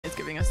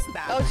giving us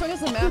that. Oh, it's showing us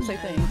the maps, I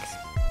think.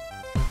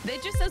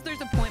 It just says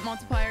there's a point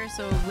multiplier,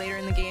 so later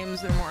in the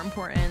games they're more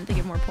important. They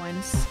give more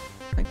points.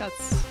 Like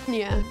that's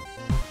yeah.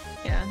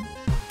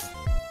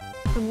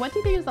 What do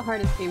you think is the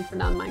hardest game for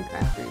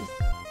non-Minecrafters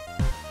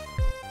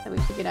that we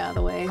should get out of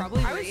the way?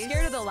 Probably I was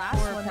scared of the last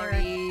one.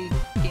 party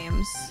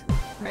games,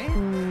 right?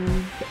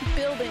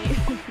 Building.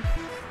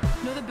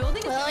 No, the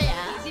building is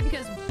easy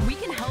because we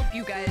can help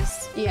you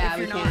guys. Yeah, if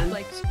you're we not can.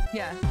 like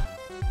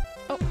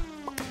Oh,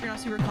 if you're not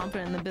super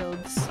confident in the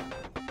builds.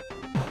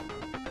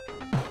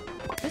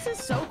 This is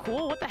so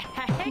cool. What the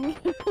heck?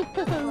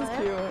 That was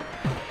cute.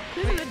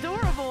 This is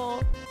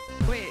adorable.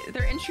 Wait,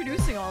 they're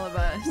introducing all of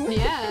us.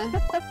 Yeah.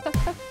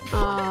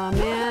 Aw,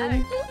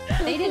 man.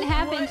 They didn't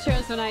have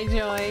intros when I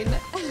joined.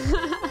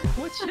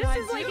 What should This I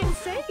is do? like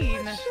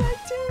insane. What should I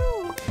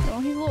do? Oh,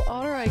 he's a little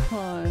otter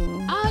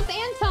icon. Oh, it's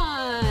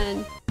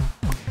Anton.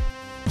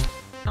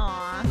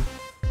 Aw.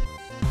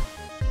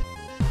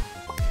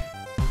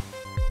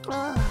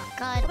 Oh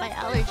god, my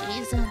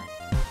allergies.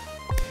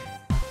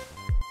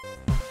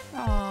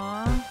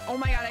 Aw. Oh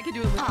my god, I could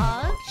do it.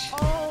 Aw.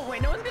 Oh,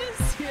 wait, no one's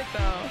gonna see it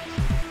though.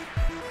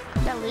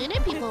 The lunar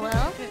people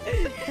will.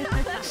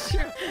 That's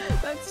true.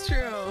 That's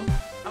true.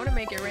 I'm gonna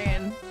make it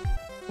rain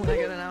when I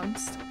get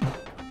announced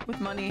with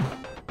money.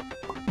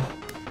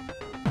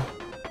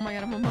 Oh my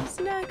god, I'm almost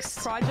next.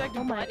 Project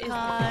Oh my Butt is the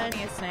God.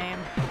 funniest name.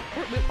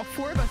 Wait,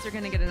 4 of us are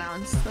gonna get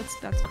announced.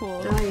 That's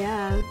cool. Oh,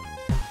 yeah.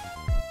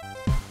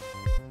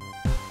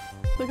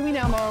 Look at me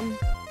now, Mom.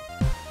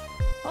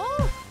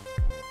 Oh,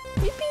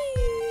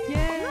 Yippee!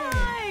 Yay!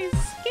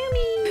 nice.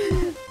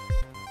 Gimme.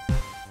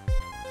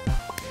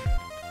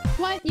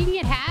 What? You can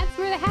get hats?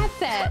 Where are the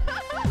hats at?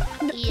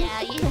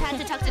 Yeah, you had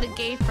to talk to the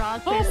gay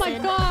frog person. Oh my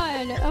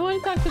god. I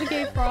want to talk to the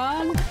gay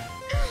frog.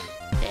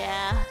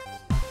 Yeah.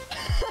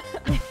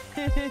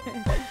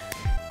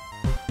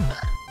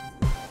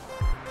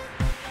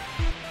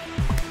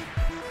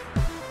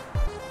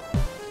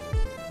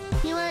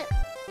 You know what?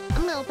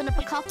 I'm gonna open up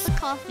a cup of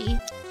coffee.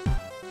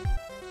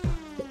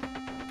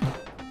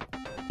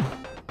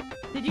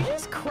 Did you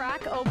just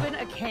crack open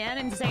a can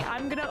and say,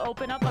 I'm gonna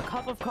open up a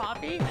cup of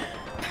coffee?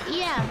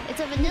 Yeah, it's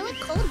a vanilla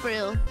cold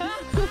brew.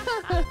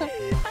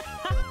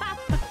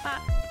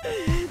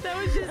 That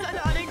was just an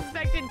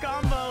unexpected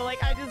combo.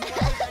 Like, I just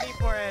wasn't ready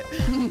for it.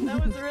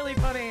 That was really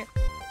funny.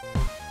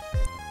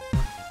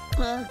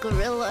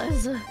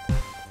 Gorillas.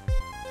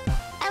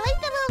 I like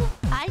the little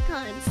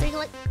icons. They're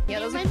like, Yeah,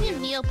 they those are remind me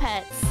of cute.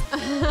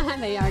 Neopets.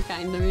 They are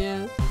kind of,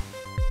 yeah.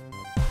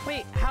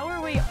 Wait, how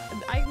are we?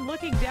 I'm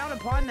looking down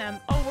upon them.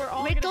 Oh, we're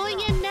all We're going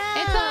drop. in now.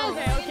 It's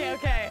us.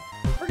 Okay.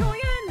 We're going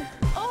in.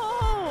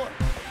 Oh.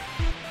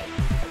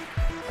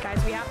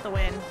 Guys, we have to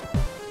win.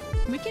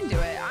 We can do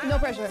it. No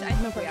pressure. I think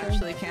No we pressure.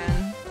 actually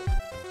can.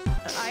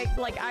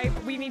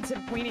 We need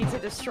to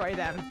destroy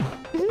them.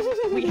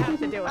 We have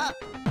to do it.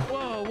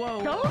 Whoa,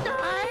 whoa. Go,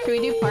 guys. Should we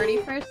do party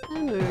first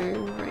then, or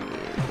raid?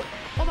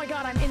 Oh my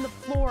god, I'm in the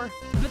floor.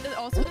 But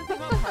also the thing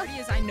about party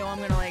is I know I'm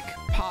gonna like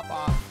pop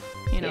off,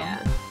 you know.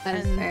 Yeah, that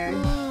is And- fair.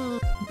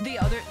 The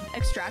other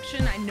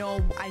extraction, I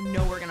know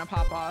we're gonna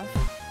pop off.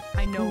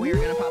 I know we're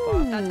gonna pop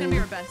off. That's gonna be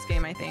our best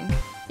game, I think.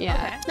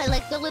 Yeah. Okay. I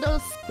like the little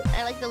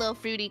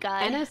fruity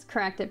guy. Anna's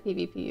cracked at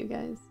PvP, you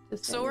guys.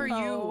 Just So are you.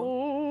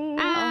 Oh. And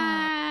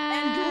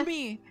Ah!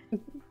 Gumi.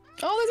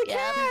 Oh, there's a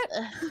Yeah. cat.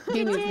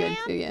 Gumi's good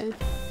too, yeah.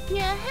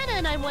 Yeah, Hannah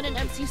and I won an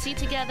MCC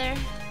together.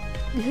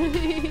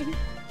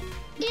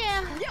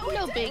 Yeah,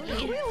 no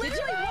biggie.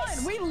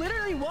 We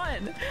literally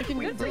won.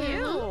 Good for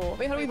you.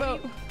 Wait, how do we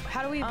vote?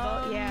 How do we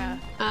vote? Yeah.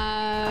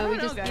 We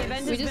know, just guys. The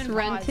event we has just been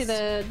run to paused.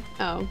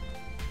 the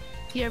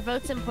Your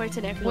vote's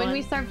important, everyone. when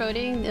we start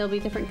voting, it'll be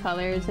different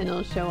colors and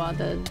it'll show all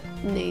the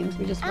names.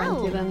 We just run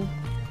Ow. to them.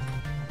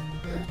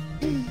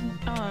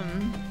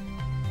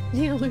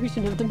 The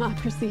illusion of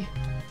democracy.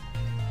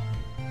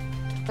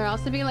 There'll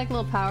also be like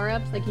little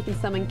power-ups, like you can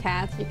summon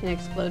cats, you can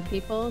explode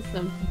people,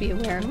 so be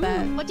aware of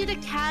that. What do the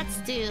cats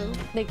do?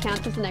 They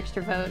count as an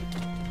extra vote.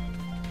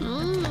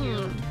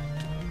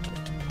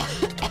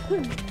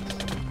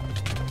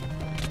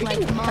 Like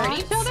hurt moths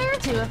each other?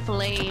 to a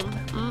flame.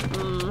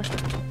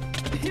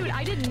 Dude,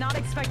 I did not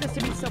expect this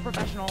to be so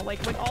professional.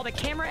 Like with all the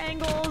camera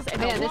angles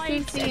and Yeah, the this is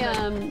lights. the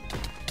and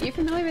Are you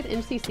familiar with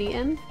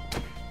MCCN?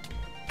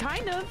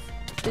 kind of.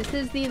 This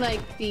is the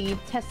the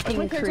testing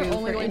My character crew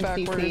only for going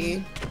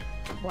MCC.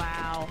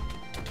 Wow.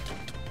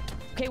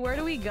 Okay, where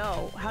do we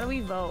go? How do we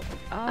vote?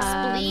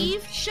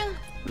 Spleesh?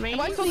 Am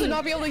I supposed to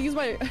not be able to use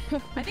my...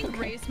 I think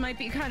race might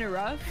be kind of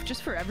rough,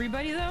 just for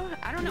everybody though.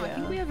 I don't know. I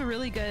think we have a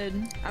really good.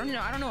 I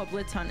don't know what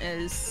Blitz Hunt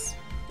is.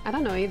 I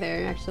don't know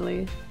either,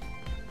 actually.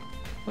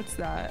 What's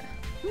that?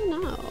 I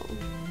don't know.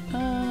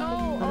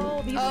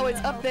 Oh,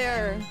 it's up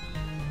there.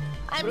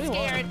 I'm What do you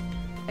want? scared.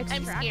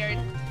 I'm scared.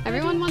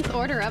 Everyone wants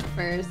order up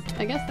first.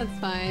 I guess that's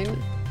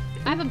fine.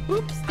 I have a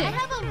boop I stick.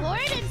 have a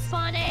warden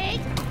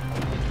spawning.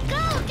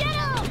 Go, get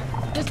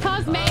him! Just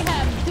cause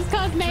mayhem. Just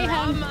cause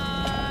mayhem.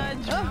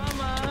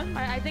 Drama.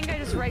 I think I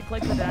just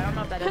right-clicked with it. I don't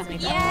know if that does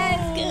anything. Yes,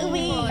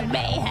 Gooey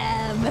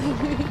mayhem.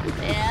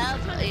 Yep.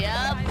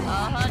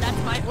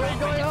 That's my friend. What's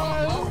going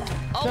on?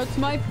 Oh, That's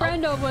my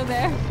friend over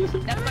there.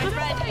 that's my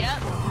friend.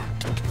 Yep.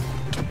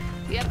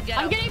 Yep. Get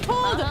I'm up. getting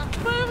pulled.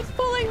 What's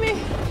pulling me?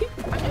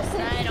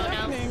 I don't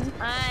know.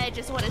 I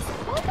just want to.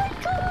 Oh my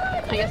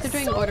god! I guess they're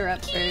doing order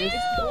up first. It's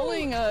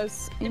pulling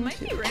us. It might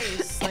be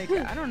race. Like,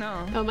 I don't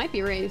know. Oh, it might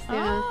be race.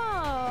 Yeah.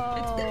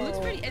 Oh. It looks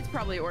pretty. It's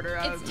probably order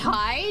up. It's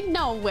tied?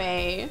 No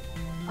way.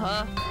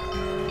 Huh?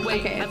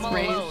 Wait, Okay, I'm it's all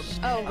race. alone.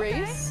 Oh,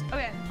 race?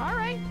 Okay. All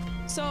right.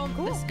 So,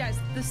 guys,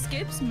 the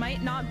skips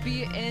might not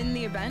be in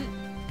the event.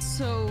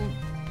 So,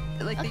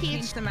 like, they Okay.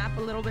 changed the map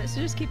a little bit.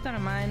 So just keep that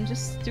in mind.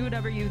 Just do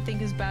whatever you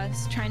think is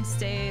best. Try and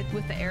stay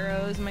with the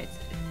arrows. Might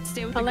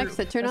stay with the Alexa,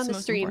 group. turn That's on the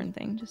most stream. important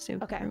thing. Just stay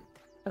with the group.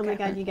 Oh my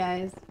god, you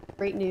guys.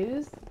 Great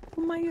news.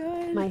 Oh my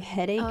god. My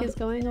headache is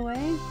going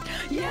away.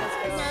 Nice.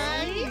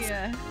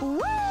 Yeah. Woo!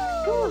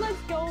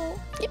 Let's go.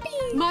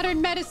 Yippee!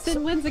 Modern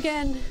medicine wins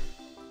again.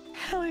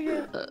 Hell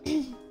yeah.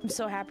 I'm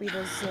so happy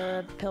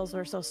those pills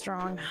were so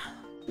strong.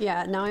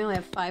 Yeah, now I only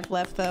have 5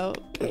 left though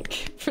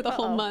for the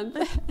whole month.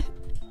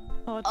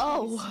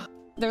 Oh.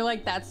 They're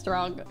like that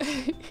strong.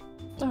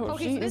 Oh,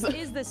 Okay, so jeez. this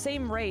is the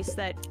same race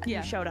that Yeah.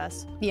 you showed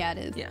us. Yeah, it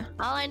is. Yeah.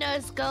 All I know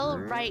is go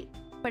right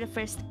for the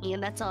first thing,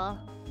 and that's all.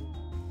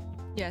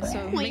 Yeah,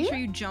 so make sure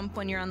you jump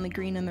when you're on the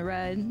green and the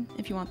red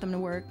if you want them to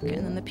work,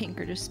 and then the pink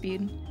are just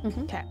speed.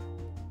 Okay.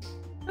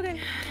 Okay,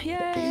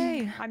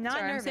 yay! I'm not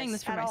Sorry, nervous I'm saying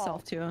this for at all.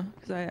 myself too,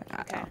 because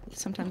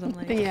sometimes I'm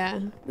like, Yeah,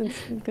 that's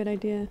a good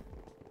idea.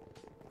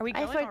 Are we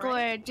I going forgot.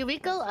 already? Do we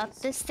go up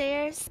the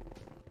stairs?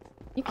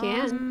 You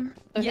can.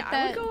 So yeah, hit I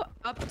that. would go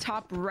up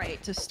top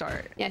right to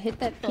start. Yeah, hit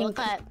that pink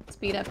Okay.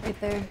 speed up right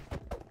there.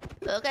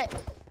 Okay.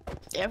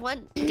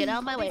 Everyone, get out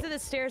of my way. These are the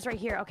stairs right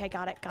here. Okay,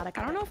 got it. I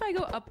don't know if I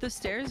go up the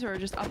stairs or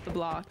just up the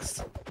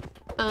blocks.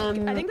 I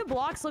think the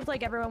blocks looked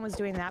like everyone was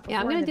doing that before.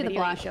 yeah, I'm in gonna do the video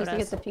you block showed just to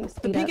get us. the pink The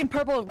speed pink up. and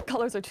purple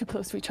colors are too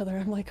close to each other.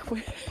 I'm like,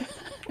 wait.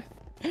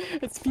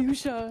 It's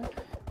fuchsia.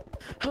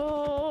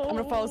 Oh. I'm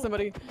gonna follow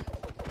somebody.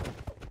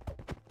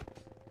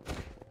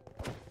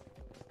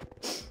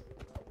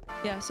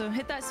 Yeah, so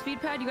hit that speed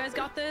pad. You guys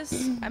got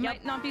this. I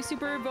might not be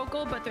super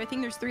vocal, but I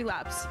think there's 3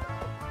 laps.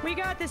 We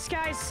got this,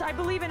 guys. I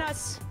believe in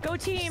us. Go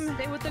team.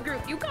 Stay with the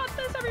group. You got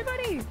this,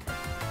 everybody.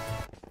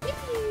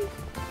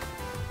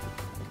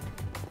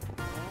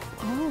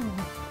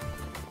 Oh.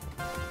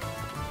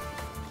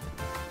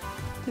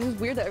 This is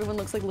weird that everyone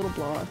looks like little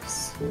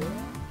blocks.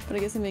 But I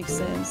guess it makes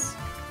sense.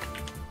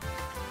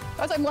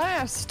 Guys, I'm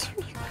last!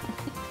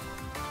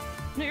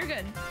 No, you're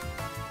good.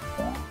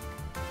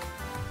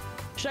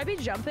 Should I be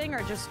jumping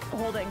or just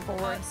holding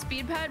forward?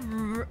 Speed pad.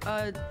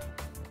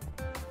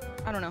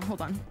 I don't know.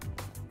 Hold on.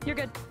 You're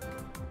good.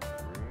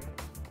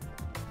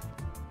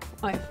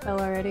 Oh, I fell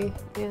already.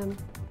 Damn.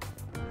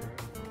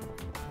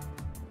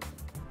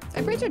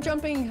 I'm pretty sure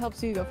jumping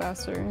helps you go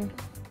faster.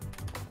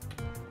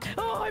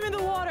 Oh, I'm in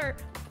the water.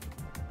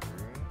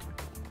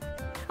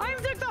 I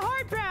took the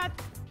hard path.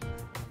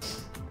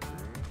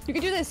 You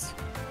can do this!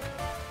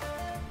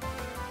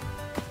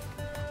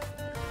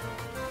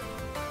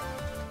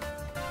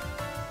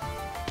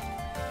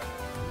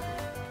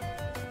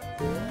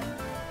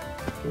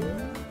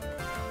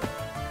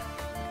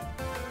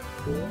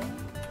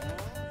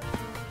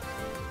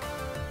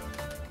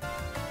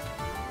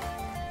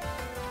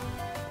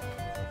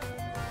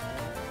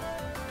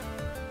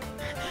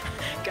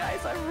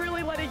 Guys, I'm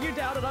really letting you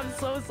down and I'm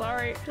so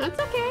sorry. That's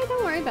okay.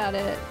 Don't worry about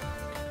it.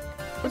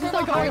 This is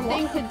not a hard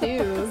going thing to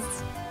do.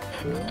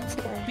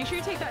 Make sure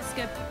you take that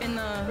skip in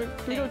the.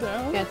 Can we go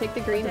down? Yeah, take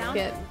the green Down?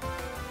 skip.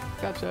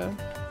 Gotcha.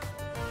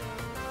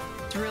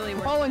 It's really I'm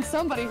worth. following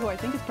somebody who I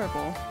think is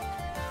purple.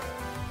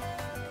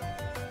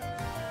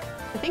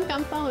 I think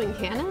I'm following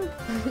Hannah.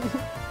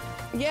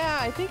 Yeah,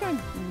 I think I'm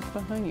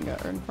behind you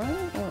guys. Or in front?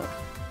 Oh.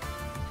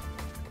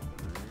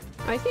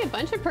 I see a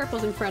bunch of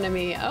purples in front of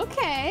me.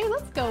 Okay,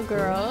 let's go,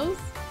 girls.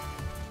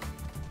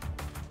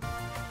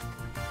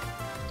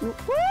 Woo!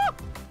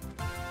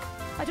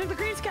 I took the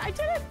green sky. I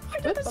did it. I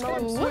did the Oh, no,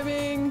 I'm skip.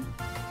 swimming.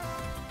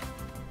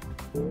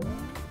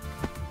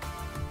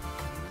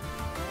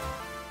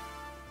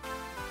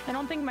 I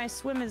don't think my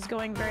swim is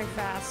going very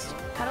fast.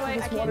 How do I?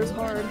 This I can't water's do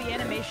hard. the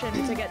animation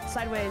to get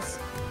sideways.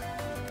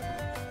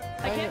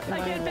 I can't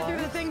fit through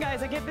the thing,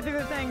 guys. I can't fit through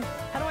the thing.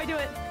 How do I do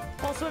it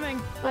while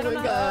swimming? I don't Oh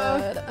my know.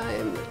 god.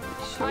 I'm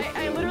I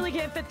choking. literally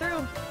can't fit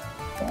through.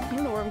 I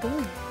don't know where I'm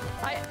going.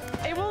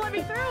 It won't let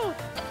me through.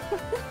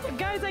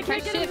 Guys, I can't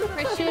Press get into shift, the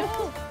press shift.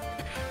 hole.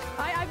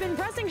 I've been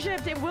pressing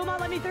shift. It will not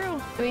let me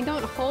through. I mean,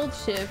 don't hold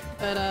shift,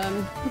 but I don't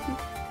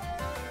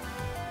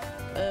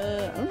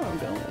know where I'm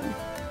going.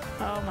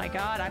 Oh my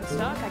god, I'm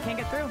stuck. I can't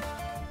get through.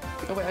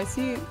 Oh wait, I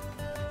see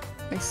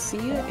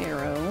an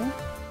arrow.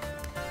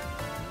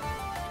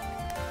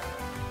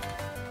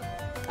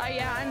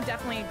 Yeah, I'm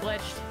definitely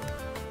glitched.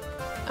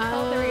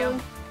 Oh, there we go.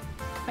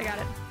 I got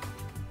it.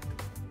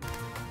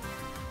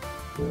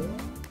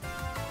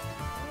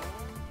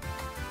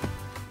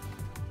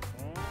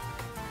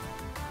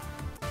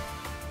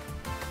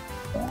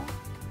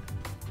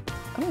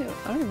 I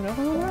don't even know if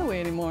I'm on the right way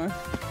anymore.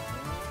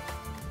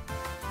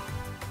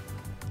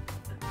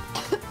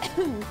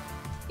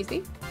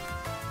 Easy.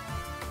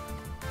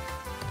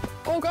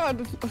 Oh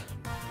god!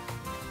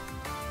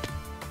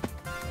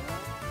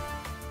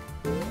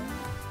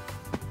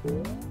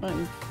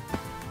 I'm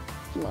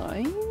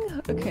flying?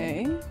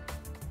 Okay.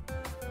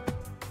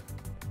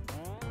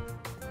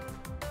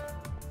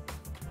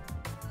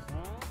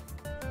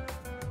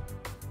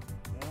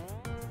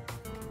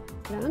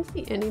 I don't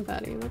see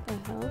anybody. What the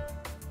hell?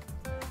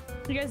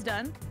 You guys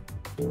done?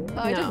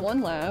 I did No.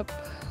 1 lap.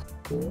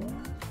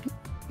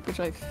 Which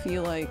I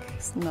feel like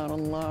is not a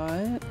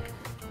lot.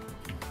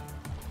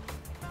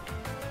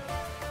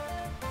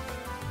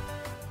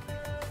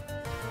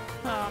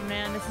 Oh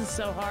man, this is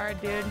so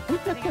hard, dude. I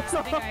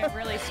think I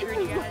really screwed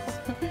you guys.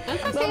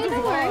 That's I'm okay, just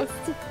no worries.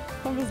 lost.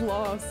 I'm just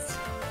lost.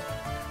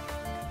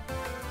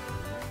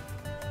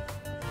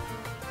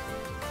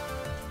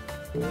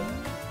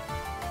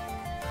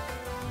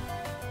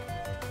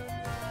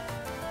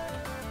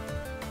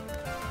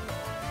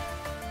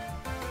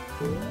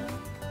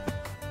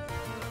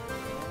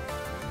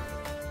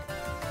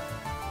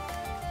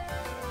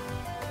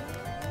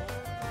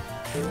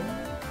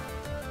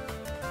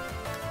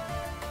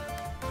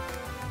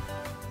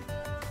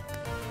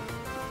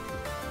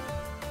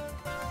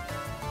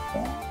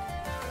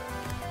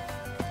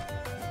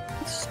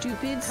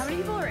 Stupid. How many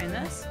people are in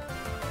this?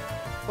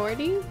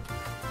 40?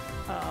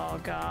 Oh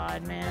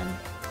god, man.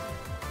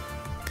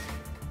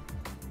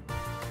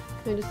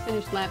 I just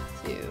finished lap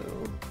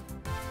 2.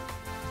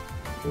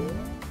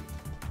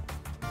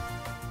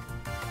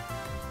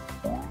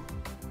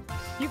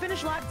 You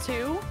finished lap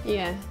 2?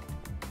 Yeah.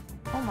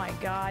 Oh my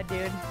god,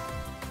 dude.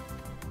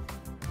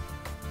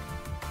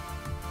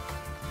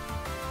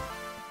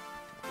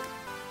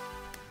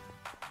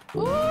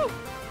 Woo!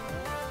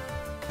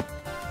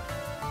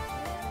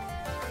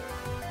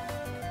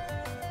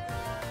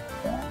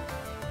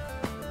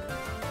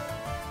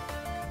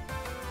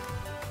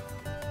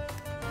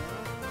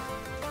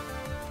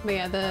 But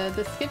yeah,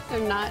 the skips are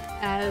not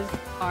as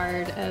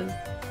hard as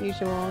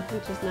usual,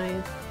 which is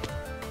nice.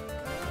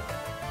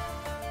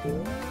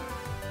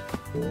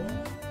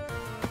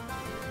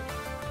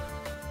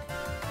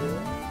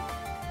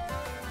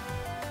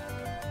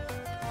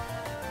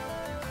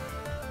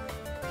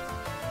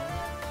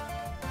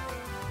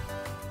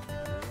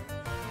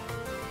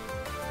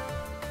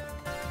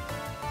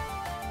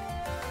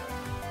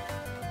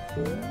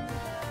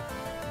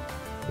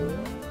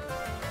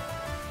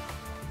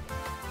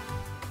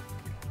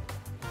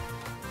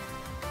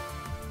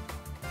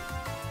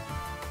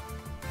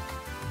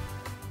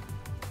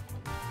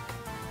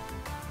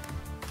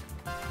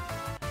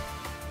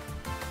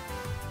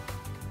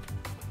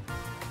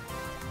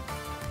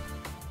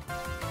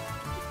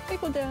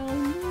 People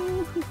down.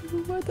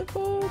 What the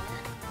fuck?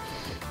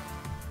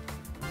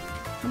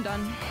 I'm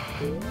done.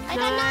 I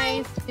got 9.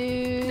 Nice,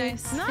 dude.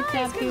 Nice.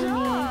 Nice, good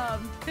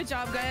job. Good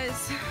job,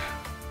 guys.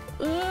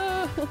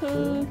 Oh,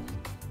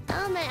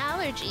 my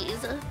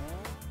allergies.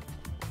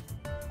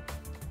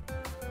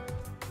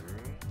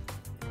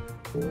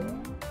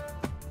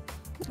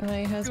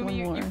 I has Gumi, one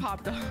you, more. you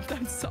popped off.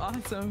 That's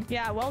awesome.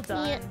 Yeah, well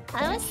done. Yeah,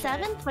 I was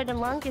 7 for the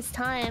longest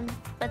time,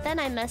 but then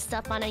I messed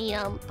up on a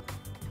yump.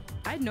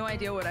 I had no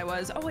idea what I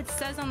was. Oh, it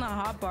says on the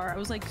hotbar. I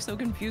was like so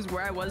confused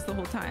where I was the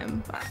whole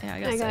time. Yeah,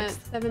 I got 6.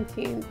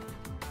 17.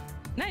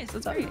 Nice,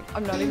 that's great.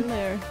 I'm not even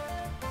there.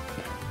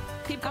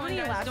 Keep How going,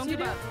 many guys. laps Don't you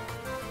give do? up.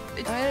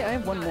 I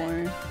have one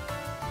more.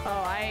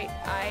 Oh,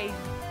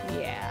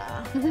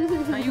 yeah.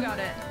 No, you got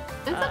it.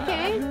 That's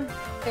okay.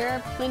 There are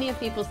plenty of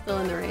people still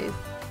in the race.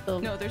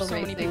 No, there's so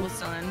many people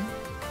still in.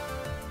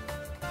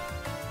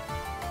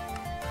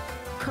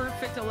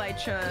 Perfect,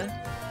 Elytra.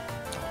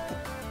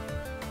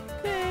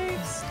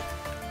 Thanks.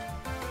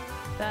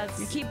 That's...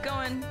 You keep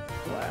going.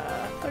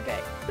 Okay,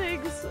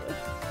 thanks.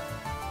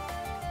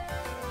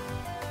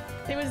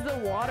 It was the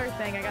water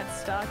thing. I got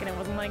stuck and it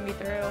wasn't letting me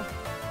through.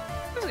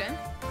 That's okay.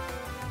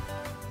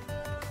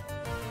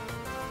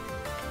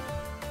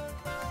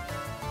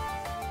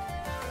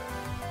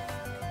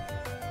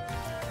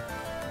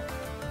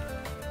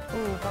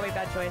 Ooh, probably a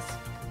bad choice.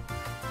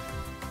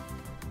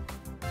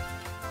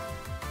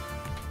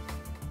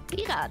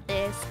 You got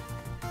this.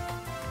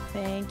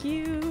 Thank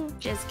you.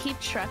 Just keep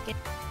trucking.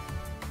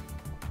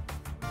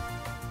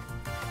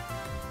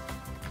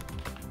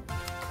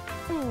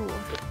 Ooh.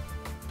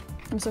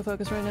 I'm so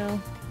focused right now.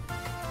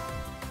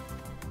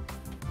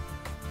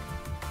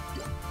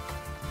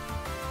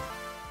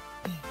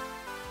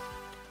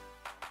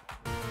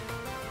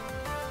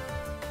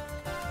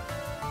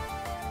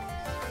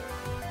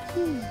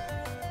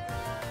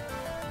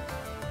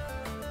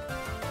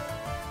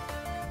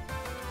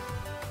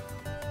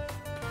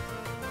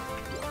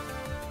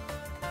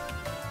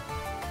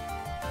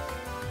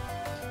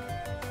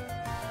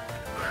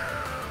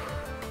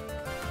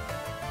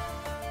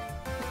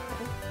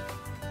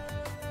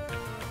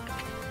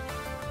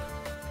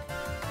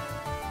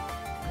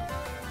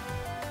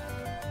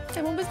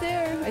 I'm almost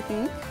there, I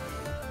think.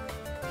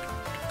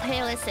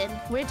 Hey, listen,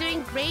 we're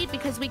doing great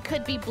because we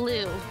could be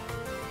blue.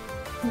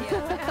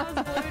 Yeah, how's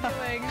Blue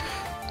doing?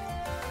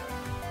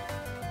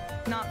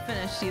 Not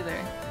finished either.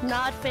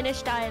 Not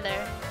finished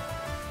either.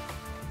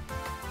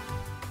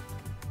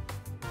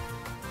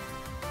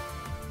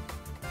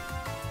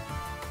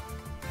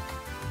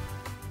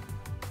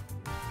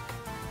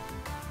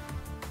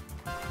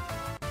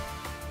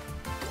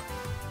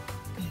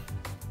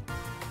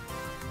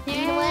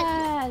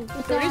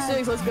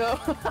 36, let's go.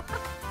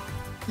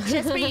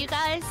 Just for you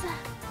guys.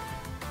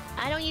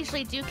 I don't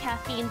usually do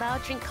caffeine, but I'll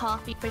drink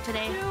coffee for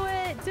today. Do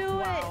it! Do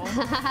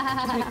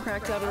We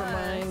cracked out of our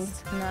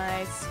minds. it!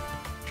 Nice.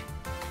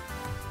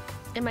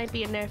 It might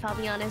be a nerf, I'll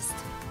be honest.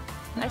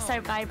 I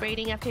start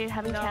vibrating after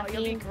having No, caffeine.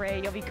 you'll be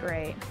great. You'll be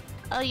great.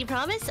 Oh, you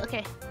promise?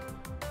 Okay.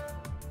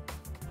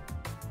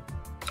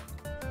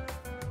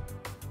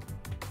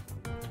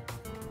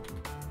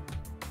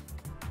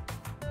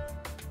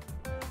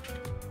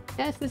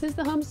 Yes, this is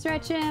the home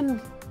stretch,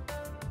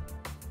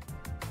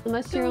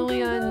 unless you're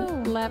only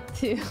on lap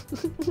 2.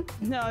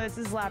 No, this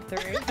is lap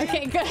 3.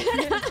 Okay, good.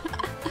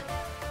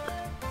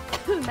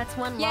 That's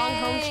one long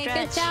home Yay,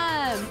 stretch. good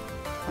job.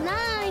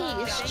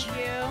 Nice. Thank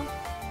you.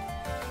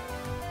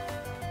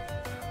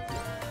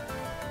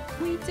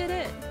 We did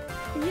it.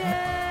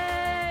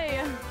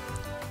 Yay!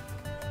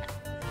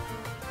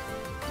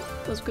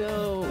 Let's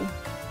go.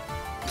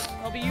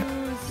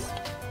 W's.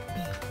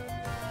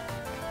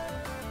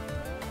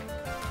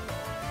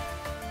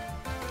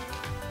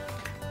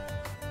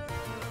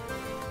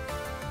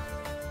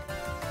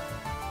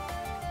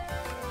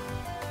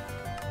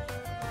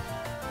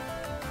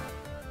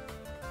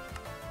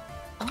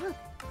 Oh,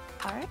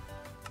 alright.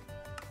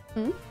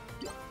 Hmm?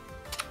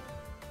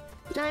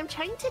 No, I'm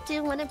trying to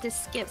do one of the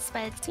skips,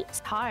 but it seems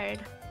hard.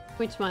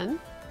 Which one?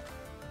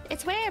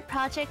 It's where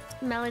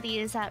Project Melody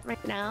is at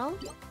right now.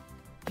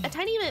 A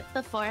tiny bit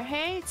before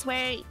her, it's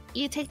where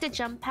you take the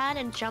jump pad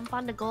and jump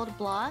on the gold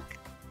block,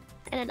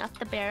 and then up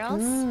the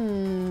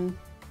barrels.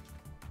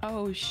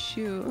 Oh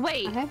shoot.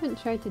 Wait, I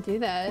haven't tried to do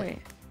that. Wait.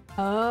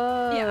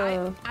 Oh.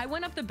 Yeah, I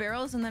went up the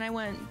barrels and then I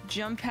went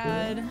jump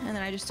pad and then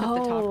I just took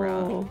the top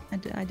route. I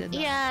did that.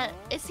 yeah,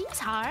 it seems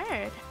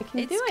hard. I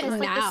can do it It's like the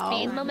now.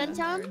 speed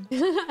momentum.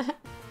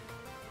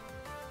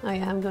 Oh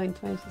yeah, I'm going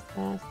twice as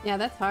fast. Yeah,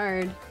 that's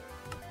hard.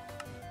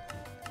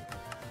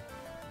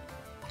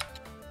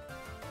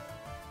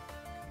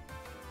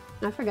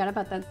 I forgot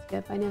about that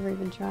skip. I never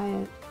even try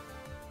it.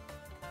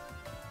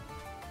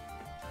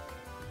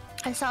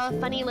 I saw a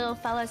funny little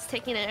fellas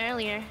taking it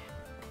earlier,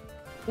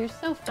 You're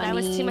so but funny. I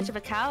was too much of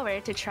a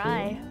coward to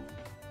try.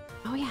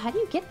 Oh yeah, how do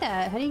you get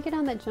that? How do you get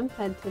on that jump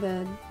pad to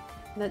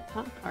the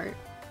top part?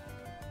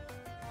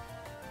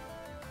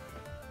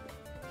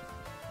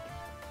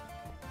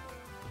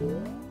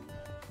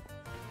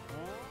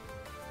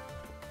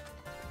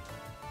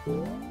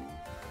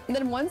 And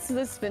then once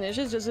this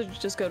finishes,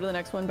 just go to the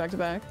next one back to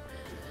back.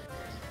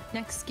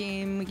 Next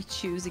game we could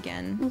choose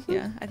again.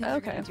 Yeah, I think we're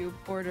Okay. gonna do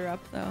order up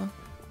though.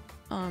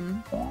 I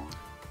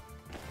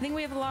think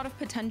we have a lot of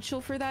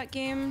potential for that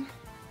game.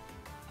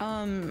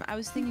 I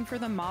was thinking for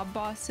the mob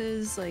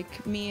bosses,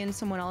 like me and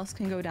someone else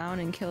can go down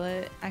and kill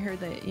it. I heard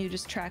that you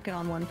just track it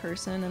on one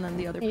person and then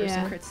the other person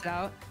Yeah. crits it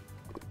out.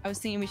 I was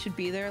thinking we should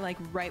be there like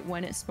right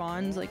when it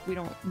spawns. Like we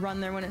don't run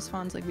there when it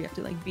spawns. Like we have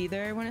to like be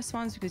there when it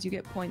spawns because you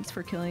get points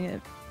for killing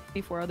it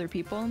before other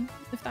people.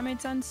 If that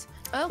made sense.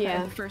 Okay.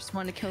 Yeah. The first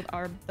one to kill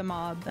the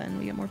mob, then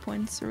we get more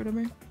points or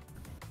whatever.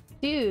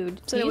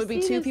 Dude. So do it you would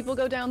be see two this- people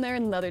go down there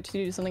and the other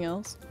two do something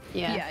else.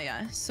 Yeah.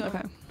 Yeah. So,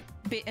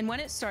 Okay. and when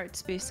it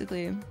starts,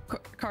 basically,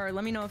 Car,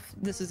 let me know if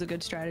this is a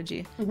good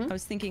strategy. I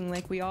was thinking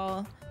like we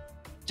all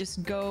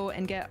just go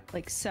and get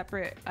like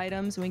separate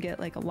items and we get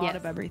like a lot Yes,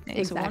 of everything.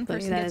 So exactly, one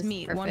person that gets is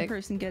meat, one perfect.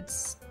 person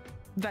gets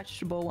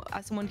vegetable,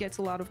 someone gets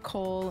a lot of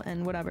coal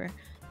and whatever. And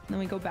then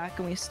we go back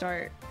and we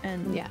start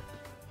and Yeah.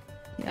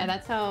 Yeah,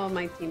 that's how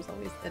my teams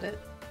always did it.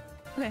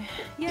 Okay.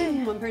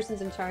 Yeah. One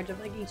person's in charge of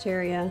like each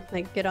area,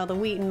 like get all the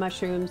wheat and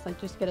mushrooms, like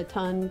just get a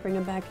ton, bring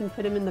them back and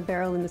put them in the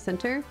barrel in the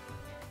center.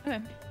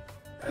 Okay.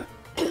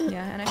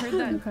 Yeah, and I heard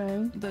that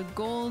Okay. the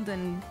gold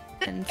and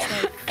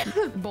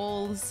stuff,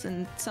 bowls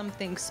and some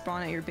things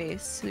spawn at your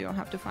base, so you don't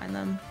have to find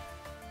them.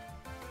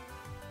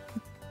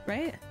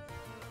 Right?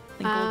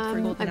 Like gold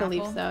for golden I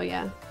believe apple? so,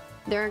 yeah.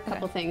 There are a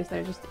couple Okay. things that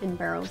are just in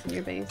barrels in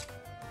your base.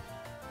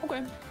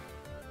 Okay.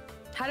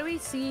 How do we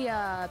see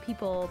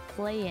people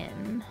play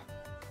in?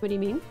 What do you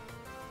mean?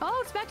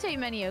 Oh, spectate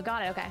menu.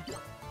 Got it. Okay.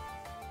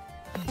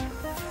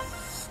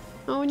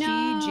 Oh no!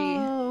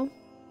 GG.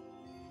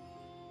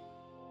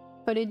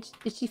 But did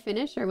she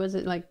finish or was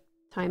it like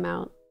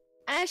timeout?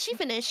 She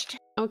finished.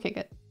 Okay,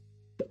 good.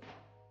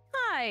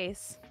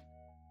 Nice.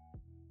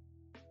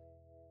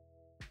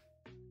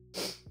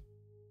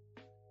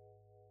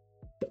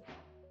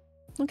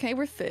 Okay,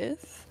 we're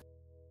 5th.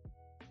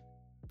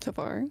 So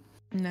far.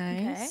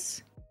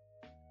 Nice.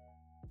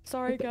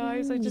 Sorry,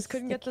 guys. I just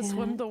couldn't Mr. get the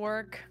swim Cat. to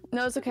work.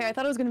 No, it's okay. I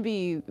thought it was gonna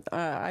be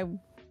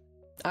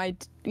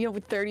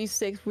with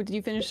 36. Did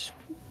you finish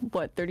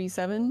what,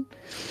 37?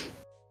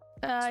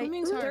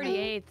 Swimming's hard.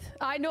 38th.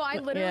 I know. I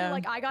literally Yeah.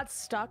 like I got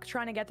stuck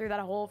trying to get through that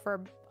hole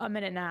for a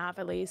minute and a half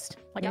at least.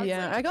 Like, I was,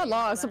 Yeah, like, I got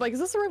lost. I'm like, is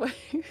this the right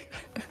way?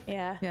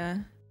 yeah. Yeah.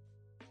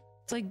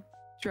 It's like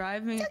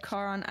driving a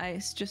car on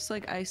ice, just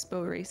like ice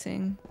boat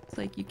racing. It's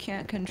like you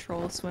can't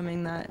control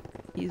swimming that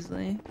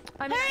easily.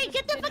 I mean, Hurry, I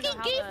get the didn't know fucking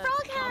how gay the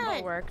frog combo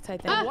hat! worked, I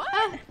think.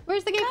 Ah,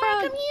 where's the gay Kara,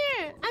 frog? come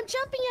here! I'm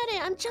jumping at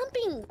it! I'm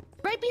jumping!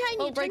 Right behind you,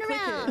 Oh, right turn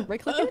click around! it.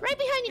 Right click it. Right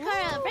behind you,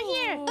 Kara! Right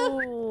here!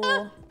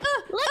 Oh.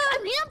 Look,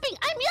 I'm yamping.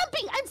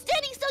 I'm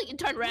standing still. You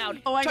turn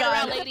around. Oh my turn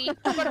God. around, lady.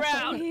 Turn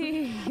around.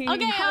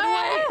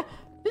 Okay,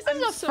 this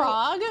is a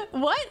frog?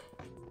 What?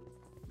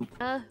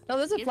 No,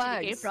 those are Gay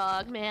flags.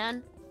 frog,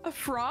 man. A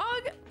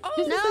frog? Oh,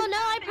 No,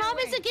 I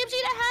promise. It gives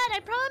you the hat. I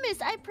promise.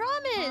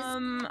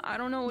 I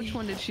don't know which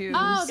one to choose.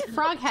 Oh, the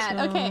frog hat.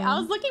 Okay, I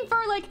was looking for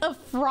like a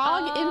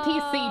frog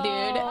NPC,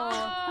 dude.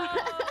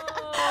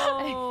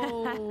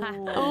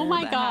 Oh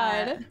my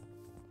god.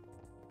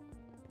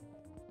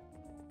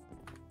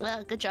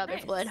 Well, good job,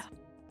 Earthwood.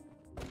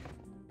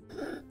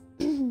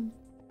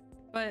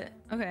 But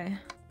okay.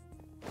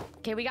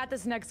 Okay, we got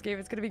this next game.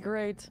 It's gonna be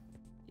great.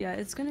 Yeah,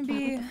 it's gonna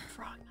be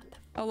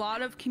a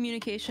lot of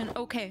communication.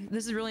 Okay,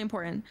 this is really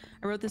important.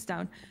 I wrote this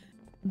down.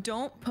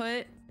 Don't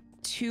put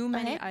too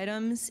many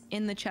items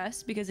in the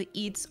chest because it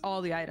eats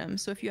all the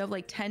items. So if you have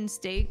like 10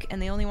 steak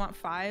and they only want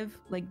 5,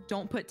 like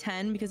don't put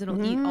 10 because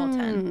it'll eat all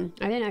 10.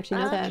 I didn't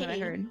actually know that. That's what I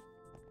heard.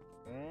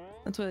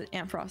 That's what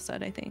Aunt Frost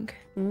said, I think.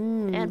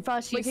 And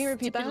Frost, you Wait, can you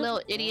repeat stupid that?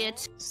 little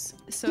idiot.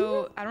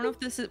 So I don't know if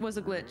this was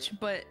a glitch,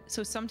 but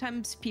so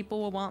sometimes people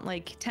will want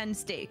like 10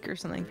 steak or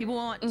something. People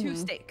will want 2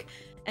 steak.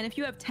 And if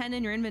you have 10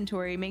 in your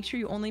inventory, make sure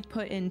you only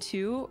put in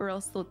 2 or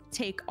else they'll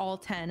take all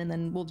 10 and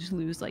then we'll just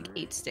lose like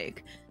 8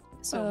 steak.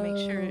 So make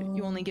sure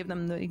you only give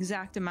them the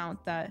exact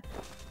amount that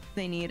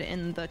they need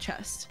in the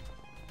chest.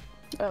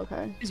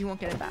 Okay. Because you won't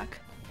get it back.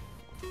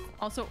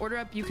 Also, order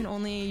up, you can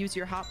only use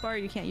your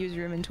hotbar, you can't use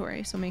your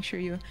inventory. So make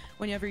sure you,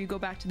 whenever you go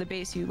back to the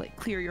base, you like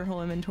clear your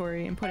whole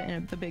inventory and put it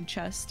in the big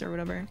chest or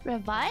whatever.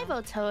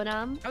 Revival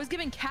totem. I was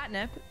given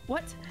catnip.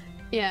 What?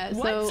 Yeah,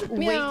 so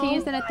wait to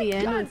use it at the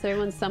end once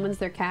everyone summons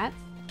their cats,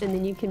 and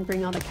then you can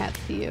bring all the cats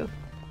to you.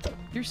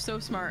 You're so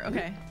smart.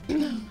 Okay.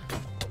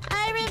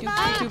 I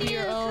revived you.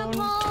 Come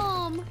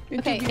home.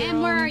 Okay,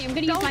 and where are you? I'm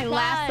gonna use my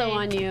lasso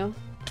on you.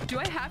 Do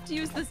I have to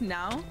use this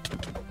now?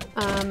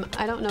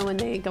 I don't know when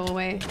they go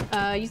away.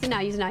 Use it now,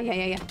 use it now.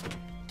 Yeah.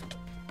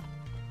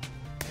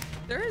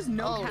 There is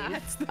no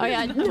cats. Oh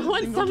yeah, no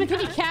one summoned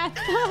any cats.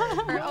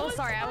 Oh,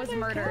 sorry, I was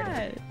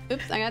murdered.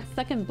 Oops, I got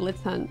stuck in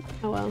Blitz Hunt.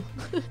 Oh well.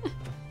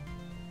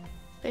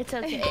 It's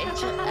okay.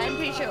 I'm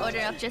pretty sure order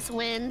up just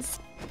wins.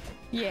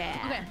 Yeah.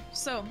 Okay,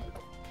 so.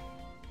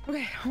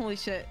 Okay, holy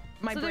shit.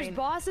 My So brain. there's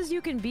bosses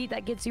you can beat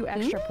that gets you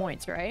extra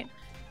points, right?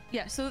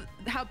 Yeah, so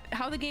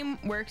how the game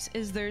works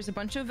is there's a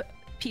bunch of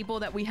people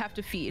that we have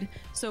to feed.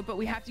 So, but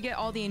we have to get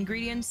all the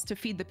ingredients to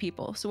feed the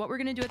people. So what we're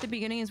gonna do at the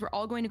beginning is we're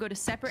all going to go to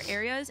separate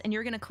areas and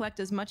you're gonna collect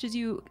as much as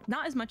you,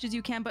 not as much as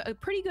you can, but a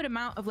pretty good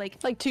amount of like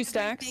 2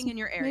 stacks in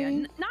your area.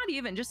 Not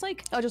even, just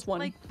like, just 1.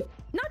 like,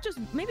 not just,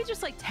 maybe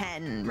just like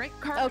 10, right?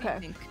 Car, Okay.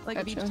 what do you think? Like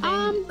of each Gotcha.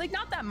 thing. Like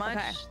not that much,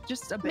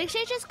 just a bit. Make sure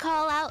you just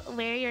call out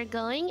where you're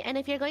going, and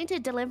if you're going to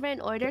deliver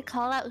an order,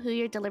 call out who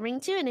you're delivering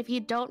to, and if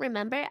you don't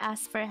remember,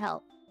 ask for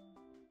help.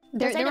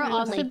 There Those will items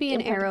also only be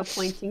an important. arrow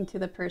pointing to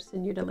the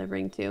person you're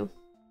delivering to.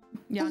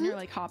 Yeah, on your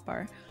like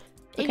hotbar.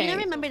 If you don't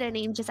remember their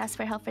name, just ask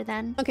for help for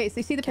them. Okay, so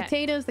you see the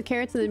potatoes, the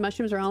carrots, and the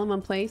mushrooms are all in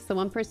one place. So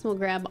one person will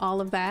grab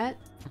all of that,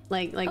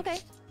 like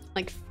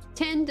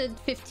 10 to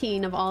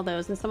 15 of all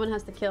those, and someone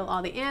has to kill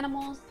all the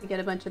animals to get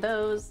a bunch of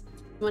those.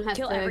 Someone has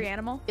Kill to every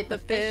animal? get the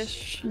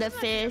fish. The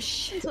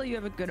fish. Until you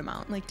have a good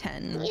amount, like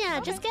 10. Yeah,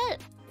 just get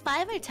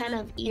 5 or 10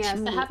 of each Yeah,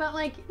 so meat. how about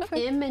like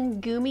Im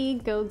and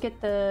Gumi go get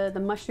the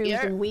mushrooms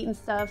and wheat and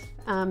stuff.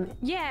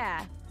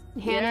 Yeah.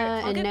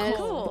 Hannah and get Nez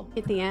cool.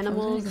 get the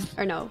animals,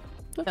 or no.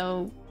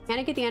 So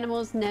Hannah get the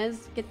animals,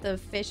 Nez get the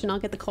fish, and I'll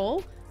get the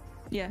coal.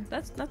 Yeah,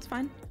 that's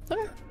fine.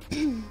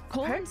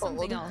 Coal and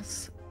something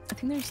else. I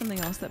think there's something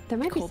else that There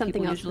might be coal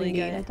something people else we usually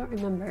need. I get. don't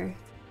remember.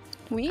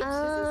 Wheat?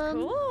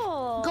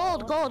 Cool.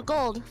 Gold for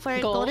Gold?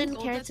 golden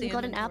Gold carrots at and the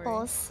golden inventory,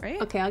 apples.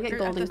 Right? Okay, I'll get Or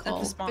golden at the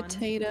coal. spawn.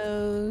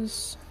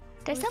 Potatoes.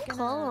 There's some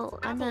coal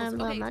on the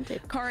Apples. Okay, mountain.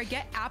 Kara,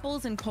 get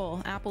apples and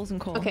coal. Apples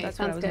and coal. Okay, That's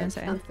what I sounds was good. gonna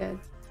say. Sounds good.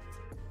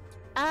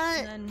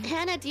 then-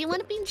 Hannah, do you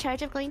want to be in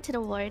charge of going to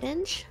the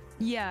wardenge?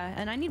 Yeah,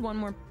 and I need one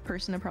more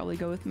person to probably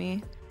go with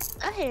me.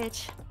 Okay.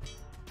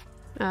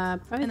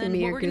 Probably And the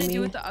then what we're gonna do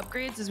Gumi. with the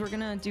upgrades is we're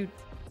gonna do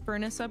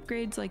furnace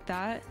upgrades like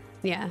that,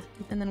 Yeah.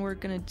 and then we're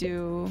gonna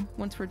do,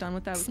 once we're done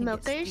with that, we can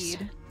get Smokers?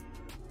 speed.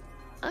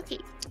 Okay.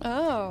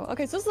 Oh,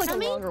 okay, so this is like How a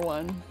many- longer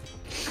one.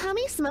 How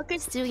many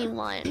smokers do you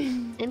want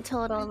in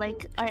total?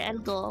 Like our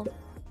end goal?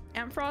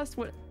 Aunt Frost,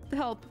 what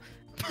help?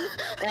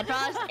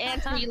 Frost,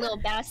 answer, you little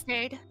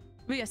bastard.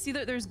 But yeah, see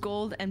that there's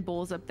gold and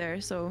bowls up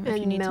there, so if you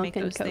And need to milk make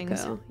and those cocoa.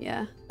 things.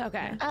 Yeah.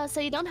 Okay. So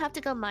you don't have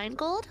to go mine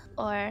gold,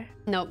 or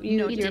Nope,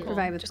 No, you're just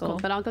provided with just coal, coal.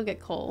 but I'll go get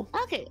coal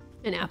okay.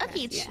 and apples.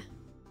 Okay. Yeah.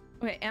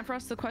 Okay, Aunt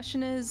Frost, the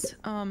question is,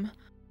 oh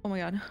my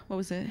god, what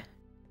was it?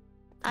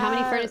 How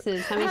many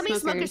furnaces? How many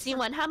smokers? do you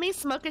want? How many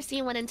smokers do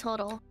you want in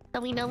total?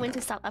 So we know when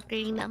to stop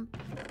upgrading them.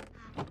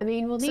 I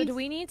mean, we'll need. So do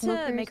we need to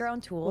smokers make our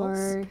own tools?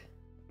 Or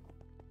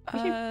we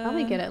should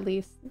probably get at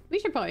least. We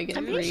should probably get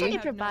I'm pretty sure 3. they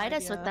have no provide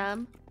us with idea.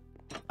 them.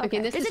 Okay,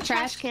 this There's is a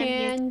trash trash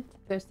can can.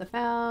 Throw stuff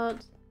out.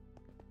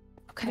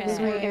 Okay, This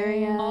way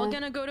area. all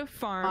gonna go to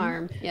farm.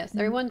 Farm. Yes,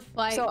 everyone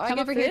fly. So I come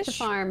get over here to fish?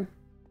 farm.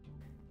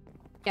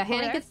 Yeah,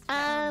 Hannah gets.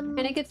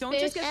 Hannah gets Don't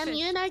fish. just get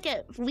You and I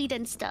get wheat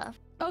and stuff.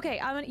 Okay,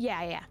 I'm gonna.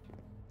 Yeah.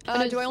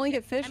 Do I only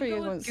get fish or you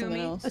go want with something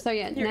Gumi. else? Oh, sorry,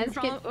 yeah. Here, Nez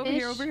get over fish.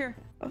 here, over here.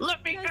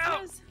 Let me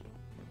out!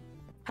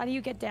 How do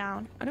you get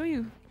down? How do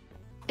you?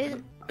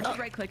 Just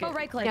right click it. Oh,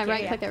 right click. Yeah,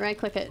 right click it, right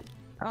click it.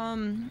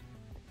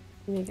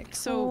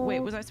 So wait,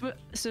 was I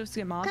supposed to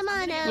get mobs? Come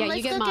on, Yeah, let's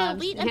you get go mobs. get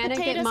wheat and Hannah get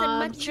potatoes and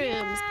mobs. mushrooms.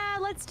 Yeah,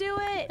 let's do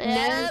it.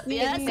 Yep,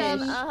 yes, fish.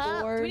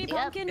 Do we need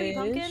pumpkin? Do we need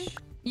pumpkin?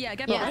 Yeah,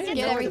 get Yeah, mobs. get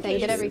everything,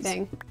 get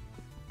everything.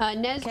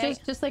 Nez, Okay.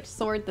 just like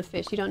sword the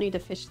fish. You don't need to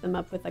fish them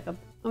up with like a.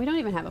 Oh, we don't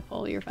even have a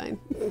pole. You're fine.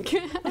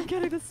 I'm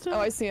getting the stuff. Oh,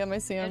 I see him. I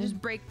see Yeah, him.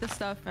 just break the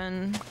stuff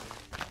and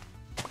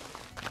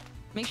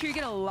make sure you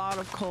get a lot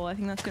of coal. I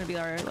think that's gonna be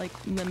our like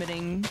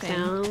limiting thing.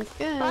 Sounds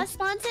good. Boss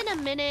spawns in a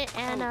minute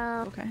and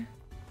Okay.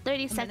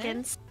 30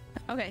 seconds.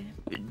 Okay,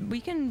 we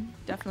can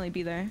definitely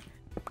be there.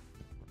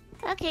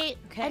 Okay,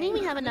 I think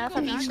we have enough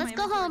of each. Let's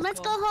go home. Let's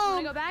go You wanna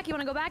home. go back? You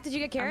wanna go back? Did you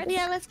get carrots?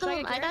 Yeah, let's go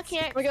Should home. I got carrots?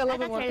 carrots. We got a little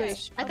I bit more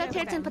carrots. fish. I got Okay,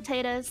 carrots okay. and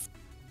potatoes.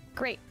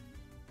 Great.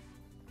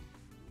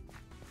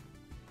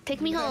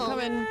 Take me home.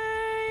 Coming.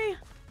 Yay!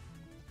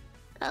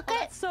 Okay.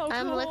 That's so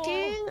I'm cool.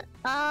 looking.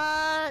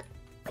 I'm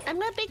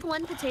gonna bake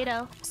one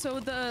potato. So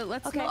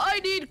let's Okay. I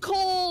need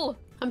coal.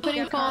 I'm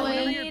putting coal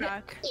whenever in. you're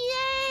back. Yay!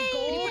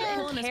 Can you put Gold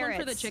coal in this one for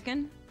the carrots.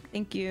 chicken?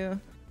 Thank you.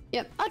 Oh,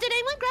 did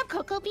anyone grab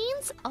cocoa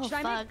beans? Oh, Should I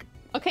make- fuck.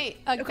 Okay,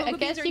 cocoa I beans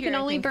guess are you can here,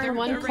 I only think. burn They're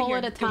one right coal here.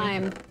 at a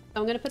time. So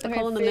I'm gonna put the Okay,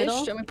 coal in the fish.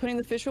 middle. Am I putting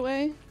the fish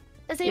away?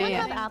 Does anyone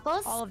yeah. have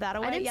apples? All of that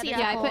away? I didn't Yeah, see there's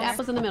Yeah, I put apples.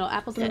 apples in the middle.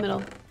 Apples in the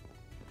middle.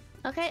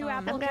 Okay, Two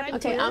I'm apples. grabbing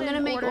Okay, two. I'm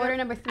gonna make order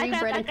number 3, grabbed-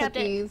 bread I and grabbed it.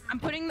 cookies. I'm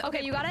putting.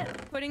 Okay, you got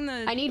it? Putting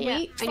the. I need Yeah.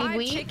 wheat. I need 5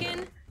 wheat.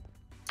 chicken.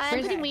 I'm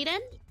Where's- putting wheat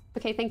in.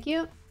 Okay, thank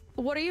you.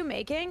 What are you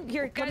making?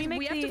 Here, let Guys, me make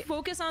we have to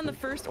focus on the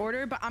first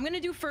order, but I'm gonna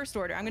do first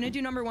order. I'm gonna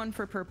do number 1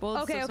 for purple.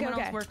 Okay, so okay, someone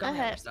okay. else work on the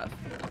Okay. other stuff.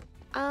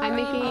 I'm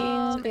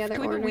making the other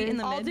Can we put order. wheat in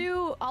the mid?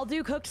 I'll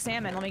do cooked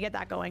salmon. Let me get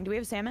that going. Do we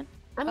have salmon?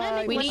 I'm gonna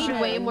make We one need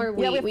more. way more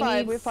wheat. Yeah, we have five,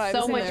 need we have five. so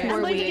It's in much there. more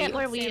I'm going to wheat. get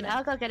more wheat.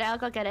 I'll go get it. I'll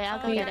go get it. I'll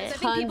go get Guys, I it.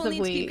 think people Tons of need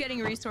to keep wheat. getting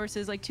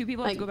resources. Like 2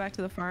 people have Like, to go back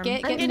to the farm.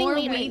 Get getting more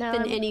wheat wheat right now.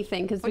 than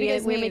anything, because What do you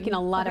guys we're need? making a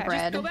lot Okay. of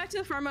Just bread. go back to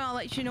the farm and I'll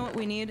let you know what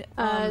we need.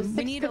 6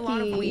 we need a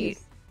lot of wheat.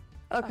 cookies.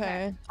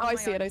 Okay. Oh, Oh I my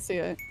see it. God. I see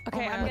it. Okay,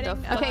 my I'm God.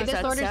 getting. Fuck Okay, does this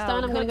that order's sound?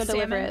 done. I'm gonna go Cooked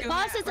deliver salmon. it.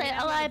 Boss is Right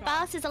now, alive.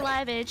 Boss is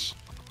alive-ish.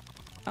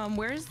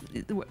 Where's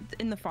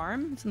in the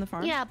farm? It's in the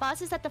farm. Yeah,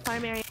 boss is at the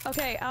farm area.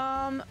 Okay,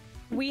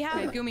 we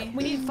have. Okay, Gumi.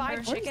 We need 5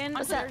 Where's- chicken.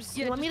 What's up?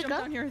 Yeah, You want me just to jump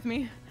go? down here with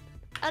me.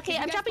 Okay,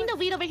 I'm guys dropping the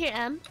wheat over here,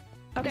 Em.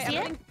 Okay, see I'm it?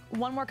 getting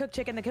 1 more cooked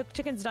chicken. The cooked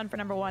chicken's done for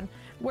number 1.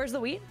 Where's the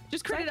wheat?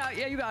 Just crit it out.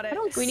 Yeah, you got it. I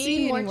don't We see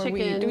need more any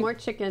wheat. chicken. Do we- More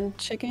chicken.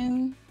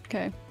 Chicken.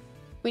 Okay.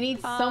 We need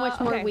so much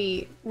more okay.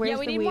 wheat. Where's Yeah,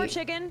 we the need wheat? more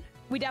chicken.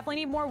 We definitely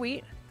need more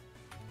wheat.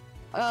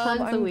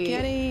 Tons of I'm wheat.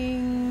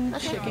 getting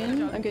Okay.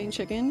 chicken. I'm getting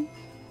chicken.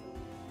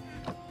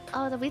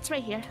 Oh, the wheat's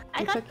right here.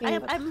 I'm cooking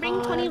I'm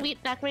bringing 20 pot.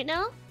 wheat back right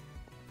now.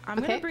 I'm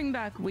Okay. gonna bring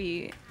back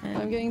wheat. And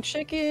I'm getting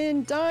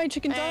chicken. Die,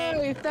 chicken,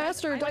 die!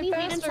 Faster, die 20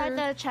 wheat inside faster!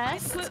 the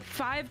chest.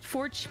 put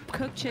 4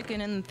 cooked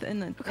chicken in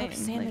the Cooked thing.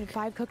 salmon. like-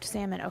 5 cooked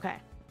salmon. Okay.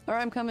 All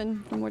right, I'm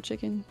coming for more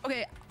chicken.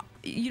 okay,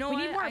 you know We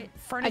what? need more I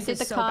furnaces did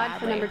the so cod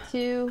for badly. number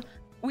 2.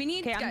 We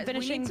need. Okay, I'm guys,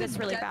 finishing we need this to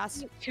really get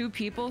fast. 2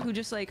 people who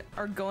just like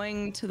are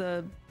going to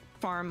the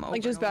farm.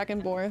 Like just back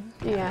and forth.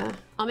 Yeah.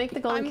 I'll make the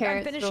golden I'm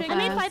carrots real finishing- I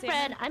made fast. 5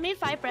 bread. I made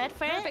 5 bread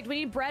for Perfect. We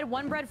need bread.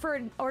 1 bread for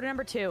order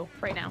number 2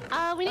 right now.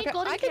 it. We need Okay,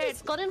 golden I could carrots.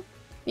 just- Golden.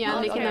 Yeah, I'm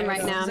Okay. making them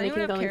right now. Does I'm anyone making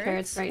have golden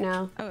carrots? carrots right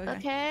now. Oh, okay.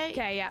 Okay.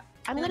 Okay, yeah.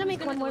 I'm Who's gonna make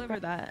gonna one more deliver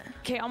bread. that.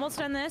 Okay, almost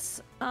done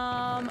this.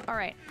 All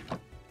right.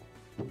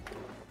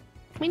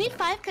 We need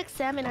 5 cooked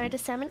salmon. Are the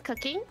salmon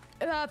cooking?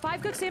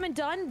 5 cooked salmon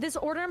done. This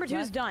order number 2 is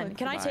Left done. click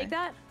Can to I buy. take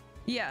that?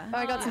 Yeah.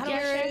 I got some how do I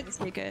share? carrots.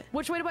 Take it.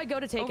 Which way do I go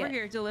to take Over it?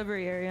 here,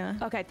 delivery area.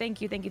 Okay, thank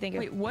you, thank you, thank you.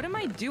 Wait, what am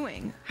I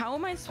doing? How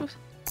am I supposed?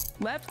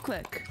 Left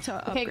click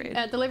to Okay,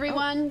 upgrade. delivery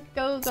 1.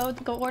 Go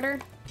order.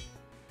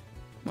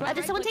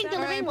 Did someone take All right,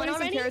 delivery I'm one putting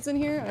some already? carrots in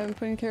here. I'm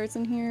putting carrots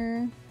in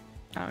here.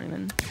 I don't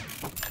even.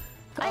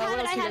 I have what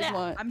it. else I do you have guys it.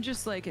 want? I'm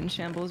just like in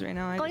shambles right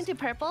now. Going to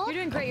purple. You're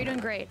doing great, you're doing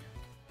great.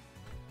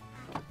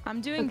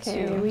 I'm doing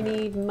Okay, 2. we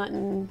need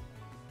mutton.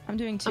 I'm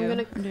doing 2. I'm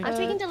gonna- doing I'm Uh,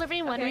 taking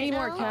delivery one do we right need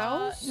now. more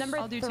cows? Number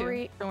I'll do 2.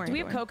 3. Don't worry. Do we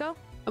have don't worry.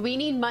 cocoa? We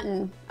need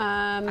mutton.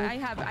 I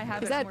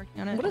have Is it. that- I'm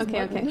working on it. What is Okay,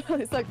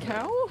 mutton? Is that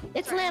cow?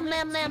 It's lamb.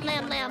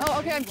 Oh,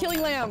 okay, I'm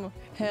killing lamb.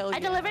 Hell yeah. I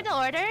delivered the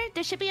order.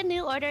 There should be a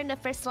new order in the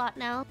first slot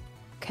now.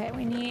 Okay,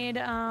 we need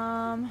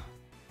I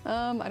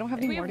don't have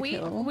Do any we more have to wheat?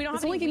 kill. We don't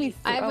It's have only any gave me wheat.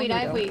 I have wheat. here I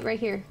we have go. wheat right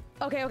here.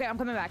 Okay, I'm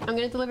coming back. I'm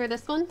gonna deliver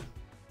this one.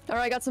 All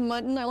right, I got some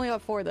mutton. I only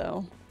got 4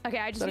 though. Okay,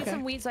 I just need Okay.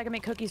 some wheat so I can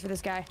make cookies for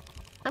this guy.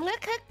 I'm gonna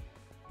cook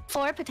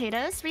 4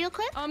 potatoes real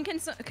quick.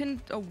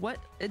 What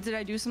did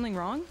I do something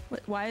wrong?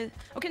 Why?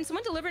 Oh, can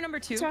someone deliver number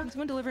 2? Sure. Can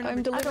someone deliver number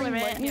I'm 2? delivering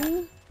deliver it.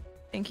 mutton.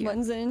 Thank you.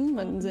 Mutton's in.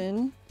 Mutton's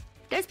in.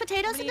 There's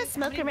potatoes in many- the how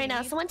smoker many right do now.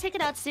 we need? Someone take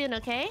it out soon,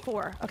 okay?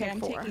 4. Okay, Okay, I'm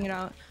 4. taking it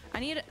out. I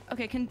need.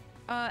 Okay, can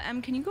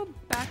you go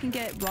back and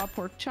get raw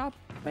pork chop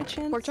by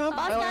chance? Pork chop?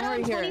 Boss Oh, got I'm it right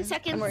in here. 20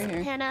 seconds, I'm right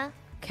here. Hannah.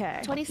 Okay.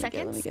 20 Let me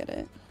seconds. get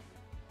it.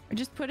 Or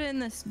just put it in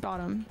this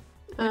bottom.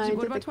 I What did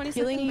about the 20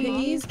 Killing seconds?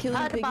 piggies.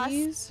 Killing the boss.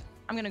 piggies.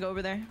 I'm gonna go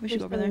over there. We should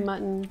go over There's the there.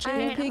 mutton.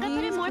 Alright, I'm gonna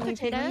put in more Killing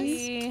potatoes.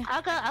 piggies.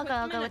 I'll go Put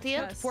them in with a you.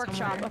 chest Pork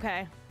somewhere. chop.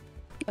 Okay.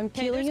 I'm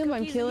killing him.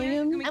 I'm killing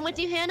him. I'm with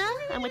you, Hannah.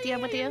 I'm with you.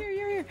 I'm with you.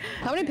 Here.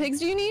 How many pigs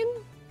do you need?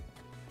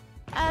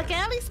 Get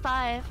at least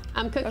 5.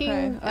 I'm cooking.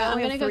 Okay, I'm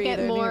only gonna have go 3. get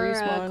They're near more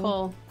respawn.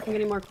 coal. I'm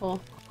getting more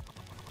coal.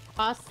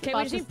 Boss we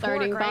is just need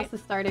starting. pork, right? Boss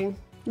is starting.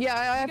 Yeah,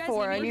 I have guys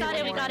 4. need I me? need We got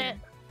it. one We got more. it.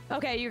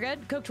 Okay, you're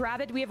good. Cooked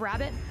rabbit. Do we have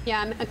rabbit?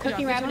 Yeah, I'm cooking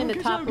job, rabbit in the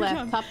good top job, good left.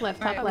 job. Top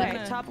left. Top Alright, left.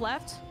 Okay, top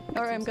left.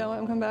 Alright, I'm going.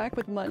 I'm coming back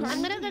with mutton.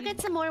 I'm gonna go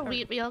get some more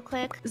wheat real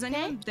quick. Is Okay?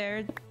 anyone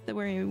there that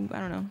where you? I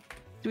don't know.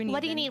 Do we need?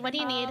 What do you need? What do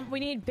you need? We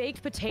need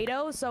baked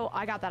potato, so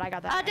I got that. I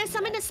got that. There's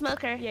some in the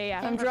smoker. Yeah.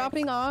 I'm perfect.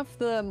 dropping off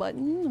the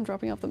mutton.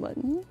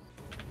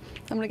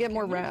 I'm gonna get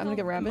more I'm gonna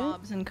get rabbit.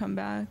 Mobs and come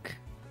back.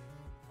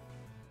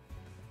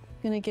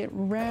 Gonna get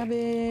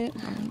rabbit.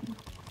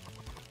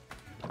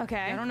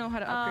 Okay. I don't know how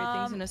to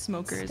upgrade things into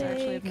smokers. I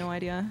actually have no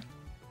idea.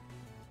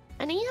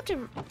 I think you have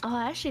to. Oh,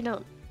 I actually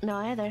don't know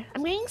either.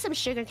 I'm getting some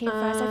sugar cane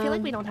first. I feel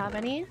like we don't have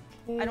any.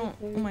 I don't.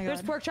 Oh my god.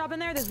 There's pork chop in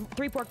there. There's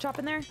 3 pork chop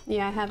in there.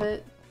 Yeah, I have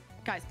it.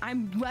 Guys,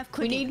 I'm left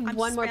We clicking. need I'm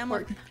one more spam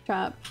pork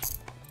chop.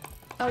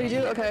 Oh, you do?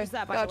 Okay. Purchase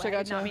that, by the way. I did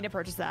not Gotcha. mean to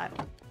purchase that.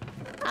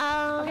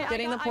 Okay,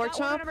 Getting the pork I got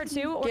chop. order number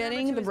 2. Order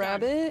Getting number the 2 is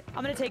done. rabbit.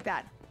 I'm gonna take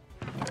that.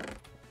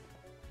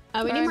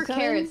 We need I'm more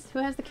coming. carrots. Who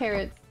has the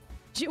carrots?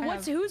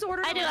 Who's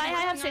ordered? I do. I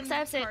have 6. I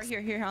have 6.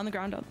 Here on the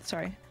ground.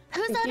 Sorry.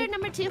 Who's ordered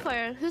number 2 for?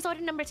 Who's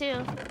ordered number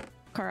 2?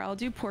 Car, I'll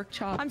do pork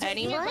chop. I'm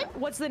taking Anyone? it.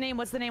 What's the name?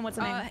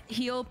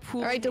 Heel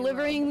pool. Alright,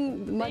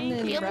 delivering mutton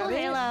and Beautiful rabbit.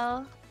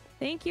 Halo.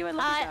 Thank you. I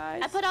love you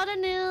guys. I put all the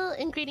new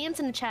ingredients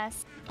in the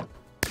chest.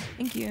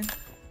 Thank you.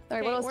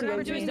 Alright, what else do you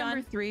order guys number 2 is need? done.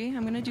 Number 3.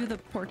 I'm gonna do the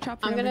pork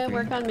chop. For I'm gonna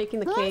number 3. work on making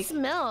the Who cake. has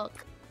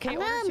milk? Okay, I'm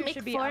order gonna 2 make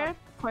should be 4 up.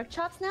 pork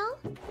chops now?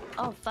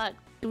 Oh, fuck.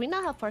 Do we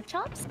not have pork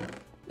chops?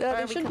 Yeah, Or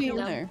they we should cook be in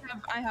them? there.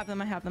 I have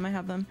them.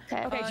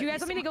 Okay. Okay, do you guys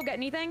want me to go get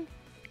anything?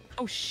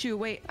 Oh shoot!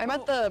 Wait. I'm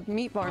at the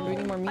meat barn. Do we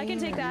need more meat? I can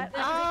take or-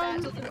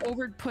 that.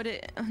 Over put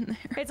it on there.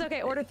 It's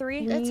okay. Order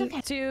 3. It's okay.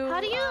 To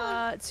How do you-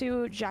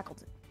 to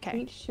Jackaldon. Okay.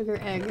 Wheat, sugar,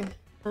 egg.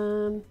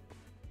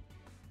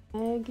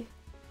 Egg.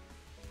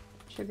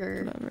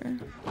 Sugar. Whatever.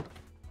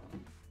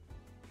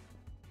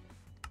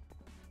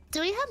 Do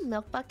we have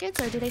milk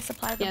buckets or do they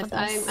supply them Yes, with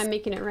us? I'm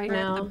making it right They're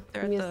at now. the-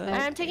 they're Give me at a the-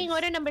 sec. I'm taking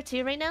order number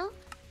 2 right now.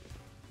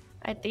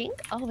 I think.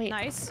 Oh, wait.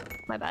 Nice.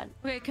 My bad.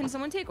 Okay, can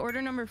someone take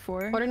order number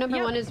 4? Order number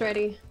Yep. 1 is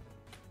ready.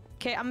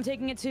 Okay, I'm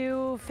taking it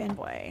to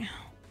Fanboy.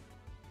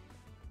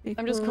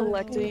 I'm just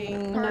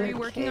collecting. Are Another you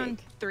working on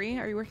cake. 3?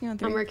 Are you working on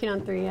 3? I'm working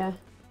on 3, yeah.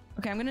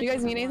 Okay, I'm gonna. Do you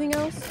guys do need one. anything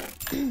else?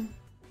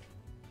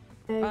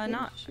 Egg,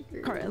 Not.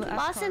 sugar. Car, ask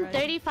Lost in Cara.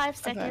 35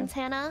 seconds,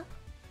 Hannah.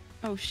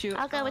 Oh shoot.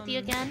 I'll go with you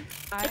again.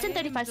 It's in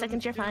 35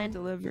 seconds. You're fine.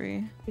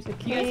 Delivery. Here's a You're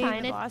cake.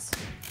 fine. Boss.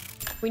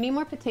 We need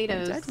more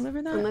potatoes. Did I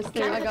deliver that? Unless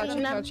they're... I got you,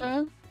 them.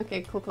 gotcha.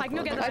 Okay, cool. I can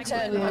go get I them. have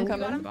 10. Yeah. I'm I'm going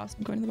to the coming. boss.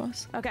 I'm going to the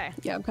boss. Okay.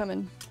 Yeah, I'm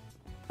coming.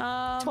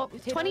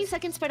 20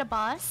 seconds for the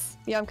boss.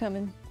 Yeah, I'm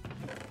coming.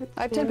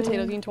 I have 10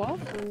 potatoes. You need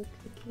 12?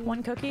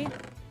 One cookie.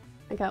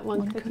 I got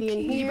one cookie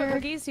in Did you put here.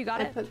 cookies? You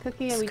got I it? put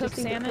cookie and we Cooked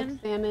just need to salmon.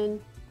 cook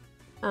salmon.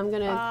 I'm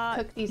gonna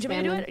cook these do you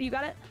want me salmon. to do it? You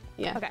got it?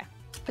 Yeah. Okay.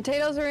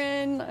 Potatoes are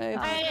in. I have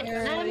Alright,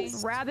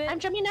 carrots. Rabbit. I'm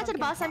jumping out to the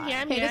boss. I'm here.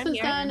 I'm Okay, here. this I'm one's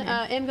here. done.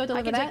 Em, go I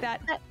deliver can take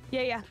that. that.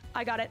 Yeah,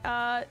 I got it.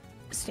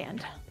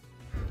 Stand.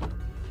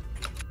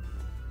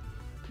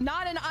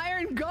 Not an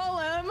iron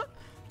golem.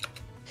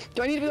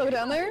 Do I need to go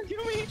down there? Got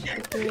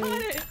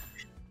it.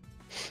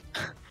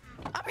 I'm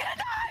gonna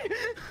die.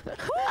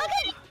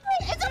 Okay,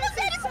 it's almost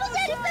dead. It's almost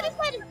dead. It's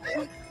dead. It's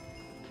dead.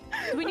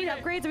 Do we need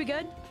upgrades? Are we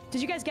good?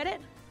 Did you guys get it?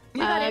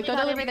 You got it, Go you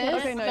got deliver it, this.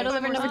 Okay, Go nice.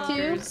 deliver number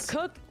 2.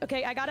 Cook.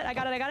 Okay, I got it. I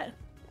got it.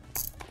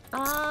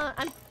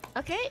 I'm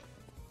okay.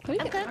 I'm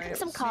cooking Alright,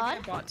 some maybe cod.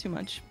 I bought too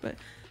much, but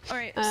all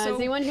right. Is so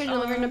anyone here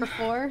delivering number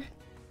 4?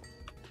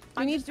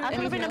 Do you need I'll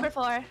deliver anything number else?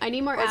 4. I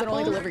need more Or is it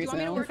only apples. deliveries You want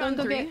me to now? work Someone on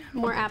go 3? get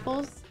more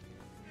apples.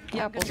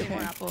 Yeah, Apples, I'm gonna get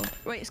more okay.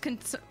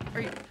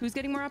 apple. Wait, who's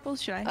getting more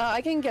apples? Should I?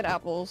 I can get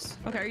apples.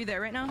 Okay, are you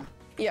there right now?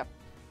 Yeah.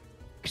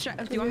 Do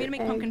you want me to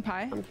make Egg, pumpkin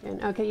pie?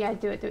 Pumpkin. Okay, yeah,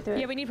 do it.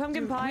 Yeah, we need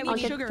pumpkin pie. We We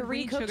need need sugar, we 3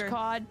 need cooked sugar.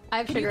 cod. I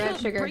have Can you sugar. I have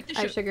kill- sugar. break the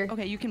I have su- sugar.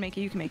 Okay, you can make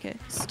it. I'll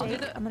do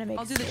Steak. the. I'm gonna make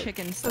I'll do the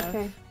chicken stuff.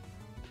 Okay.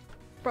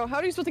 Bro, how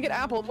are you supposed to get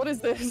apples? What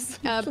is this?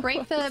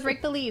 Break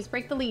the leaves.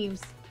 Break the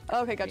leaves.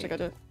 Okay,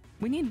 gotcha.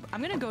 We need.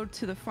 I'm gonna go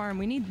to the farm.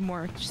 We need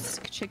more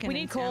chicken. We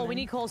need and coal. salmon. We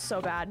need coal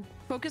so bad.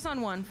 Focus on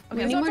one. We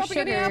Okay, need stop more dropping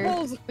any sugar.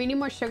 apples. We need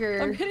more sugar.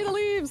 I'm hitting the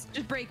leaves.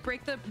 just break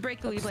the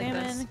leaves like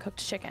Salmon, this. cooked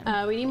chicken.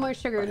 We need more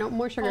sugar. No,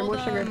 more sugar. Hold,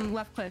 More sugar.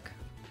 left click.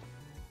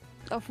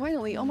 Oh,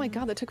 finally. Oh my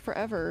god, that took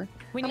forever.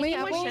 we how need many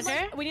more apples?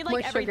 sugar? We need More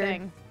like sugar.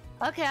 everything.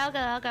 Okay, I'll go.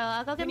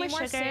 I'll go We get more need more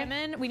sugar.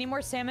 salmon. We need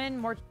more salmon.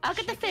 More. I'll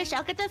get the fish.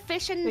 I'll get the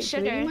fish and Wait, do we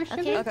sugar. need more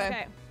sugar? Okay. Okay.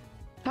 Okay.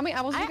 How many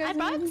apples do you I guys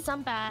brought need?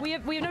 some back. We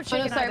have no Oh, no,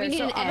 chicken sorry. either, We need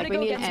so an I'm egg. gonna We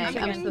go need get an some egg. I'm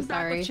chicken. I'm coming so back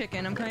sorry. with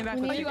chicken. I'm coming back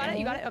Oh, with you got it. chicken.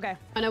 You got it. Okay.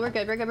 Oh no, we're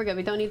good.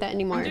 We don't need that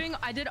anymore.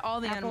 I did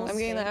all the animals. I'm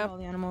getting the I did all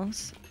the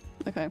animals.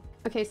 Okay.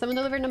 Okay, someone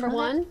deliver number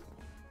 1.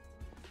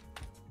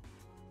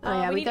 Oh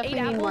yeah, we need 8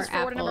 definitely need more apples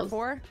for order number apples.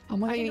 4. Oh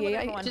my I can do god,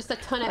 whatever one. Just a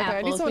ton of Okay, I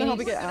apples. need someone to help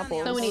me need get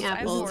apples. So many I have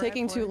apples. four. It's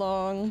taking too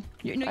long.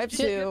 I have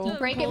just- 2.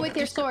 Break it with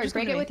your sword.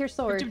 Break it with your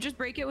sword. Just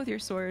break it with your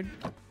sword.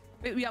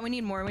 Wait, yeah, we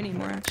need more. We need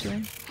more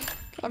actually.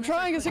 I'm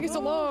trying, it's taking so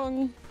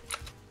long.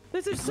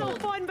 This is so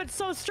fun, but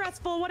so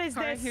stressful. What is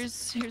Sorry,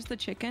 this? here's the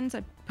chickens.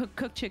 I put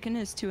cooked chicken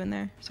is 2 in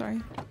there.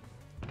 Sorry.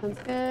 Sounds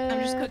good.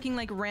 I'm just cooking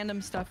like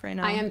random stuff right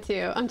now. I am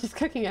too. I'm just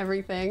cooking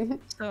everything.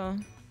 So.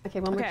 Okay,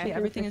 one more chicken.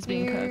 Everything is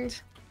being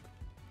cooked.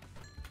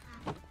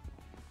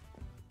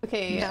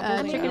 Okay,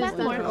 chicken is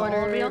done for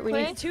order. We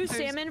need 2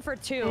 salmon for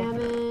 2.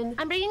 Salmon.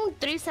 I'm bringing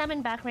 3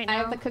 salmon back right now. I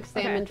have the cooked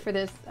salmon for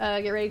this.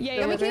 Get ready. Yeah,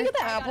 Yeah, we deliver. can get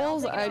the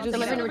apples. I just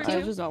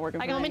not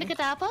working. You want me to get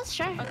the apples?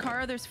 Sure.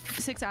 Akara, there's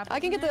 6 apples. I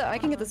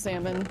can get the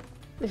salmon.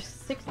 There's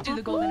 6 Do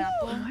the golden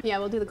apple. Yeah,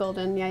 we'll do the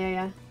golden.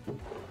 Yeah.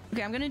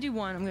 Okay, I'm gonna do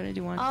 1.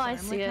 Oh, I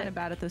see I'm it. kind of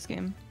bad at this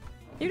game.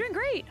 You're doing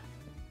great.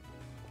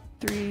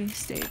 3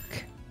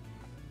 steak.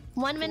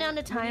 1 minute on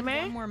the timer.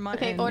 1 more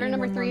mutton. Okay, order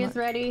number 3 is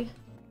ready.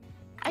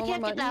 I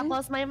can't get the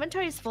apples. My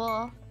inventory's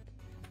full.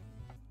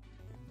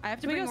 I have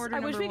to bring order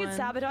number 1. I wish we could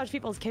sabotage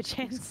people's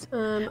kitchens.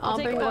 I'll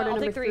bring order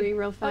number 3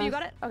 real fast. Oh, you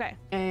got it? Okay.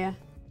 Yeah.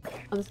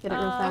 I'll just get it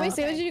real fast. How many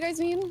sandwiches do you guys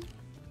need?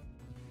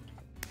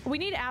 We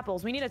need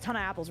apples. We need a ton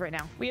of apples right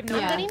now. We have no.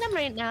 I'm getting them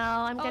right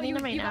now. I'm getting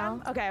them right you now.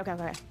 got 'em?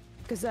 Okay.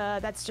 Because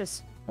that's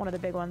just one of the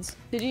big ones.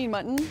 Did you need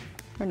mutton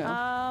or no?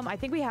 I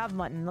think we have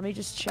mutton. Let me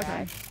just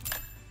check.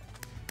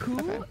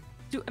 Who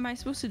am I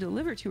supposed to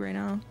deliver to right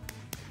now?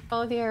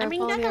 I'm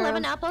bringing back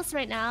 11 apples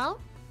right now.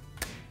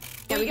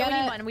 Yeah, we need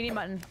mutton. We need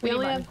mutton. We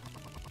only have.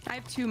 I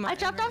have 2 mutton. I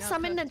dropped off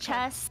some in the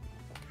chest.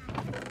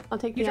 I'll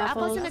take the You dropped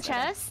apples. apples in the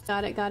chest.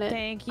 Got it.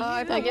 Thank you.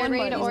 I get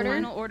ready to order.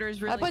 Final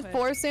orders really I put quick.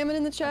 4 salmon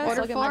in the chest.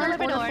 Order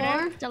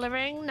 4.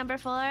 Delivering number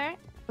 4.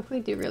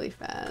 Hopefully do really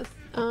fast.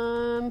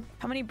 How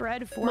many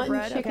bread? 4 mutton,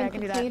 bread. chicken, Okay, I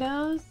can do that.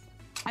 potatoes.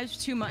 I have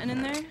 2 mutton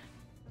in there.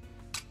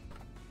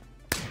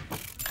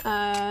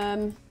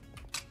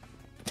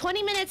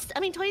 20 minutes. I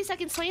mean 20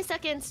 seconds. 20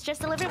 seconds.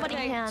 Just deliver what you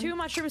can. 2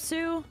 mushroom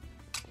stew.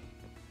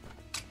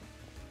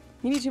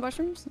 You need 2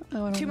 mushrooms?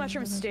 Oh, I don't 2 know.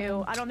 mushroom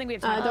stew. I don't think we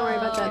have time. Don't worry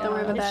about that. Don't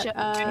worry about Let's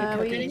that.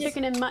 show- We need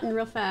chicken and mutton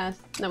real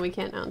fast. No, we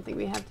can't. I don't think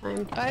we have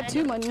time. I have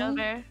 2 mutton.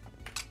 Over.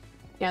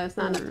 Yeah, that's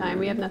not enough time.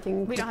 We have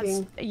nothing. We don't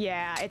cooking. have.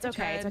 Yeah, it's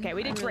okay. It's okay.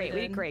 We did great.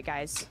 We did great,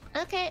 guys.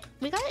 Okay,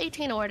 we got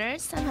 18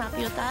 orders. I'm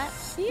happy with that.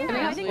 Yeah, we I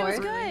have think it was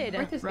 4. good.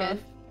 Worth is Rough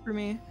good. for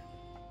me.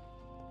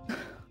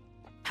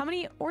 How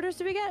many orders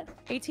did we get?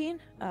 18?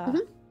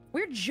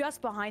 We're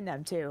just behind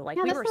them too. Like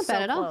Yeah, we that's were not so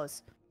bad at all.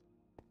 close.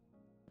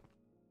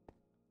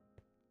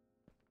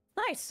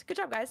 Nice. Good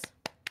job, guys.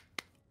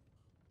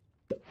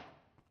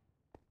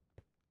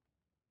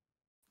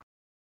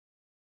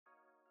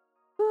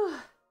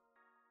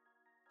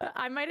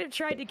 I might have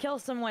tried to kill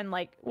someone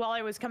like while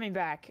I was coming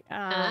back.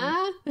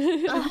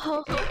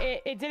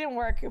 It didn't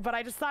work, but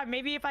I just thought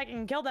maybe if I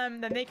can kill them,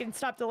 then they can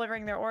stop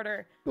delivering their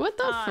order. What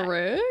the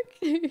frick?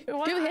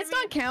 Do hits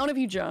not count if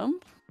you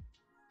jump?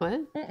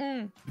 What?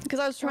 Because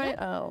I was trying.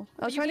 I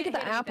was trying to get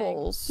the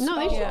apples. No,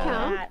 they should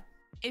count.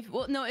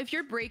 If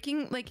you're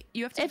breaking, like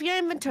you have to. If your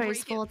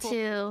inventory's break it full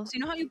too. So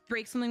you know how you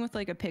break something with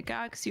like a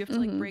pickaxe? You have to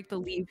like break the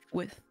leaf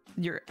with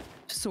your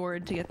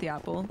sword to get the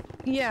apple.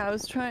 Yeah, I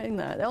was trying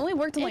that. It only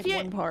worked in like If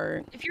you're- one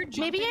part. If you're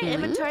Maybe your jumping-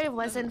 inventory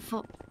wasn't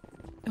full.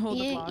 Hold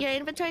the block. Your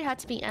inventory had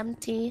to be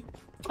empty,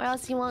 or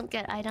else you won't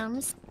get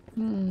items.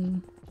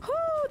 Whew,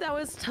 that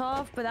was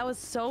tough, but that was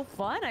so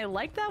fun. I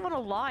like that one a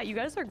lot. You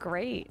guys are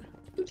great.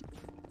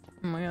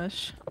 Oh my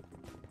gosh.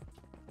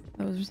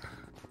 That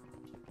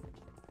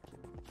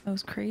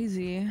was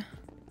crazy.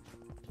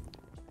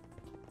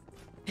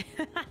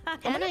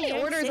 Hannah, many you're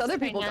in orders 6th other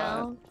right people got?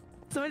 now.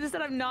 Someone just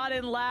said I'm not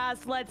in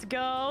last. Let's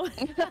go.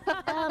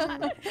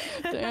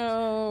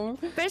 Damn.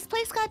 First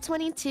place got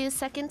 22,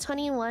 second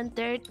 21,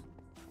 third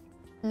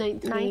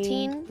 19.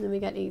 19. Then we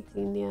got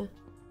 18. Yeah.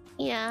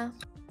 yeah.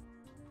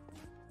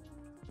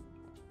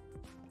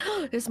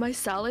 Is my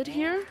salad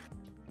here?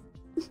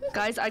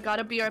 Guys, I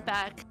gotta be right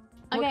back.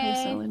 What kind of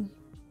Okay. salad?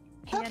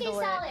 Cookie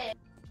salad.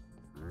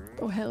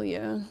 Oh hell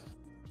yeah.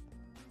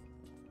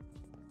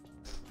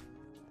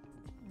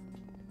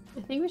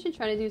 I think we should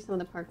try to do some of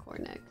the parkour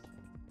next.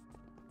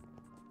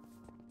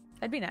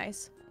 That'd be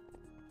nice.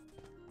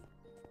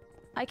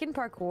 I can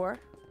parkour.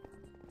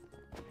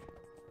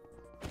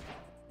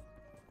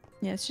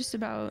 Yeah, it's just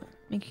about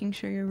making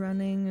sure you're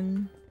running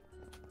and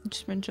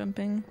just been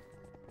jumping.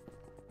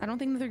 I don't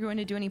think that they're going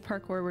to do any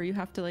parkour where you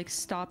have to like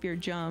stop your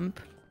jump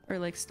or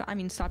like stop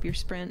your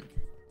sprint.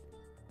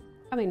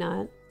 Probably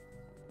not.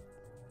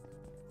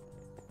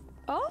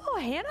 Oh,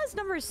 Hannah's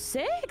number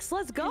 6.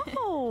 Let's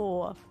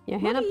go. Yeah,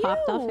 Look Hannah at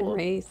popped off in you.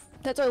 race.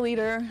 That's our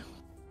leader.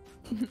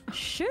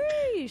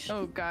 Sheesh.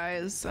 Oh,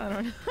 guys,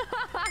 I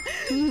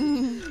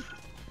don't.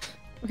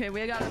 Okay,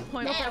 we got a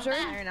point No pressure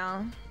pressure. right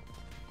now.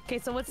 Okay,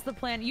 so what's the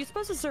plan? You're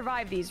supposed to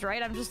survive these,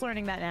 right? I'm just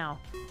learning that now.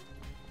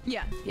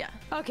 Yeah, yeah.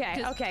 Okay,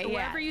 Just okay, yeah.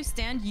 wherever you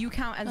stand, you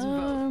count as a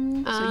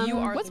vote. So you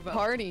are What's the vote.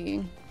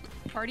 party?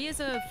 Party is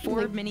a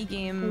 4 Like, mini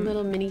game.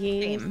 Little mini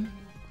games. game.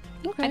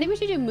 Okay. I think we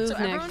should do move So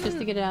next just to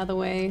everyone- get it out of the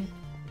way.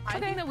 I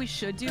think that we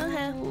should do.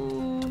 Okay.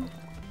 Move.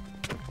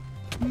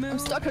 I'm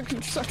stuck on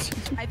construction.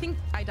 I think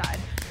I died.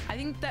 I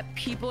think that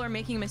people are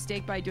making a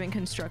mistake by doing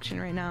construction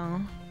right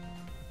now.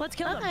 Let's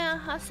kill them. Okay,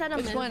 I'll set them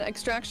Which in. one?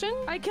 Extraction?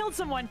 I killed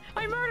someone.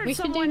 I murdered We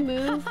someone. should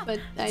do move, but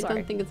I Sorry.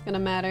 don't think it's gonna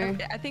matter.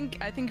 Okay, I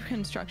think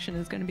construction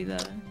is gonna be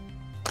the.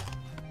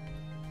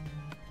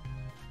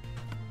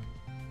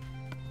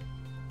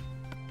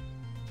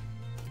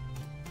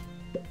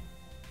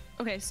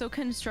 Okay, so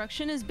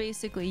construction is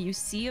basically you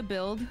see a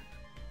build,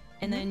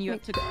 and then you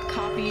have to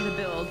copy the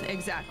build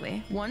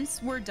exactly.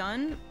 Once we're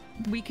done,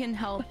 we can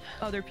help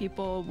other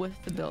people with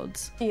the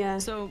builds. Yeah.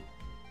 So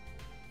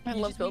I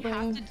you love just, building. You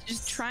have to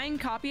just try and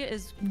copy it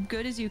as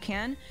good as you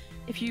can.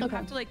 If you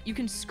have to, like, you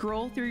can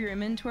scroll through your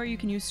inventory. You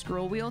can use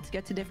scroll wheel to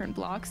get to different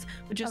blocks,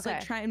 but just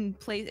like try and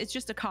play. It's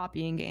just a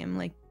copying game,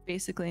 like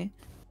basically.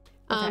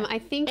 I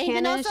think And you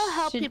can Hannah also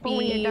help should people be.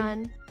 when you're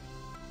done.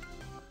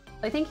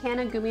 I think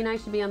Hannah, Gumi, and I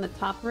should be on the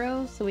top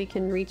row so we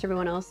can reach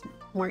everyone else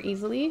more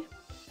easily.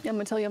 Yeah, I'm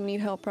gonna tell you I'm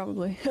need help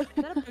probably. Is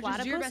that a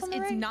Just do your platypus best. on the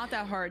It's right? not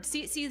that hard.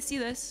 See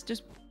this.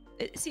 Just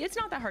see, it's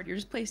not that hard. You're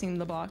just placing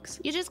the blocks.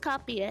 You just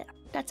copy it.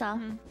 That's all.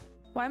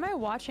 Why am I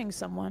watching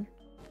someone?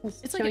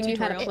 It's like a showing you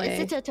how to tutorial. play.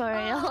 It's a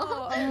tutorial.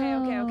 Oh,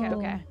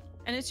 okay.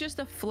 And it's just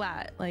a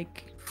flat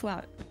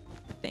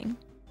thing.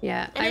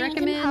 Yeah, And I then you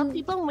can help recommend.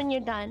 people when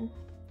you're done.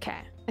 Okay.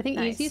 I think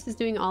Nice. easiest is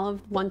doing all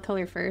of one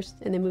color first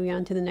and then moving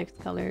on to the next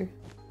color,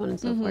 so on and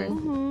so forth.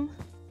 Mm-hmm.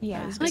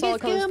 Yeah. It's Like all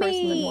it's colors first and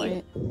then Gumi.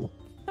 white.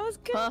 That was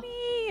good. Huh?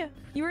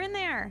 You were in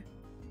there.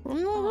 Her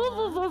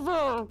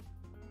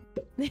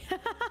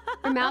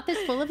mouth is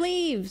full of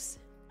leaves.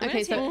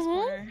 Okay,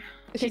 so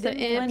She so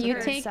didn't Em, blend you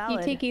her take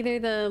salad. either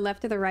the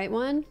left or the right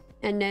one,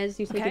 and Nez,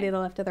 you take Okay. either the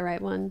left or the right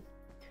one.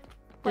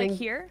 Like And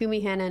here?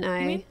 Gumi, Hannah, and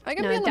I. I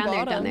can no, be on the down there,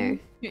 down bottom. there.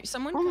 Here,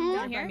 someone come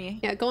down Here? by me.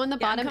 Yeah, go on the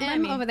bottom, come by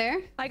Em, me. over there.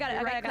 I got it.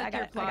 I got it. I Right-click got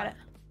your it. I got it.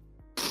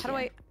 How do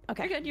I?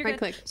 Okay. You're good. You're Right good.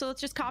 click. So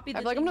let's just copy. I The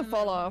feel like I'm thing gonna in the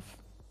fall middle. off.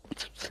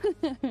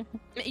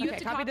 You have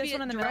to copy copy this it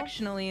one in the middle?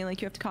 directionally.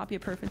 Like you have to copy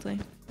it perfectly.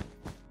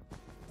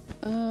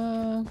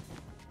 Uh,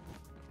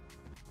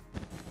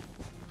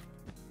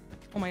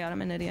 Oh my god,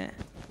 I'm an idiot.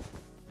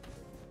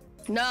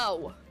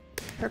 no.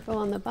 Purple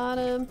on the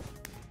bottom.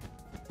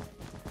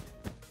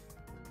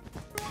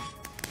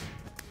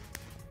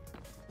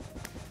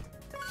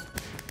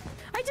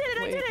 I did it.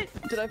 I Wait, did it.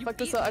 did I fuck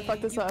this up? I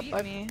fucked this up. Did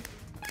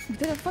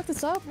Did I fuck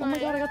this up? Oh my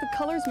god, I got the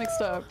colors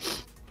mixed up.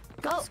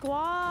 Go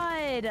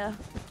squad.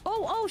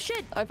 Oh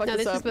shit. I fucked No,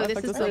 this this is up. blue, I this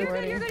fucked is this blue. up You're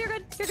already.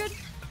 good.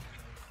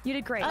 You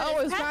did great. Oh,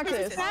 it was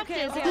Practice, practice.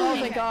 practice. Okay, Oh,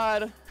 okay. thank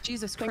god.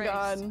 Jesus Thank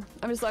Christ. god.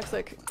 I'm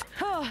dyslexic.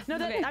 No,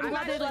 that, Okay, I'm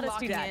glad they actually let us do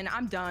locking that. in.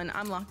 I'm done.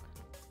 I'm locked.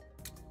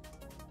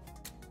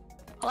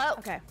 Hello?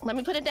 Okay. Let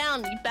me put it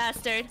down, you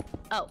bastard.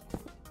 Oh.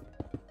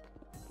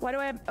 Why do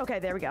I? Okay,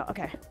 there we go.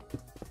 Okay.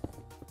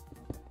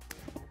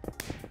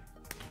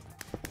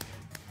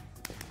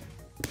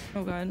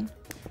 Oh god.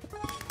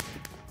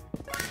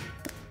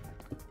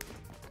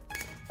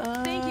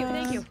 Thank you.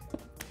 Thank you.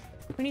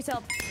 Who needs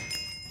help?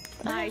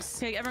 Nice.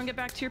 Okay, everyone get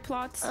back to your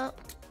plots.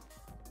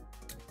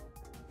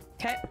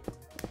 Okay.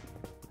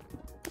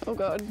 Oh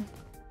god.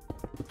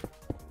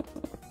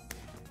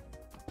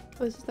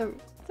 Oh, is this the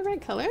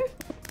right color?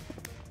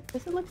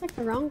 Does it look like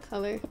the wrong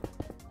color?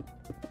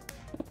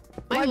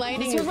 My lighting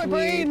This is was my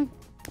weird. brain.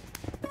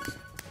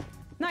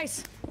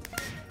 Nice.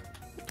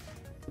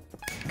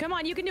 Come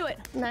on, you can do it.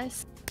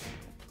 Nice.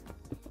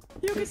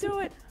 You can do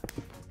it.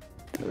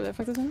 Did I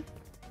fuck this up?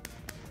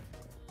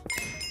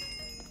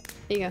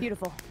 There you go.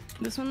 Beautiful.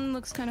 This one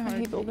looks kind of hard.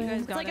 hate You building. guys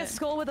It's got It's like it. a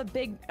skull with a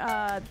big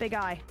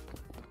eye.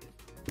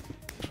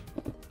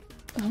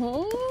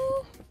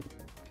 Oh.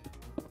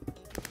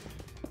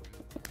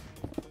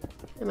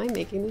 Am I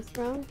making this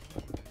wrong?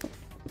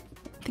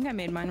 I think I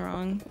made mine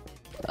wrong.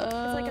 It's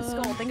like a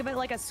skull. Think of it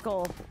like a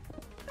skull.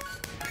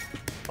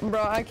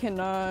 Bro, I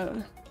cannot.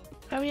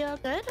 Are we all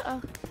good?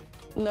 Oh.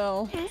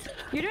 No.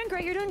 You're doing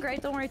great. You're doing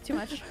great. Don't worry too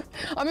much.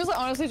 I'm just like,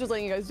 honestly just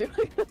letting you guys do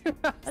it.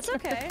 That's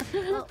okay.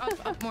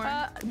 Up more.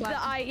 The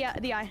eye. Yeah,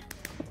 the eye.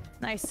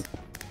 Nice.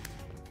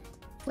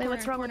 Wait,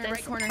 what's wrong with corner,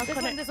 this? right corner. This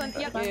one. This one.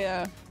 Yep.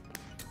 Yeah.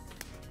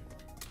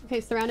 Okay,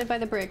 surrounded by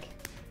the brick.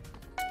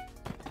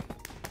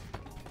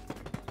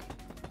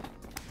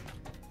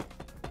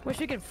 Wish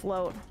we could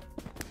float.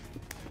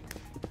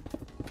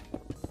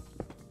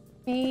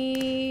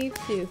 Me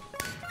too.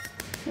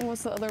 And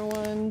what's the other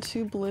one?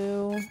 2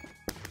 blue.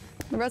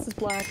 The rest is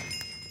black.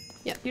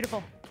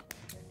 Beautiful.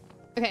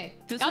 Okay,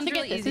 This I'll one's get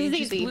really this. easy. This is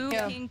Just easy. blue,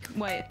 Yeah. pink,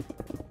 white.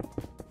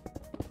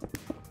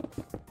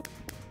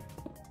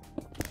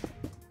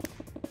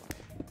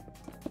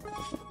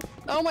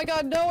 Oh my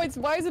god, no, it's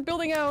why is it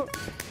building out?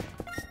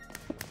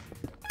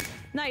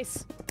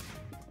 Nice.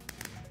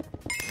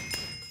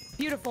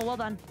 Beautiful. Well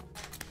done.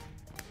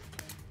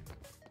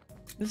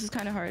 This is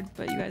kind of hard,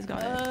 but you guys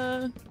got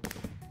it.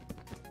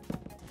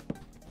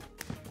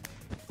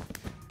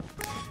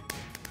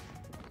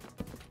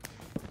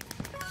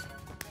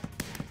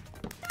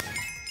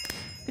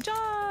 Good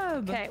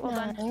job! Okay. Well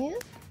done. Nice.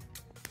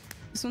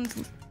 This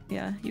one's...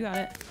 Yeah, you got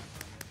it.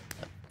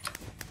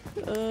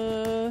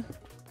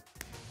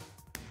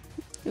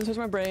 This hurts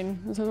my brain.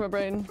 This hurts my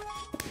brain.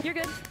 You're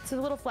good. It's a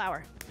little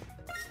flower.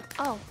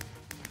 Oh,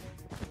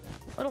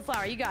 Little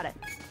flower. You got it.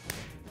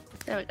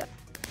 there we go.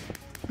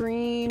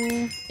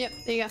 green. Yep,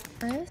 there you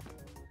go.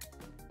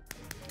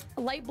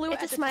 Light blue.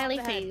 It's at a the smiley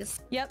top of the head. face.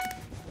 Yep.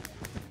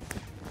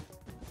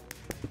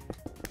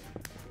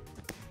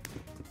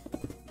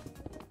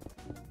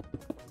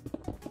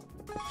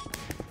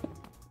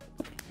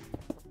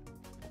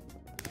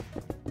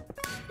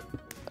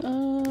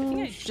 I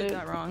think I shit. did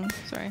that wrong.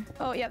 Sorry.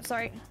 Oh, yep.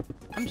 Sorry.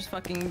 I'm just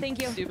fucking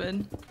Thank you.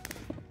 stupid.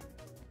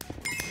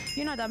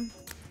 You're not dumb.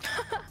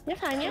 You're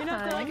fine. You're You know,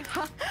 fine. like,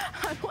 how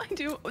do I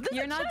do? This is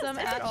You're a not chest, dumb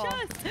it's at a all.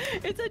 Chest.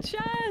 It's a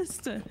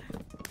chest.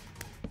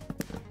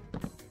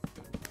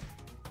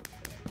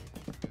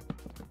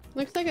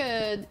 Looks like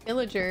a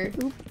villager.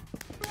 Oop.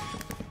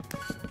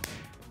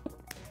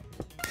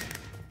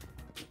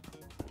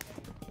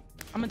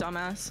 I'm a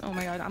dumbass. Oh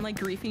my god. I'm like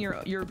griefing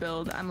your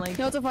build. I'm like.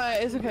 No, it's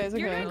fine. It's okay. It's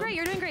okay. You're doing great.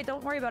 You're doing great.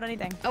 Don't worry about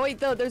anything. Oh wait,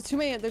 though. There's too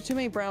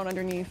many brown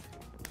underneath.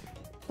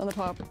 On the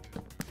top.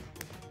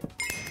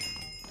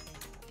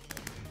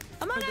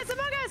 Among Us!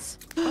 Among Us!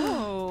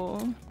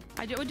 Oh.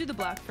 I would do the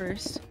black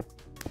first.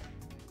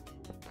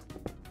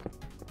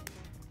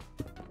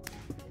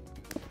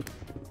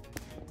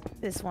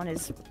 This one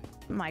is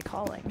my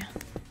calling.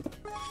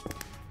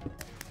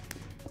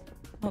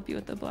 Help you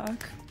with the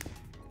black.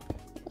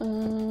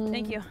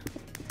 Thank you.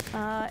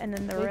 And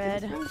then the Wait,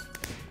 red. this one?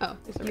 Oh,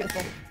 there's a red.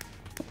 Beautiful.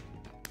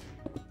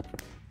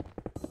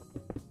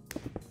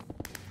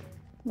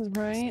 That's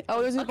right.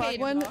 Oh, there's a Okay,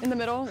 black one in the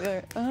middle.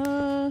 There.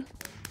 There's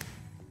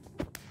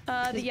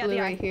Yeah, blue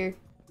the right eye. here.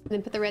 And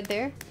then put the red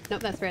there.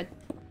 Nope, that's red.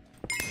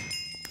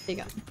 There you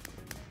go.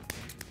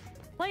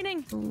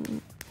 Lightning.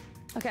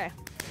 Okay.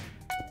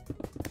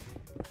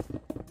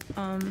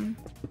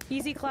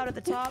 Easy cloud at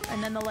the top,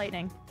 and then the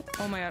lightning.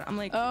 Oh my god. I'm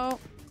like. Oh.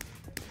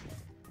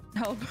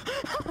 Help.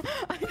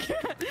 I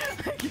can't.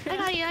 I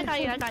got you. I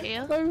got you. I got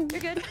you.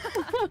 You're good.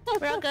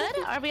 We're all good?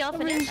 Are we all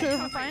finished?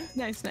 I'm fine.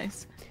 Nice,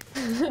 nice.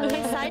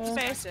 Okay, sides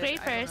first. I Great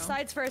don't know. first.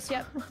 Sides first.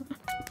 Yep.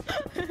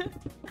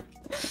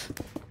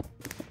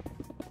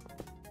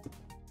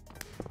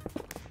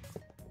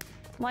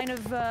 Line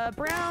of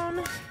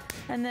brown,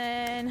 and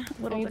then a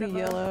I little need bit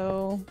the of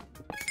yellow.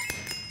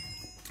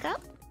 Go.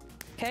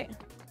 Okay.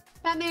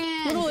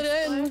 Batman! Whittle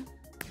it in.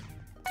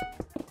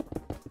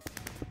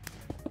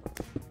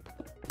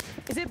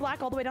 Is it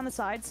black all the way down the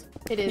sides?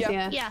 It is, Yeah.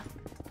 yeah. Yeah.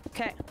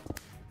 Okay.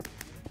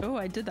 Oh,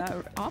 I did that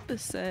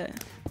opposite.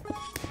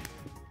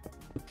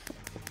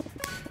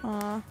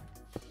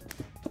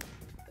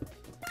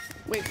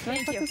 Wait, can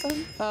Thank I you. put this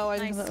on? Oh, I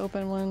didn't have Nice. the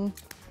open one.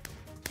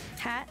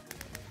 Hat.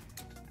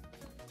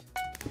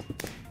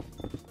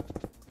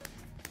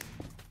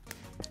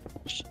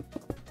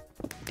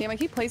 Damn, I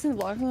keep placing the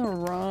blocks in the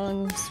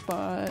wrong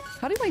spot.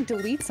 How do I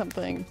delete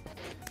something?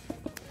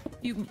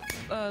 You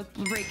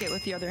break it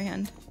with the other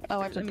hand. Oh,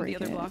 I have to mean, break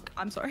the other it. block.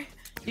 I'm sorry.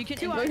 You can.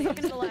 Two eyes,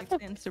 looking to the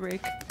left. Hands to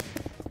break.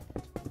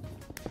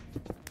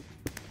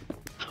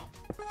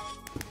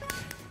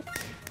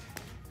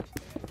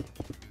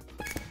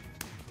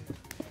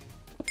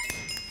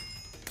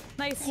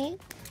 Nice. Okay.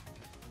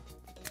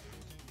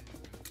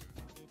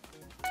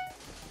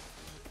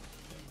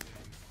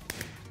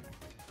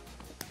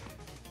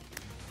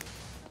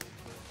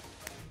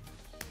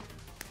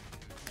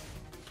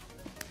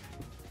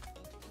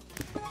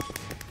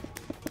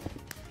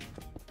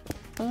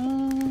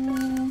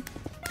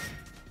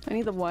 I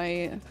need the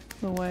white.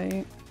 The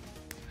white.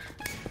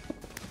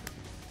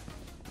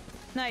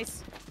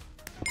 Nice.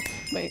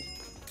 Wait.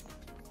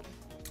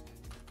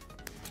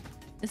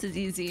 This is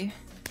easy.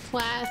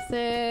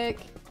 Classic.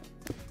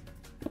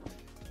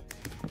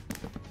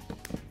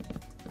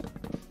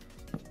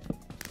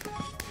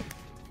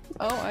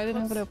 Oh, I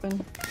didn't have it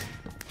open.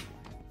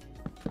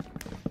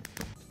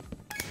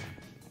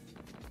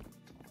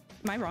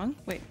 Am I wrong?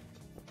 Wait.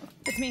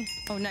 It's me.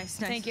 Oh, nice,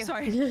 nice. Thank you.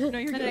 Sorry. No,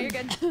 you're No, good. no, you're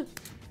good.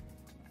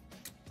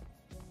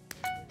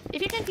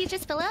 If you're confused,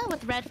 just fill out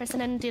with red first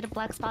and then do the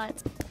black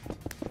spots.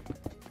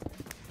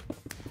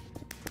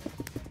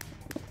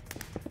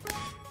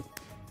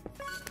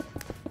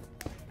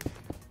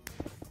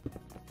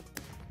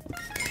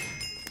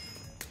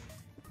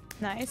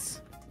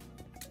 Nice.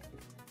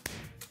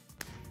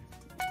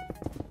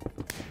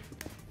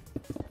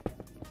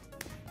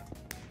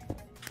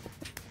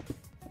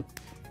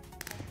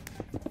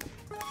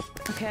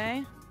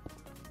 Okay.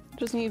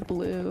 Just need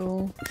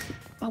blue.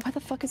 Oh, why the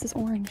fuck is this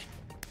orange?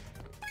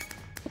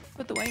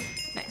 Put the white.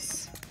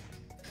 Nice.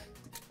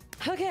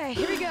 Okay,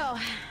 here we go.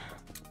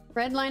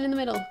 Red line in the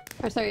middle.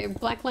 Or sorry,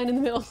 black line in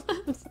the middle.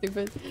 I'm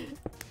stupid.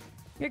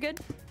 You're good.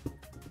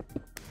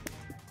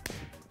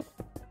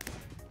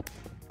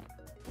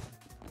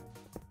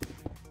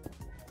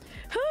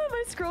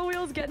 My scroll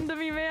wheel's getting to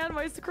me, man.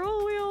 My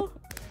scroll wheel.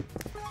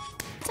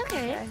 It's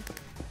okay.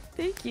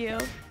 Thank you.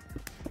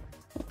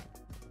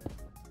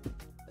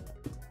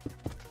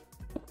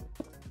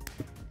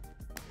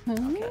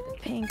 Okay,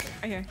 pink.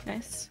 Right here.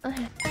 Nice.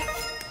 Okay.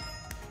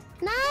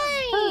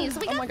 Nice!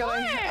 We Oh got my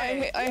god, four!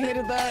 I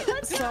hated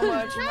that so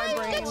much in my Nice,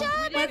 brain. good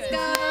job! Let's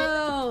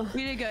go!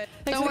 We did good.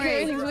 Thanks Don't for the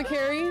carry, worry. thanks for the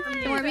carry.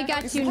 Don't worry, we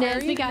got you,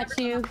 Nez. We got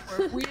you.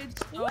 We did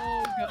So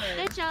good.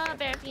 Good job,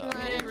 everyone.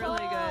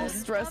 Really good.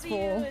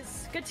 Stressful.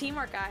 Good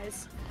teamwork,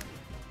 guys.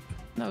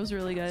 That was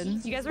really good.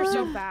 You guys were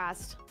so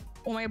fast.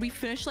 Oh my god, we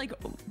finished like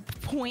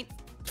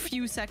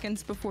few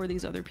seconds before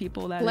these other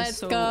people. That Let's is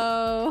so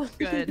go.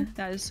 good.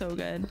 That is so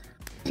good.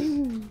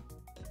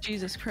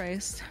 Jesus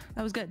Christ.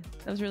 That was good.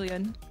 That was really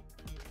good.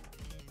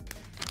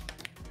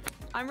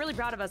 I'm really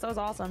proud of us. That was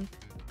awesome.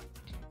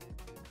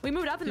 We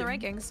moved up in the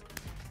rankings.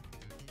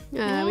 We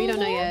don't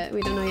know yet.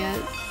 We don't know yet.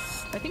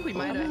 I think we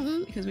might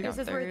have because we got This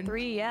is third. we're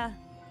 3, yeah.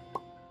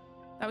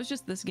 That was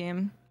just this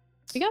game.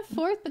 We got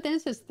 4th, but then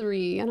it says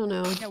 3. I don't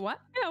know. Yeah, what?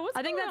 Yeah, what's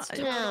I think going that's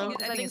on? No.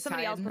 I think it's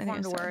somebody tied. else I think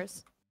performed it's tied.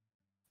 worse.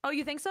 Oh,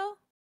 you think so?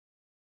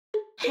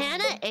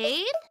 Hannah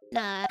 8?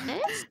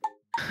 Nice.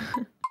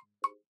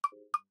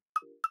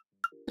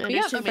 We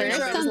got I'm pretty first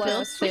sure I was until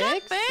last. We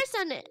got 6. first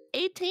on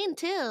 18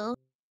 too.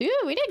 Dude,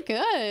 we did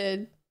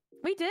good.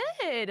 We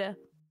did.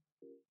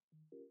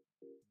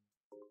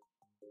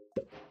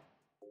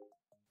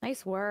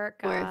 Nice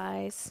work, Fourth.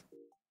 guys.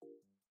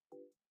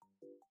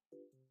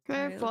 We're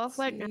Alright, fourth let's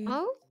right see.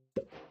 now.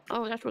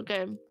 Oh, that's real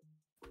good.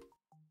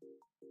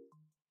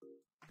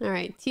 All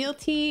right, teal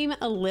team,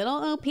 a little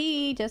OP,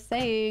 just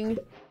saying.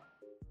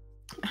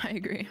 I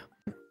agree.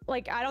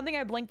 Like, I don't think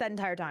I blinked that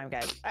entire time,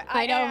 guys.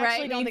 I know, actually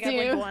right? don't Me think I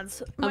blinked too.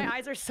 once. My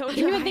eyes are so I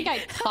dry. don't even think I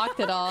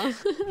talked at all.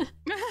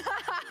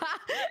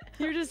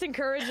 You're just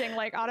encouraging,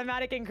 like,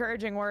 automatic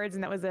encouraging words,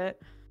 and that was it.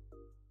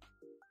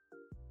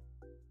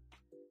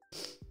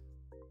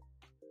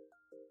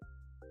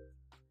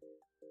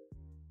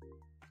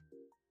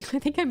 I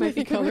think I might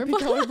be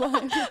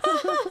colorblind.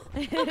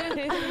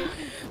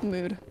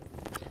 Mood.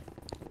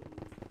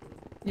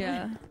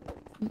 Yeah.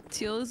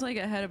 Teal is like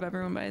ahead of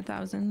everyone by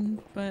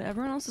 1,000, but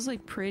everyone else is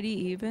like pretty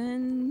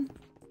even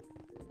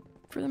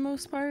for the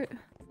most part.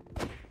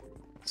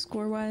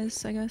 Score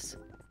wise, I guess.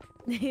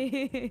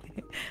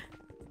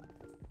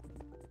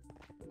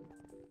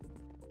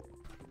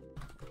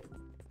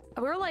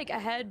 We're like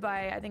ahead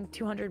by, I think,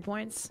 200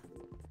 points.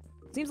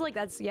 Seems like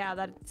that's, yeah,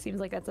 that seems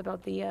like that's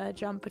about the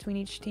jump between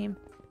each team.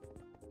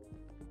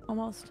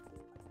 Almost.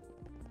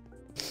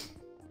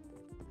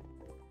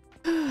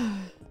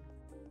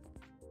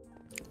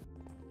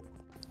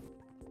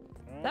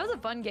 That was a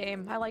fun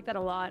game. I like that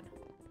a lot.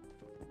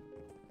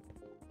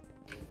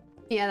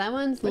 Yeah, that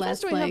one's What less else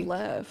do we like have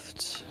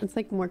left? it's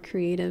like more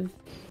creative.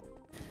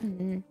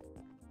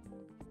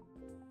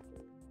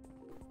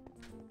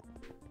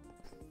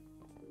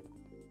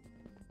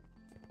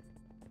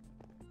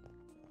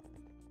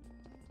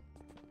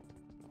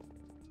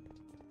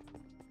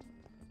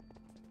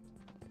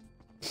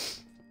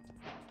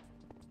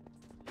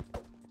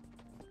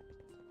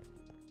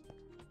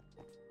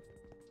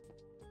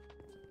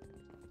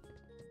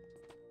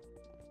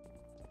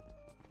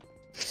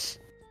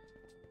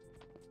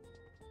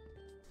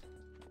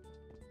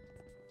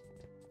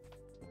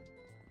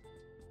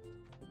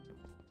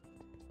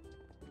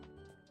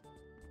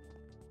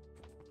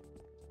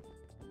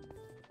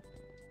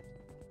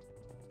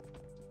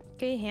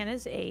 Okay,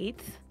 Hannah's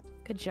 8th.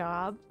 Good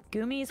job.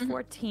 Gumi is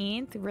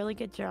 14th. Really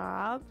good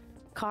job.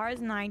 Car is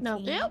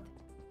 19th. Yep.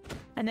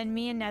 And then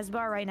me and Nezba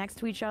are right next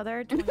to each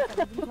other. 27th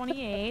and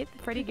 28th.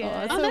 Pretty good.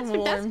 it's Oh,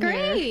 so that's warm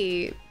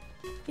great.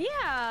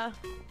 Yeah.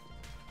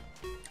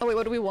 Oh wait,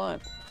 what do we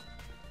want?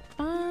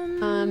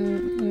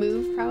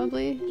 Move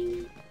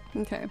probably.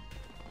 Okay.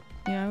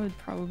 Yeah, I would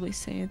probably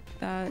say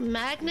that.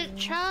 Magnet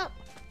chop.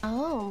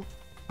 Oh.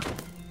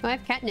 Oh, I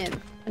have catnip,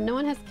 but no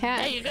one has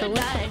cat. Yeah, you're So gonna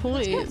what's the die.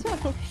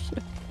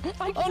 point?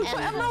 Oh no,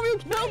 Emerome, you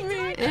killed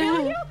me!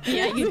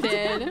 Yeah, you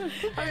did.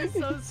 I'm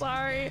so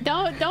sorry.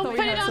 Don't we put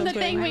had it on the something.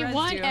 thing we I rezzed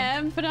want, you.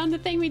 Em. Put it on the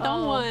thing we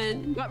don't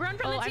want. Run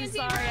from Oh, the I'm TNT!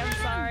 sorry. I'm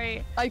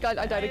sorry. I died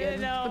I again,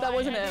 didn't know. but that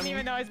wasn't I didn't him.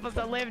 even know I was supposed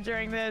to live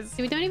during this.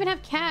 We don't even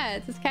have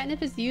cats. This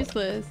catnip is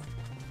useless.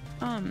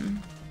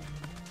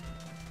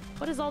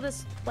 What is all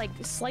this, like,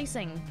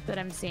 slicing that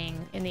I'm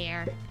seeing in the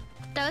air?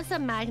 That was a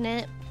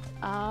magnet.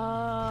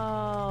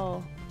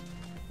 Oh.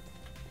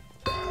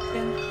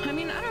 I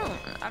mean,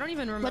 I don't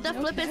even remember. What the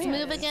flip is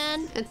move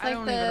again? It's I like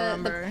don't even the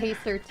remember.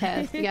 pacer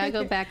test. You gotta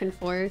go back and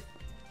forth.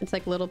 It's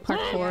like little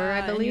parkour, Yeah, I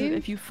and believe.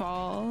 if you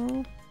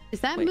fall. Is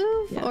that Wait,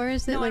 move yeah. or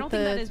is it No, I like don't the?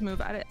 think that is move.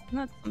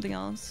 That's something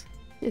else.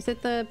 Is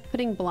it the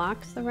putting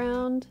blocks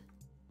around?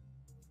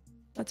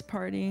 That's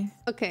party.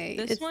 Okay.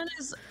 This it's- one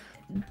is.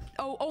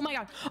 Oh my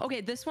god.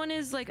 Okay, this one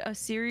is like a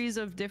series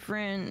of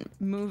different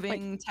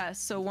moving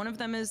tests. So one of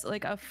them is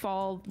like a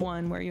fall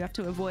one where you have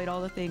to avoid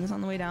all the things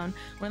on the way down.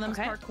 One of them is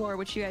Okay. parkour,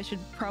 which you guys should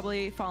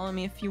probably follow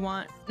me if you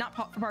want. Not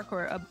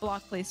parkour, a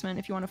block placement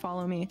if you want to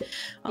follow me.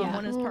 Yeah.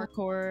 One is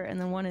parkour,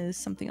 and then one is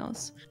something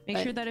else. Make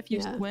Right. sure that if you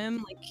Yeah.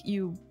 swim, like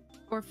you,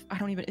 or I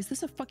don't even. Is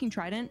this a fucking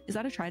trident? Is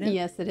that a trident?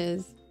 Yes, it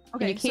is.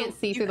 Okay, You can't so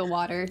see through the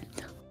water.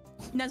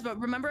 Nezba,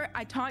 remember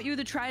I taught you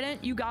the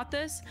trident. You got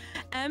this.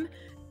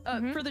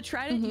 For the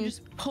trident, you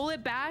just pull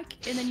it back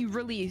and then you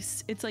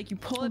release. It's like you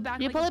pull it back.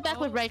 You like pull a it back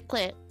bow, with right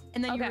click.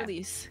 and then you Okay.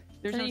 release.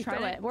 There's And no then you throw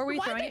trident. it. Where were you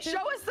Why throwing they it to?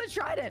 show us the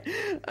trident?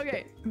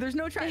 Okay, there's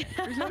no trident.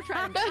 There's no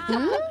trident.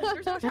 Hmm?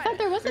 There's no I thought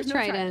there was a There's no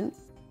trident.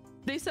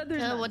 They said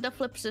there's none. What the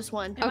flip's this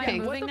one? Okay,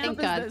 moving now? thank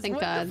God, thank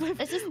God.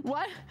 Is this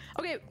What?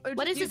 Okay.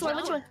 what is this one?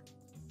 Which one?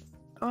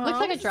 Looks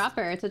like a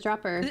dropper. It's a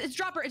dropper. It's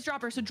dropper. It's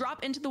dropper. So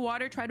drop into the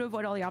water. Try to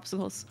avoid all the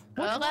obstacles.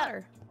 What's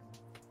water?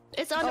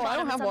 It's on the Oh, bottom. I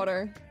don't have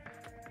water.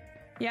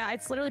 Yeah,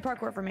 it's literally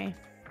parkour for me.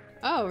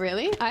 Oh,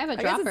 really? I have a I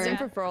guess dropper. it's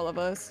safer for all of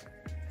us.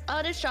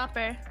 Oh, this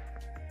dropper.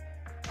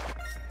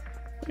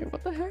 Wait,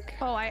 what the heck?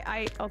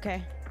 Oh,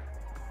 okay.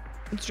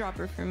 It's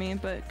dropper for me,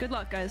 but good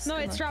luck, guys. No,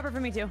 Good it's luck. dropper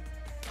for me too.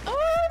 Oh,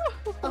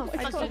 Oh, my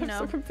I just God, didn't I'm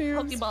so know.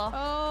 confused. Pokeball.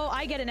 Oh,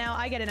 I get it now.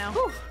 I get it now.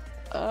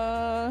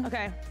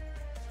 Okay.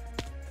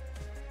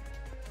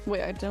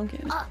 Wait, I don't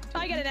get it.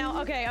 I get it now.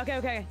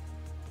 Okay.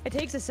 It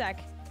takes a sec.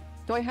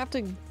 Do I have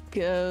to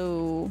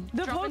go?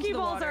 The Drop into the Pokeballs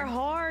water. are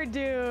hard,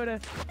 dude. Do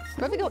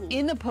I have to go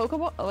in the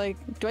Pokeball? Like,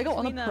 do I go on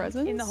Between the them,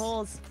 presents? in the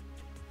holes.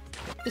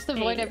 Just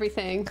avoid Hey,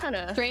 everything.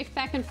 kinda- Strafe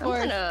back and I'm forth.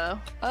 kinda.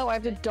 Oh, I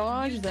have to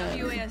dodge Use them.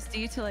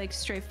 WASD to like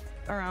strafe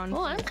around.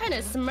 Oh, I'm kind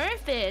of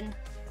smurfing.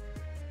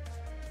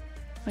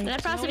 And I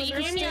possibly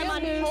don't hear me. I'm on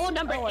understand hole this.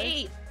 number Oh,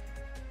 8.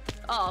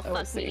 Oh, Oh, I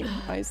fuck see. me.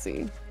 I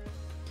see.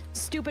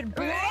 Stupid.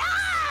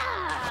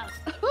 Ah!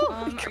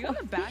 Are you on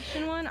the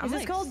Bastion one? I'm Is this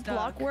like, called stuck.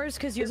 block wars?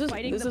 Because you're This is-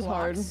 fighting this the is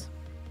hard. blocks.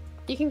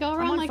 You can go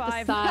around on like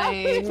 5. the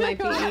side. Might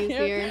be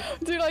easier.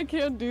 Dude, I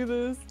can't do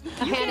this.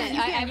 Hannah,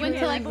 I went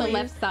to like the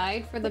left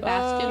side for the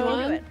Bastion Oh. Do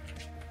one. it.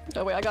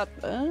 Oh wait, I got.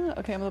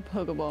 Okay, I'm the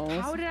Pokeballs.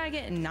 How did I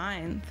get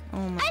 9th? Oh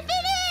my. I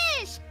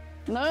finished!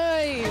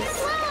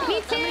 Nice.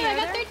 Me too. I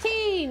got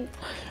 13.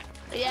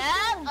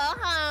 Yeah,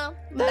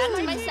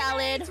 That's my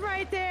salad. It's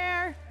right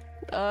there.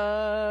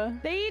 They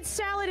They eat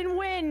salad and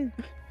win.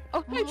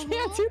 Oh, I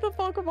can't do the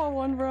Pokeball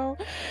one, bro.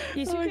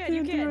 Yes, Oh, you I can.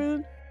 You can't do can.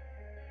 it.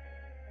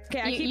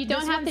 Okay, You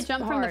don't have to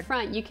jump from the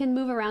front. You can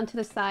move around to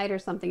the side or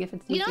something if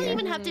it's You easier. don't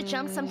even have to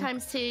jump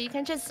sometimes too. You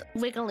can just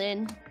wiggle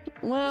in.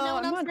 Well, know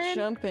what I'm I'm not saying?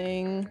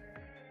 jumping.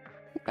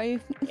 I.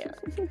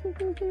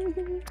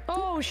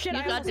 Oh shit! You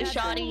I got almost the had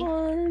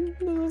shoddy.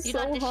 This is You so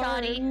got the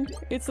shoddy. hard.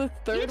 It's the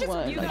third just, one.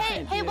 I Hey,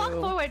 can't hey, walk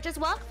do. forward. Just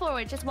walk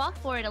forward. Just walk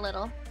forward a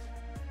little.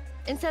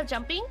 Instead of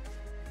jumping,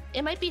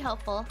 it might be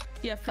helpful.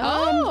 Yeah.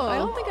 Oh, I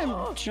don't think I'm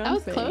that was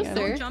jumping. closer.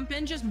 Don't jump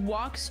in. Just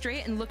walk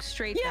straight and look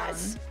straight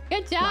Yes.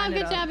 down. Good job, Line it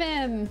good up. job,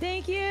 him.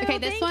 Thank you. Okay,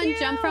 this thank one, you.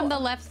 jump from the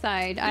left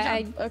side.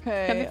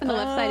 Okay. Jumping from the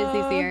left side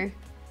is easier.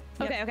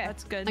 Okay, Yep, okay.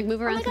 That's good. Like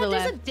move Oh around my to the god,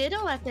 there's left. a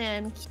Ditto at the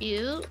end.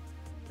 Cute.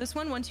 This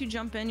one, once you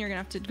jump in, you're gonna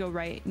have to go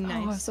right. Oh,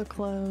 Nice. so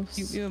close.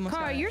 You almost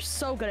Cara, got it. you're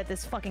so good at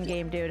this fucking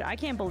game, dude. I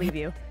can't believe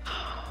you.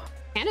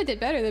 Hannah did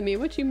better than me.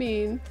 What you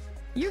mean?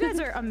 You guys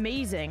are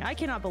amazing. I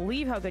cannot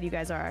believe how good you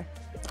guys are.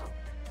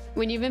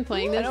 When you've been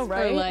playing this know, for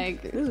right?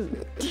 like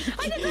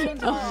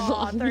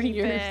Oh, 35th.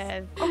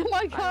 years. Oh my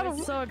I god.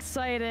 was so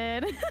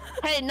excited.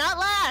 Hey, not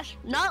Lash.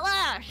 Not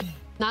Lash.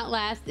 Not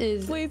last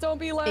is Please don't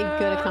be loud. a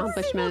good People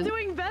accomplishment.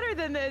 doing better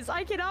than this.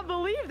 I cannot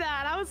believe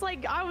that. I felt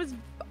like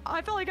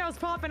I was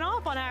popping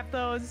off on half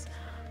those.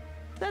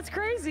 That's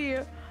crazy.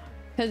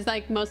 Because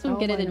like most of them Oh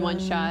get it my in one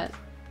God. shot.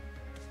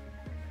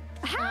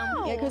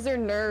 How? Yeah, because they're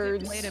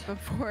nerds. Played it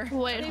before.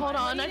 Wait, hold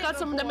on. I got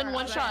some of them in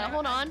one shot.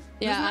 Hold on.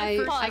 Yeah, my I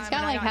first got time, and I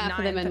like got half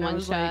of them 9th, in and I one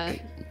was shot.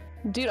 like-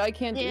 Dude, I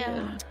can't do Yeah.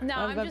 that. No,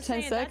 I've I'm got just 10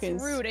 saying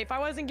seconds. that's rude. If I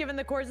wasn't given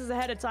the courses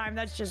ahead of time,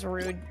 that's just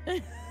rude.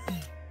 God,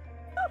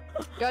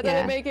 I Yeah.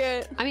 didn't make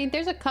it. I mean,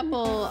 there's a couple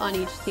on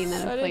each team that I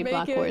have didn't played make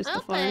Block it. Wars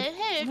before. Okay,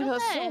 hey, it's Oh my God,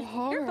 that's so okay.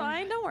 hard. You're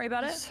fine. Don't worry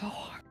about it. So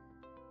hard.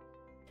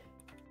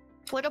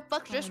 Where the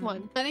fuck's this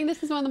one? I think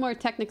this is one of the more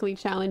technically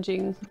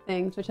challenging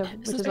things, which is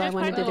is why I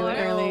wanted to do it quite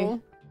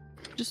early.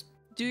 Just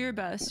do your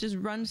best. Just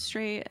run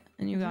straight,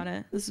 and you got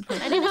it. This is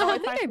perfect. I didn't know Oh, I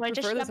if think I I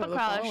just prefer this step over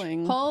the across.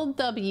 following. Hold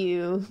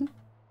W.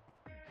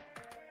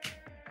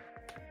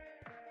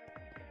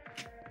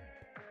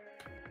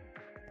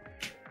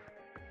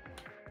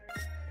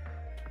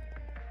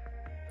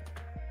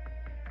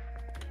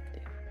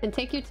 And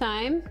take your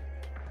time.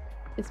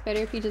 It's better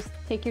if you just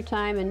take your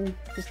time and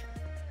just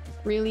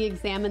really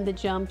examine the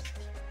jumps.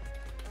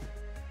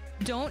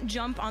 Don't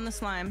jump on the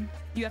slime.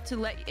 You have to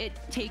let it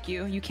take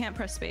you. You can't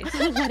press space.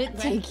 Let it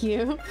take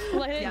you.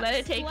 Let it, Yeah. Let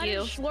it take let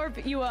you. it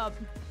slurp you up.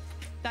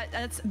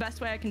 That's the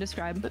best way I can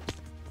describe.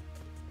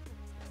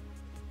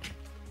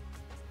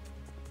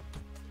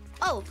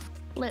 Oh,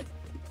 flip.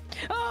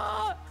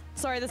 Ah!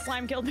 Sorry, the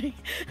slime killed me.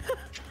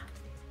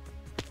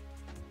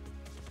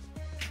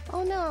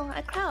 Oh no,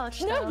 I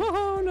crouched. though.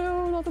 No,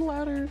 no, not the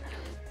ladder.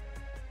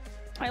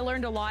 I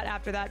learned a lot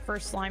after that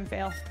first slime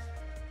fail.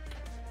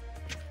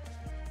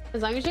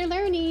 As long as you're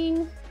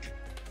learning.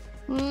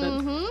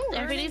 Mm-hmm.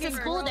 Every day's a Learning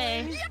school and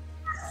day.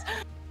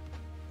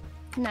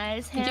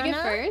 Nice, Did Hannah. you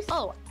get first?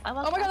 Oh, I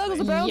Oh my god, that was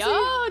a bouncy.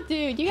 Yo,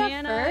 dude, you got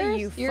Hannah, first.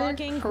 you You're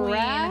fucking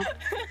crap.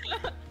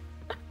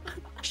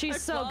 She's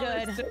so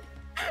good.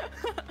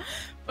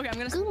 Okay, I'm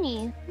gonna.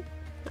 Gumi.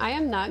 I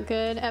am not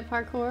good at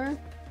parkour.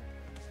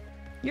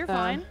 You're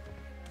fine.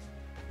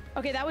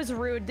 Okay, that was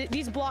rude.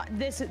 These block.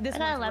 This I one's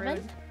got 11.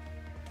 rude.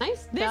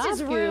 Nice This job,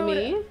 is rude.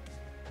 Gumi.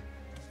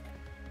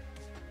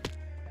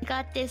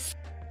 Got this.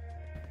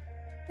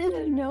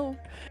 No,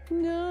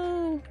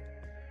 no.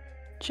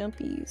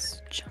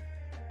 Jumpies. Jump.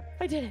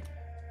 I did it.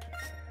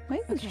 Why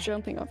is it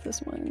jumping off this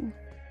one?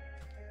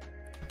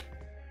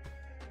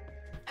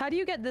 How do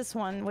you get this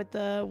one with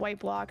the white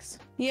blocks?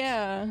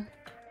 Yeah.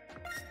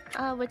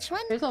 Which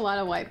one? There's a lot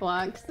of white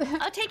blocks.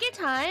 Oh, take your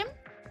time.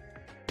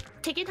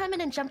 Take your time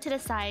and then jump to the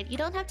side. You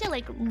don't have to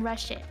like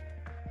rush it.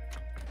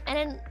 And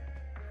then,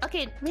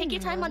 okay, take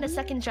your time on the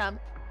second jump.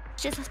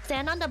 Just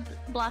stand on the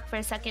block for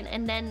a second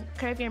and then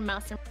curve your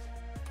mouse and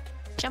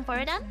jump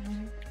forward down.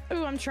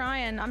 Ooh, I'm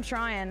trying.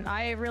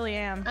 I really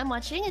am. I'm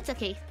watching. It's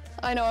okay.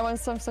 I know. I'm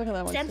stuck on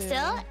that one. Stand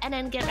still and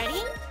then get ready.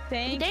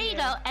 Thank there you. you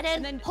go.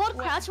 And then hold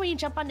crouch when you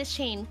jump on this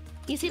chain.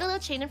 You see the little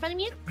chain in front of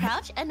you?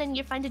 Crouch, and then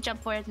you're fine to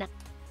jump forward now.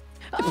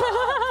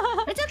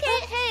 Oh, it's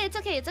okay. Hey, it's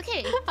okay. It's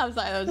okay. I'm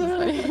sorry, that was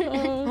just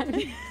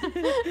funny.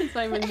 It's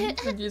like when you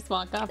just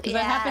walk off, because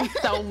that happens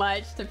so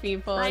much to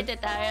people. I did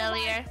that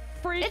earlier.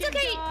 It's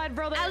okay. God,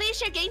 brother. At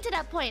least you're getting to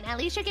that point. At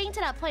least you're getting to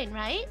that point,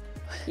 right?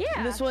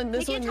 Yeah. This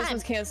one's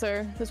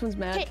cancer. This one's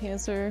mad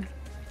cancer.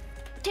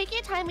 Take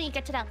your time when you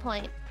get to that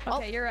point.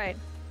 Okay, you're right.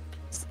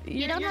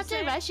 You don't have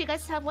to rush. You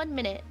guys have 1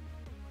 minute.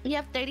 You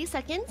have 30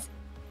 seconds.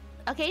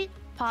 Okay,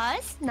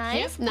 pause.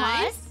 Nice. Yep,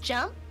 nice. Pause.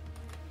 Jump.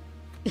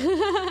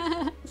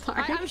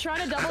 Sorry. I'm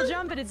trying to double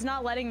jump, but it's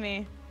not letting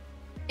me.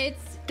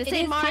 This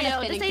ain't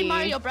Mario. This ain't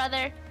Mario,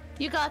 brother.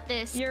 You got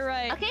this. You're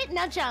right. Okay,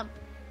 now jump.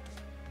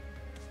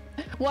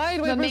 Why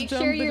do I But make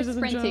sure you're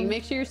sprinting. Jump?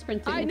 Make sure you're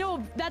sprinting. I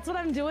know, that's what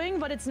I'm doing,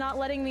 but it's not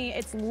letting me.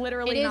 It's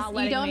literally not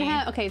letting me. You don't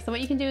have. Okay, so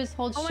what you can do is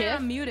hold Oh, shift. wait,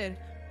 I'm muted.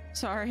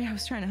 Sorry, I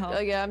was trying to help. Oh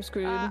yeah, I'm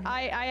screwed.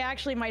 I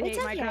actually might hate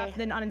Minecraft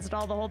and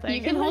uninstall the whole thing.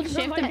 You can hold shift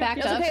and back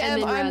up okay,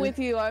 and then I'm run. with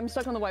you. I'm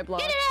stuck on the white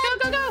block. Get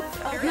it out!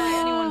 Go! Barely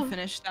anyone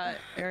finished that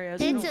area.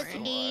 So It's don't a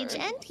worry. age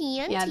and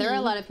TNT. Yeah, there are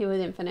a lot of people who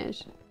didn't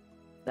finish.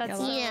 That's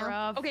Yeah.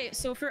 rough. Okay,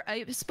 so for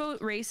ice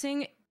boat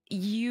racing,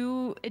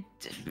 you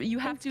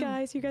have to.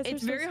 Guys, you guys It's are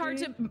so very hard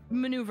sweet. to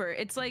maneuver.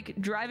 It's like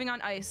driving on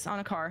ice on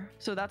a car.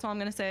 So that's all I'm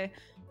gonna say.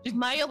 Just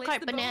Mario place Kart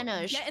the boat,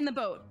 bananas. Get in the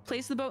boat.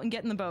 Place the boat and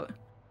get in the boat.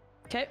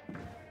 Okay.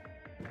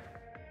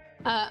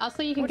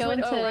 Also, you can Which go one?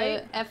 into Oh,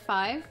 right.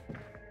 F5.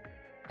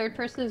 Third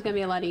person is gonna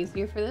be a lot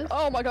easier for this.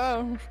 Oh my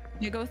god.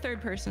 You go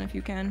third person if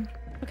you can.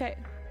 Okay.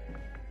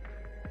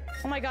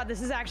 Oh my god,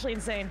 this is actually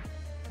insane.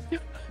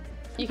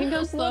 You can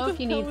go slow if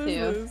you need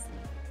to.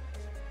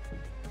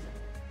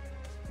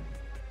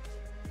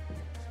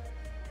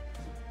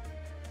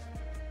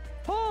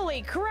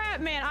 Holy crap,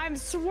 man! I'm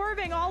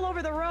swerving all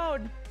over the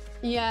road.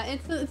 Yeah,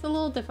 it's a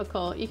little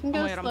difficult. You can go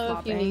Oh my God, I'm slow if you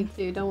flopping. need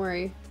to. Don't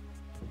worry.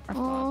 I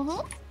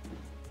flopped.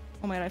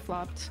 Oh my god, I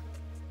flopped.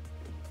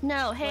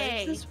 No,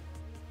 hey.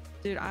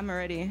 Dude, I'm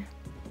already.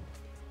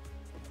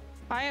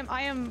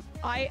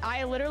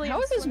 I literally. How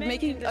am is this swimming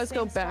making in the us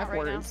go same spot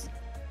right now. backwards?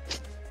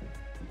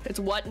 It's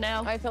what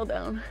now? I fell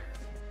down.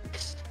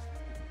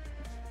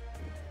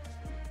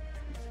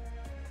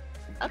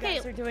 You Okay,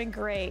 guys are doing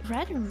great.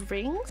 red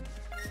rings?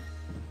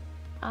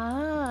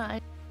 Ah,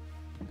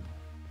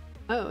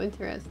 Oh,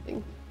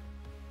 interesting.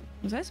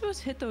 Was I supposed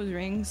to hit those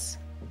rings?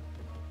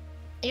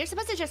 you're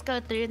supposed to just go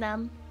through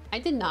them. I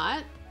did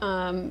not.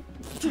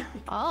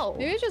 Oh,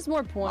 Maybe it's just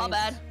more points. all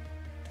bad.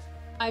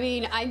 I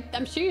mean,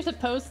 I'm sure you're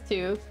supposed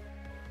to.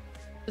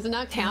 Does it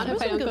not count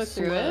if I don't go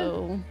through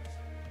it?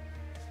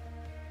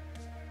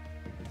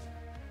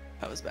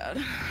 That was bad.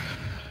 it.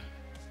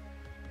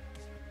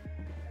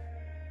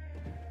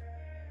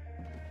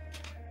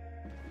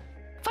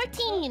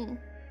 14.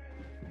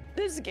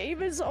 This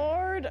game is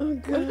hard. Oh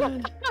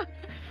god.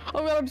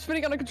 Oh god, I'm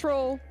spinning out of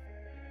control.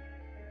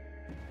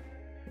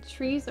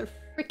 Trees are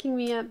freaking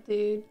me up,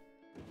 dude.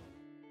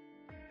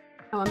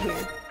 Oh, I'm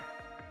here.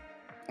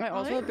 I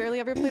also have barely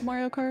ever played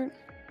Mario Kart.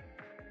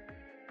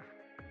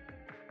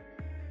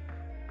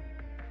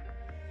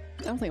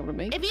 I don't think I'm gonna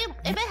make it.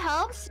 If it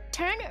helps,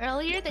 turn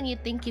earlier than you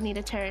think you need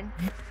to turn.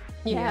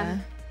 Yeah.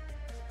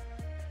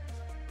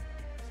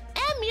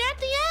 You're at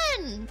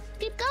the end.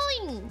 Keep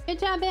going. Good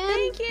job, Ben.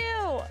 Thank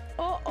you.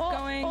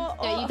 Going.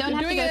 Yeah, you don't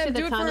have to go through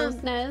the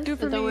tunnels, Nez,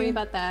 so don't worry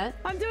about that.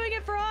 I'm doing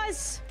it for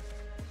us.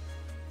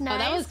 Nice. Oh,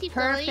 that was keep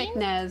perfect, going.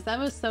 Nez. That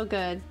was so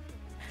good.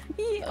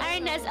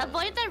 Alright, Nez,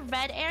 avoid the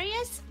red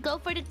areas. Go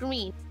for the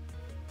green.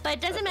 But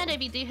it doesn't matter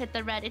if you do hit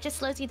the red. It just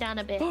slows you down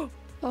a bit. Oh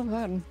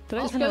god, did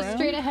I Just turn go around?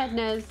 straight ahead,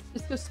 Nez.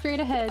 Just go straight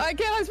ahead. I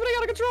can't, I'm spinning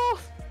out of control!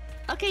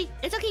 Okay,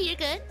 it's okay. You're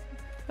good.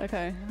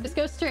 Okay. Just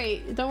go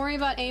straight. Don't worry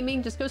about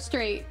aiming. Just go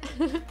straight.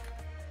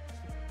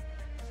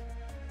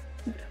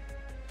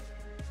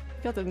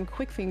 Got them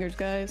quick fingers,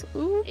 guys.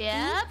 Ooh.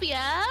 Yep.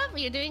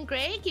 You're doing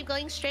great. Keep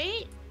going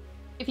straight.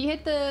 If you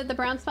hit the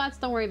brown spots,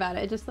 don't worry about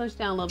it. It just slows you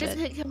down a little Just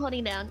bit. keep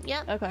holding down.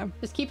 Yep. Okay.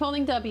 Just keep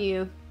holding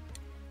W.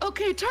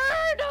 Okay, turn!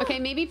 Okay,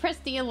 maybe press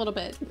D a little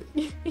bit.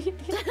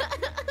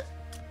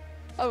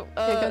 Oh,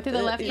 Okay, go through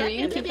the left yeah, green.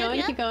 yeah, Keep yeah, going,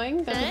 yeah. keep going.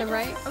 Go to the Good.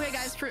 right. Okay,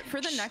 guys, for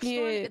the next one,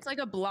 Shit. it's like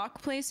a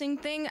block placing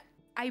thing.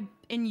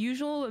 In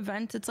usual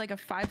events, it's like a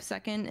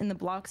 5-second and the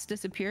blocks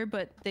disappear,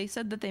 but they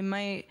said that they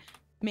might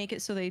make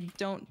it so they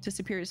don't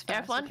disappear as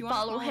fast. F1, If you wanna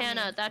follow me-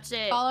 Hannah. That's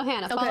it. Follow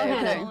Hannah. Follow Okay,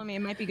 Hannah. okay. Follow me, it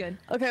might be good.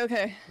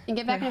 Okay. And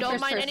get back into Don't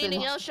first mind person.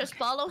 anything else. Just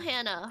follow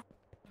Hannah.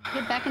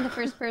 Get back into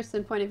first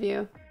person point of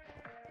view.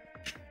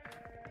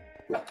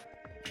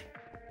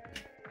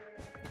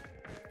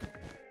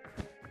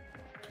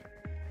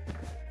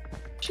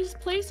 She's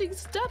placing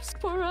steps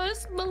for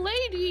us,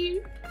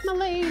 milady.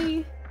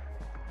 Milady.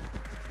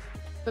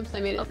 Oops, I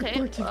made it Okay,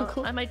 more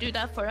difficult. I might do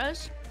that for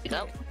us. You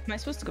go. Am I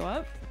supposed to go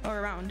up or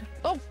around?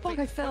 Oh fuck!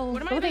 I fell.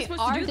 What am I even they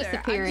supposed are to do there?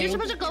 disappearing. You're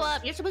supposed to go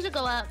up. You're supposed to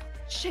go up.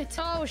 Shit.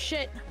 Oh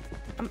shit.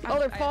 Oh,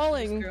 they're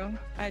falling.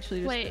 I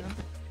actually just Wait. grew. Do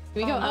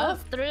we go Go up?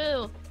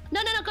 through.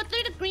 No, go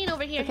through the green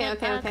over here. Okay,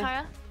 okay.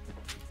 Kara.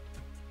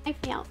 I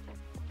failed.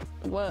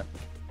 What?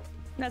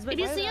 Nezba, If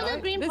you see a little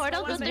green This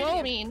portal, go was through rope.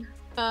 the green.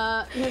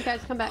 Here,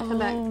 guys, come back, come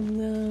back. Oh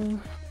no.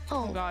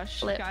 Oh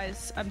gosh, flip.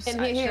 guys, I'm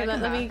And here,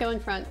 let me go in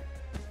front.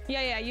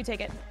 Yeah, you take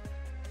it.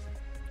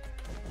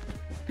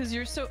 Because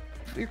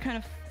you're kind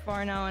of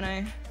far now, and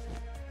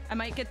I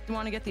might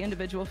want to get the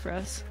individual for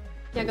us.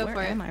 Yeah, go Where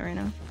for it. am I right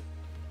now?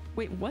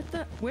 Wait, what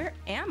the? Where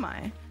am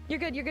I? You're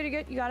good. You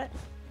got it.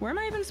 Where am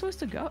I even supposed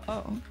to go?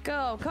 Oh.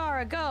 Go,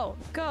 Kara, go.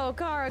 Go,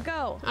 Kara,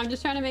 go. I'm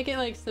just trying to make it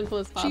like simple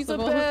as possible. She's the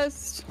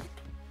best.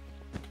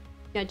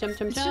 Yeah, jump,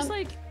 It's just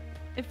like,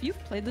 if you've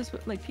played this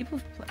with, like, people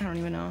I don't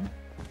even know.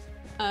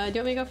 Do you want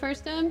me to go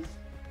first, Em?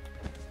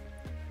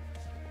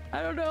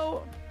 I don't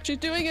know. She's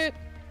doing it.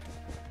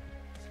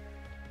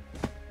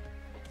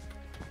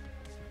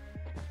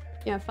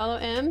 Yeah, follow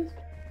M.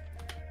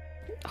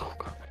 Oh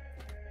god.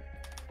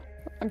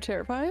 I'm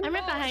terrified. I'm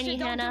right behind shit, you,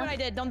 don't do Hannah. what I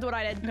did. Don't do what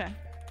I did. Okay.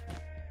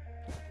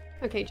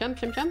 Okay, jump,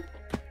 jump, jump.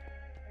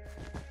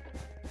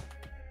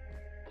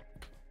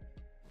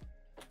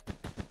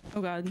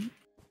 Oh god.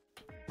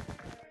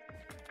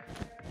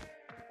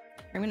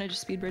 I'm gonna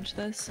just speed bridge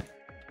this.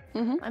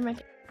 I'm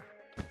right.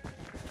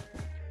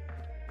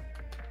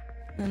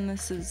 And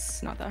this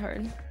is not that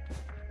hard.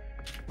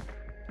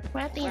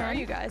 We're at the Where are end.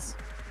 you guys?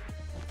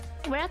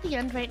 We're at the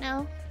end right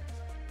now.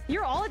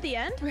 You're all at the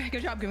end? Okay,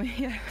 good job, Gumi.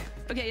 Yeah.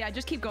 Okay, yeah,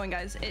 just keep going,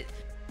 guys.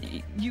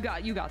 You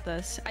got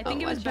this. I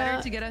think it was watch better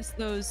out. to get us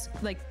those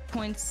like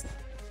points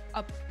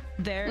up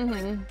there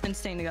like, and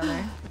staying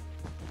together.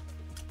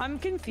 I'm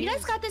confused. You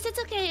guys got this. It's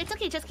okay. It's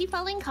okay. Just keep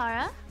following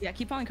Kara. Yeah,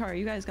 keep following Kara.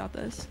 You guys got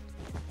this.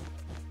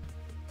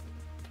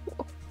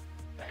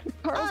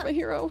 Kara's my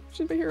hero.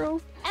 She's my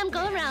hero. And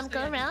go around.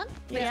 Go around.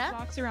 Yeah.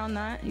 Box around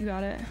that. You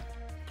got it.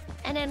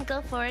 And then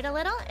go forward a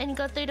little and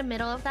go through the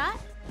middle of that.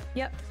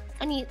 Yep.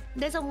 And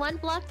there's a one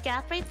block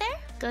gap right there.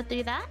 Go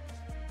through that.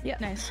 Yeah,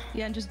 nice.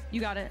 Yeah, and just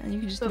you got it, and you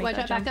can just But make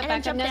watch that out, back jump. up,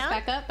 And back up, then Nez, jump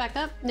back up, back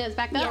up, Nez,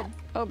 back up.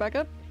 Oh,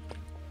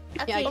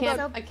 Yeah, I Okay, can't,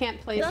 so I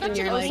can't place go up when to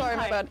you're the Oh, like, sorry,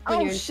 my bad. when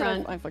Oh you're in shit!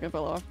 front. I fucking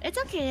fell off. it's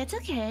okay. It's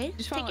okay.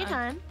 Just Take follow- your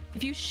time.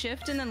 If you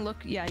shift and then look,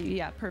 yeah,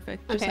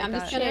 perfect. Okay, like I'm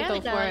just that. gonna There go we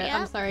go, for it. yeah.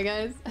 I'm sorry,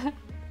 guys.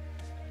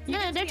 No,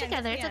 can they're scan,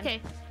 together. It's scan.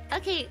 okay.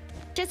 Okay,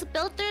 just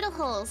build through the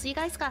holes. You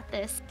guys got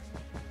this.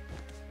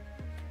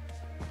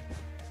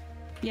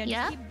 Yeah,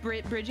 Yeah. just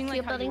keep bridging like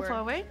Keep how you building were.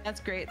 forward. That's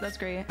great. That's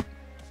great.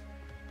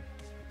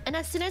 And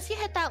as soon as you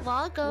hit that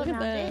wall, go Look at around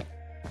that. it.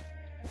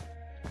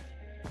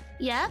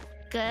 Yep,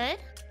 good.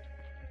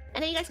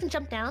 And then you guys can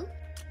jump down.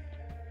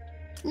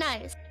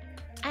 Nice.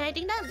 And I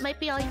think that might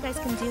be all you guys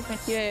can do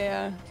for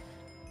Yeah.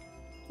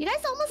 You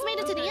guys almost made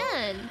it to the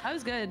end. That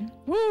was good.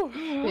 Woo.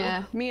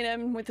 Yeah. Me and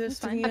Em with this.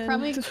 to the I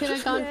probably end. could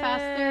have gone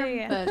faster,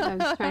 Yay. but I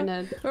was trying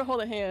to. We're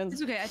holding hands.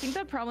 It's okay. I think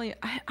that probably.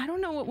 I don't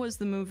know what was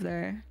the move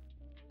there.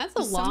 That's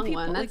a Some long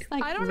people, one. That's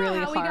like I don't really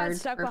know how we hard got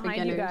stuck for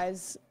behind beginners. you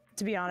guys,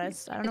 to be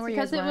honest. I don't know It's where you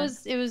because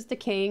guys went. it was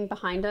decaying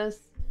behind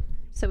us,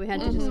 so we had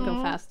to just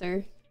go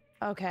faster.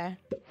 Okay.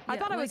 I Yeah,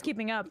 thought I was like-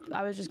 keeping up.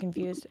 I was just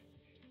confused.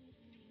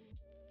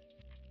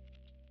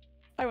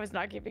 I was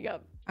not keeping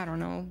up. I don't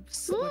know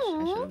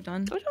what I should have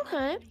done. It's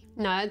okay.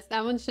 No,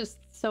 that one's just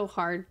so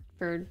hard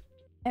for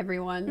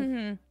everyone.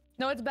 Mm-hmm.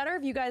 No, it's better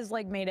if you guys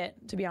like made it,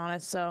 to be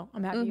honest. So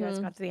I'm happy you guys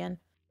got to the end.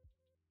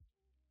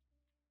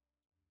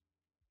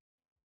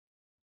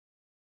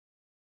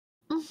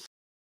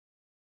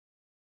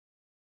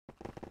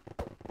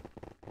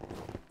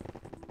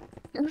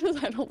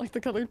 I don't like the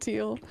color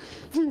teal.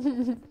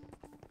 That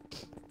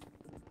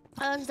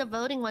was the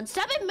voting one.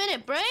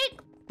 7-minute break?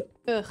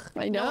 Ugh.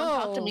 I know. No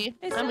one talk to me.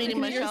 It's I'm not eating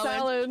my Your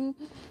salad. salad.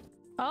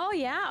 Oh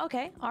yeah.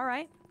 Okay. All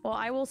right. Well,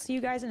 I will see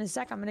you guys in a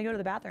sec. I'm gonna go to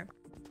the bathroom.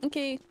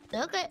 Okay.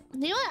 Okay.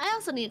 You know what? I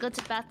also need to go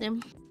to the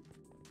bathroom.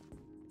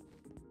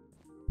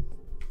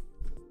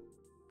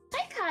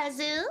 Hi,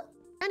 Kazu.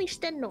 Ani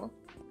shitenno?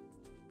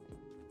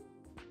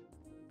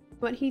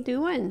 What he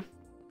doing?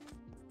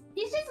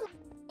 He's just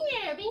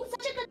here, being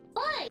such a good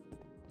boy.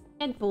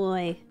 Good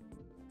boy.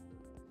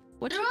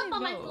 What Threw should up I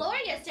on my vote? floor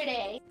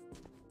yesterday.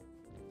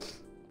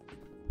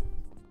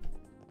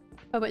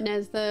 Oh, but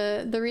Nez,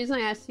 the reason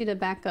I asked you to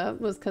back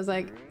up was because,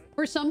 like,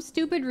 for some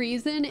stupid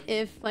reason,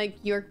 if like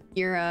your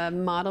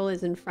model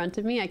is in front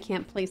of me, I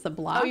can't place a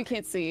block. Oh, you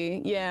can't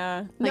see.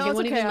 Yeah. Like, no, it it's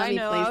wouldn't okay. even let I me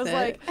know.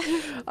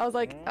 place I was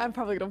like, I'm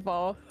probably gonna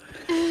fall.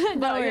 no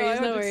But, worries, yeah,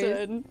 no worries.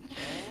 100%.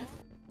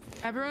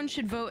 Everyone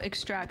should vote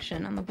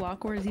Extraction on the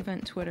Block Wars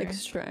event Twitter.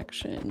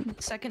 Extraction.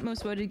 Second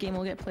most voted game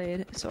will get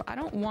played. So I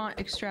don't want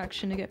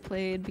Extraction to get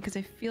played because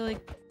I feel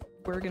like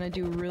we're gonna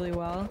do really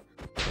well.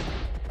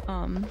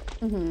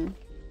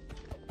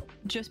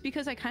 Just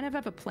because I kind of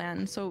have a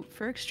plan. So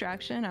for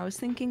Extraction, I was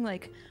thinking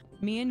like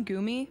me and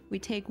Gumi, we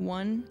take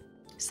one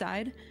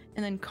side,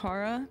 and then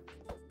Kara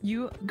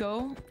you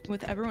go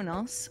with everyone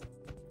else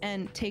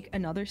and take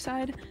another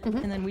side,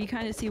 and then we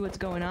kind of see what's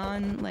going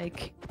on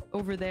like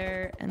over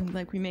there, and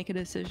like we make a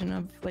decision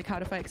of like how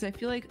to fight, because I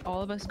feel like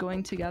all of us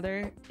going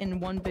together in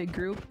one big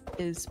group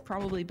is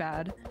probably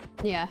bad.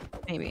 Yeah.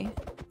 Maybe.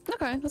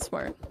 Okay, that's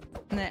smart.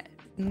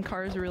 And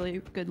Car is a really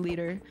good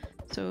leader,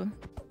 so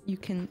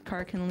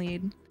Car can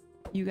lead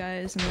you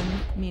guys, and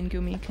then me and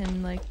Gumi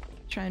can like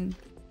try and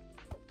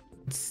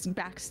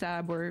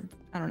backstab or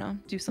I don't know,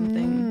 do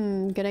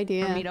something. Good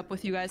idea. Or meet up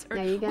with you guys, or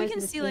Yeah, you guys we can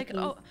are see like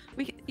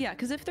sneaky. yeah,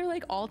 because if they're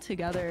like all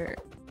together,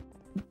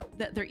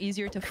 that they're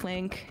easier to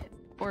flank.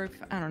 Or if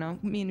I don't know,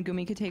 me and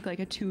Gumi could take like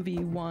a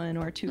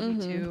 2v1 or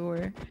 2v2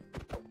 or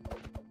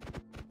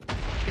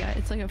yeah,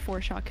 it's like a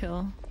 4-shot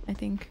kill, I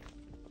think.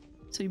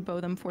 So you bow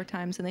them 4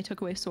 times, and they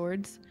took away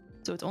swords,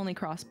 so it's only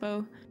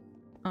crossbow.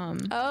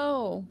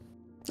 Oh.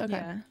 Okay.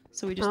 Yeah.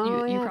 So we just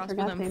you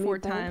crossbow them 4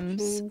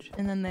 times,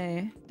 and then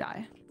they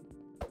die.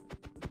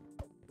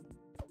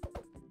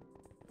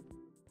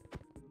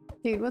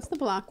 Dude, what's the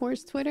Block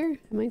Wars Twitter?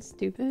 Am I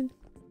stupid?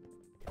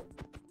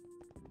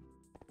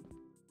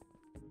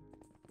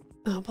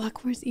 Oh,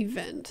 Block Wars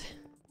event.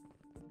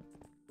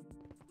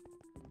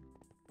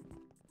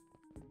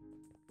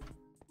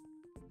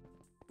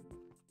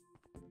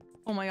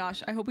 Oh my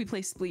gosh, I hope we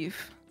play Spleef.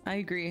 I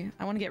agree.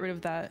 I want to get rid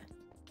of that.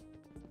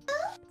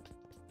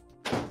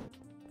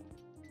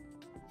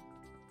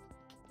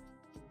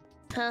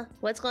 Huh?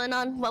 What's going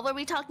on? What were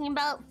we talking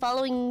about?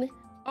 Following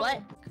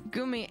what?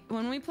 Gumi,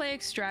 when we play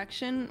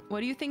Extraction, what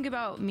do you think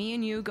about me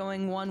and you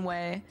going one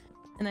way,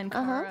 and then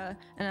Kara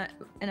and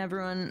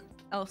everyone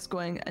else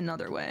going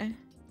another way?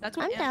 That's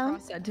what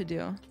Amfrost said to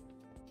do.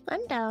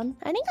 I'm down.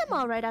 I think I'm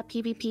alright at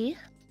PvP.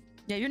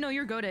 Yeah,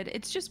 you're goated.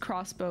 It's just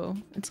crossbow.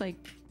 It's like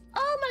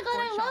Oh my god,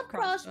 I 4-shot love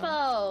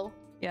crossbow.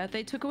 Yeah,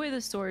 they took away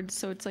the swords,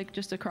 so it's like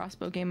just a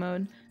crossbow game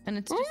mode, and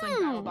it's just like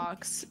battle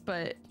box,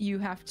 but you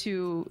have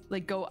to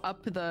like go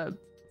up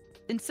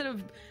instead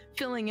of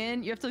filling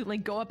in, you have to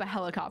like go up a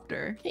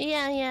helicopter.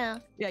 Yeah.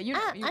 Yeah,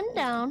 I'm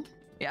down.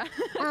 Yeah.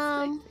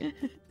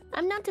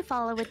 I'm down to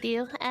follow with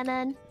you, and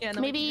then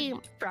maybe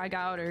frag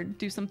out or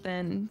do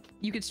something.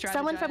 You could strategize.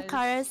 Someone from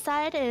Kara's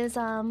side is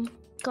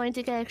going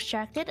to get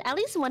extracted. At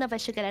least one of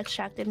us should get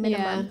extracted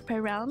minimum per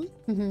round.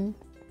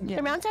 Yeah.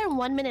 The rounds are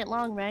 1 minute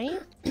long, right?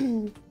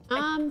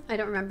 I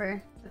don't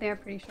remember, but they are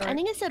pretty short. I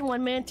think it said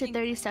 1 minute to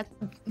 30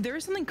 seconds. There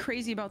is something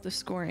crazy about the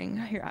scoring.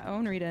 Here, I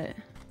want to read it.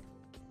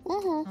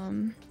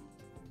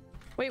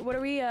 Wait, what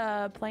are we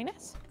playing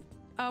as?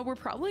 We're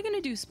probably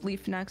gonna do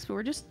Spleef next, but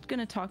we're just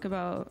gonna talk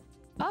about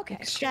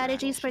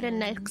strategies for the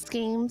next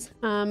games.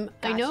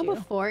 I know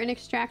before in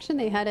Extraction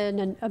they had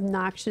an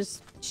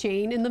obnoxious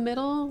chain in the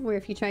middle where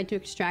if you tried to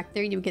extract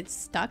there, you would get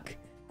stuck.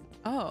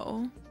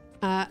 Oh.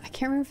 I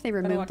can't remember if they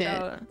removed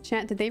it.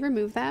 Chat, did they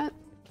remove that?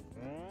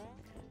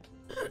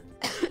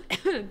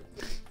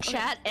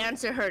 Chat,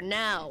 answer her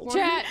now.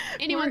 Chat,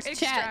 anyone's chat.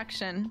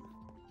 Extraction.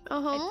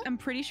 I'm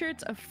pretty sure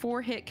it's a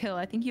 4-hit kill.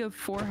 I think you have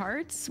 4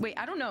 hearts. Wait,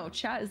 I don't know.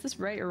 Chat, is this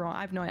right or wrong?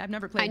 I've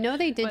never played. I know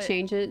they did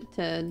change it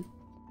to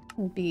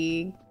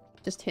be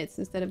just hits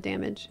instead of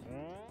damage.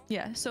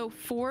 Yeah, so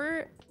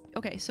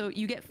so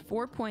you get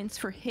 4 points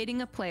for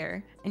hitting a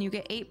player, and you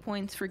get 8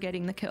 points for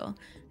getting the kill,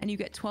 and you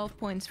get 12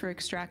 points for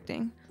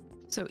extracting.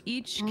 So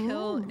each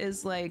kill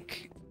is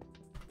like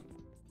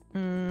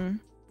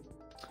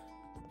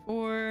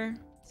 4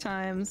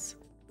 times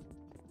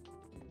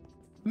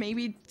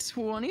maybe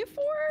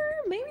 24,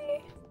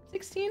 maybe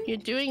 16. You're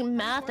doing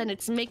math and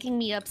it's making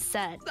me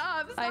upset.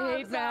 Stop, I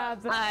hate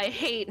math. I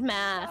hate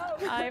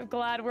math. I'm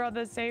glad we're on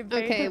the same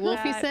page. Okay, with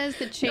Wolfie that. says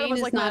the chain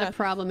is not a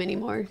problem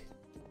anymore.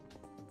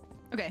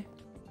 Okay.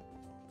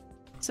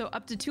 So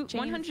up to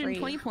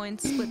 120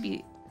 points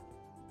split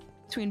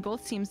between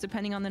both teams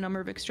depending on the number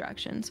of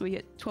extractions. So we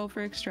get 12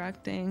 for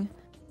extracting.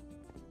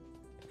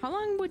 How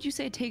long would you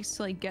say it takes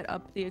to like get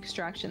up the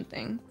extraction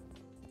thing?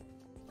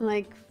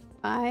 Like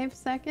 5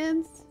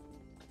 seconds,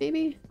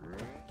 maybe.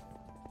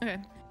 Okay.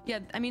 Yeah,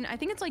 I mean, I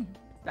think it's like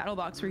battle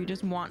box where you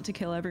just want to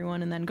kill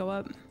everyone and then go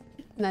up.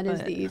 That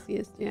is the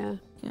easiest, yeah.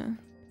 Yeah.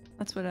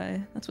 That's what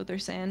they're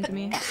saying to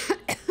me.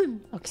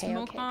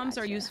 Smoke bombs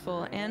are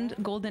useful, and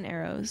golden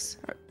arrows.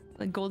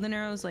 Like golden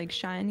arrows, like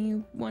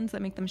shiny ones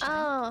that make them shine.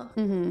 Oh.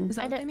 Is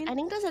that what they mean? I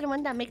think those are the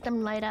ones that make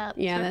them light up.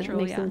 Yeah, that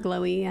makes them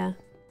glowy, yeah.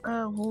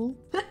 Oh.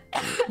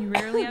 You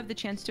rarely have the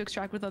chance to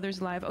extract with others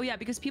alive. Oh yeah,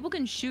 because people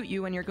can shoot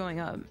you when you're going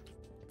up.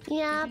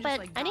 Yeah, but just,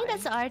 like, I think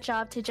that's our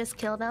job to just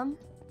kill them.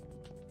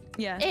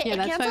 Yeah. Yeah,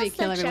 that's why we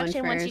kill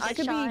everyone first. I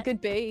could be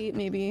good bait,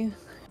 maybe.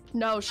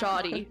 No,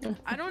 shoddy.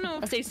 I don't know.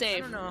 Stay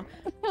safe. I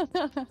don't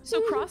know.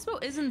 So crossbow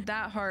isn't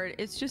that hard.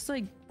 It's just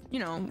like, you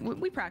know,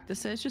 we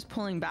practice it. It's just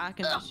pulling back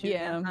and just shooting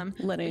at them.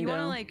 Letting you go.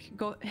 want to like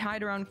go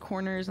hide around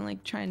corners and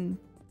like try and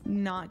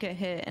not get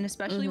hit. And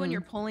especially when you're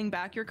pulling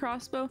back your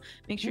crossbow,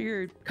 make sure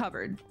you're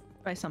covered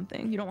by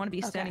something. You don't want to be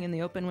standing in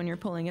the open when you're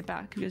pulling it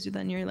back, because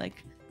then you're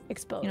like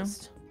exposed. You know?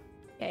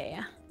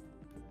 Yeah.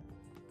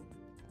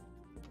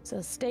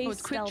 So stay. Oh,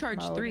 it's quick charge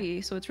mode.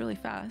 3, so it's really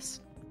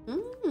fast.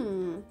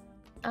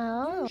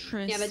 Oh.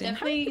 Interesting. Yeah, but How do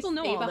definitely people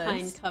know stay all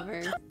behind this?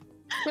 cover.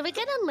 Do we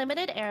get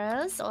unlimited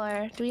arrows,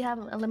 or do we have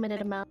a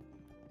limited amount?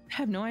 I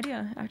have no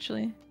idea,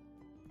 actually.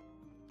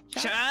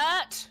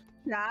 Chat!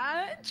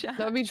 Chat.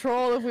 That'd be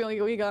troll if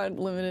we got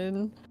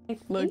limited.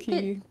 Low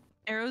key.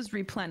 Arrows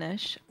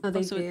replenish. Oh, they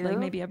also, do? like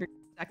maybe every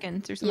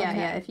second or something.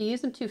 Yeah. If you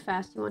use them too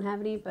fast, you won't have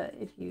any. But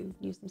if you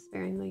use them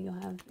sparingly, you'll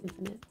have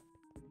infinite.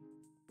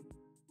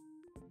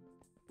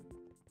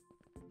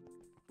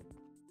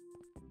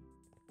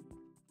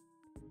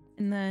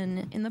 And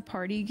then in the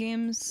party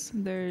games,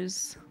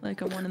 there's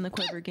like a one in the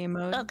quiver game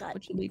mode, Oh, God.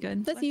 which will be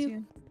good. That's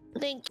you.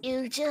 Thank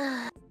you,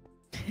 John.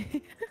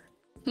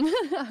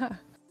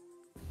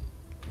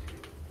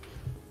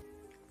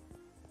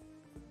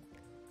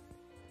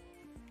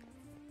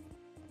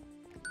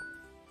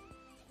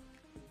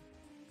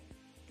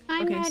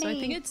 I'm Okay, ready. so I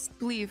think it's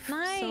Spleef.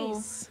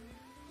 Nice. So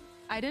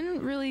I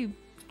didn't really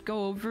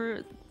go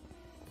over.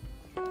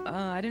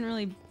 I didn't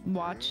really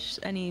watch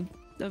any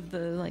of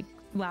the like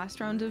last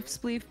round of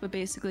Spleef, but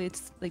basically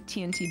it's like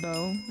TNT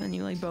bow, and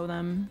you like bow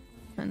them,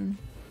 and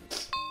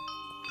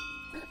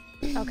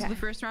Okay. so the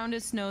first round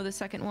is snow. The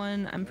second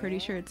one, I'm pretty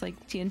sure it's like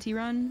TNT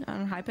run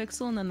on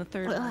Hypixel, and then the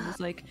third one is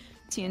like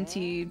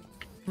TNT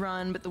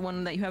run, but the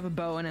one that you have a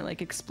bow and it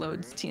like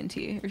explodes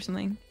TNT or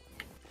something.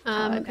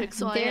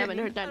 So I haven't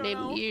heard that name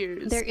in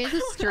years. There is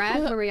a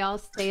strat where we all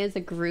stay as a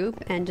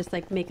group and just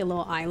like make a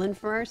little island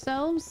for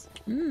ourselves.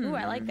 Ooh,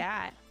 I like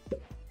that.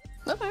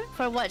 Okay.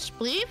 For what,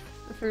 Spleef?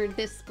 For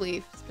this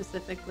spleef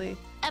specifically.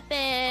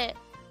 Epic.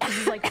 This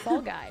is like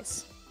Fall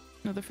Guys.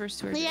 No, the first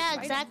two are Yeah, just-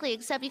 exactly.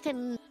 Except you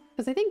can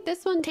Because I think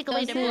this one take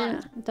away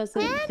the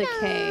doesn't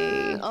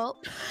decay. Oh,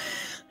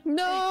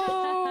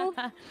 No.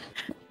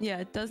 Yeah,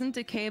 it doesn't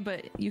decay,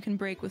 but you can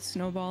break with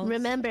snowballs.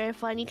 remember,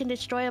 fun. You can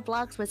destroy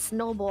blocks with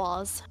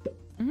snowballs.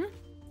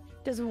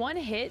 Does one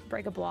hit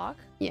break a block?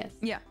 Yes.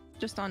 Yeah,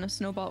 just on a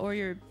snowball or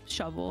your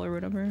shovel or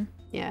whatever.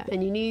 Yeah,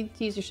 and you need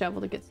to use your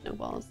shovel to get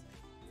snowballs.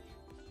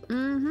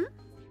 Mm-hmm.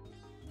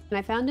 And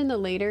I found in the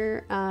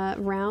later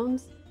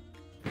rounds,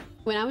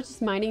 when I was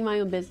just minding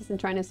my own business and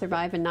trying to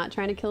survive and not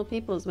trying to kill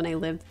people is when I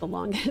lived the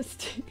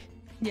longest.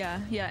 Yeah,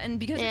 and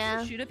because Yeah.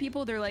 if you shoot at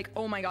people, they're like,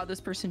 "Oh my god,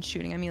 this person's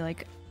shooting." I mean,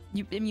 like,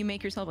 you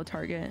make yourself a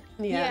target.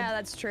 Yeah,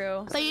 that's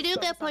true. But you do get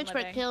Focus on points for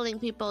living. killing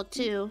people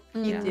too.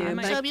 You Yeah, do, I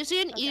might- So if you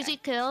see an easy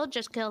kill,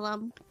 just kill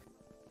them.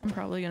 I'm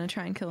probably gonna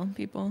try and kill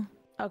people.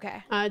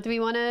 Okay. do we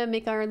want to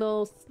make our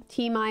little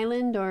team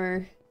island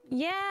or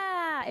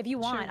Yeah, if you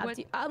want. Up what-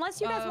 to you.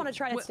 Unless you guys want to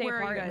try to stay where are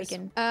you apart, and we guys?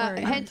 can. Where are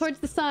you head guys? towards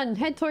the sun?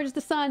 Head towards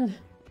the sun.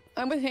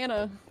 I'm with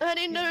Hannah. I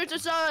didn't know it's a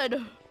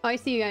sun. Oh, I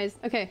see you guys.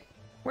 Okay,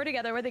 We're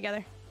together. We're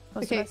together.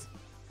 Most Okay. of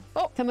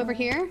us. come over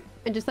here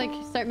and just like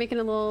start making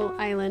a little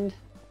island.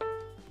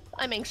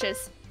 I'm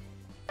anxious.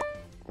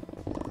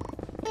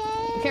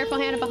 Careful,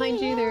 Hannah, behind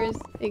you. There is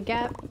a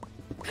gap.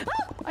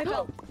 I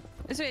fell.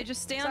 It's okay,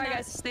 just stay on Sorry, that.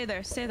 guys. Stay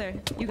there, stay there.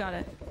 You got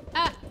it.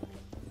 Ah,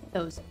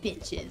 those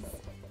bitches.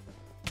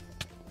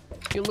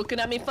 You looking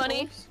at me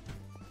funny?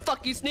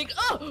 Fuck you, sneak.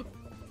 Oh!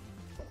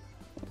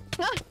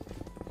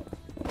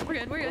 We're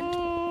good, we're good.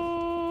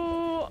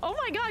 Oh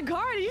my god,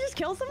 Cara, did you just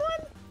kill someone?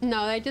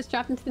 No, I just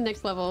dropped into the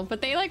next level, but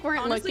they like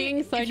weren't Honestly,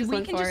 looking, so I if just we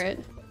went can for just-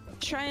 it.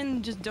 Try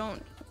and just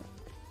don't.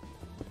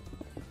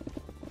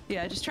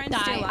 Yeah, just try and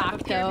Die, stay alive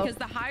up here Octo. because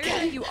the higher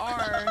that you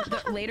are,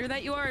 the later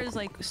that you are is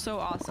like so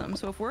awesome.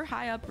 So if we're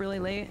high up really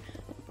late,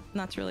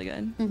 that's really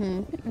good.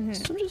 I'm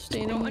just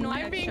standing. Don't annoy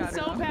I'm that being shadow,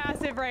 so though.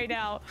 passive right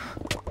now.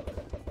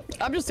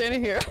 I'm just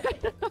standing here.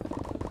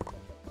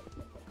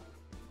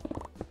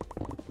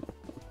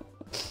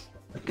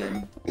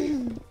 Good.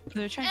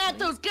 They're trying to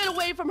Athos, get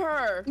away from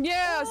her!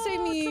 Yeah,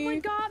 save me. Someone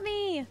got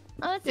me.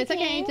 Oh, it's, It's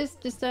okay.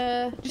 Just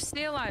just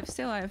stay alive,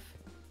 stay alive.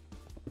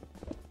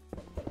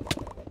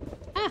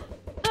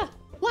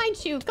 blind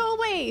shoot, go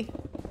away.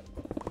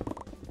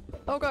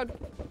 Oh god.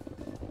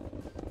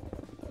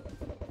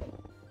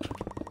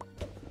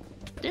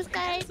 This guy,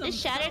 Handsome this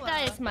shattered guy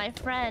fella. is my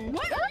friend.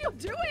 What are you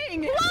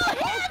doing? Oh,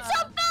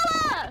 handsome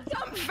fella!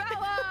 Some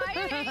fella! I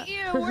hate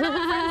you! We're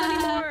not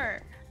friends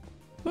anymore!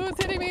 Who's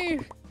hitting me?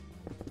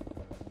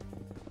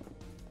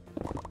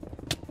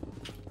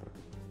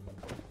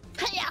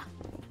 Hiya!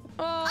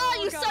 Oh,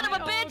 you son of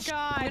a bitch! Oh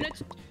god.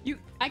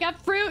 I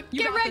got fruit. You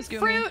Get got wrecked, this,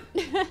 fruit.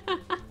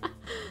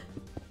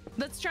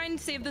 Let's try and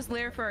save this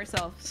lair for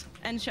ourselves.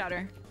 And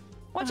Shatter.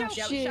 Watch out.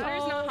 Yeah, shit.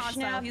 Shatter's not Oh, hostile.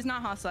 snap. He's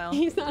not hostile.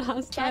 He's not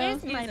hostile. That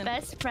is my isn't.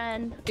 best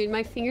friend. Dude,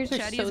 my fingers are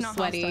Chatty so is not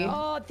sweaty.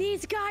 hostile. Oh,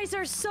 these guys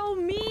are so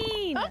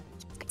mean.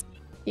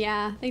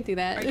 Yeah, they do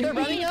that. Are you They're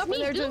running It's up and me,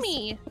 they're just.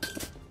 Gumi.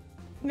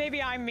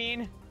 Maybe I'm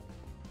mean.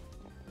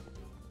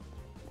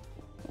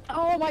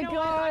 Oh my You know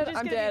what? god. just I'm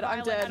gonna be dead. I'm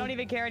violent. dead. I don't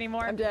even care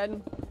anymore. I'm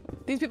dead.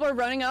 These people are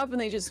running up and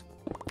they just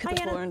Hi, cut the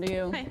Hannah. floor into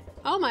you. Hi.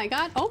 Oh my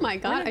god. Oh my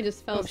god. I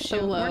just fell Oh, so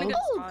shoot. We're in a low. good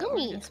Oh, spot. We're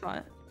in a Gumi. good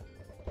spot.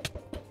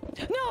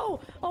 No!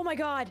 Oh my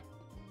god.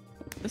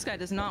 This guy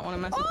does not want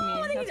to mess with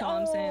Oh, me. That's all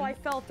I'm saying. I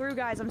fell through,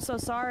 guys. I'm so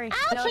sorry. No,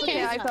 it's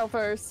okay. I Ouchie! fell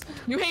first.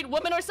 You hate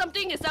women or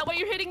something? Is that why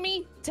you're hitting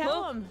me?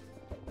 Tell him.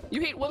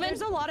 You hate women?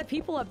 There's a lot of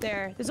people up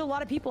there. There's a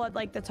lot of people at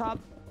like the top.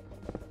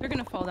 They're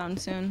gonna fall down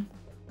soon.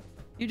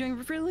 You're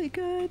doing really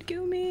good,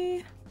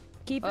 Gumi.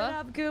 Keep it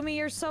up, Gumi.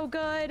 You're so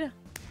good.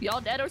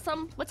 Y'all dead or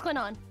something? What's going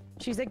on?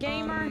 She's a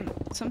gamer.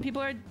 Some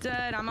people are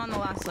dead. I'm on the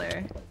last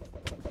layer.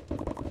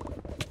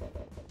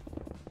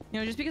 You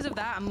know, just because of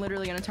that, I'm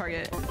literally gonna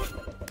target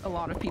a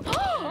lot of people.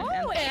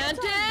 Oh, and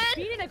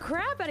beating the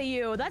crap out of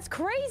you. That's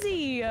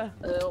crazy.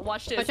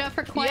 Watch this. Watch out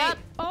for quite. Yep.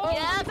 Oh,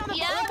 Yep.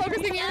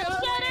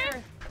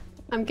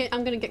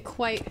 I'm gonna get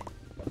quite.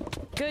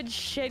 Good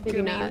shit, Maybe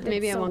Gumi. not.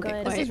 Maybe I won't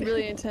get This quite. is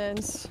really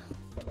intense.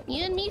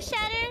 You and me,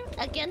 Shatter,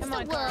 against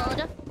the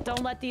world.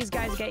 Don't let these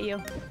guys get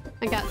you.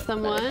 I got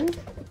someone.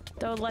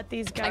 Don't let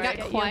these guys I got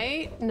get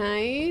quite.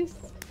 Nice.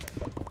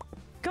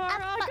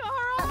 Gara,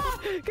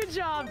 Gara! Good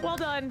job. Well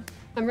done.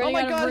 I'm Oh running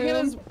my out god, of room.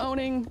 Hannah's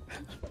owning.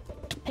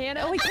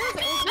 Hannah. Oh,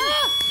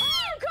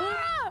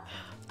 Gara!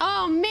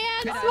 Oh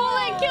man,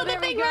 Swollen killed the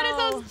thing right as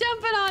I was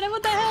jumping on it.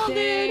 What the hell, dude?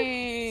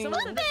 Dang.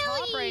 Someone's at the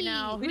top right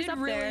now. We Who's did up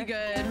really there?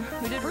 good.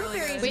 We did really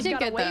good. We did got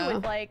good away though.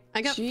 with, like,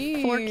 I got 4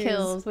 Jeez.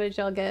 kills. What did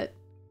y'all get?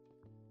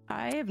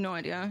 I have no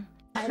idea.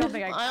 I don't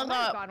think I I might have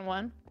got- gotten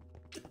one.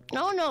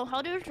 No,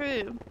 how do you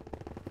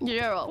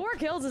 0. 4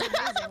 kills is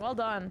amazing. Well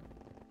done.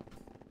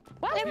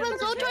 Wow, Everyone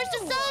go towards the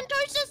sun,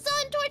 torch the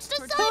sun, torch the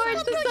sun,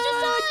 Towards the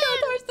sun! Go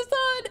towards the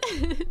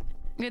sun!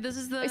 Okay, this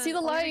is the. I see the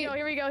light.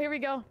 Here we go. Here we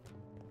go.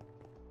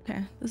 Okay,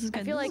 this is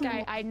good. I feel like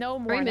I know Are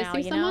more we now,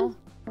 missing you know?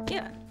 someone?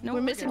 Yeah. No,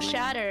 We're missing good.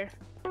 Shatter.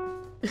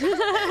 We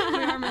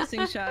are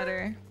missing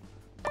Shatter.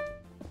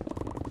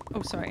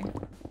 Oh, sorry.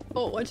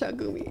 Oh, watch out,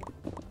 Gumi.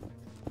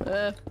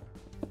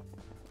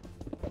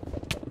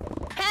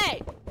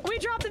 Hey! We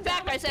dropped him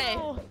Back, down. I say. Let's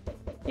go.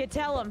 You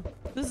tell him.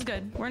 This is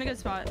good. We're in a good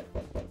spot.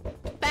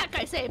 Back,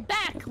 I say,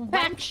 back,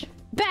 wench!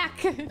 Back!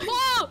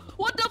 Whoa!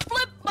 What the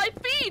flip? My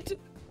feet!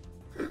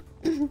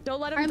 Don't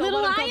let him. Our don't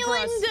little let him come for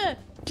us. island!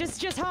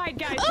 Just hide,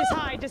 guys. Just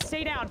hide. Just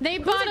stay down. They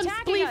Who's bottom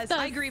attacking spleefed us? us.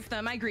 I grief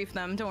them. I grief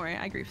them. Don't worry.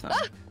 I grief them.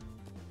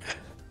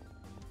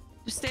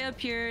 Just stay up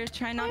here.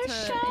 Try not to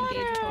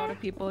engage with a lot of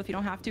people if you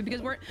don't have to,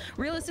 because we're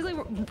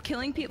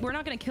killing people. We're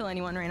not gonna kill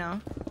anyone right now.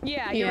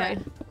 Yeah, you're right.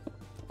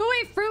 Go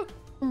away, fruit!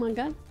 Oh my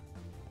god.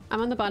 I'm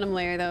on the bottom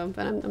layer though,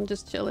 but I'm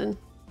just chilling.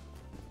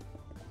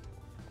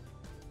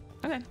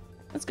 Okay,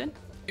 that's good.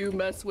 You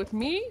mess with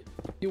me,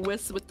 you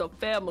mess with the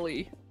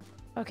family.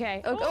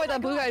 Okay. Oh, wait,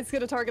 that blue guy's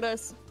gonna target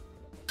us.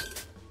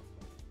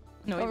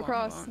 No, he Go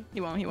across. won't. He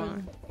won't. He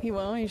won't. He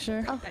won't, are you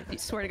sure? I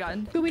swear to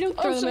God. But we don't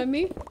throw them shit. at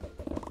me.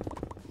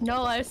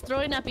 No, I was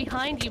throwing that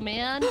behind you,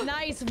 man.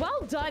 Nice.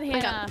 Well done, I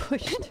Hannah. got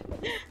pushed.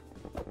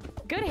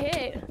 Good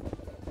hit.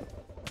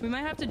 We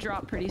might have to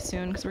drop pretty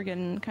soon because we're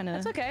getting kind of.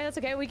 That's okay. That's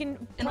okay. We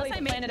can Unless probably I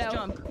make plan it this out.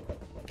 jump.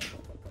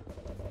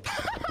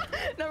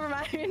 Never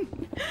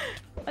mind.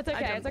 That's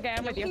okay. It's okay.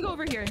 I'm with We can you. go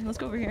over here. Let's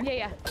go over here. Yeah,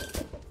 yeah.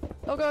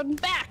 Oh god.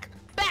 Back!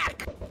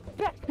 Back!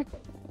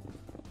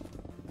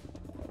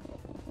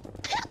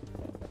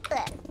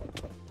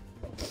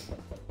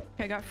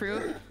 Okay, I got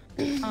fruit.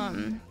 Is there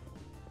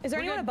We're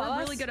anyone good. above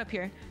We're us? really good up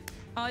here.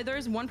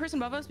 There's one person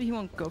above us, but he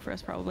won't go for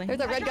us probably. There's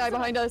that red guy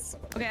behind us.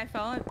 Okay, I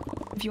fell it.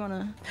 If you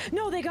wanna.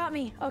 No, they got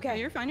me. Okay, Okay.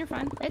 you're fine. You're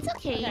fine. It's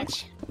okay.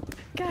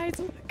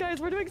 Guys,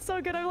 we're doing so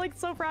good. I'm like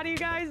so proud of you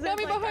guys. Got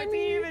me and, like, behind our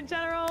me. team in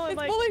general. And, It's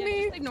like, bullying Yeah,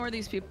 me. just ignore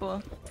these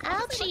people.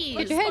 Ouchies.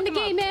 Get your head in the Fuck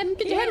 'em game, man!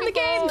 Get your head in the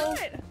game!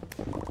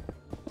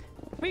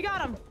 We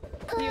got him.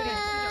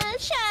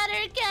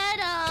 Shatter, get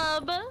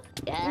him.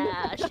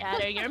 Yeah,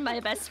 Shatter, you're my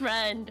best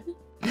friend.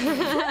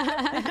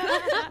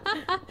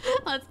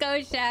 Let's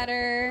go,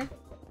 Shatter.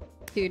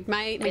 Dude,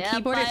 my Yeah,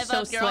 keyboard is 5 so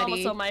up, you're almost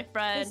sweaty. on my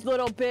friend. This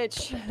little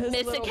bitch. This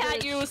Mr. little Cat,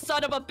 bitch. you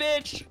son of a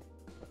bitch!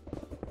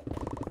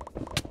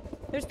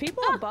 There's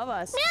people above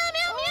us. Meow,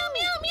 meow, meow,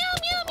 meow, meow,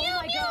 meow, Oh meow,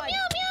 my meow, god.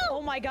 meow, meow.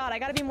 Oh my god. I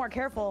gotta be more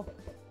careful.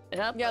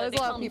 Yep, Yeah, there's they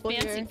a lot call of me people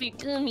fancy here. feet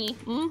Gumi.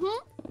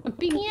 Mm-hmm. I'm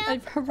being Yeah,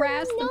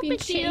 harassed, no I'm being big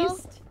deal.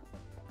 chased.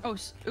 Oh,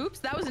 oops!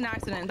 That was an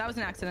accident. That was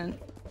an accident.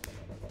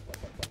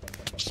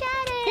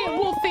 Shatter. Hey,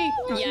 Wolfie!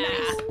 Yeah.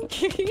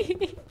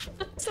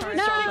 Someone's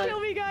No. trying to kill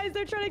me, guys.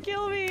 They're trying to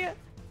kill me.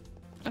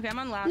 Okay, I'm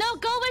on last. No,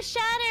 go with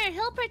Shatter.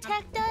 He'll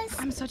protect us.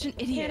 I'm such an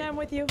idiot. And I'm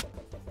with you.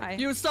 Hi.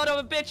 You son of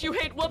a bitch, you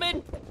hate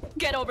women!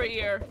 Get over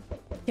here!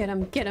 Get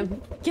him, get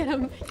him, get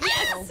him.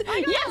 Yes!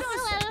 Yes!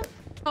 Hello.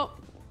 Oh,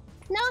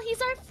 No,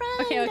 he's our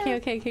friend. okay, we're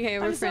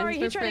I'm friends, sorry.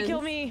 we're He tried to kill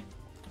friends. me.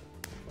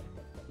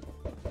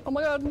 Oh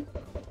my god.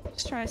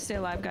 Just try to stay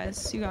alive,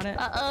 guys. You got it.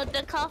 Uh-oh,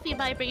 the coffee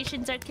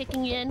vibrations are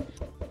kicking in.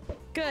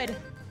 Good.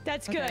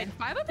 That's Okay. good.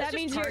 5 Up That is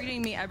means just you're-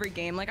 targeting me every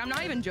game. Like, I'm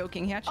not even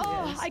joking. He actually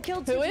Oh, is. I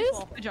killed Who 2 is?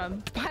 people. Good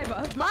job. 5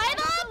 Up. 5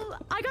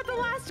 up. I got the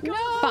last goal.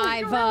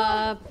 5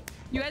 up.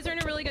 You guys are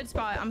in a really good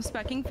spot. I'm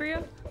specking for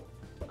you.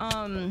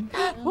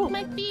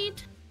 My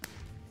feet.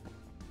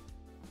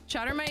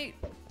 Shatter might.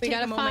 We take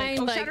gotta a moment. find,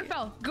 Oh, like- Shatter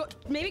fell. Go.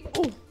 Maybe.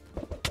 Oh.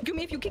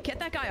 Gumi, if you could get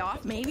that guy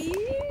off, maybe.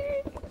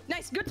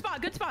 Nice. Good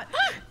spot. Good spot.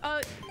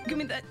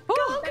 Gumi, that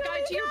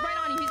guy to you, right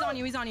on you. He's on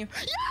you. He's on you.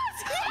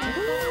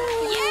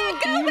 Yeah,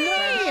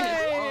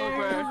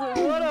 Nice.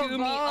 What a Gumi on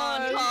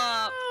boss.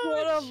 top!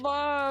 What a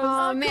boss.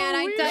 Oh man,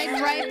 I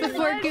died right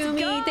before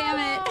Gumi. Damn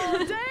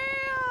it.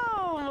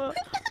 Damn!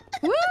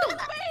 Woo!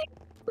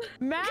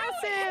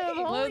 Massive!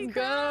 Holy Let's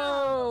crap.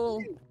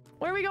 go.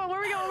 Where are we going? Where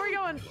are we going? Where are we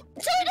going? To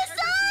the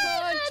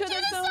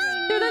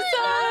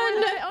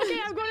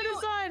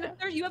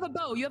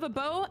bow. You have a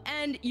bow,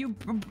 and you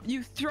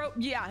throw.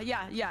 Yeah.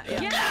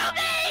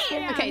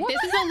 Okay,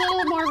 this is a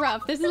little more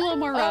rough. This is a little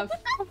more rough.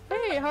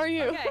 Hey, how are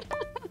you? Okay.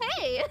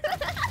 Hey.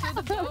 So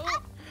the bow,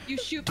 you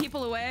shoot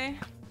people away,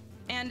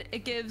 and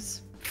it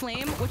gives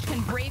flame, which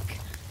can break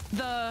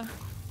the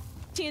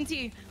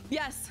TNT.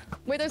 Yes.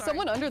 Wait, there's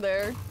someone under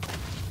there.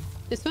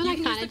 This one I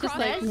kind of just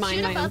like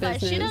mind my own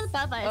business. Shoot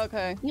above us.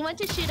 Okay. You want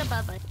to shoot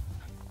above us.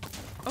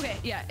 Okay,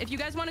 yeah. If you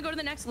guys want to go to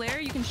the next layer,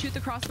 you can shoot the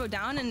crossbow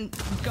down and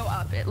go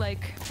up. It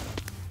like.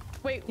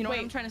 Wait, You know what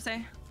I'm trying to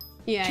say?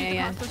 Yeah, Shoot the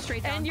yeah. crossbow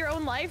straight down. And your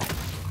own life?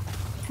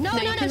 No,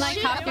 you can, like,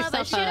 shoot hop above us.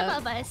 yourself Shoot up.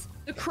 above us.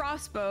 The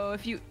crossbow,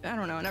 if you, I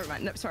don't know, never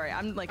mind. No, sorry,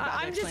 I'm like.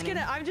 I'm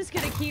just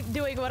gonna keep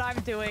doing what I'm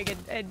doing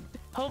and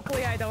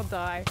hopefully I don't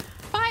die.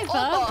 5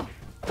 up.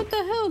 What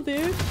the hell,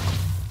 dude?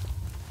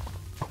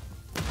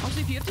 Also,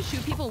 if you have to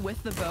shoot people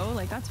with the bow,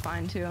 like that's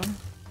fine too.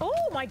 Oh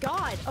my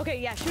god. Okay,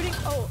 yeah, shooting.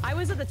 Oh, I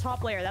was at the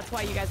top layer. That's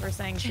why you guys were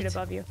saying shoot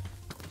above you.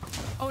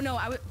 Oh no,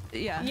 I would.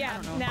 Yeah. Yeah,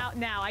 I don't know.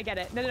 now I get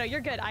it. No,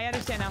 you're good. I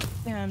understand now.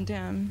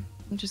 Damn.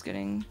 I'm just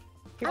kidding.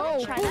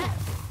 Oh, try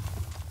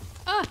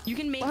that. You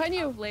can make Behind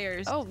you. up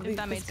layers. Oh, if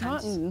that makes it's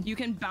sense. cotton. You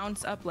can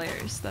bounce up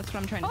layers. That's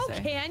what I'm trying to Oh,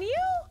 say. can you?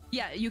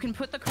 Yeah, you can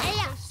put the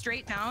crossbow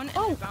straight down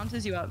and it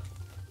bounces you up.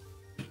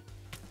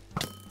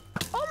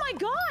 Oh my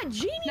god,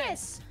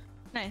 genius!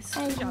 Nice.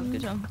 Good job.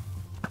 Good job.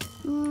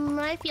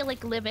 I feel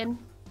like living.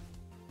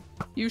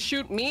 You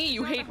shoot me,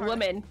 you hate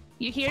women.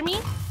 You hear me?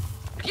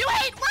 You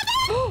hate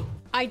women!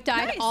 I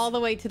died Nice. all the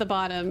way to the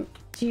bottom.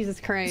 Jesus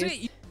Christ. So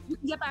wait, you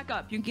can get back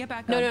up. You can get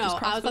back No, up. no, Just I was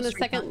crossbow on the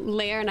straight second down.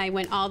 layer and I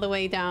went all the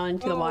way down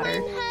to the water.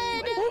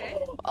 Okay.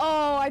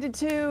 Oh, I did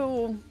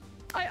too.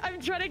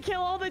 I'm trying to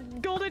kill all the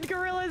golden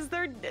gorillas.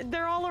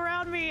 They're all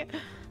around me.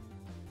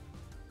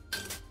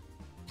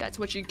 That's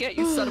what you get,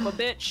 you son of a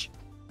bitch.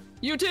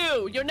 You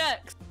too, you're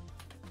next.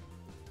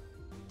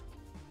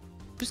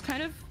 Just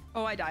kind of.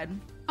 Oh, I died.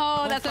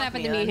 Oh, that's what fuck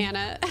happened me to me, then.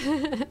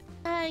 Hannah.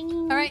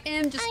 All right,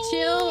 just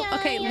chill.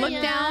 Okay, look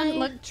down.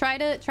 Look, try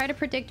to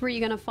predict where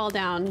you're gonna fall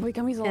down. Wait,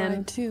 Gummy's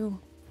alive too.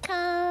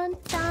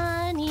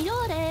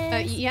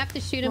 You have to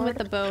shoot him with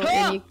the bow,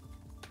 and you.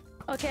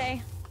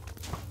 Okay.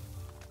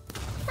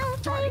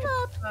 Five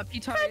up. He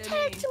targeted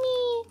Protect me.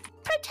 me.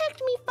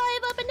 Protect me, 5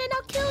 up, and then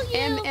I'll kill you.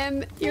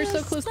 You're so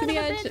You close to son the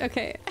of a edge. bitch.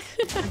 Okay.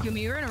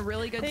 Gumi, you're in a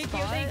really good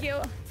spot. Thank you.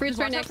 Fruits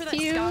Just are watch out next for to that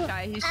you. scout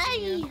guy. He's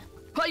shooting you. Ay.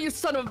 Oh, you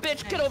son of a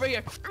bitch, get over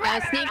here.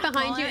 Snake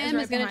behind you, Mullet is Em,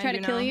 right is gonna try behind to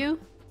you kill now. you.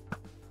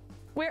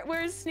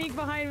 Where's Sneak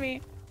behind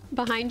me?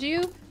 Behind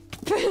you.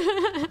 Hey,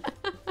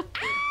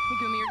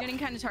 Gumi, you're getting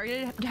kind of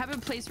targeted. Have a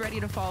place ready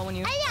to fall when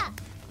you. Aya.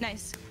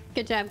 Nice.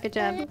 Good job. Good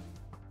job.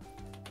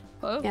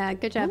 Oh. Yeah,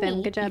 good job,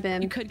 Em. Good job, You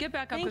Em. could get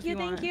back up Thank if you, you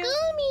want. thank you.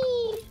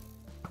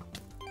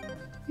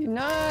 Gumi.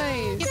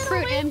 Nice. Get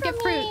fruit, Em. Get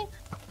fruit.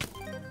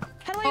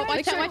 How do I Oh, make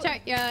watch sure? out! Watch out!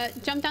 Yeah,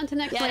 jump down to the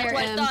next Yeah, layer, that's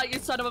what I Em. thought, you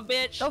son of a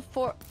bitch. Oh,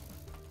 4.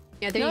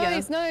 Yeah, there you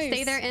Nice, go. nice.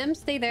 Stay there, Em.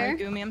 Stay there. Alright,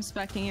 Gumi, I'm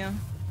specting you.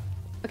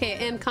 Okay,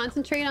 Em.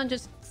 Concentrate on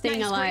just staying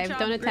Nice, great alive. job,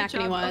 Don't great attack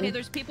job. anyone. Okay,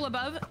 there's people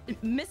above.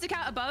 Mystic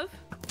Cat above.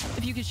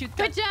 If you could shoot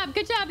Good job.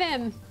 Good job,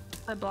 Em.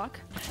 that block.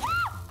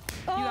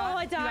 Oh, got-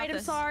 I you got died. I'm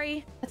this.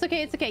 sorry. That's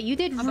okay. It's okay. You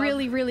did Above.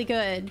 really, really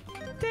good.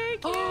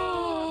 Thank you.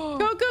 Oh.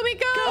 Go, Gumi,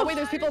 go! Oh wait,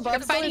 there's people above.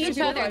 They're fighting There's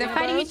each people other. They're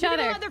fighting each Oh,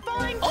 other. they're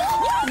falling.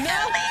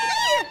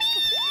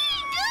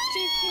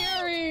 She's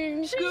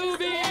carrying. She's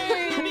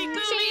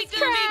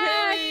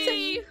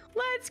cracked.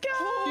 Let's go.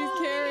 She's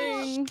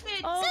carrying.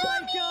 Oh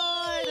my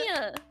god.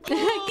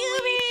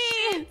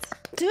 Gumi!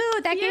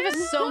 Dude, that gave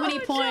us so many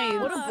points.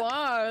 What a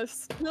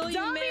boss. Will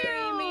you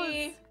marry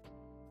me?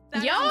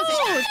 That Yo,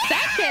 was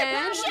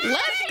second!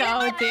 Let's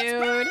go,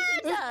 dude.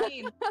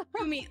 insane.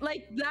 Gumi,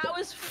 like that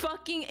was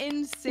fucking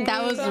insane.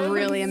 That was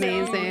really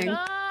amazing.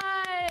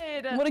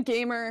 God. What a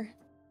gamer.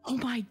 Oh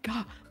my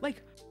god.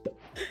 Like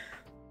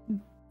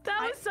That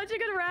was such a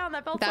good round.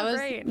 That felt That so was,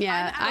 great.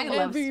 yeah, I I'm at a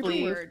love loss for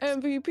sleep. words.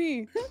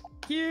 MVP.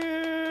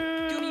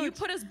 Gumi, you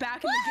put us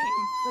back in the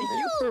game. Like,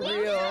 you For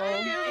real.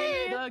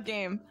 in the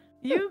game.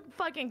 You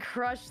fucking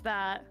crushed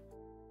that.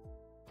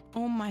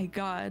 Oh my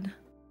god.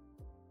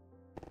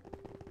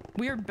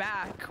 We're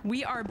back.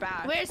 We are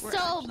back. We're so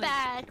actually-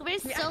 back. We're we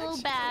so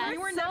actually- back. We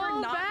were So never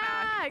not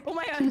back. back. Oh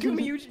my god,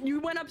 Gumi, you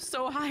went up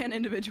so high on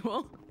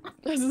individual.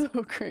 This is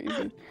so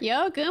crazy.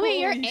 Yo, Gumi,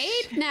 you're Holy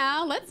 8th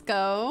now. Let's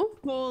go.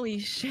 Holy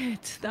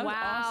shit. That was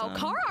Wow. awesome.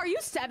 Kara, are you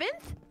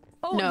 7th?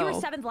 Oh, you were No.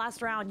 7th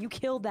last round. You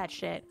killed that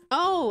shit.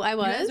 Oh, I You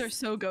was? guys are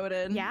so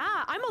goated.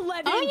 Yeah, I'm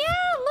 11th. Oh, yeah,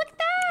 look at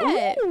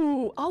that.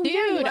 Ooh. Oh, yeah,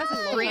 you Dude, guys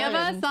are 3 of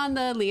us 11. on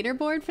the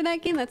leaderboard for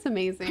that game. That's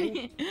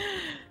amazing.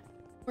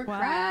 We're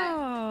cracked.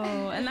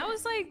 Wow. And that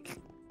was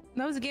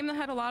a game that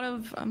had a lot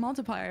of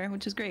multiplier,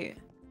 which is great.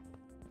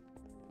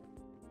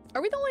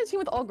 Are we the only team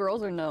with all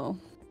girls or no?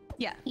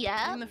 Yeah.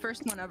 Yeah. I'm the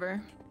first one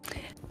ever.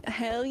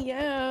 Hell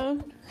yeah.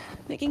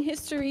 Making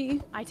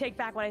history. I take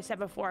back what I said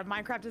before.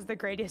 Minecraft is the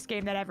greatest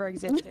game that ever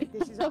existed.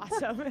 This is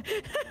awesome.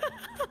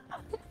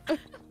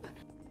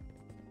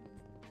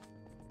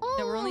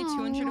 Yeah, we're only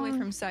 200 away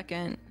from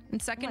second.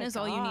 And second my is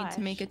all you need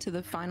to make gosh. it to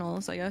the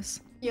finals, I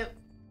guess. Yep.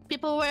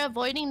 People were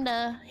avoiding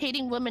the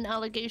hating women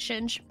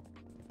allegations.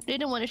 They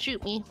didn't want to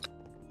shoot me.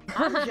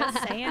 I'm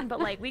just saying, but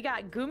like we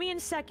got Gumi in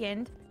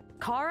 2nd,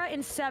 Kara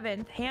in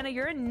 7th, Hannah,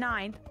 you're in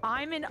 9th,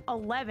 I'm in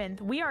 11th.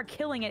 We are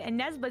killing it, and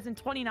Nezba's in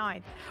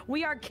 29th.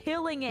 We are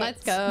killing it.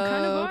 Let's go. We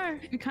kind of are.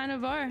 We kind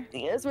of are.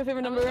 Yeah, it's my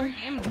favorite number.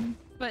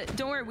 But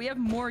don't worry, we have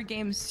more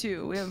games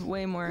too. We have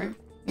way more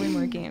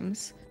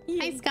games.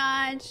 Hi,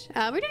 Scotch.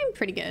 We're doing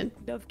pretty good.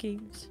 Love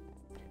games.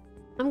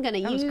 I'm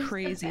gonna That use. was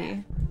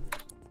crazy.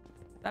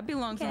 That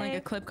belongs in like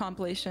a clip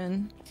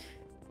compilation.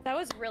 That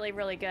was really,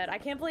 really good. I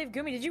can't believe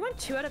Gumi, did you win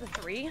 2 out of the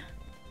 3?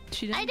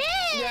 She did. I did.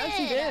 Yeah,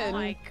 she did. Oh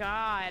my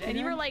god. And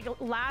you were like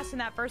last in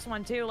that first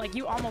one too. Like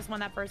you almost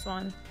won that first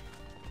one.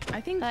 I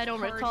think I don't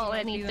party recall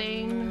might be the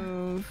anything.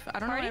 move. I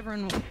don't Party?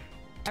 know.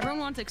 Everyone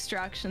wants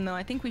extraction though.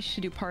 I think we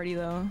should do party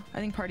though. I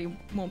think party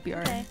won't be our.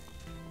 Okay.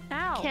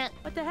 Ow. Can't-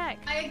 What the heck?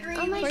 I agree.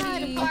 Oh my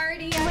god.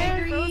 Party. I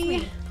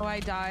agree. Oh,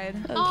 I died.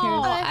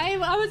 Oh, I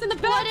was in the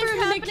What is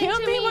bathroom and they happening killed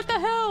to me. me? What the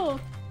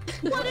hell?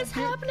 What is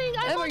happening?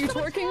 I'm Em, are on you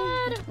someone's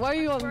twerking? head. Why are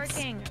you on?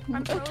 Working.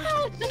 I'm frozen.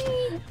 Help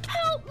me!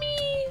 Help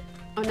me!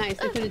 Oh, nice.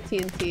 I put a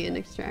TNT in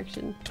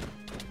extraction.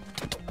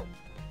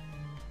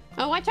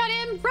 Oh, watch out,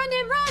 him! Run,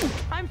 him, run!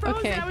 I'm frozen.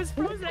 Okay. I was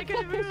frozen. I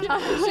couldn't move.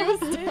 She was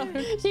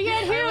stuck. She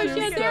can't hear what was she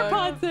has stuck.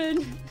 AirPods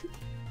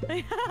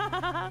in.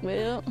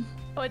 Well,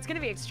 Oh, it's gonna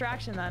be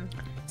extraction then.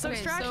 So Okay,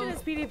 extraction so-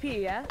 is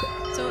PvP, yeah?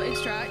 So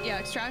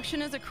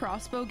extraction is a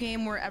crossbow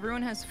game where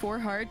everyone has 4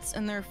 hearts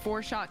and they're a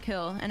 4-shot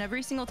kill, and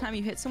every single time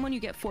you hit someone, you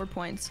get 4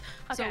 points.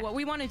 Okay. So what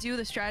we want to do,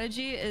 the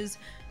strategy is,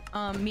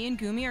 me and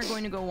Gumi are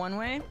going to go one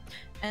way,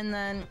 and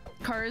then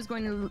Kara is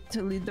going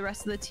to lead the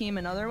rest of the team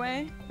another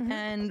way,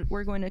 and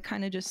we're going to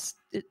kind of just.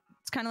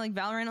 It's kind of like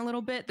Valorant a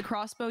little bit. The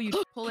crossbow, you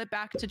pull it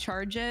back to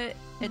charge it.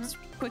 It's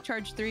quick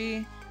charge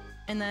 3,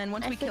 and then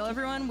once we kill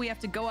everyone, we have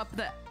to go up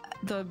the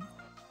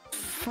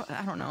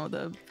I don't know,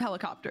 the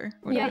helicopter.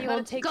 or Yeah, whatever. you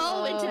gotta take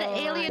Go into the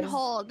alien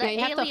hole. The Yeah, you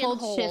have alien to hold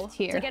hole. shift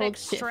here. to get Hold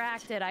shift.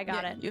 extracted. I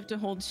got Yeah, it. You have to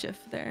hold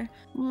shift there.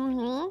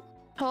 Hold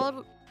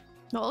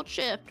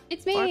shift.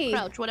 It's Or me.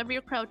 crouch, whatever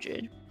you're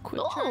crouching.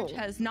 Quick Oh. charge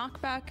has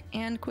knockback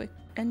and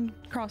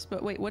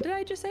crossbow. Wait, what did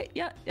I just say?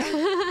 Yeah.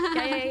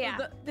 Yeah.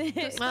 The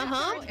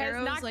Uh-huh. special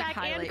arrows, Has like, knockback and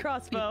highlight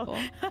crossbow. people.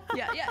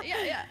 Yeah. So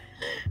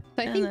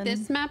I And think then-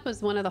 this map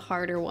was one of the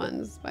harder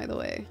ones, by the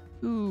way.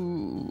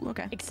 Ooh,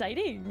 okay.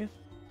 Exciting.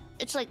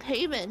 It's like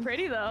Haven.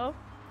 Pretty though.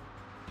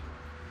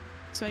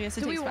 So I guess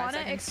it Do we takes 5 want to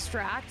seconds.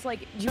 extract? Like,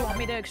 do you want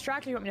me to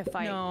extract or do you want me to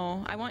fight?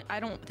 No, I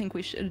don't think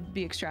we should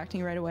be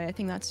extracting right away. I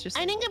think that's just.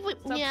 I think if we,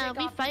 So yeah, pick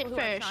we off fight people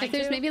who are first. trying If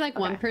there's to? maybe like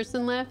one Okay.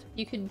 person left,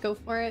 you could go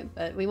for it,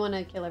 but we want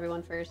to kill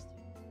everyone first.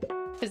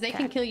 Because they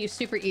can kill you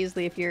super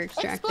easily if you're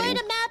Explore extracting.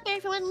 the map,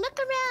 everyone. Look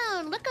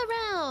around. Look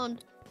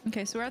around.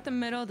 Okay, so we're at the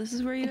middle. This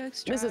is where you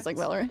extract. this is like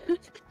Valorant.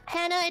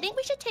 Hannah, I think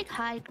we should take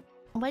high.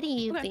 What do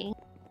you Okay. think?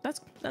 That's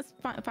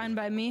fine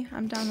by me.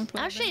 I'm down with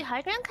whatever. Actually,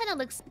 high ground kind of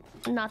looks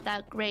not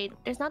that great.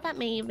 There's not that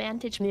many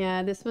vantage.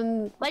 Yeah, this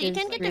one. But you is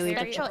can get really the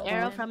spectral difficult.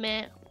 arrow from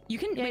it. You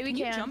can. Yeah, wait, we can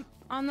you can. jump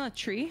on the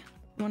tree?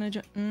 You want to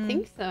jump? I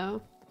think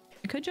so.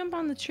 You could jump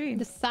on the tree.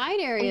 The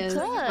side areas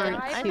could.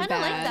 aren't I too kinda like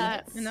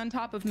bad. that. And on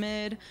top of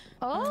mid.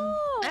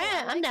 Oh,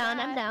 Alright, I'm down.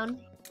 that. I'm down.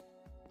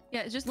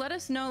 Yeah, just let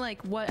us know like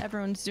what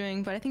everyone's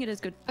doing, but I think it is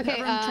good. Okay,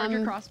 Everyone charge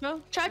your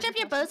crossbow. Charge up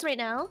your bows right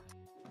now.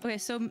 Okay,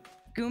 so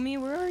Gumi,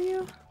 where are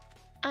you?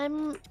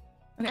 I'm Okay,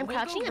 we'll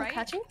crouching. go I'm right,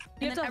 crouching.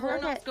 And have then to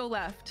everyone hold else it. go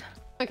left.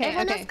 Okay,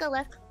 Everyone okay. else go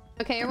left.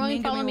 Okay, And everyone me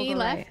and follow Gumi will me go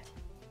left.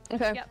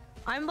 right. Okay. Yep.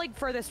 I'm like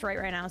furthest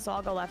right now, so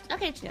I'll go left.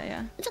 Okay,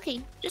 Yeah. it's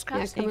okay. Just Yeah,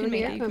 crouch. come you can over make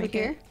here. it, you Come can over make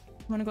it. here.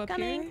 Wanna go up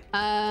Coming. here?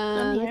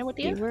 I'm here Let's with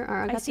see, you. where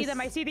are I got see this-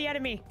 them. I see the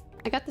enemy.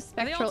 I got the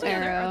Are they all spectral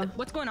together? arrow.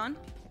 What's going on?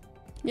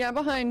 Yeah,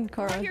 behind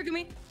Kara. Right here,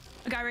 Gumi.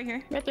 A guy right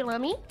here. Right below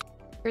me.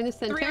 We're in the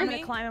center. Three I'm on gonna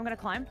me. climb. I'm gonna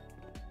climb.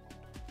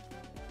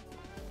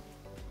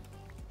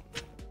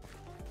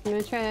 I'm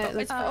gonna try.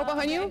 Let's, Oh,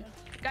 behind you?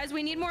 Guys,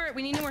 we need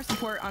more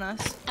support on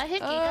us. I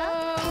hit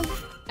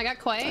Giga. I got I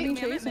Quite. can I'm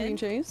chase. at I can mid.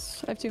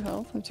 chase. I have 2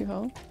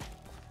 health.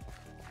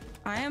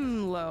 I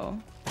am low.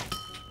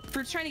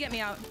 Fruit's trying to get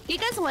me out.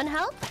 Giga's 1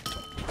 health.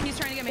 He's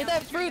trying to get me Get out.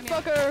 that He's trying fruit, to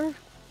get me out. fucker!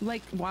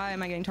 Like, why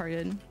am I getting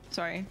targeted?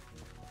 Sorry.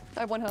 I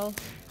have 1 health.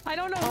 I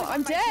don't know. Oh, who's on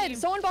I'm my dead! team.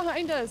 Someone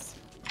behind us!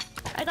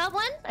 I got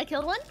 1. I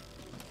killed 1.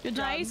 Good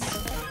job.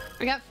 Nice.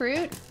 I got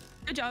fruit.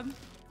 Good job.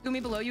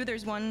 Gumi, below you.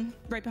 There's one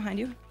right behind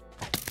you.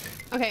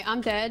 Okay,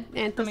 I'm dead.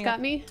 Anthos Coming got up.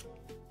 me.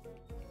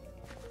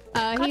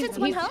 Content's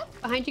 1 He's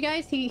health. behind you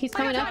guys. He's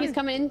coming up. He's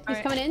coming in. He's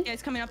Alright. coming in. Yeah,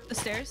 he's coming up the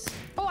stairs.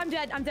 Oh, I'm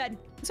dead. I'm dead.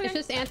 It's There's okay.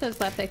 just Anthos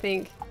left, I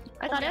think.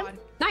 I got him. God.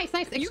 Nice.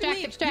 You can Extract.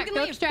 leave. Extract. You can Go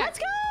leave. extract. Let's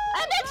go.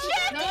 I'm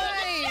extracting.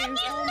 Nice!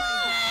 Extracting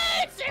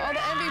nuts. Oh, the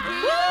MVP!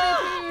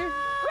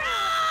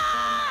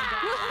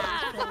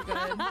 So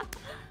good.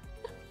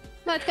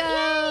 Let's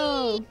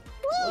go.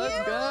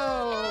 Let's go!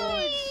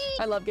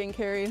 I love getting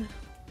carried.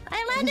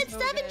 I landed So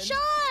 7 good.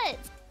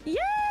 shots. Yay!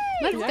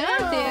 Let's go,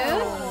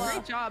 dude.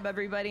 Great job,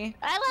 everybody.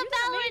 I love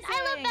Valorant. I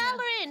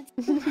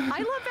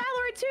love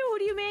Valorant too. What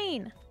do you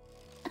mean?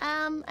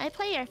 I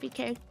play RP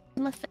character.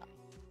 I'm a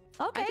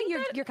Okay,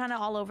 you're kind of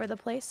all over the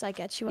place. I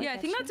get you. Yeah, I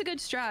think that's a good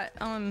strat.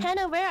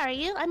 Hannah, where are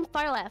you? I'm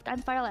far left.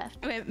 I'm far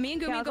left. Okay, me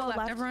and Gumi I'll go go left.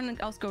 left. Everyone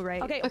else go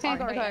right. Okay, Okay, I'll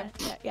go right. okay.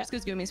 Yeah. Just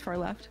because Gumi's far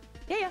left.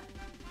 Yeah.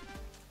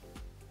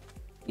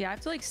 Yeah, I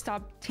have to like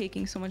stop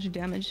taking so much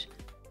damage.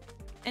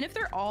 And if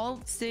they're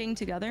all sitting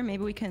together,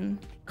 maybe we can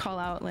call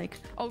out like,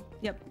 oh,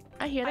 yep.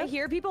 I hear them. I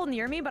hear people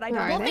near me, but I don't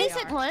Where know are We'll where face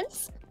they it are.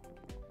 once.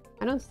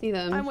 I don't see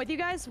them. I'm with you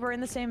guys. We're in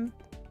the same.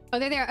 Oh,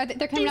 they're there.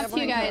 They're coming up to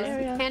you guys.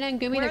 Area. Hannah and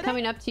Gumi, Where they're are they?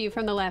 coming up to you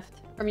from the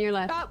left. From your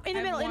left. In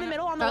the middle. In the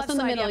middle. On the Also left in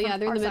the side. middle. Yeah, from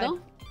they're in the our middle.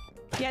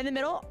 side. Yeah, in the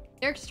middle.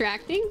 They're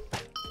extracting.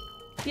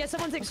 Yeah,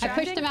 someone's I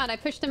extracting. pushed them out. I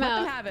pushed them Let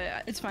them out. have it.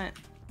 It's fine.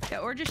 Yeah,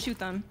 or just shoot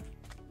them.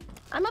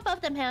 I'm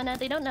above them, Hannah.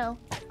 They don't know.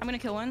 I'm gonna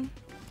kill one.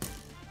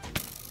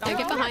 Yeah,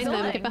 get behind them.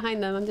 building. Get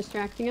behind them. I'm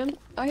distracting them.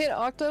 I hit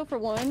Octo for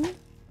 1.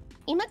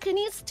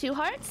 Imakuni's 2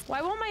 hearts.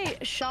 Why won't my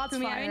shots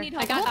Gumi, fire? I need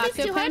I help. got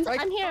Wolfie's 2 Octo hearts. pin.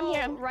 I'm here. I'm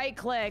here. Right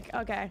click.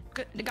 Okay.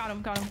 Good. Got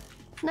him. Got him.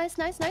 Nice.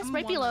 I'm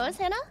Right one. below us,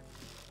 Hannah.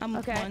 I'm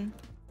Okay. one.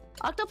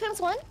 Octopim's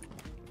 1. I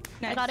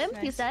Nice, got him.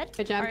 nice. He's dead.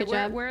 Good job. Alright, Good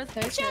job. Where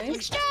Extract. Okay.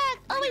 Extract.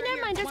 Oh wait,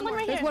 never mind. There's One one more.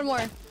 right There's here. one more.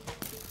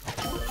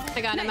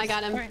 I got him. I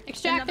got him. Alright,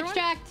 Extract. another one?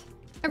 Extract.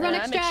 Everyone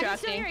I'm extract. He's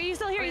still here. He's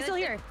still here. He's still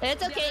here.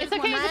 It's okay. It's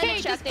okay. It's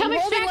okay. Just come I'm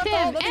holding extract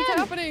left all. him. Nothing's M.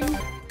 happening.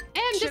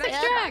 M. Just Should I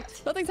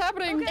extract. Nothing's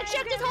happening.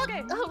 Extract is hold.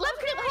 Okay. Left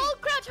click.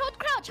 Hold crouch. Hold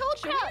crouch. Hold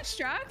Should we crouch.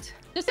 extract?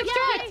 Just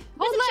extract.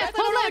 Hold Just left. extract.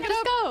 Hold I left.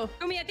 don't Let's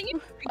go. Gumi, I think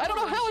you. I don't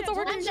know how it's I'm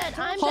working. dead.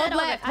 I'm Hold dead.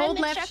 left. I'm Hold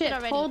left extracted shift.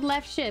 already. Hold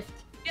left shift.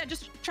 Yeah,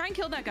 just try and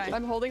kill that guy.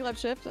 I'm holding left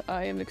shift.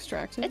 I am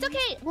extracting. It's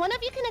okay. One of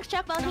you can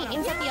extract while he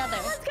aims at the other.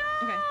 Let's go.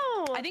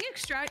 Okay. I think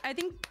I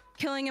think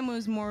killing him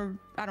was more.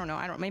 I don't know.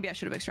 Maybe I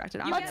should have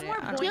extracted. You I'll get get more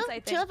it. I don't points, know. I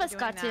Two think, of us for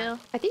got doing that.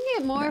 to. I think you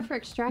get more for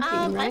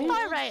extracting, right? I'm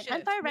far right. Shift.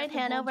 I'm far You right, have to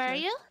Hannah. hold Where are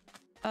shift. you?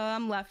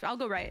 I'm left. I'll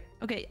go right.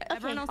 Okay.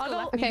 Everyone else I'll go go-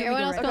 left. Okay, You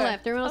everyone else right. go Okay.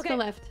 left. Everyone else go Okay.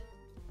 left.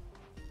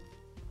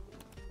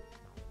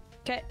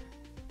 Okay.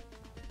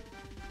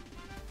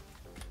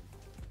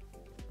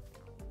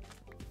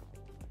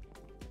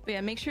 But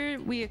yeah, make sure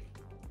we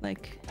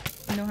like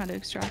know how to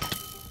extract.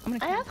 I'm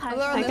gonna. I have Oh, high.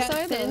 they're on I this got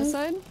side. They're on this Sins.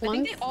 side. I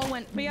think they all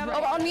went. We have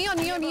Oh, on me. On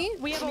me. On me.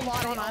 We have a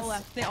lot on They all us.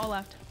 left. They all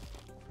left.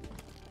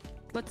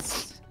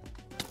 Let's.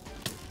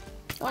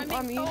 On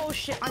me. Oh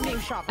shit! I'm being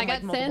shot. From, I got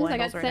like, multiple Sins. I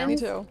angles got right now. Me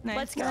Sins. too. Nice.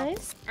 Let's go.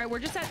 Nice. All right, we're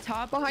just at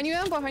top. Behind you,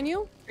 Em. Behind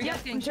you. Are you Yeah, guys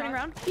I'm getting turning shot?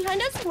 around.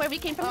 Behind us, where we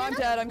came from. Oh, I'm Hannah?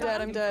 dead. I'm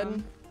dead. I'm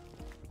dead.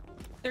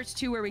 There's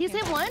two where we. He's came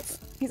hit from. once.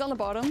 He's on the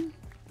bottom.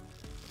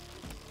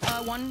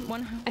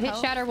 One. I hit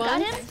health. Shatter Got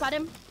one. him. Got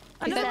him.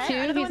 He's Another at one two.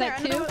 there, another He's one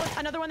at there, two.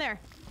 Another one there.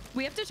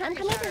 We have to I'm target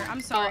coming Shatter. over. I'm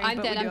Oh, sorry. I'm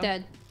but dead. we I'm do.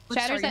 dead.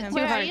 Let's Shatter's target at him. 2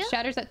 Where are hearts. you?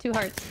 Shatter's at 2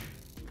 hearts.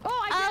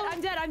 Oh,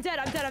 I'm dead. I'm dead.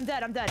 He's I'm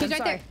right sorry.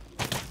 there.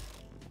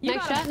 You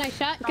Nice got him. shot. Nice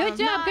shot. Good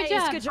job. Good Nice,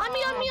 job. good job. On me.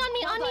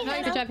 Good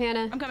Hannah. job,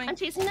 Hannah. I'm coming. I'm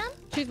chasing them.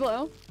 She's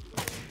below.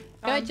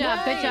 Good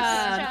job. Good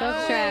job. Go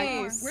extract.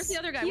 Nice. Where's the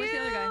other guy? Where's the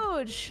other guy?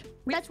 Huge.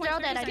 We have That's Daryl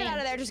dead, 30 I Get think. out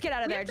of there. Just get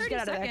out of We there. have Just 30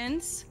 get out of there.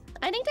 seconds.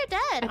 I think they're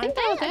dead. I think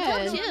they're all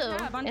I told dead. you.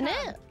 Grab, on In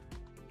top. it.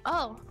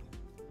 Oh.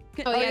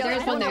 Oh, yeah, there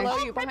is one there. Below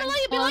you. Right Behind below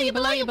you. you. Below you.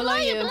 Below you. Below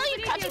you. Below you.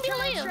 Beneath Crouching you,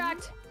 below you.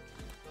 extract.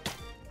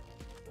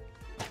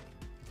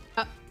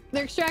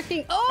 They're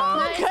extracting. Oh,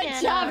 Nice, good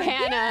Hannah. job,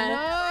 Hannah.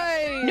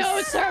 Nice.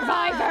 No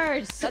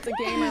survivors. That's a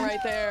gamer right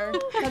there.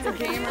 That's a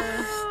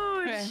gamer.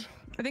 Okay.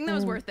 I think that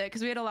was worth it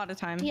because we had a lot of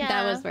time. Yeah.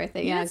 That was worth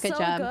it. You Yeah, did good so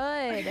job.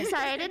 Good.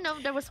 Sorry, I didn't know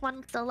there was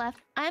one still left.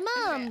 I'm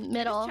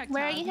middle. check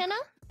Where are tab. you, Hannah?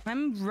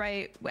 I'm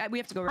right. We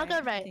have to go right. I'll go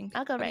I right. think.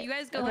 I'll go Okay, right. you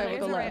guys go Okay, left.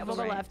 we'll go Right, left. we'll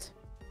go left.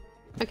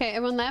 Okay,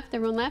 everyone left.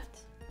 Everyone left.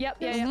 Yep.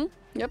 Yeah. Mhm.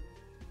 Yep.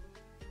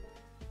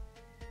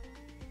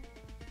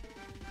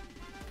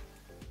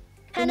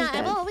 Hannah, I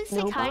dead. will always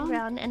take No high bomb?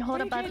 ground and hold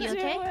We above can you, do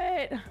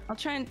okay? it. I'll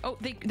try and. Oh,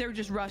 they're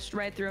just rushed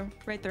right through.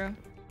 Right through.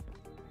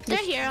 They're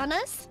here on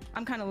us.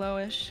 I'm kind of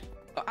lowish.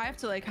 Oh, I have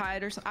to like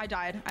hide or something. I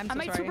died. I'm so I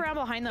might sorry. swoop around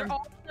behind them.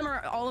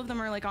 All of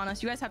them are like on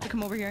us. You guys have to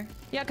come over here.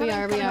 Yeah, come We in,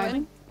 are. come We in. are.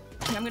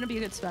 Yeah, I'm gonna be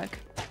a good spec.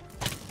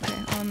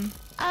 Okay.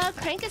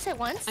 Crank is hit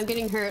once. I'm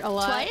getting hurt a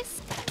lot.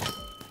 Twice.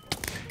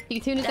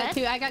 P-Tune is at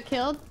Dead? 2. I got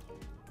killed.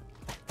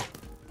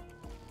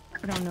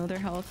 I don't know their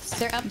health.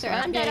 They're up. They're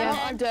up. I'm Yeah, dead, yeah.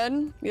 I'm I'm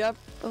dead. Yep.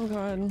 Oh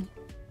god.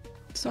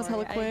 Sorry,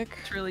 hella quick.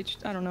 It's really.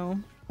 I don't know.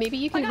 Maybe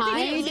you can We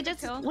hide. just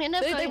Kill? we end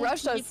up They going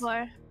rushed us.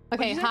 before.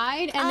 Okay,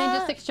 hide and then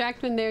just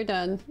extract when they're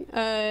done.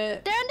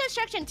 They're under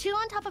extraction. 2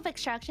 on top of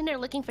extraction. They're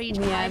looking for you.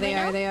 to Yeah, hide they right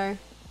are. now. They are.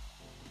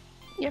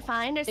 You're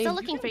fine. They're still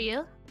looking for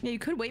you. Yeah, you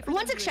could wait for.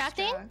 One's them to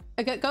extracting?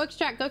 extract. Go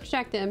extract. Go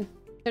extract him.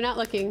 They're not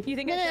looking. You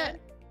think No, it's no, dead?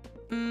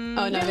 Oh no,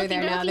 They're they're looking,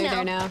 there they're now. looking They're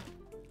there now. now.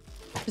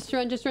 Just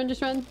run. Just run.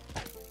 Just run.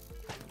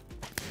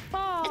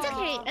 Oh. It's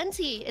okay,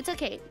 NT. It's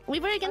okay. We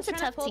were against a I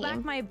was trying tough to pull back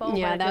team. my bow,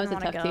 Yeah, but I that was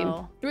didn't a wanna tough team.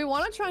 go. Do we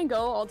want to try and go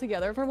all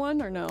together for one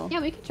or no?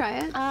 Yeah, we could try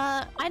it.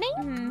 I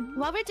think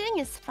what we're doing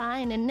is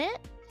fine, isn't it?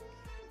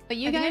 But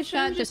you I think I guys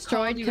should've got just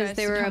destroyed called you because guys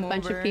there to were a come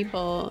bunch over. of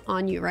people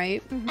on you,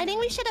 right? I think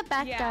we should have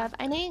backed Yeah. up.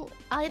 I think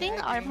I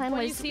our agree. plan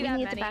When you was see we that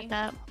need to many-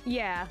 back up.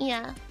 Yeah.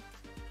 Yeah.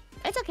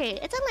 It's okay.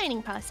 It's a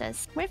learning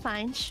process. We're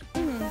fine. I think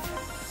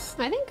I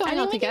going think all we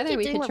can together keep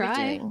we doing could what we're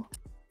try. doing.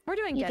 We're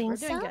doing You good. We're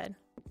think doing so? good.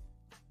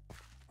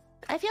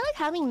 I feel like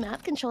having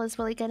map control is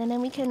really good, and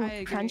then we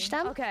can crunch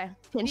them. Okay.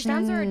 Pinch These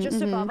guys them. are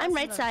just above us. I'm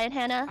right side,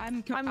 Hannah.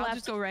 I'm I'll left.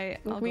 just go right.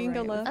 We can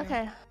go left.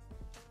 Okay.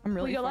 I'm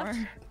really We go far. left?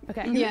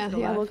 Okay. Yeah,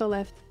 yeah, we'll go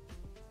left.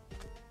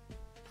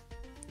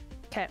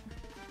 Okay.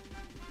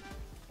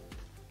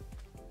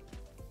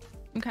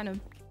 I'm kind of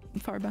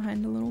far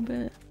behind a little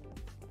bit.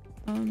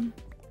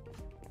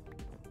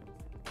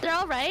 They're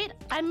all right.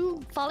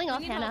 I'm falling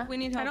off, Hannah. We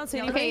need help. I don't see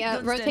Yeah, anything. Okay,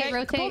 let's rotate, stay.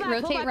 rotate, Pull back,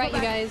 rotate pull back, right, pull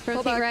you guys. Pull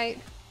Rotate back. right.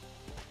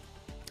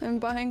 I'm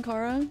behind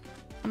Kara.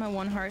 I'm at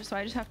 1 heart, so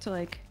I just have to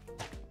like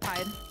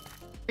hide.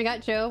 We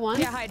got Joe, one.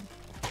 Yeah, hide.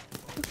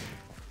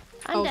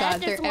 I'm Oh dead.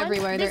 god, There's they're one.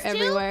 everywhere, they're There's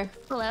two. everywhere.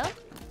 Hello?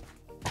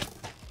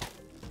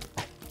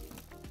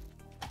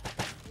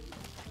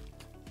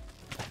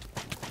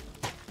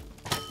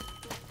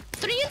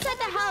 Three inside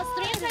the house.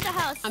 Three inside the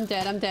house. I'm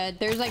dead.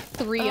 There's like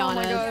 3 Oh on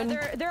my us.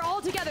 God. They're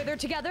all together. They're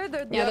together.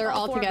 Yeah, they're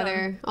all four of them.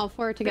 together. All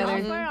 4 They're together.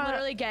 all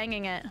literally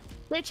ganging it.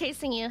 They're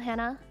chasing you,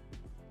 Hannah.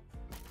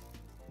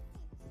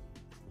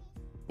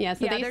 Yeah,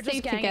 so Yeah, they they're just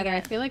stay ganging together. I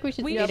it. feel like we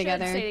should We stay should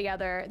together. stay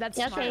together. That's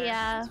Okay, smarter.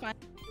 yeah. That's fine.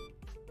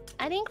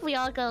 I think we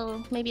all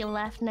go maybe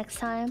left next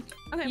time.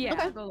 Okay, Yeah.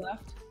 we'll go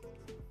left.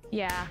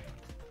 Yeah.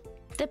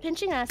 The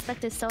pinching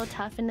aspect is so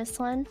tough in this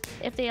one.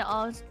 If they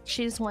all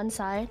choose one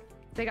side.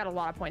 They got a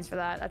lot of points for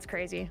that. That's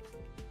crazy.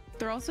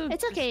 They're also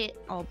It's just okay.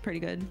 all pretty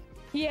good.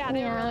 Yeah,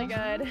 they were Yeah. really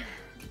good.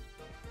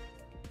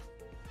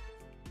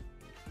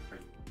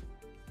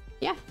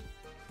 Yeah.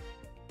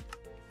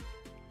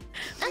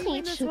 I Win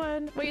need this you.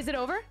 one. Wait, is it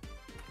over?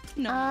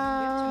 No, we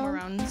have 2 more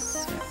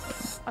rounds.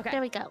 Okay.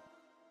 There we go.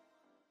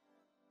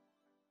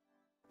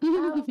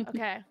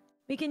 Okay.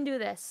 We can do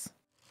this.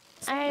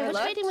 Alright, which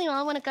way left? do we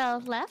all want to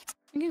go? Left?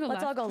 We can go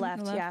Let's left. all go We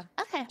can left. Yeah.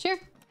 Okay. Sure.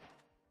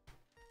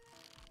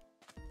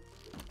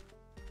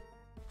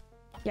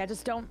 Yeah.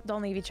 Just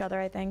don't leave each other.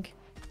 I think.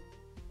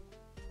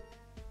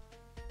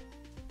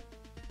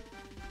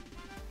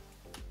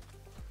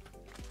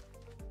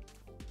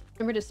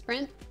 Remember to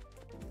sprint?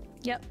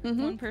 Yep.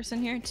 1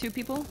 person here, 2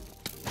 people.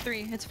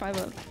 3, it's 5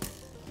 up.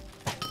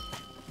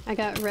 I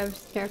got Rev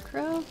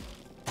Scarecrow.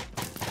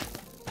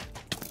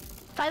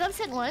 5 ups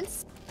hit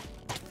once.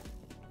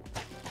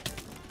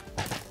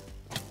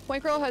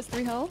 Point Girl has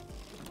 3 health.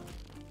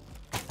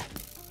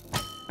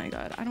 Oh my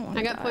god, I don't want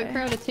to I got Point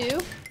Crow to 2.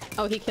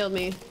 Oh, he killed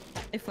me.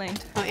 They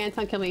flanked. Oh,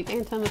 Anton killed me.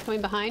 Anton was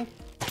coming behind.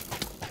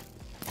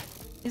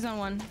 He's on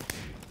 1.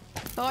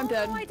 Oh, I'm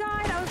dead. Oh, I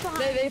died. I was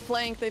behind. They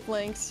flanked. They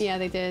flanked. Yeah,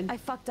 they did. I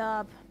fucked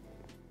up.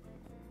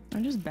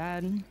 I'm just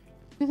bad.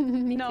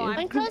 Me No, too. I'm-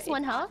 Point Crow's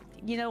 1 health.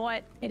 You know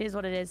what? It is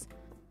what it is.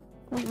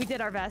 We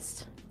did our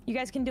best. You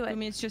guys can do I it.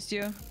 mean, it's just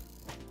you.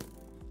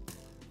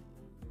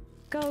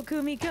 Go,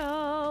 Gumi,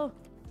 go!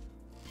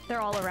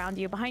 They're all around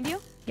you. Behind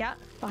you? Yeah,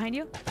 behind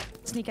you.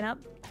 Sneaking up.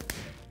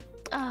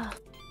 Ah,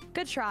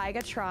 Good try,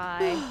 good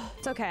try.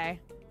 It's okay.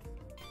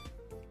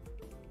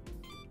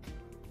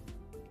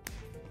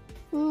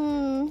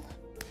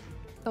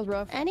 That was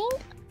rough. Any?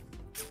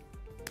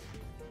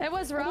 It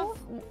was rough.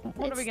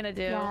 What are we gonna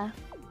do? Yeah.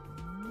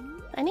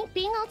 I think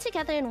being all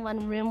together in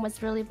one room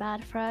was really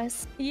bad for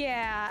us.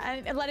 Yeah,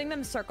 and letting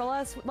them circle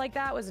us like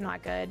that was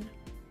not good.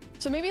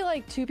 So maybe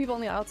like 2 people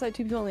on the outside,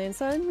 2 people on the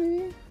inside,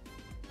 maybe?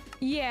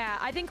 Yeah,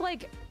 I think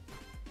like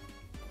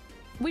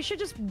we should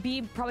just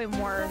be probably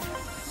more.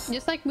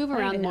 Just like move I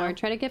don't around even more. know.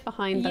 Try to get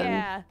behind them.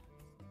 Yeah,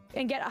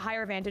 and get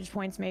higher vantage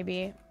points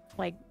maybe.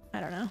 Like I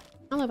don't know. I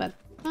don't know about.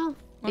 Well,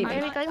 Well, maybe.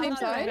 Are we going I'm home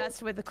not really side?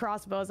 best with the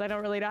crossbows. I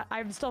don't really.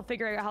 I'm still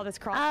figuring out how this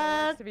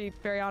crossbow works, to be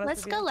very honest.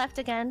 Let's with go you. left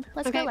again.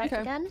 Let's Okay, go left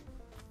okay. again.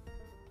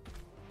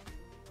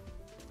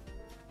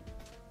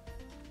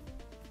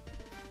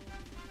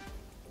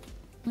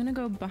 I'm gonna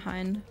go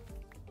behind.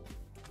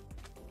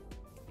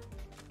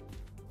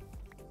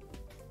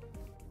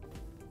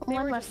 They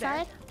One were left just there.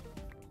 side.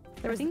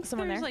 There I was think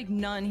someone there's there. like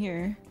none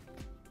here.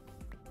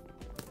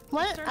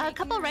 One, Start a making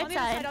couple your- right On the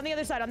other side. side. On the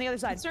other side. On the other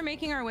side. Let's start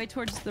making our way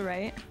towards the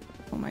right.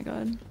 Oh my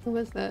god. Who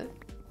was that?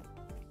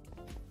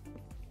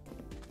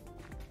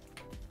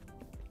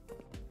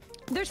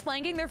 They're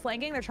flanking. They're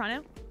flanking. They're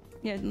trying to.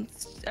 Yeah,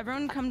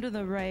 everyone come to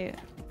the right.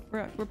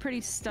 We're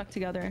pretty stuck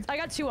together. I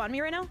got 2 on me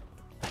right now.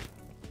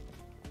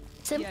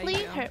 Simply you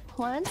do. hit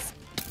once.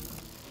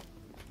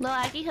 Low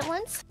Aggie hit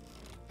once.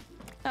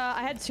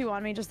 I had 2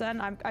 on me just then.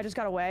 I just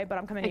got away, but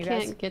I'm coming I to you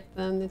guys. can't get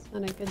them. That's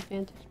not a good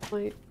vantage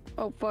point.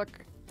 Oh, fuck.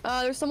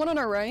 There's someone on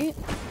our right.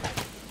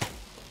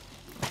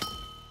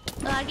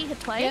 Low Aggie hit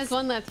twice. He has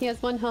 1 left. He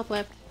has 1 health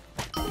left.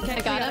 Okay, I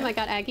we got him. it. I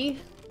got Aggie.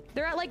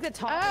 They're at like the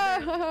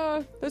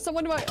top. There's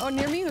someone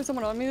near me. There's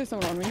someone on me. There's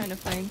someone on me. Trying to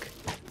flank.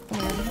 Oh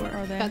my god, where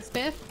are they? Got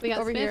Spiff. We got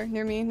Over Spiff. here,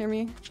 near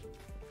me.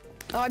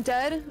 Oh, I'm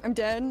dead. I'm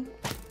dead.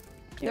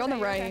 They're on the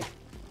Okay, right.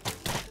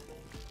 okay.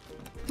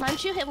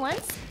 Manchu hit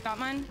once. Got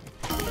mine.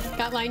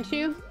 Got Line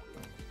Shoe.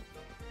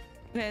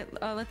 Okay,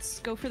 let's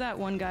go for that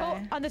one Oh,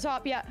 guy. on the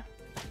top. Yeah.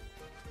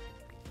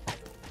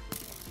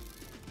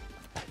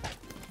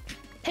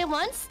 Hit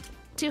once.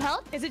 2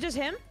 health. Is it just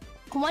him?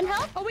 1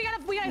 health. Oh, we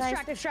gotta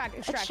Nice. extract.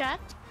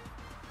 Extract.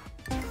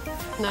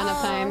 Not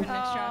enough time.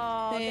 Extra.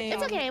 Oh, Dang.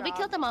 It's okay. We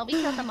killed them all. We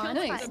killed them all. It's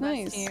Nice, fine.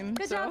 nice. Team.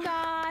 Good so- job,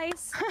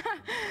 guys.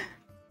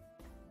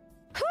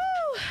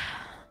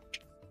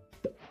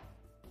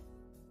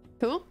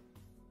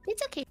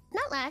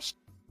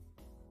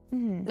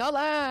 Not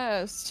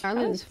last.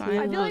 Scarlet's fine.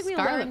 I feel like we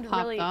Scarlet learned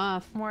popped really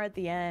off. more at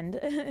the end.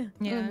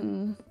 Yeah.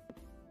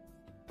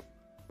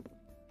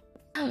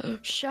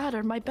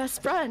 Shatter, my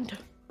best friend.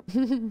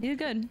 You're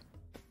good.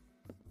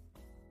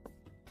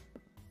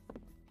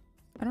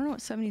 I don't know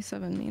what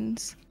 77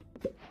 means.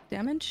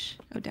 Damage?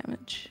 Oh,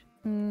 damage.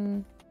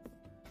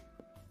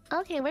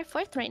 Okay, we're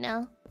 4th right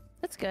now.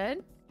 That's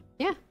good.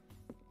 Yeah.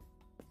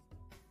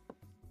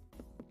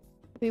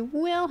 We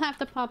will have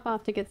to pop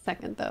off to get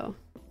 2nd, though.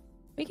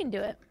 We can do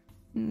it.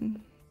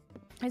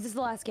 Is this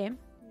the last game?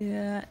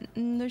 Yeah,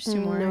 there's 2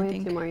 more, no, I we have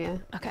think. 2 more, yeah.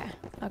 Okay.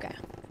 Okay.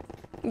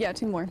 Yeah,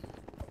 2 more.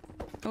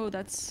 Oh,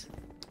 that's...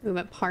 Ooh,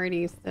 but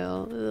party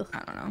still. Ugh. I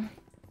don't know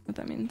what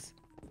that means.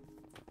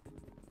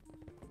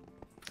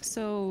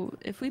 So,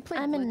 if we play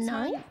I'm in Blitz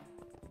 9. Hunt,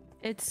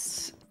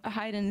 it's a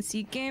hide and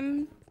seek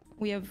game.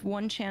 We have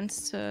 1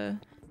 chance to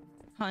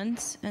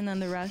hunt, and then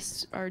the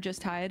rest are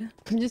just hide.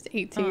 I'm just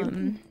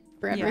 18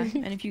 forever. Yeah,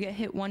 and if you get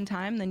hit 1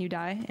 time, then you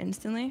die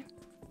instantly.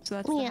 So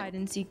that's the hide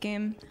and seek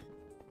game.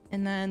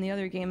 And then the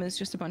other game is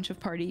just a bunch of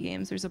party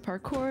games. There's a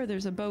parkour,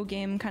 there's a bow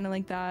game, kind of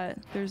like that.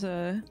 There's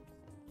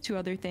 2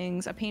 other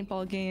things, a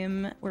paintball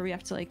game where we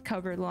have to like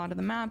cover a lot of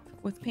the map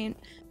with paint.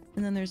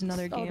 And then there's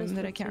another game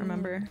that I can't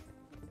remember.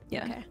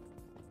 Yeah. Okay.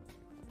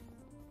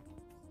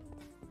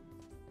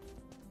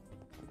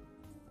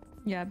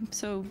 Yeah,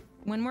 so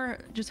when we're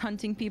just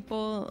hunting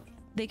people,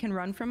 they can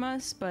run from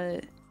us,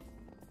 but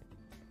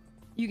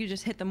you could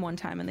just hit them 1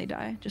 time and they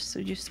die. Just so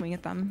you swing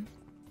at them.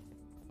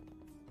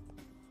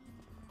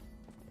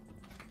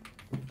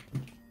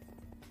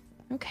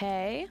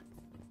 Okay.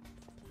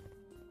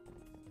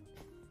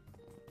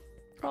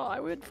 Oh, I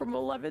went from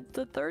 11th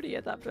to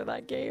 30th after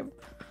that game.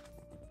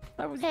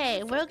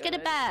 Hey, we'll get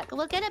it back.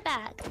 We'll get it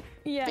back.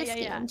 Yeah, This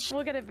yeah. game.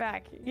 We'll get it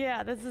back.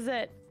 Yeah, this is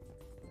it.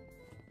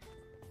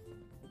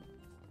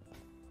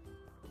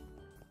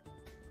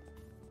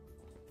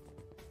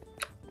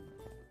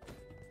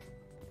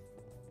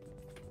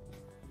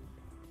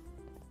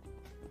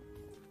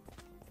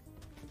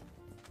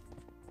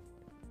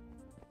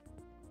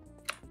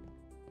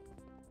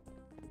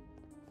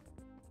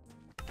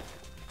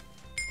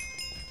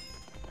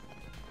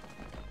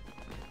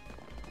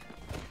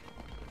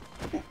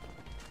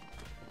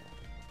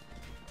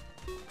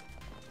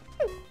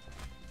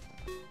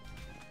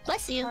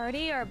 Bless you.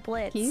 Party or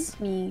blitz? Excuse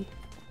me.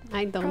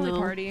 I don't Probably know.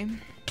 party.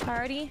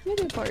 Party?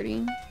 Maybe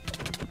party.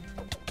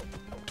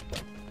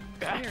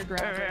 Player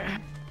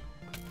grab.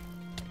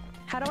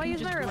 How do I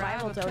use my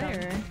revival grab a totem?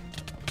 player.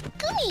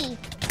 Gummy.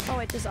 Oh,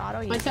 it just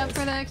auto uses. Watch out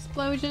for the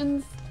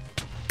explosions.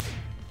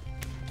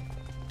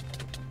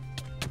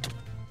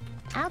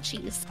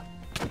 Ouchies.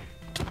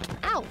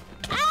 Ow.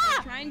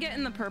 Ah! Try and get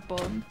in the purple.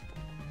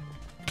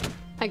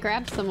 I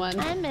grabbed someone.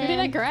 I'm Who did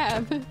I in.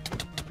 grab?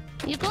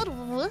 You go to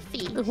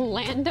Woofy.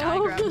 Lando? I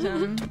grabbed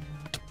him.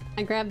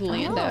 I grabbed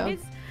Lando. Oh,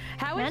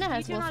 how is Mana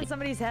has speedrun on Wolfie.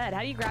 somebody's head?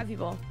 How do you grab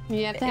people?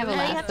 You have to have a You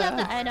have to have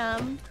lasso. the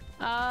item.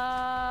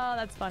 Oh,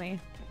 that's funny.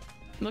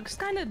 Looks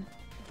kind of...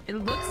 It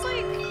looks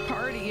like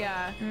party,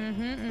 yeah.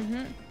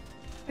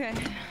 Okay.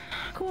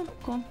 Cool.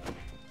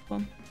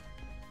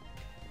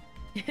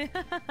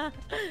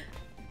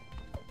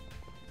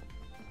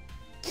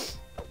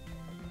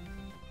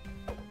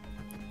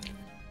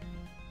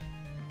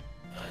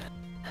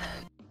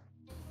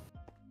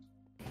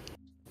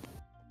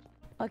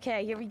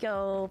 Okay, here we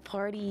go.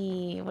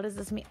 Party. What does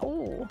this mean?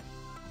 Oh.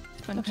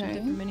 Bunch of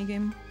different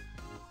minigame.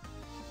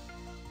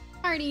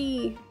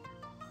 Party!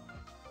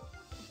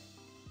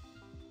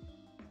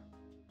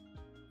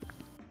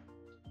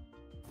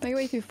 Make your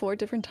way through 4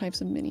 different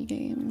types of mini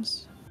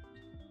games.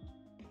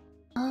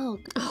 Oh,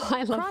 Oh,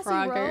 I love Crossing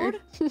Frogger.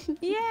 road?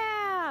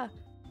 Yeah.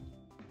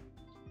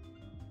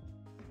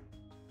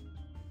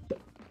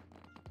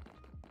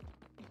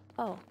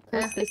 Oh,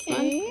 Where's this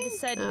one? it just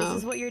said this Oh.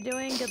 is what you're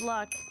doing. Good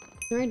luck.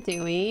 We're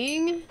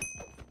doing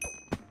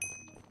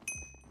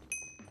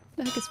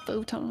The heck is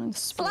photon?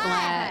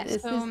 Splat.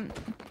 This So is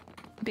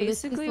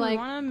basically, like- we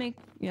want to make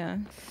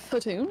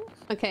Platoon?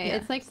 okay. Yeah.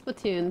 It's like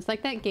Splatoon. It's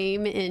like that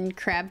game in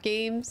Crab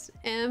Games,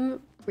 where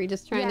you're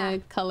just trying Yeah. to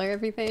color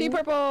everything. Team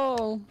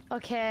purple!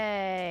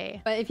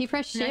 Okay. But if you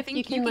press And I shift, think you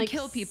you can can like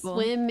kill people.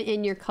 swim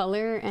in your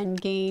color and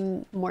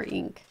gain more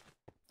ink.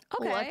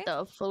 Okay. what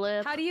the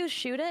flip? How do you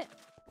shoot it?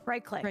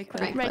 Right click. right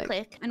click. Right. Right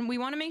click. And we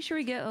want to make sure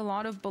we get a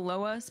lot of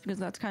below us because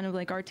that's kind of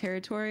like our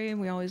territory.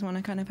 We always want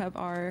to kind of have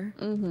our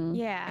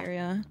Yeah.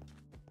 area.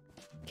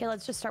 Okay,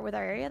 let's just start with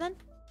our area then.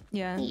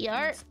 Yeah.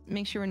 Yar. Let's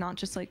make sure we're not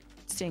just like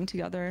staying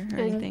together or And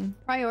anything.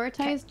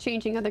 prioritize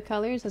changing other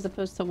colors as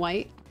opposed to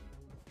white.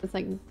 It's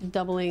like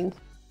doubling,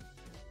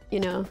 you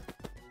know.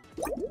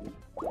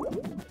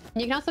 And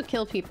you can also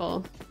kill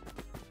people,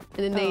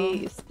 and then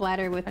they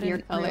splatter with I your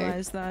didn't color.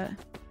 realize that.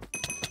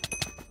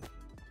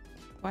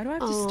 Why do I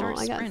have to Oh, start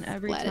I got sprint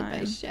every splatted by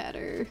time?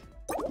 Shatter.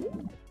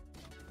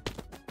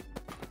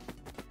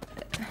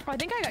 Oh, I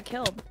think I got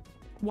killed.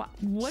 What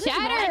is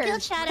Shatter! I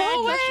killed Shatter. Go I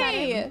killed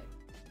away! Shatter.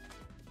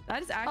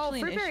 That is Oh,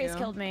 actually fruit an berries issue.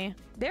 killed me.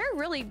 They're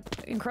really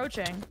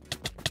encroaching.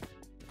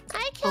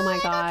 I Oh my I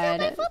god. don't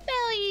kill my foot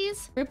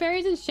bellies. Root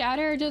berries and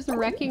shatter are just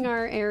wrecking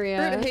our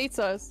area. Fruit hates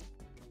us.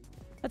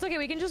 That's okay.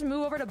 We can just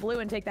move over to blue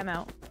and take them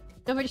out.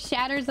 No, but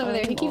Shatter's over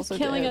there. He I'm keeps also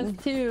killing dead.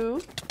 us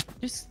too.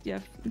 Just yeah,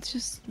 it's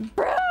just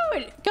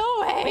Fruit!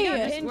 Go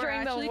away! pinned we're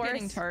during the actually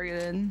getting worst.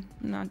 targeted.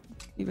 Not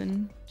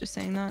even just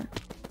saying that.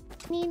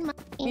 Need my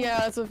ink. Yeah,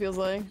 that's what it feels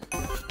like.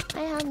 I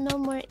have no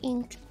more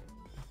ink.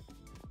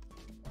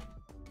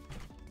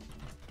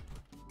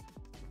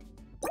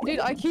 Dude,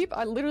 I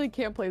literally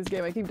can't play this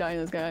game. I keep dying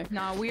to this guy.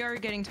 Nah, we are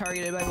getting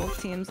targeted by both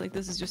teams. Like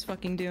this is just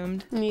fucking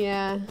doomed.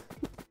 Yeah.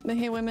 They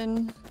hate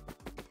women.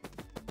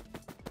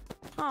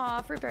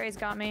 Aw, fruit berries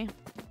got me.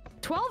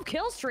 12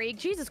 kill streak.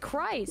 Jesus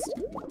Christ.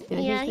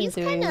 Yeah, he's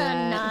been doing kind of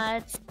that.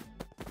 nuts.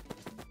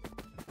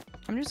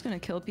 I'm just gonna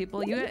kill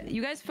people.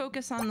 You guys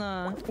focus on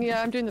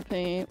Yeah, I'm doing the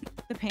paint.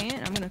 the paint.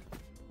 I'm gonna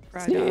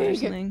frag out or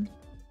something.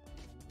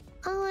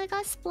 Oh, I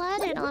got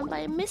splattered on by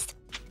a mist.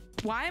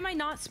 Why am I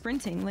not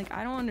sprinting? Like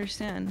I don't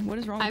understand. What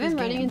is wrong I've with been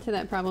this running game? into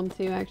that problem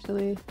too,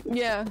 actually.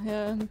 Yeah,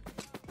 yeah.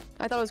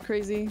 I thought it was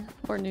crazy.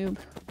 Or noob.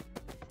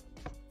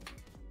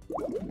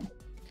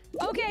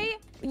 Okay,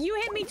 you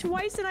hit me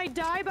twice and I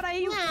die, but I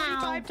hit you Wow.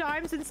 45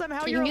 times and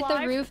somehow You you're can get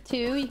alive. the roof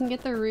too. You can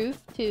get the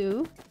roof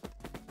too.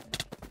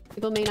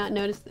 People may not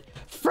notice.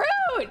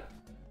 Fruit!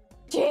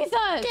 Jesus!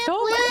 The Go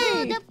blue,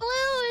 away! the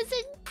blue is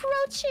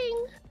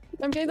encroaching.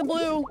 I'm getting the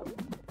blue. Oh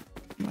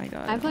my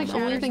god. I've like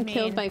only Shatter's been mean.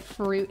 killed by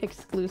fruit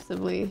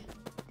exclusively.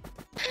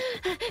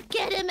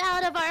 Get him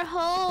out of our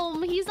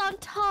home. He's on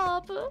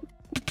top.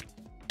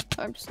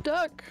 I'm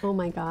stuck. Oh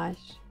my gosh.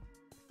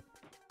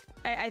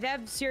 I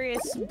have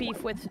serious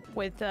beef with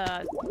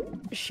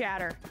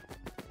Shatter.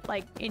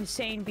 Like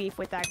insane beef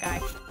with that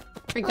guy.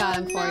 I got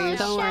him for you.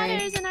 Don't worry.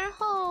 Shatter's in our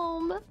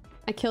home.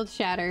 I killed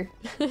Shatter.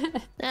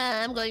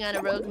 I'm going on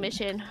a rogue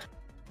mission.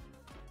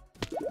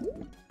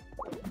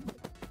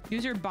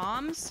 Use your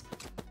bombs.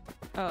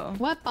 Oh,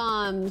 What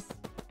bombs?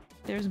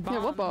 there's bombs.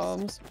 Yeah, what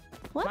bombs?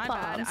 What My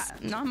bombs?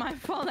 bad. Not my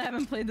fault. I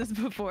haven't played this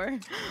before.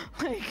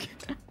 Like.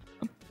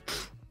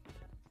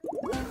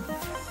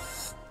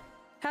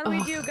 How do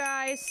we do,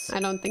 guys? I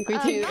don't think we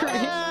do.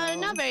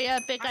 Not very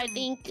epic, I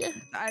think.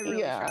 I really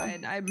Yeah.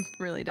 tried. I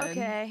really did.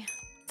 Okay.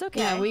 It's okay.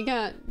 Yeah, we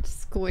got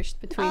squished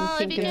between Oh, if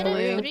pink you and get a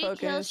blue. 3 kill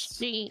Focus.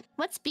 streak.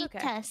 What speed Okay.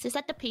 test? Is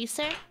that the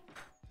pacer?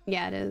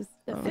 Yeah, it is.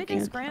 The Oh,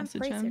 fitness okay. gram Passage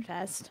bracer him.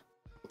 test.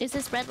 Is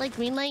this red light,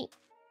 green light?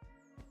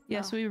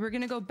 Yeah, so we were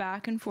gonna go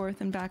back and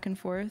forth and back and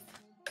forth.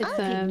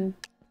 It's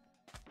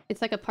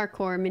it's like a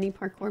parkour, mini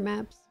parkour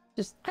maps.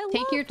 Just I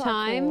take love your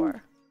time.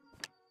 parkour.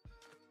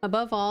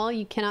 Above all,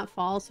 you cannot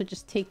fall, so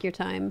just take your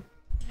time.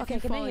 Okay,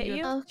 can Fall, they hit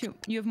you?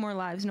 You have more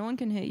lives. No one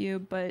can hit you,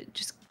 but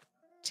just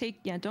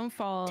don't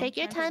fall. Take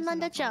your time on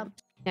the jump.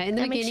 Yeah, in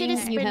the And make sure to beginning,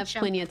 you sprint have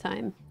jump. plenty of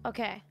time.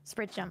 Okay,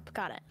 sprint jump.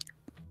 Got it.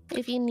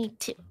 If you need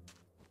to.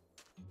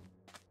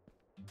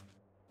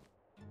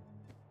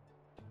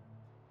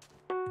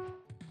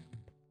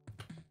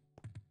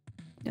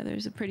 Yeah,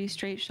 there's a pretty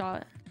straight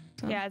shot.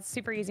 So. Yeah, it's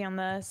super easy on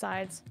the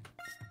sides.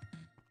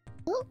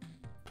 Ooh.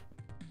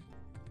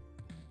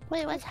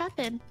 Wait, what's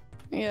happened?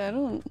 Yeah, I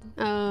don't.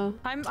 Oh,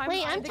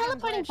 Wait, I I'm think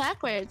teleporting glitched.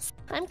 backwards.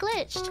 I'm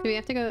glitched. do we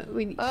have to go?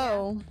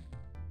 Oh.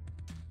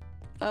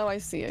 Oh, I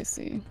see, I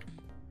see.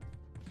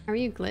 Are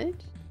you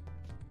glitched?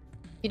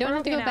 You don't We're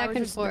have to okay go now, back it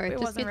and just- forth. it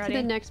Just wasn't get to ready.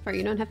 the next part.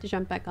 You don't have to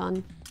jump back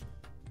on.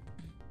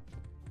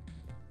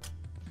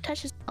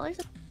 Touch his colors.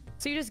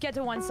 So you just get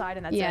to one side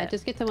and that's Yeah, it.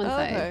 just get to one Oh,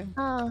 side. okay.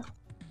 Oh.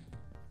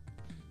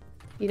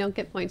 You don't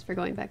get points for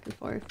going back and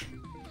forth.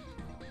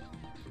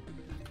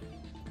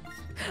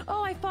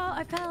 Oh, I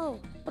fell.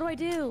 What do I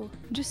do?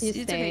 Just You it's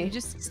okay. stay. You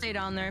just stay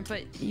down there,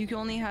 but you can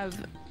only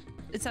have.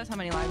 It says how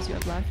many lives you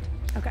have left.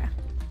 Okay.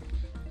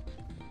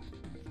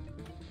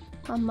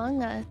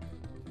 Among Us.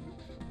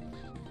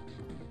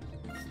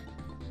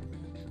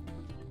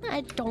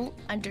 I don't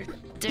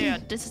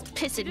understand. This is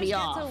pissing You me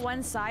just off. get to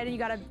one side and you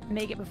gotta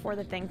make it before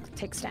the thing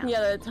ticks down.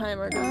 Yeah, the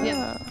timer goes.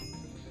 Yeah. Oh.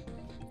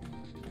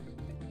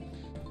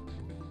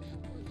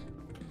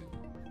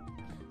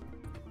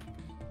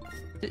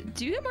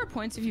 Do you get more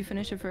points if you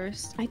finish it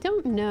first? I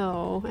don't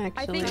know, I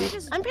actually. think you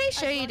just. I'm pretty as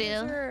sure you long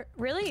as do. you're-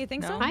 Really? You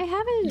think No. so? I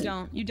haven't. You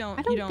don't. You don't.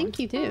 I don't you don't. think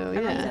you do.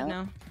 I Yeah. said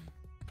no.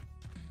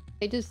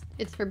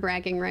 It's for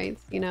bragging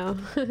rights, you know.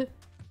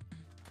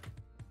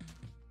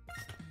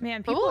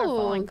 Man, people are Oh,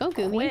 falling go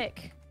Gumi.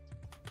 quick.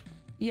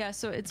 Yeah,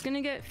 so it's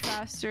gonna get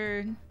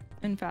faster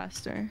and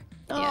faster.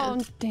 Oh,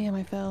 damn,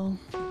 I fell.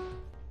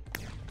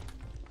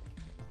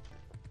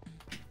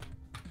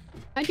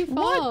 How'd you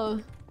What? fall?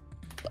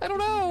 I don't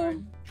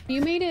know.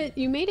 You made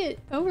it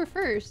over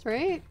first,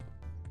 right?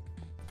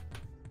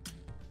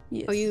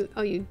 Yes. Oh, you.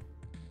 I'm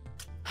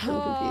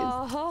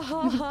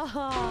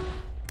confused.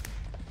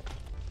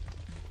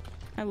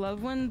 I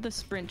love when the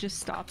sprint just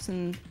stops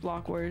in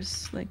Block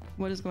Wars. Like,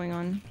 what is going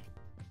on?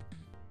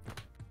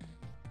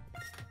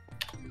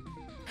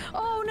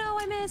 Oh no,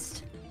 I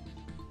missed.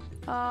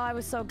 Oh, I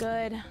was so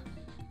good.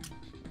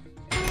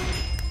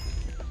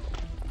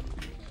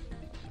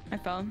 I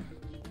fell.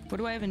 What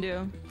do I even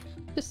do?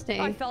 Just stay.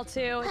 I fell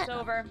too. It's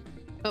over.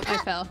 Oh, I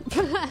fell.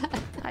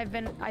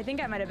 I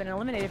think I might have been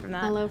eliminated from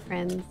that. Hello,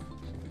 friends.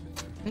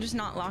 I'm just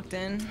not locked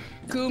in.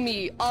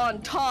 Gumi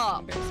on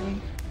top.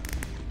 Embarrassing.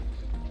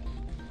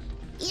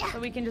 Yeah. So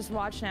we can just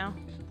watch now.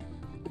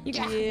 You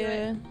guys can do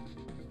Yeah. it.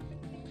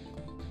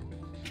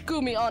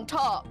 Gumi on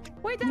top.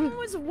 Wait, that one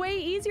was way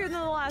easier than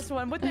the last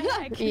one. What the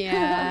heck?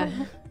 Yeah.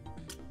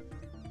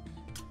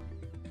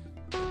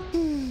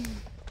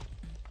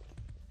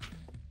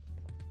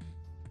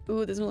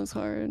 Ooh, this one looks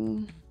hard.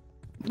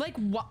 Like,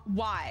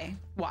 why?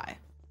 Why?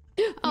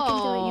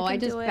 Oh, you I can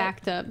just do it.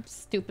 backed up Good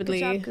stupidly.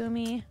 job,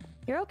 Gumi.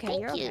 You're okay.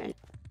 Thank You're you. okay.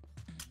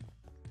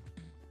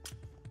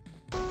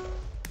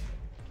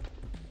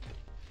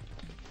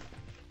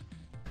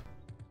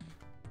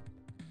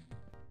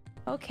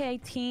 Okay,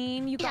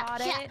 team, you Yeah,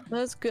 got yeah. it.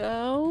 Let's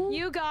go.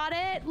 You got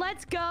it.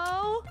 Let's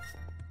go.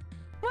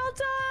 Well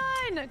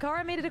done.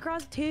 Kara made it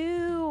across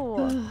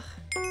 2.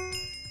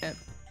 Yep.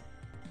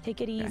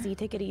 Take it easy.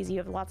 Take it easy. You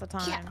have lots of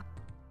time.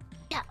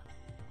 Yeah.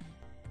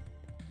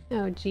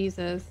 Oh,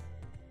 Jesus.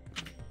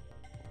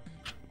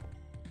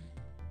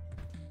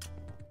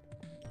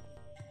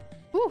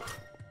 Whew.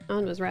 That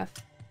one was rough.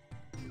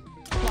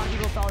 A lot of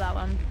people saw that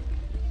one.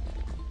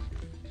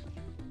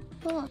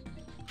 Oh,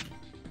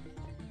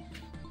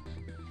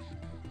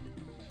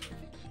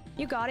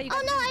 You got it. You oh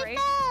guys no, did I great.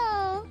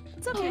 fell.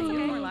 It's okay. It's Two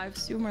more okay.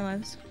 lives. 2 more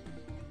lives.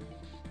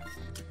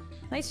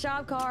 Nice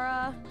job,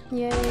 Kara.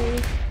 Yay.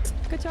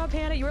 Good job,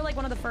 Hannah. You were like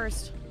one of the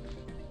first.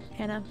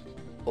 Hannah.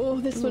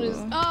 Oh, this one is.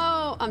 Ooh.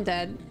 Oh, I'm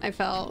dead. I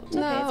fell. It's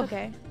no. okay. It's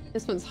okay.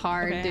 This one's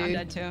hard, Okay, I'm dude.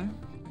 dead too.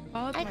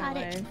 Fuck I my got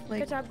it. life. Like,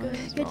 Good job, what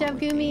Gumi. is Good wrong job,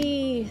 with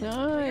me? Gumi.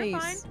 You're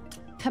fine. Nice.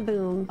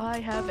 Kaboom. I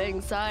have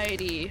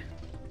anxiety.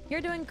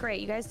 You're doing great.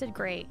 You guys did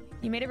great.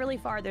 You made it really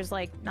far. There's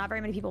like not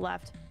very many people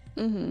left.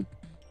 Mm-hmm.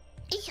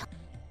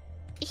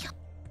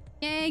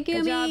 Yay,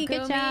 Good job, Gumi.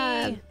 Good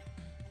job.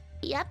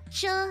 Yep,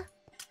 sure.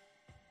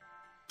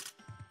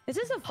 This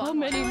is a fun How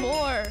many one.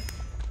 more?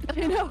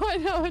 I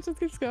know. It just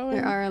keeps going.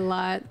 There are a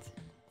lot.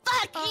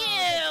 Fuck Oh,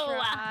 you!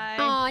 try.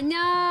 Oh,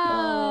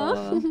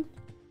 no.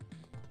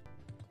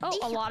 Oh,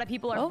 a lot of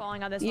people are Oh,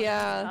 falling on this one.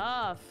 yeah.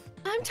 Tough.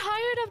 I'm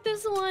tired of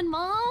this one,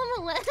 Mom.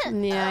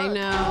 Yeah, I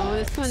know.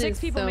 This one 6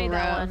 is people so made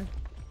rough. that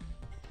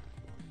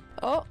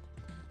one.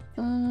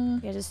 Oh.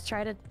 Yeah, just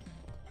try to.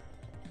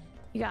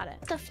 You got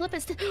it. The flip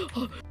is.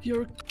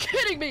 You're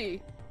kidding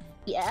me.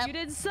 Yeah. You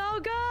did so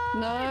good.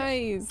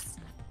 Nice.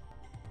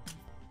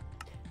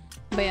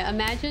 But yeah,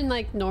 imagine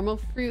like normal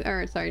fruit,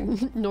 or sorry,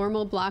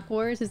 normal block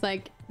wars is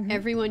like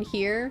everyone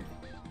here,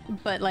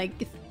 but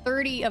like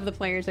 30 of the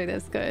players are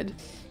this good.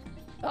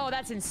 Oh,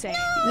 that's insane.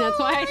 That's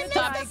why I It's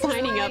stopped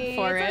signing up okay,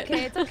 for it's it.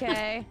 Okay, it's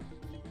okay.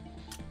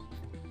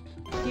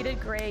 You did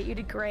great. You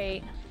did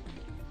great.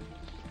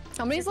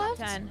 How many's Top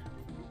left? 10.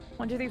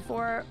 1, 2, 3,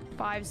 4,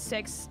 5,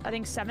 6. I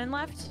think 7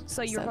 left.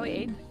 So you're probably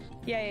 8. 7.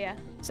 Yeah.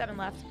 7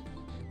 left.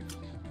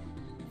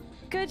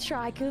 Good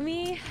try,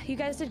 Gumi. You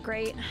guys did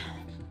great.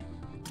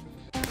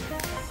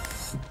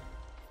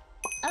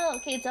 Oh,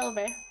 okay, it's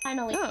over.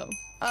 Finally. Oh.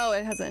 Oh,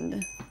 it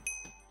hasn't.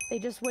 They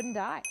just wouldn't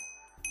die.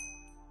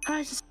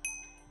 I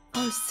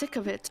was sick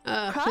of it.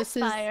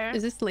 Crossfire.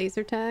 Is this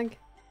laser tag?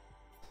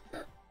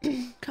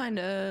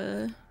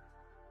 Kinda.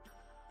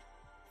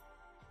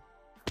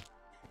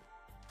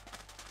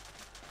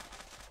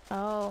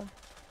 Oh.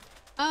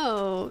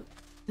 Oh,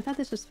 I thought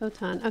this was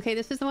photon. Okay,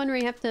 this is the one where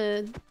you have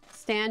to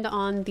stand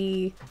on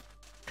the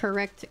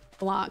correct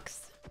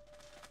blocks.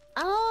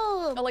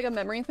 Oh. Oh, like a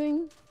memory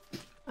thing?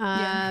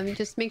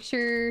 Just make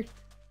sure,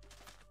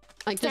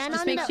 like, Stand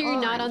just on make the sure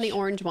you're not on the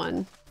orange. orange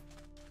one.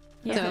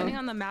 Yeah, So- standing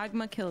on the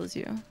magma kills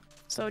you.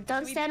 So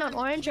Don't stand on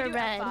orange or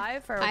red.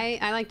 F5 or I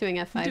like doing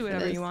F5 Do for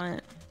whatever this. you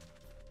want.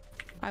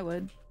 I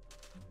would.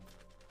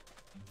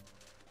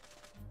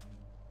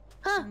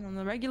 Huh. And on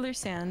the regular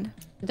sand.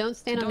 Don't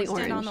stand on Don't the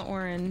orange. stand on the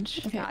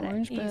orange. Okay, Got it.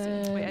 orange Easy.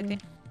 bed. Wait, I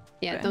think.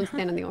 Yeah, Red. don't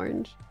stand on the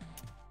orange.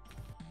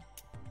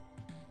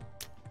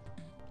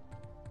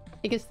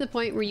 It gets to the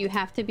point where you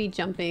have to be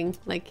jumping,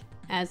 like,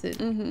 as it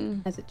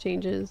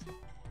changes.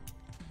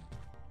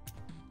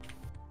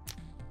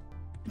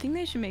 I think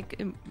they should make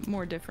it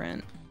more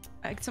different.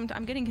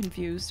 I'm getting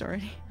confused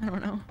already. I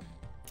don't know.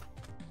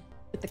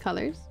 With the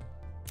colors.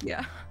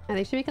 Yeah. Yeah,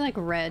 they should make it like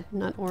red,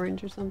 not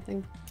orange or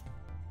something.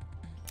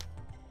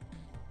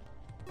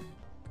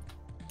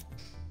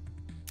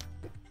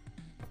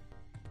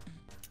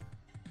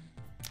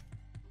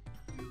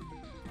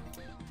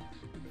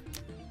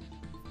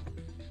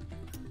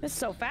 It's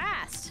so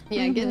fast.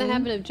 Yeah, get in the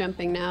habit of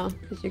jumping now,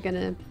 because you're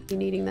gonna be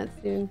needing that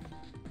soon.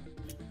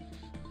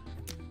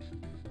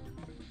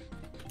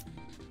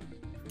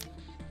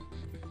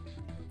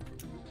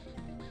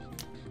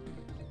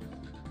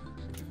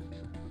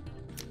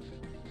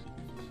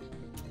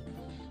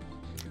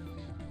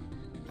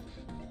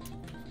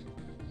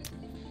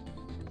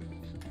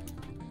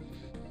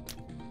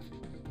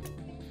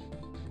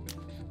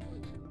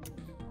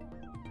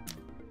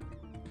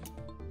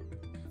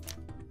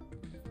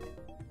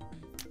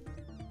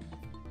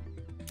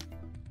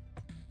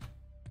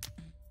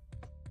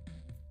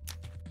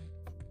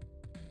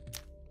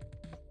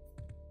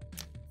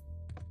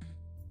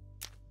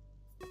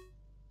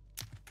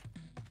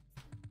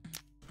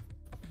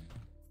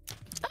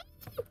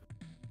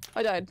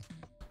 I died.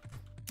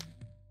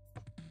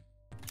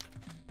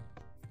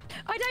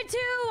 I died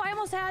too! I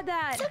almost had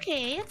that! It's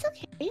okay, it's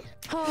okay.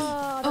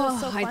 Oh, that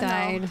was so fun, I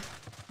died. though.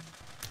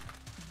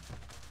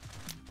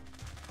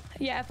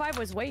 Yeah, F5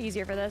 was way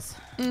easier for this.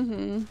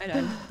 Mm-hmm. I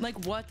died.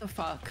 Like, what the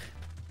fuck?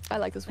 I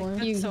like this one.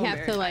 You so have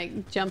to weird.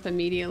 like jump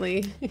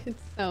immediately. It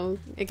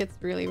gets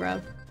really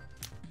rough.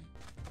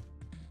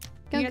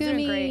 Go You guys are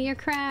doing great. Gumi, you're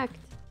cracked.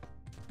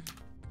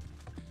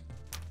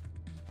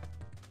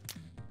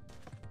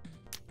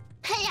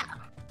 Hey,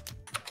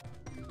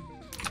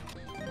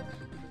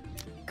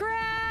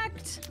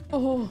 Correct!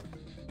 Oh.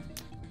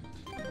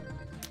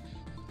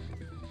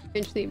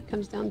 Eventually it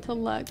comes down to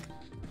luck.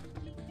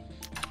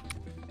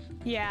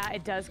 Yeah,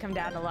 it does come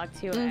down to luck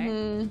too, eh?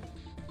 Mm-hmm.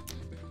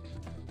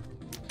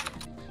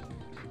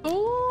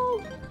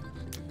 Oh!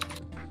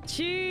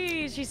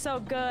 Jeez, she's so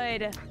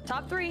good.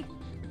 Top 3.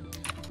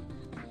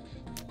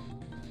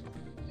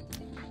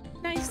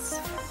 Nice.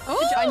 Oh,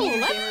 I need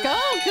let's gamer- go,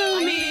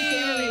 I need Gumi!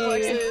 gamer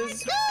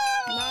reflexes.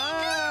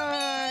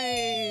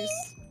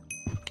 Nice.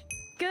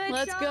 Good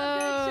Let's job, go.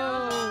 good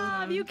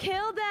job! You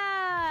killed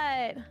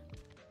that!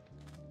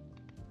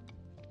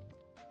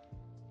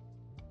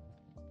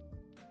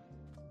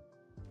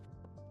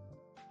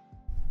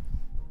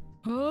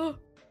 Oh.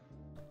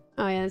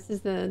 Oh yeah, this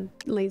is the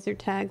laser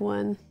tag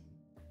one.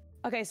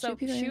 Okay, so Shoot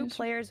shoot players.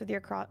 players with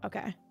your cross.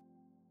 Okay.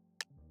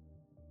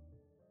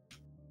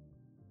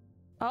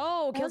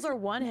 Oh, kills are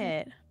 1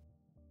 hit.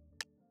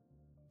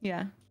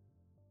 Yeah.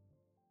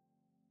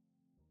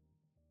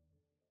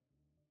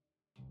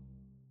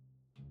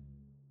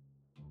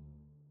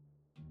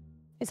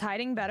 Is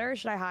hiding better?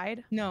 Should I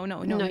hide? No, No,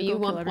 we you go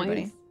want kill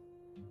everybody. points.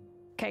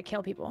 Okay,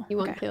 kill people. You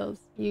want okay. kills.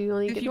 You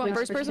only If get you You want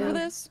points first person for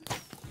kills.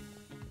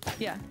 this?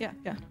 Yeah.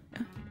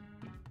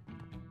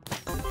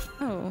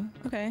 Oh,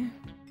 okay.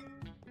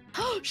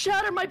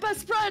 Shatter, my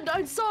best friend.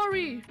 I'm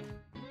sorry.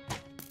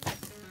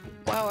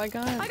 Wow, I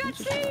got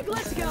Sieg!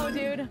 Let's go,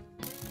 dude!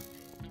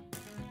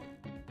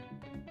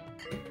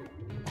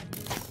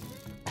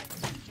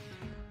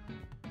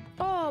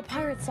 Oh,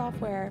 pirate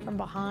software from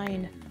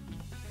behind.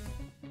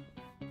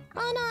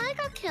 oh no, I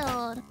got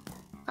killed.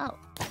 Oh,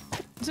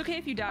 It's okay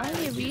if you die.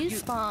 Oh, you You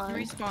respawn.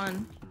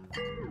 respawn.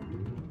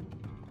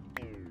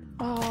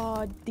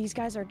 Oh, these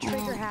guys are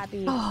trigger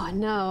happy. Oh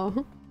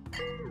no.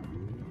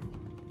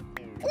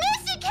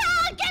 Missy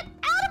Cat, get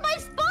out of my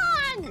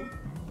spawn!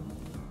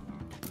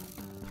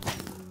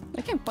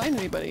 I can't find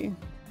anybody.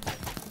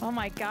 Oh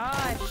my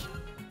gosh.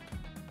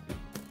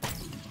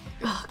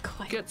 Oh,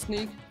 quiet. Get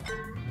sneak.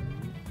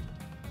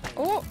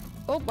 Oh,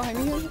 behind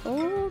me here.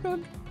 Oh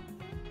god.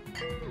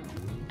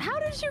 How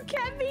did you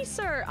get me,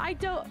 sir? I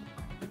don't.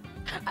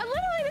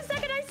 Literally the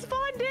second I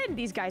spawned in,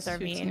 these guys are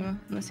Shoot mean. team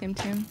on the same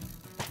team.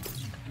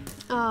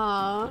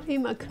 Oh,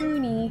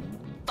 Imakuni.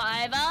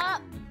 5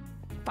 up.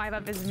 5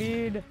 up is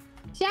mean.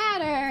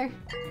 Shatter.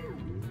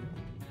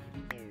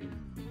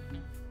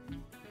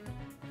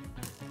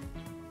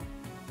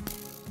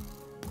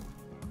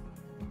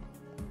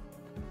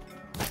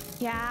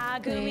 Yeah,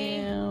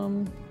 Gumi.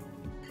 Damn.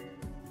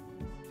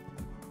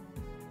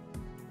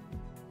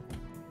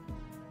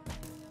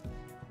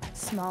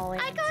 Small.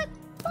 I got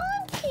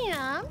spawn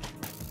cam.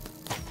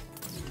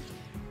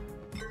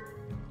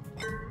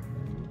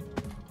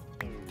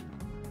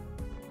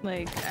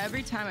 Like,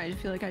 every time I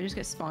feel like I just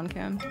get spawn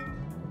cam.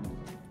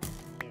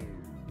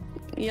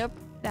 Yep.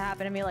 That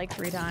happened to me like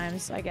 3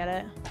 times. I get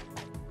it.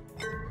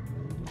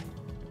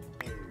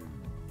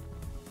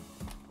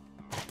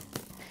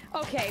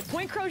 Okay,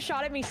 Point Crow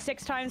shot at me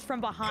 6 times from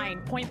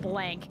behind, point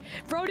blank.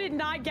 Bro did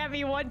not get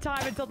me 1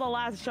 time until the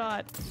last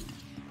shot.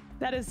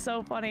 That is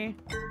so funny.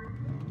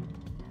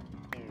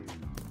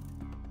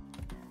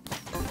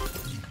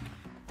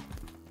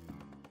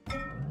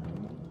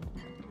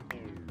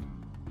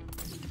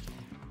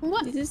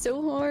 What? This is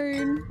so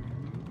hard.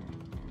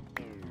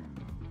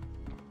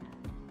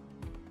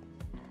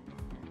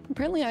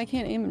 Apparently I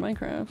can't aim in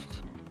Minecraft.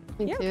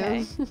 Me You're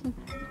too.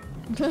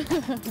 okay.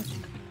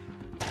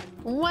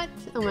 What?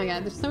 Oh my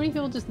god, there's so many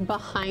people just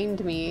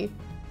behind me.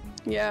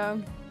 Yeah.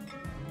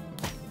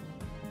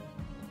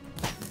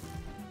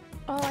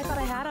 Oh, I thought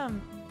I had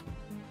him.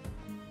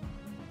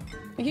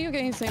 I keep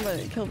getting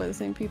killed by the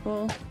same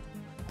people.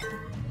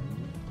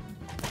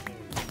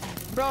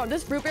 Bro,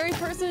 this Fruitberry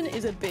person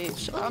is a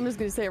bitch. I'm just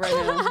gonna say it right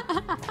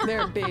now.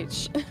 They're a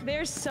bitch.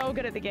 They're so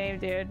good at the game,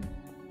 dude.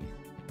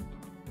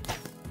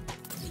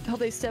 I hope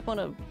they step on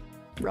a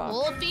rock.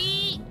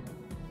 Wolfie.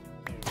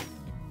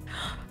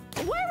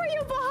 Why were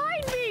you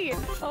behind me?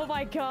 Oh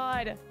my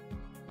god.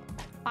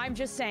 I'm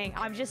just saying,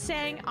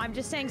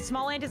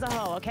 Smallland is a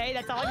hoe, okay?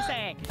 That's all I'm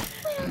saying.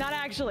 Not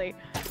actually.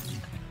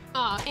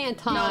 Oh,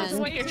 Anton. No, this is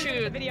what you choose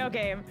in the video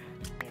game.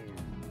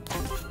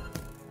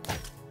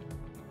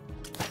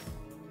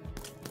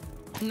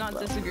 I'm not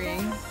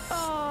disagreeing.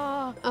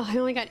 Oh. Oh, I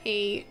only got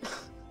 8.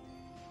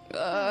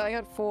 I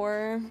got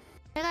 4.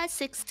 I got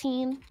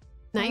 16.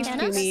 Nice,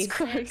 Hannah? Gumi.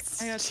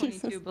 Christ. I got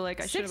 22, but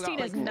like I should have 16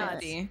 got is like nuts.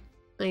 50.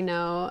 I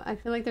know. I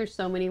feel like there's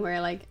so many where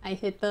like I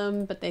hit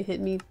them, but they hit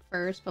me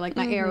first, but like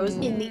my arrow's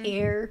in the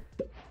air.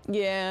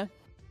 Yeah.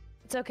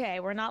 It's okay.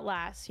 We're not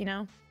last, you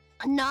know?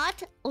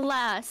 Not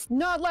last.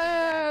 Not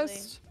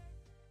last.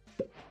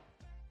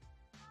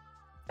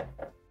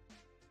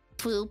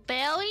 Fruit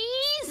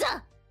berries.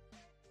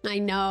 I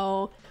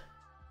know.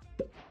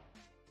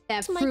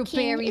 That It's my fruit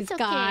king, berries it's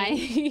guy.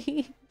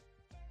 He's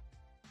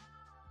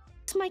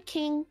my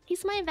king.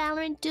 He's my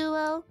Valorant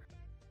duo.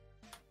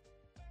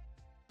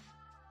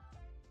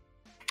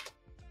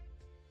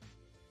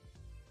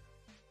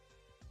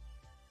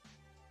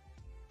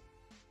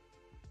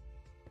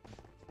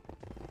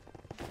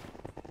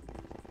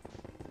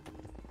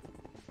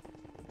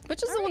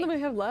 Which is the one that we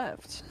have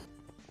left?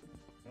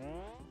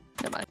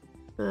 Never mind.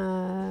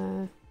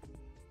 I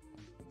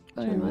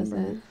Which one was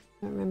remember. it? I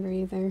don't remember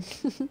either.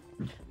 Is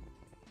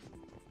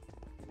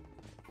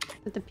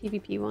it the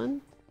PvP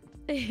one?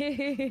 Do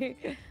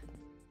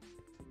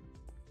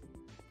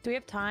we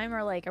have time,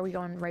 or like, are we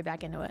going right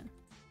back into it?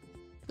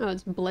 Oh,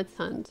 it's Blitz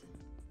Hunt.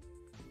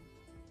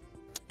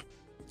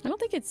 I don't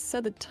think it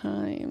said the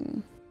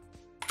time.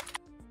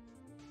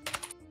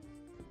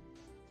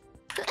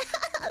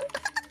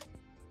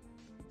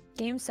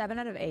 Game 7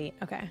 out of 8.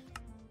 Okay.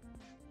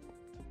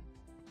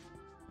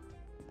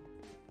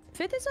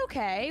 5th is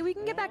okay. We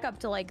can get back up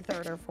to like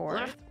 3rd or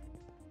 4th.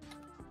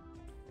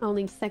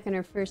 Only second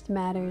or first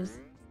matters.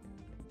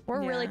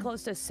 We're really Yeah.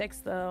 close to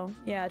 6th though.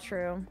 Yeah,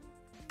 true.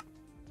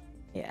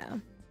 Yeah.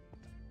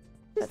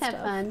 Just That's have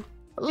tough. fun.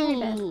 Do your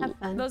best. Ooh. Have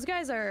fun. Those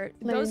guys are.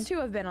 Learn. Those two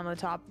have been on the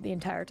top the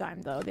entire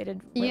time though. They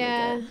did really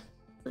Yeah.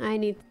 good. I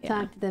need to Yeah.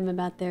 talk to them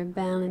about their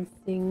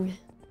balancing.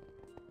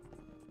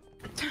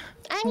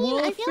 I mean,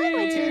 I feel like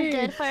we're doing Wolfie.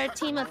 good for a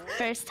team of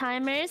first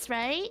timers,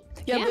 right?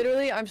 Yeah, Yeah.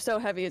 literally, I'm so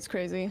heavy, it's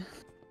crazy.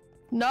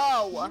 No!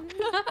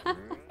 I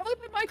only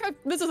played Minecraft.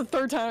 This is the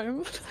 3rd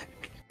time.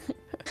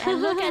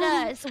 And look at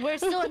us. We're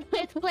still in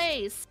 5th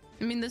place.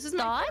 I mean, this is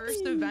my Thoughts?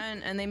 first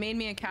event, and they made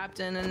me a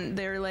captain, and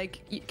they're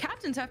like,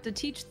 captains have to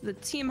teach the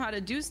team how to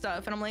do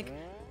stuff, and I'm like,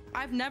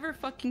 I've never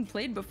fucking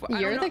played before.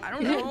 You're I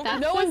don't know. That's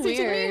No so one's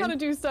teaching me weird. how to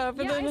do stuff,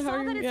 and Yeah, then I how saw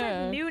you- that it yeah.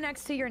 said new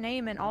next to your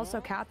name and also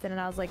captain,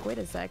 and I was like, wait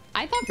a sec.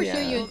 I thought for sure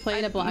Yeah. you had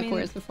played a Block I mean-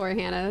 Wars before,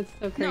 Hannah.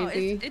 That's so No,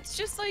 crazy. it's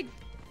just like,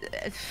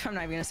 I'm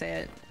not even gonna say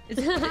it. It's,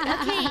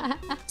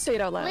 Okay, Say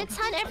it out loud. let's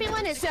hunt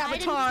everyone as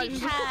hide and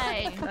seek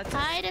tag.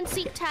 Hide and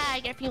seek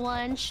tag,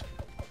 everyone.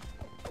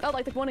 Oh,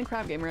 like the one in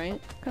Crab Game, right?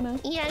 Kinda.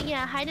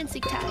 Yeah, hide and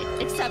seek tag.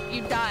 Except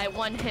you die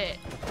 1 hit.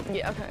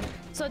 Yeah, okay.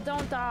 So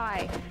don't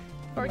die,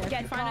 or Yeah, if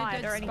get you find a caught,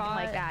 good or anything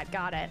like spot- that.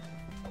 Got it.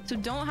 so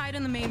don't hide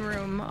in the main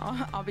room,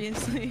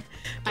 obviously.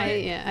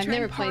 I've Try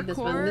never and played this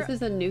one. parkour- This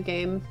is a new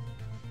game.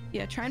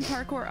 Yeah, try and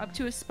parkour up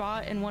to a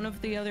spot in one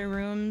of the other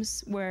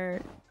rooms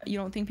where you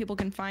don't think people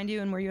can find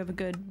you and where you have a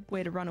good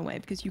way to run away,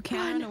 because you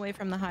can't run away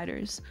from the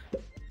hiders.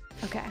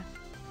 Okay.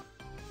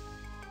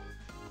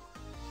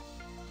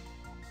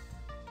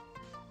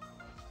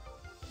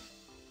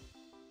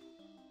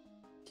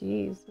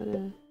 Jeez, what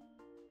a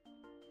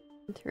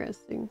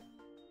interesting.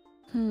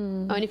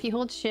 Hmm. Oh, and if you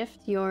hold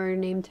shift, your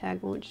name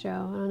tag won't show.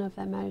 I don't know if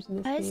that matters in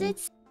this Why is game.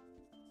 it?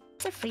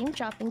 It's a frame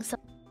dropping. So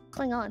what's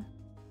going on?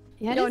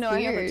 Yeah, No, it's no,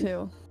 I have weird. it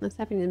too. That's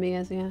happening to me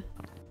as yeah.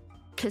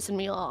 Pissing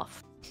me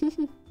off.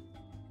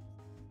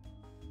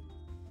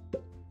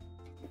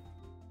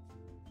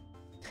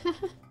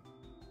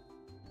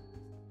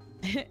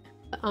 The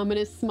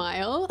ominous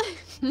smile.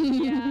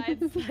 Yeah,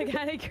 it's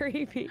kind of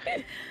creepy.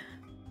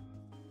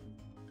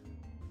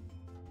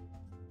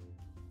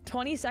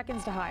 20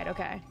 seconds to hide.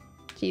 Okay.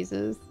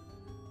 Jesus.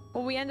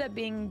 Well, we end up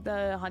being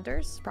the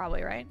hunters,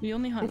 probably, right? You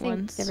only I hunt think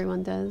once.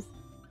 everyone does.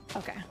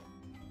 Okay.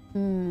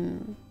 Hmm.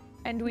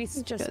 And we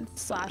just Good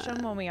slash them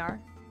when we are.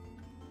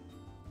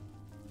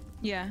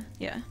 Yeah.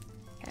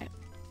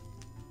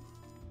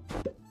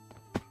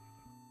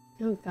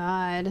 Oh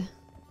God. Run!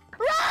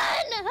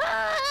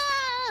 Ah!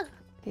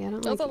 Yeah, I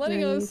don't That's like not letting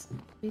doing us. these.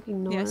 Maybe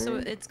North. Yeah, so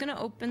it's gonna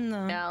open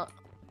the... No.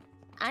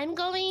 I'm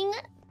going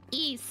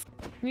east.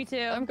 Me too.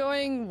 I'm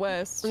going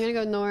west. I'm gonna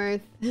go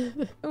north.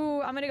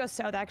 Ooh, I'm gonna go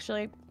south,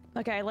 actually.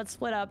 Okay, let's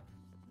split up.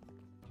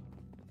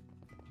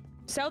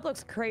 South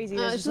looks crazy.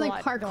 There's It's just a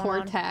like lot going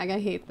parkour on. tag. I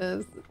hate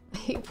this. I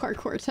hate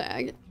parkour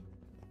tag.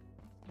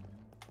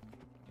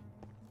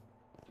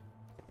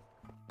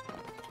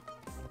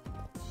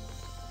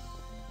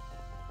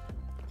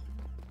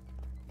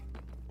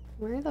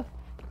 Where the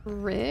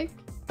frick?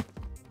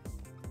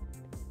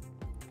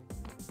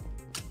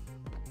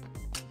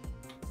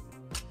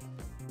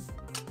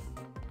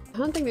 I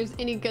don't think there's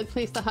any good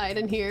place to hide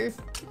in here.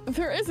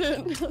 There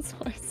isn't. That's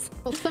why.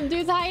 Well, some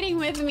dude's hiding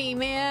with me,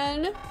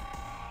 man.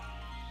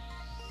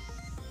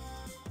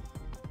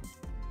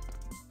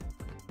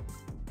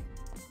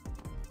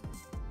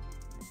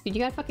 Dude,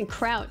 you gotta fucking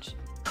crouch.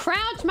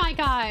 Crouch, my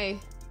guy!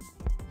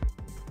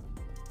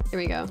 Here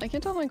we go. I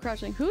can't tell if I'm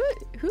crouching. Who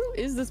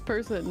is this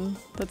person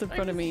that's in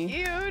front of me?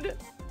 Dude!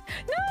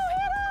 No,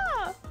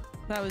 Hannah!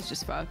 That was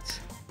just fucked.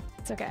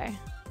 It's okay.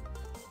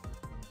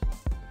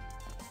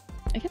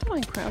 I can't tell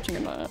if I'm crouching or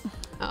not.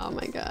 Oh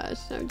my gosh,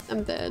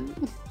 I'm dead.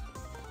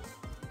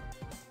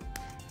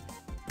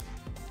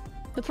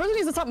 The person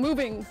needs to stop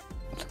moving.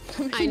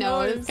 I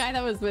know, this guy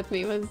that was with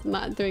me was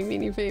not doing me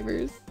any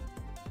favors.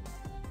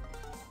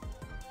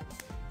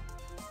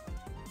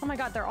 my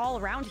god, they're all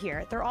around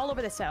here. They're all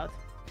over the south.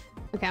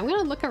 Okay, I'm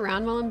gonna look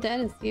around while I'm dead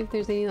and see if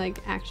there's any like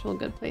actual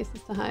good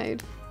places to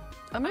hide.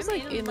 I'm just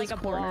like in like this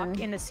a corner. block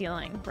in the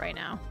ceiling right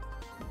now.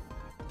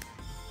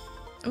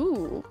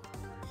 Ooh.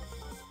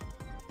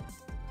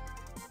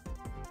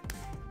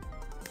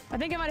 I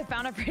think I might have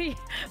found a pretty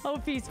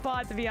OP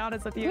spot, to be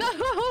honest with you.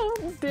 No!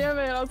 Damn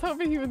it, I was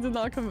hoping he did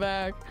not come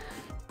back.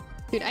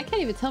 Dude, I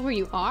can't even tell where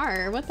you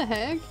are. What the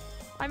heck?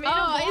 I made a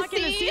block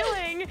in the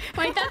ceiling.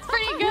 Wait, that's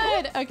pretty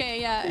good. Okay,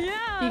 yeah.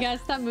 Yeah. You gotta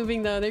stop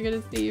moving though. They're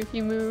gonna see if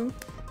you move.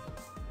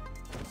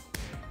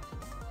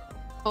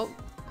 Oh.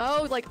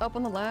 Oh, like up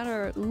on the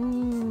ladder.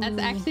 Ooh. That's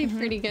actually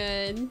pretty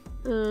good.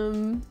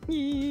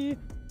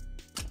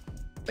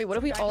 Wait, what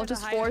if we all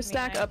just four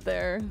stack up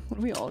there? What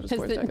if we all just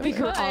four stack up we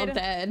there? were all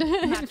dead.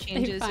 Map They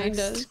changes. find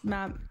us.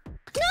 Map.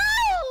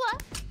 No!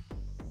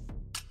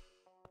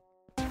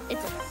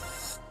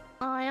 It's.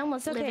 Oh, I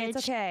almost It's okay, lived.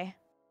 it's okay.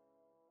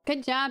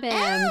 Good job, Em.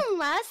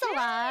 That's a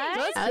lot.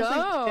 Let's That was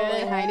go. a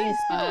good hiding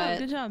spot.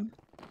 Good job.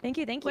 Thank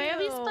you, thank you. Where are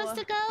we supposed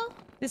to go?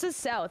 This is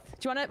south.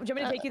 Do you want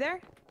me to take you there?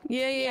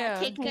 Yeah.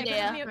 Take me Okay,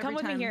 there. come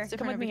with me here.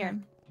 Come with me here.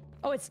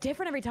 Oh, it's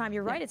different every time.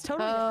 You're right. It's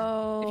totally different.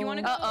 Oh. If you want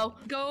to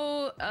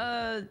go,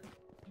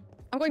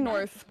 I'm going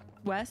north.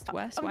 west. I'm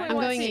Why- I'm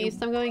going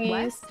east. I'm going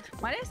West?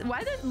 east. Why does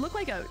it look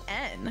like a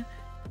N?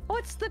 Oh,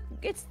 it's the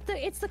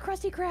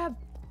Krusty Krab.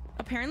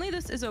 Apparently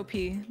this is OP,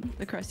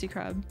 the Krusty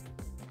Krab.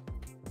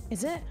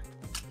 Is it?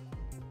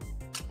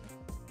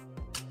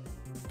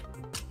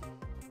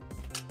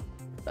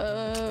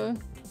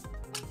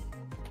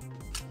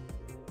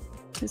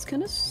 This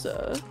kind of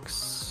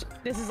sucks.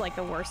 This is like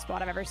the worst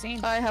spot I've ever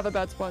seen. I have a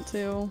bad spot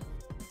too.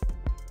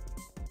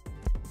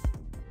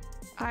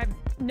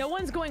 No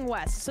one's going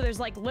west, so there's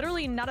like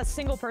literally not a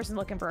single person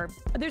looking for.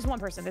 There's one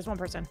person. There's one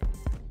person.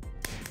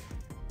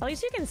 At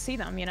least you can see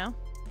them, you know.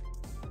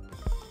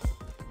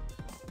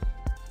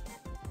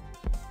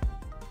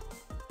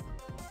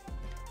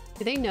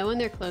 Do they know when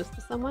they're close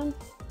to someone?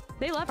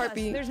 They left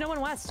Heartbeat. us. There's no one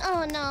west.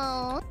 Oh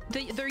no.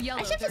 They're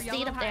yellow. I should They're just yellow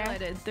stayed up there.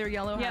 highlighted. They're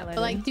yellow Yeah. highlighted.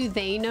 But like, do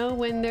they know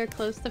when they're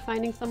close to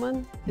finding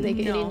someone? Do they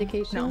get any No,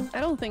 indication? no.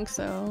 I don't think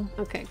so.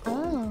 Okay,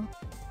 cool.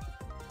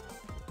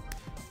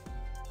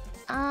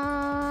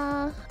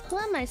 Oh. Who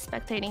am I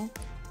spectating?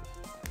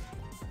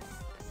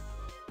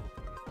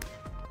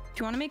 Do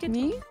you want to make it?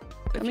 Me?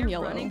 If I'm in you're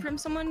yellow. running from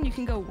someone, you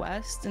can go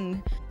west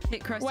and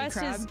hit Krusty West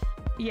Krab.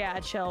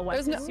 is chill.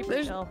 West is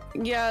super chill.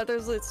 Yeah,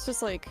 it's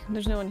just like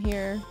there's no one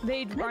here.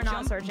 They are not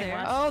jump searching there?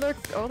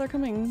 west. They're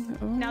coming.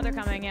 Oh. Now they're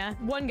coming. Yeah,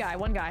 one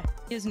guy.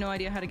 He has no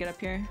idea how to get up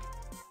here.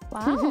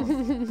 Wow.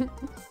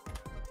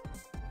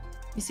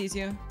 He sees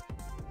you.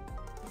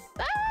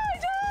 Ah, I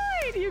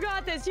died! You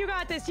got this.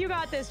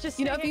 Just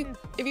You know, stay hidden.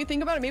 if you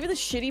think about it, maybe the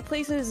shitty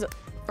places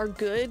are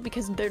good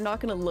because they're not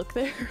gonna look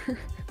there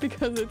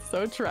because it's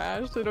so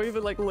trash. They don't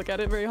even like look at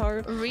it very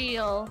hard.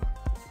 Real.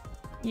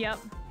 Yep.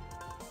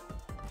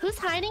 Who's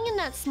hiding in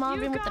that small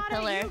room with the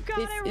pillar?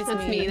 It's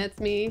That's me. That's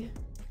me.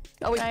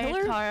 Oh wait, Alright,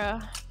 pillar?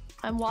 Kara.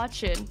 I'm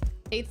watching.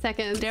 8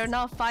 seconds. They're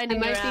not I finding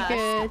your might ass. be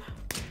good.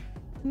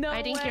 No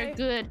I think you're way.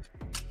 good.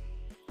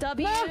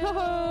 W.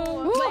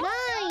 No!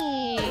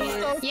 Nice.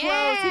 So close.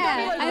 Yeah, He got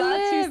me, like, I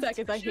last 2 lived.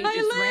 seconds. I hate I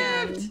this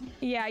lived. round.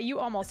 Yeah, you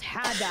almost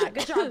had that.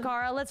 Good job,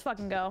 Kara. Let's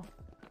fucking go.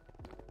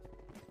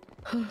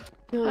 Oh,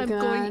 I'm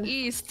God. going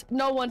east.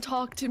 No one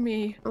talk to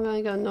me. I'm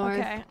gonna go north.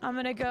 Okay, I'm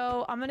gonna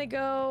go. This I'm doesn't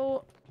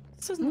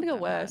gonna go look that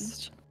bad.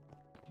 west.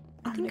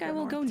 I think I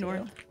will go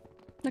north.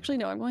 Actually,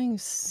 no, I'm going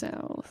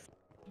south.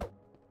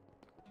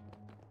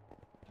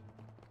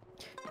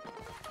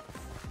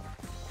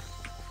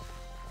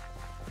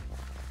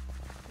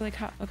 Like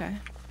how? Okay.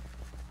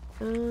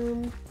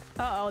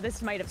 Uh-oh,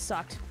 this might have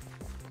sucked.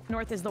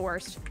 North is the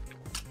worst.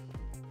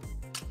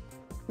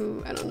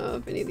 Ooh, I don't know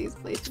if any of these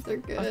places are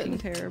Fucking good.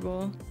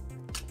 terrible.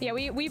 Yeah,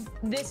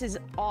 this is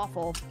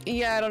awful.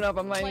 Yeah, I don't know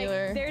about mine Like,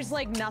 either. there's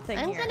like nothing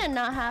I'm here. kind of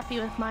not happy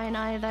with mine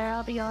either,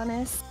 I'll be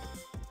honest.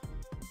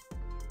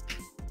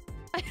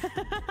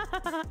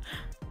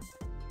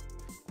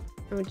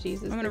 Oh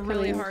Jesus! I'm in a they're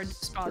really coming hard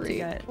spot to straight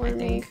get, for I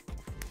me. think.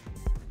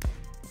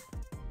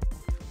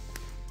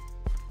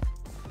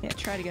 Yeah,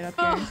 try to get up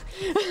here.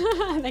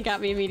 Oh. They got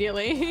me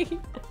immediately.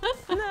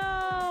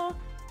 No.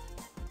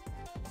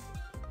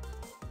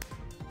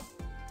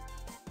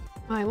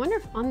 Oh, I wonder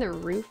if on the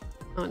roof.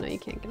 Oh no, you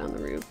can't get on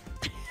the roof.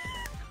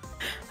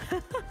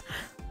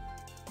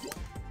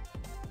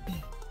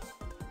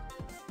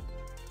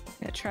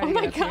 Yeah, try Oh to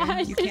my get up here.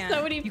 gosh, You there's can't.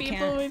 so many You people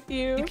can't. with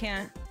you. You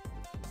can't.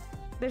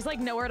 There's like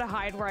nowhere to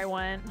hide where I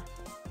went.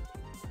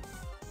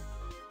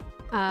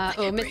 Oh,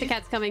 can't Mr. breathe.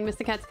 Cat's coming.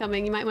 Mr. Cat's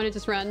coming. You might want to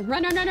just run.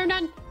 Run, run, run, run,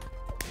 run.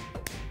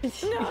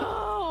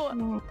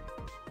 No.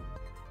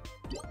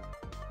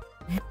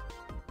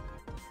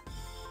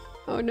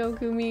 Oh no,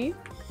 Gumi.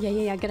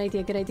 Yeah. Good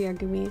idea,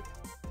 Gumi.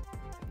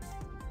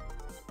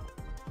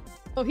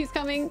 Oh, he's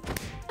coming.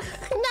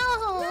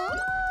 No!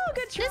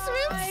 Good try. This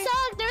room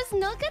sucked. There's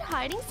no good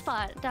hiding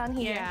spot down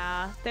here.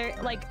 Yeah, they're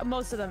like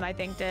most of them. I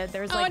think did.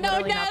 There's Oh, like no,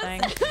 literally Ness.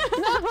 nothing.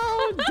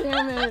 No,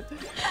 damn it.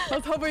 I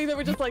was hoping they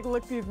would just like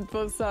look these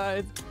both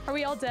sides. Are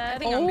we all I dead?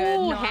 think I'm good.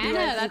 No, I'm Hannah,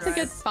 good. that's a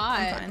good spot.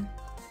 I'm fine.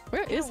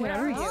 Where is he? I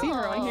don't even see her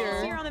on I don't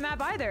see here. her on the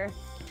map either.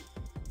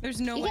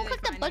 There's no You way can they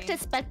click the find book me.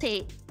 to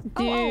spectate.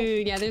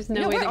 Dude, yeah, there's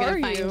no Yeah, way they're where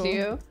gonna are find you?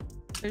 you.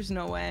 There's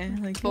no way.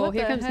 Like, Oh, What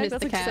here the comes heck? Mr.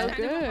 That's, like, Cat. so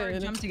kind of a hard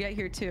good. jump to get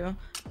here too.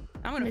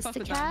 I'm gonna fuck Mr.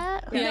 with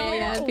Cat.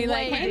 Yeah, be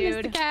like, way, hey,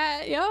 dude. Mr.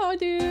 Cat, yo,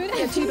 dude.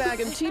 Yeah,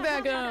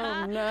 teabag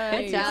him.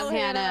 Nice. Good job,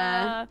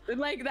 Hannah. them.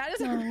 Like that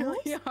is a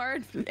really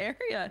hard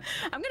area.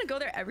 I'm gonna go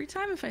there every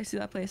time if I see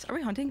that place. Are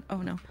we hunting? Oh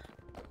no.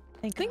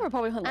 I think we're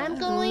probably hunting. I'm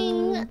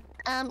going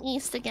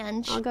east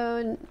again. I'll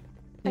go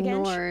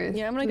Again? north.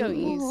 Yeah, I'm gonna go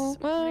east. I'm gonna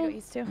Well, go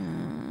east too.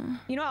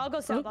 You know what? I'll go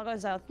south. I'll go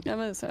south. I'm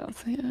in the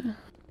south. Yeah.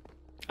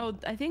 Oh,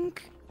 I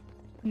think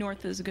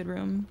north is a good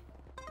room,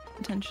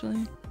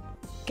 potentially.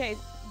 Okay,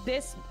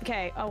 this.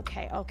 Okay.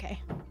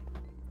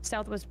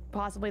 South was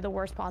possibly the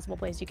worst possible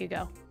place you could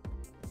go.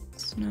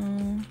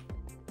 Snow.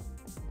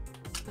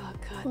 Oh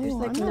god, there's Ooh,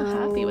 like I'm no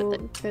not happy with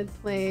it.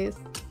 good place.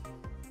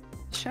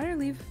 Should I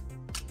leave?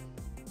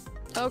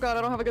 Oh god,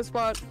 I don't have a good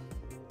spot.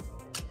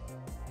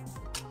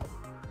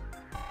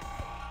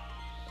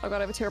 Oh god,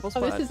 I have a terrible Oh,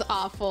 spot. this is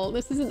awful.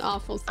 This is an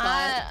awful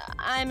spot.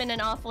 I'm in an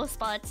awful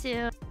spot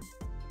too.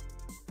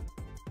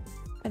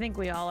 I think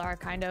we all are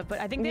kind of, but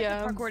I think they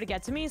have Yeah. to parkour to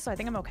get to me, so I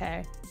think I'm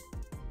okay.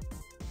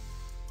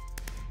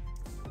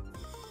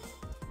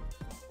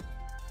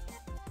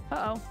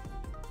 Uh-oh.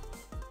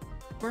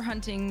 We're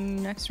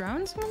hunting next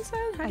round, someone said?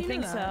 How do I you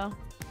think know that? so.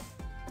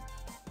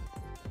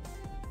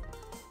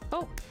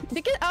 Oh,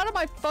 Get out of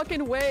my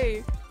fucking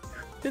way.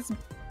 This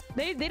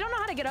they don't know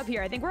how to get up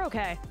here. I think we're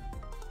okay.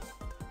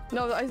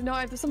 no, I know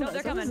I have someone No,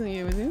 they're else. This coming.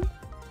 isn't you, is it?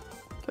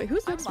 Wait,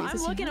 who's next to me? I'm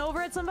Is this looking you?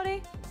 over at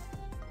somebody.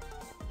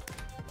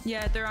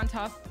 Yeah, they're on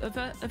top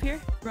of here.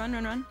 Run,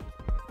 run, run.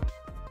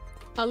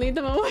 I'll lead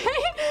them away.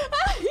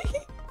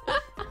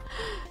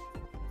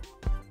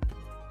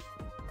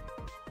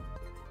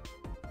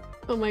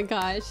 Oh my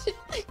gosh.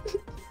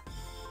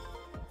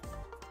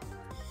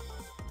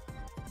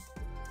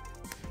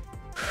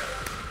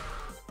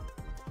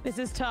 This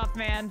is tough,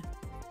 man.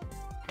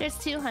 There's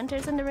 2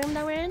 hunters in the room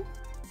that we're in.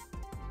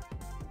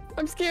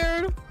 I'm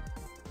scared.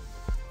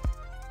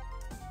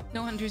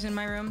 No hunters in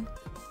my room.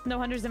 No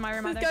hunters in my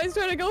room This either. guy's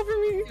trying to go for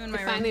me. Two in I my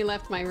room. finally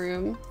left my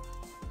room.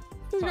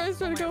 This guy's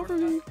trying to go for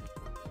me.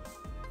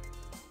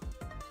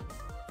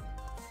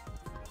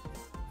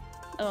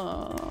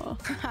 Oh.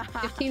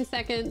 15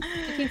 seconds.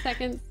 15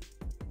 seconds.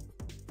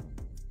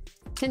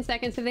 10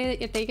 seconds.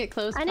 If they get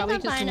close, I think probably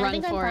I'm just fine. I run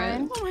think I'm for it.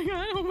 fine. Oh my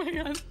god, oh my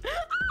god.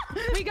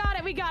 We got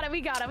it. We got it.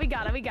 We got it. We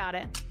got it. We got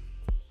it.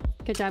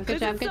 Good job. Good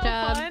This job. is Good so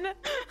job. fun.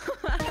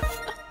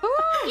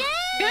 Yay!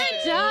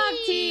 Good job,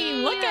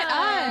 team. Look at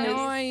us.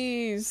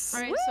 Nice.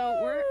 All right,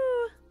 so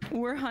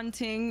we're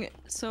hunting.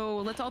 So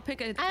let's all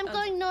pick a. I'm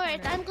going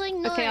north. I'm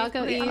going north. Okay, I'll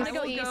go Okay, east. I'm gonna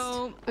go east.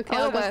 Okay,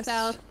 I'll I'll go go west.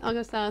 south. I'll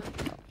go south.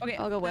 Okay,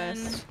 I'll go then-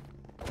 west.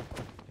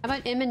 How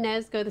about Em and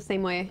Nez go the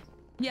same way?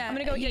 Yeah, I'm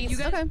gonna go yeah, east. You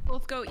guys Okay.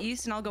 both go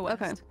east, and I'll go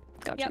west. Okay.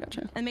 Gotcha, Yep.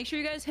 gotcha. And make sure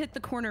you guys hit the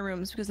corner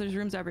rooms because there's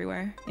rooms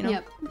everywhere. You know.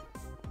 Yep.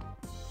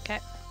 Okay.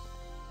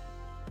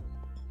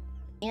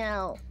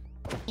 Yow.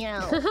 Yow.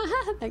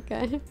 That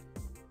guy.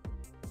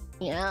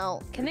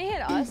 Yow. Can they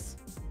hit us?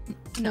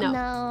 No.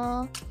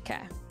 No. Okay.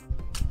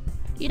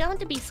 You don't have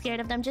to be scared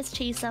of them. Just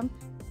chase them.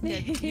 Yeah,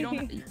 you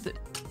don't.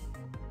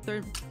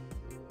 They're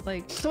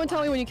like. Someone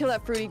tell me when you kill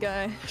that fruity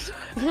guy.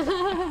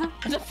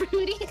 The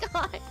fruity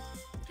guy.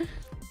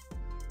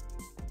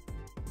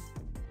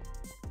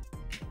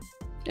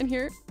 In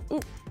here. Ooh.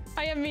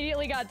 I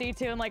immediately got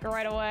D2 and like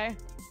right away.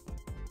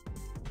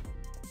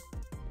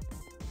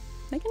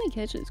 How can I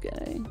catch this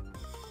guy?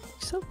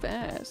 He's so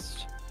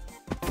fast.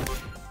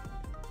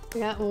 I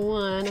got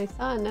one. I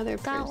saw another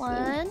person. Got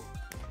one.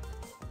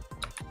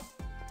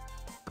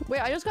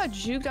 Wait, I just got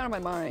juked out of my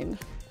mind.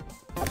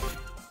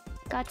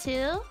 Got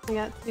 2. I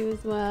got two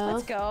as well.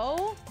 Let's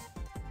go.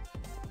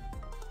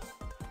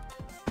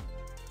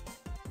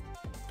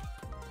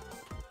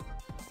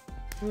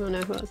 I don't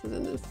know who else is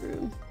in this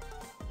room.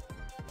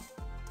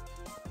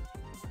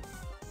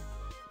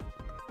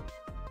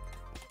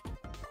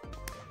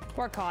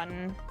 Poor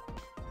Cotton.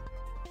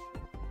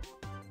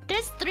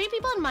 There's 3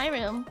 people in my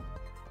room.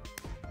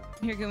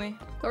 Here, Gumi.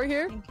 Over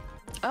here?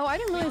 Oh, I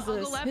didn't realize I'll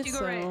this. go left, you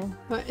go right.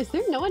 What, is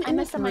there no one I in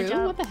messed this up my room?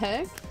 job. What the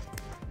heck?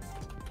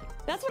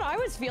 That's what I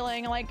was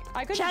feeling. Like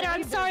I couldn't. Shadow,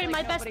 I'm believe sorry, there's, my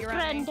like, best nobody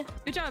running. friend.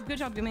 Good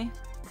job, Gumi.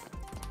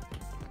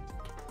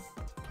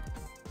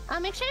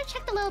 Make sure to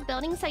check the little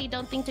buildings that you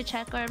don't think to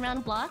check or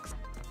around blocks.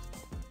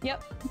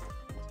 Yep.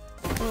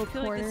 Little I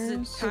feel like this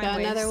is a We time got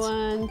another waste.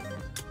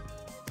 one.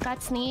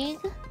 Got sneak.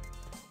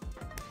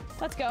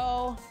 Let's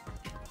go.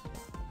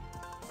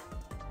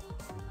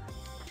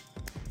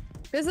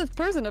 There's this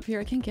person up here.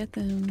 I can't get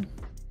them.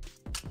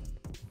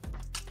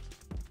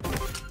 Look,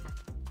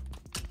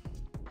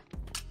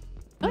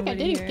 I Nobody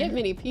didn't here. get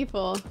many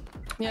people.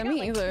 Yeah, I got, me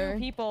like, either. 2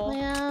 people.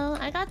 Well,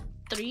 I got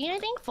 3, I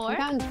think. 4. I've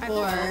gotten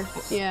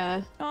 4.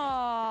 Yeah.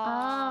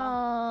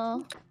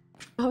 Aww. Oh.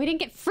 Oh, we didn't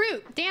get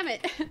fruit. Damn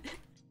it.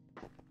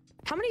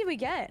 How many did we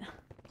get?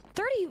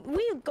 30.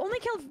 We only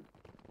killed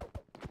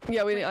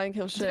Yeah, I didn't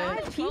kill shit.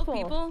 5 12 people.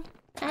 people.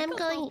 I'm killed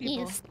 12 going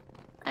people. east.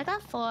 I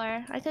got 4.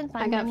 I couldn't I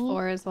find got any.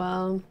 4 as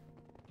well.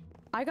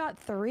 I got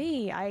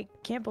 3. I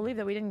can't believe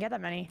that we didn't get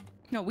that many.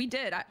 No, we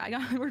did. I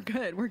got. We're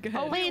good. We're good.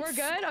 Oh wait, Wait, we're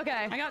good.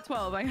 Okay. I got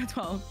 12. I got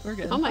 12. We're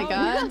good. Oh my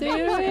god,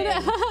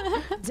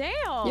 dude.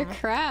 Damn. You're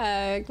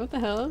cracked. What the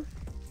hell?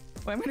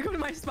 Wait, I'm gonna go to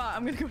my spot.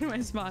 I'm gonna go to my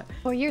spot.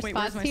 Oh, your Wait,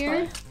 where's spot's my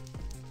here?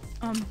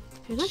 spot?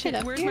 You're not Shit,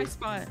 up where's here? my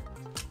spot?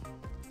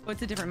 Oh,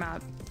 it's a different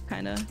map,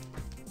 kinda.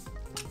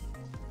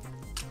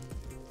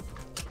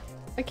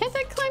 Why can't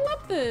I climb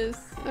up this?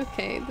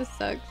 Okay, this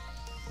sucks.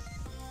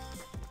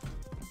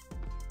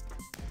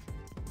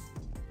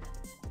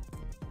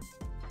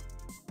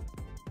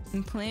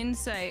 In plain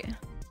sight.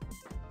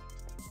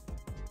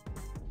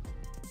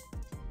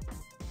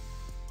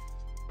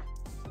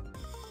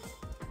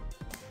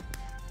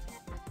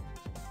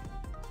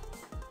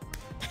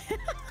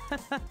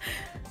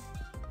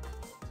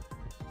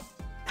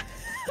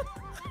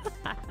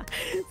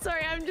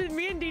 Sorry, I'm just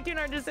me and D2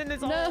 are just in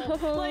this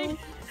whole like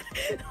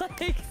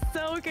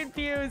so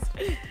confused.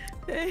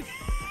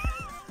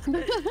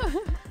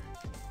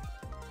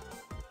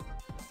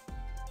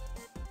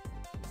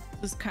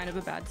 This is kind of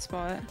a bad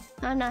spot.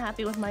 I'm not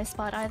happy with my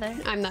spot either.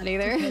 I'm not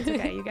either. It's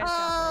okay, you guys got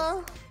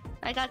Oh,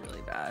 I got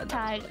Really bad.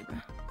 tagged. Really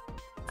bad.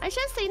 I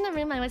should have stayed in the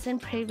room I was in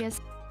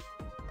previous.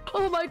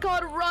 Oh my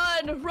god,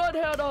 run! Run,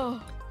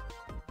 Hannah!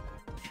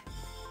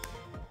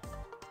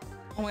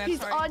 Oh my god, He's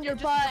sorry. on your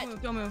Just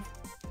butt. Don't move.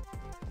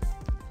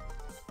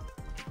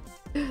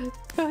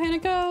 Go, Hannah,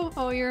 go.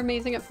 Oh, you're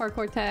amazing at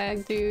parkour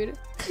tag, dude.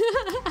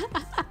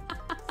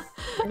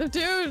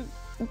 Dude,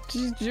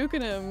 she's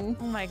juking him.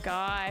 Oh my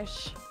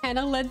gosh.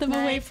 Hannah led them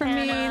away Nice, from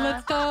me. Hannah.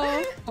 Let's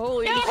go.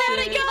 Holy Hannah,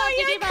 shit. go!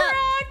 You gave up.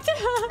 Correct.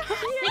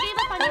 You gave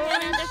up on your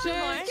Hannah. There's Shit,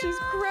 more. she's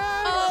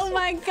cracked. Oh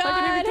my god,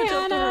 catch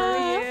up to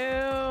Hannah. You.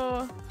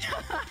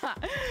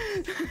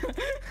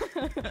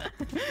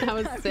 That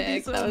was I'd be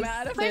sick. so That was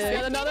mad if I sick.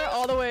 Yeah, another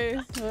all the way.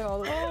 Another all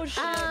the way. Oh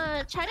shit.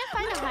 Try to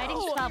find a hiding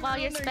spot while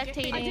you're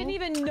spectating. I didn't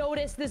even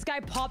notice this guy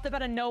popped up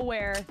out of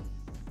nowhere.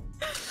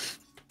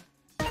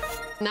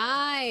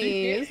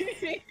 Nice.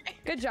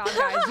 Good job,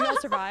 guys. You all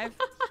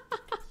survived.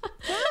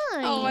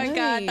 Oh my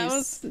god,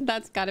 Nice.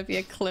 that's gotta be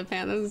a clip,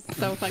 Hannah. That was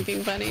so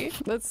fucking funny.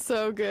 That's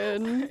so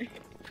good.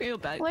 Feel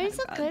bad. Where's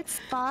kinda a bad. good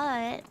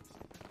spot?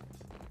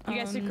 You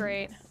guys did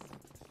great.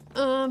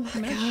 I'm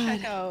gonna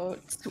check out.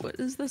 What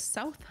is the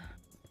south?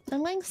 I'm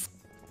going.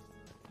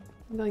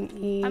 I'm going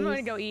east. I'm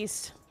gonna go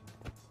east.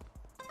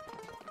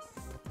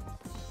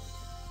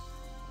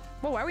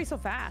 Whoa, why are we so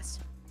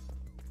fast?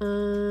 I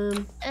It's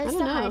don't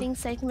the know. hiding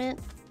segment.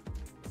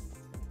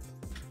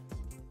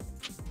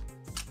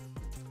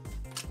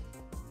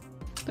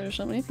 There's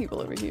so many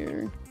people over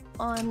here.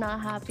 Oh, I'm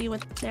not happy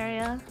with this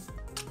area.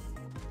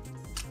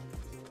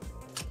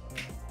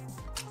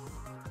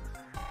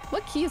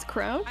 What key is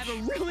crouch? I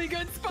have a really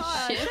good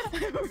spot.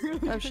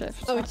 Oh,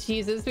 shift. Oh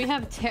Jesus, we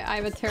have. I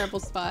have a terrible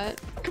spot.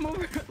 Come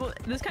over. Well,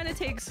 this kind of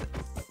takes.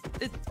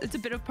 It's a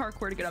bit of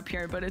parkour to get up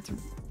here, but it's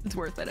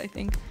worth it. I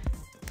think.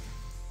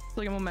 It's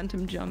like a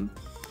momentum jump.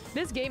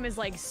 This game is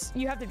like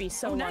you have to be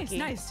so Oh, nice, lucky.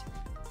 nice.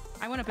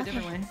 I went up a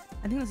different way.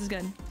 I think this is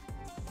good.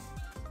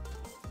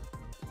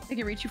 They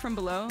can reach you from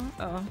below.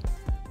 Oh,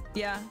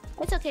 yeah.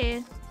 It's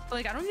okay. But,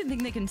 like, I don't even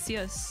think they can see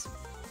us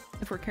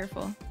if we're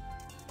careful.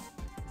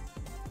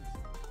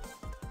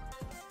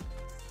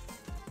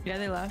 Yeah,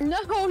 they left.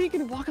 No, he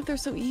can walk up there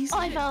so easy. Oh,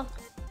 I fell.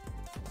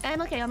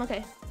 I'm okay. I'm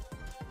okay.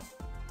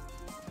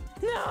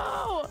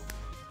 No!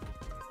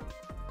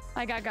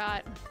 I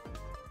got.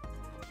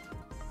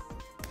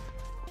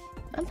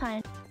 I'm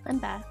fine. I'm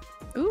back.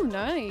 Ooh,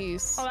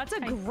 nice. Oh, that's a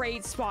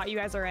great spot you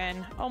guys are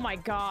in. Oh my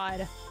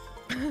god.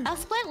 I'll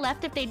split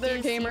left if they They're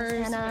do see us,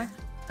 gamers. Hannah.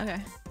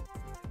 Okay.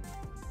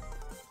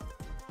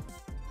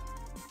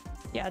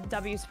 Yeah,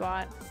 W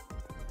spot.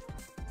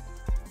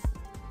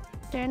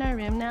 They're in our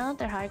room now.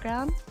 They're high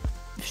ground.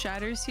 If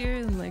Shatter's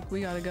here, then, like,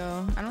 we gotta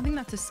go. I don't think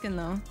that's his skin,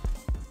 though.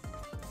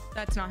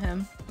 That's not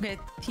him. Okay,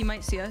 he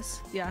might see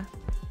us. Yeah.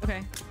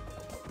 Okay.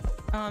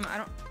 I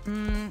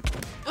don't...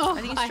 Oh,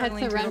 I think he's I had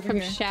struggling to to run over from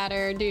here.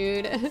 Shatter,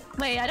 dude.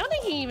 Wait, I don't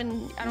think he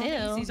even I don't think he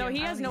knew. sees So you.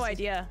 he I has don't no think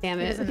he's- idea. Damn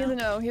He it. doesn't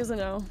know. He doesn't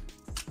know.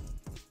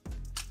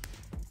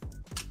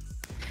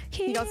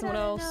 He got someone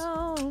else.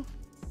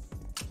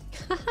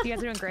 You guys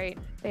are doing great.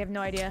 They have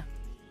no idea.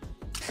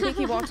 I think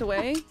he walked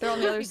away. They're on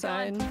the other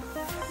side.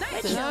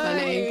 That's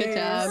funny. Good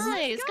job.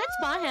 Nice. Good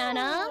spot,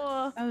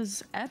 Hannah. That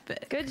was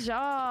epic. Good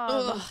job.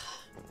 Ugh.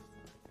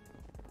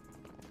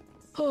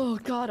 Oh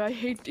god, I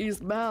hate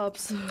these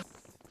maps.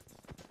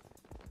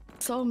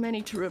 So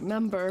many to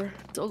remember.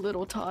 So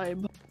little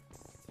time.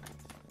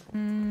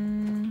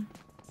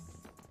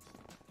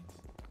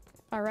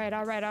 All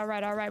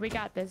right. We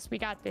got this.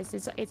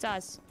 It's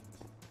us.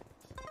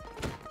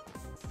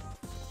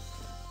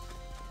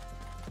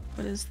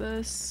 What is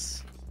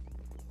this?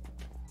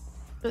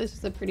 This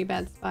is a pretty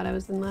bad spot I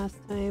was in last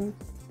time.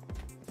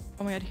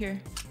 Oh my god, here.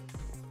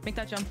 Make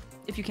that jump,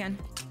 if you can.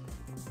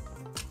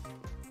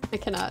 I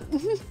cannot.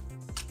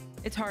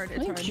 It's hard,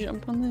 Can it's I hard.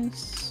 jump on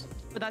this?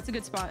 But that's a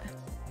good spot.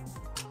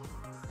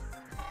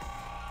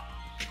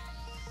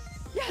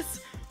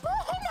 Yes!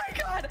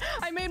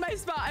 my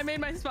spot. I made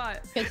my spot.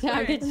 Good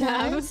job, good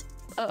job.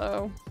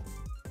 Uh-oh.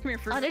 Come here,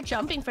 fruit. Oh, they're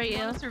jumping for You you.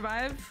 wanna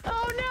survive?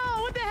 Oh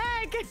no! What the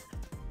heck?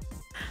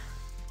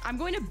 I'm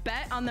going to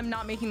bet on them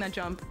not making that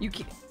jump. You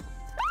can't.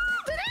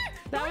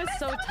 That was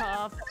so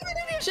tough.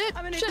 Shit,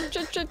 I'm an shit.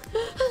 Okay,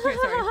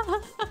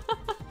 sorry.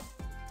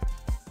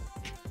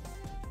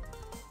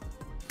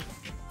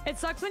 It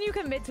sucks when you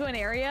commit to an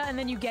area and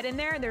then you get in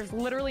there and there's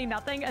literally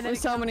nothing and then There's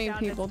it so comes many down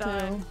and it's people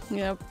done. too.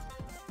 Yep.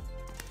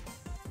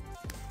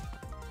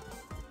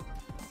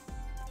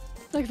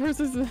 Like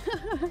versus.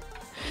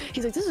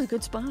 He's like, this is a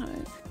good spot.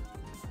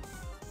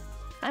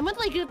 I'm with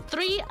like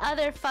 3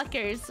 other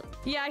fuckers.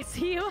 Yeah, I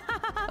see you.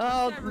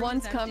 Oh, That room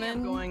one's is empty, I'm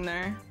coming. going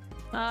there.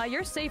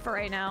 You're safer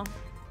right now.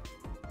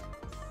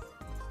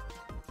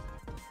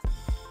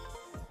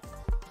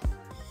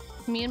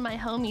 Me and my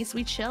homies,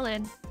 we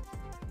chillin'.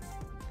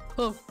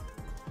 Oh.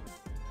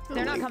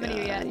 They're not my coming to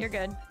you yet. God. You're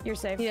good. You're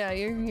safe. Yeah,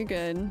 you're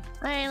good. All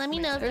right, let me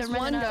know if There's they're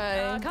one running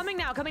up. guy. Coming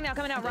now, coming now,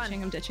 coming now. Run.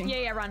 I'm ditching.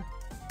 Yeah, run.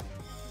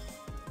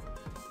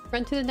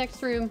 Run to the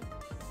next room.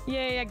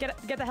 Yeah, get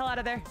the hell out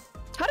of there.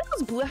 How did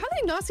those blue? How did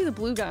they not see the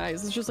blue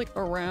guys? It's just like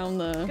around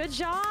the. Good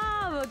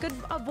job. Good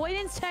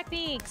avoidance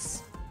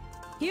techniques.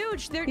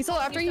 Huge. They're He's still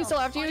after you. He's still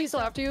after you. He's still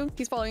after you.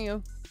 He's following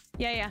you.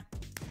 Yeah.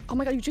 Oh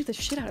my god, you juked the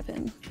shit out of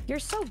him. You're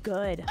so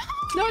good.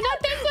 No, not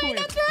this way.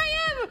 That's where I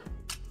am.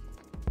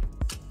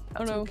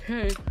 Oh no.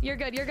 Okay. You're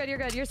good. You're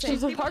safe.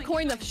 She's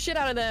parkouring the shit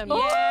out of them.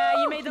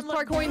 Yeah, you made them She's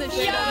look parkouring the good.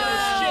 shit out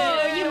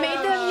of them. You made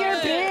them your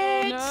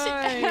bitch.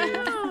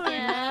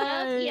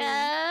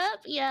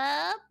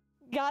 Yep.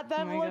 Got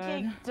them Oh my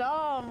looking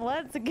dumb.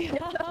 Let's go.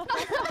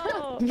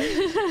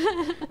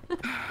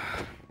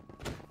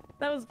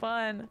 That was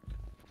fun.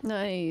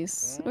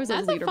 Nice. Where's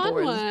That's those a fun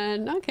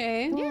leaderboards? one.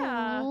 Okay.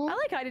 Yeah, I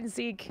like hide and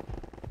seek.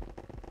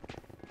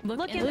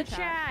 Look in the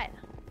chat.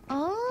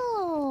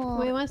 Oh.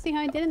 Wait, I want to see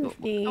how I did in this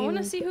game. I want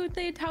to see how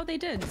they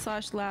did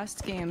 /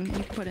 last game. You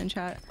can put in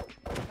chat.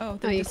 Oh,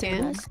 Oh, you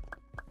can?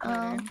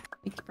 Oh.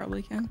 You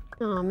probably can.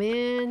 Oh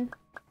man.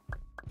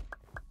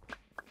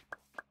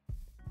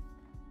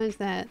 What is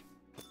that?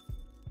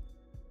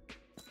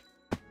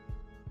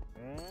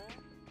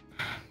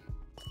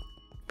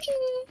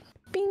 Bing,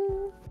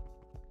 bing.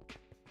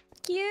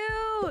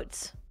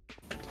 Cute.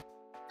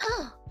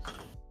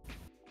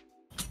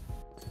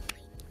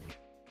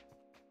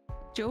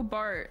 Joe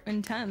Bart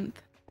in 10th.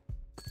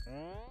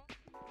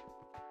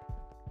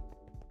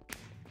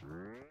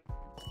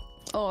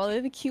 Oh, they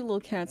have a cute little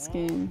cat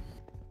skin.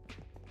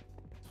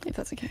 If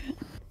that's a cat.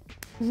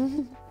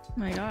 Oh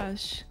my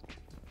gosh.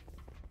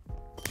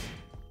 Oh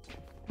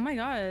my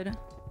god.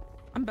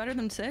 I'm better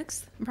than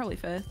 6th. I'm probably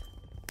 5th.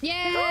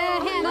 Yeah,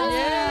 Hannah!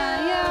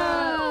 Yeah!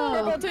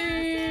 Yo! Purple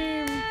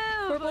team!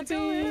 Purple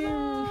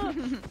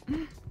team!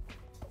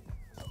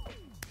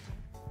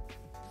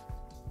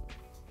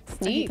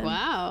 Neat. Ethan.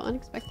 Wow,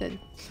 unexpected.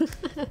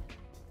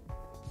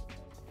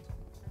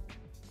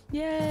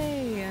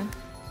 Yay!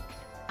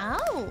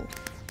 Oh.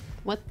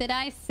 What did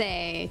I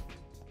say?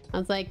 I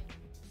was like,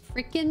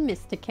 freaking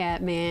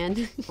Mysticat,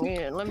 man.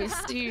 Yeah, let me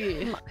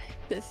see.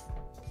 This.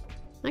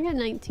 I got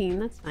 19.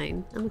 That's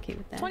fine. I'm okay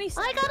with that. 26.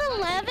 I got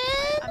 11.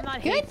 I'm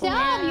not Good hateful.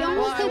 job! You Yeah.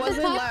 almost Well, I hit the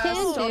wasn't top last. 10,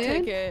 I'll dude.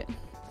 take it.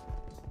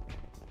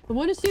 I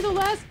want to see the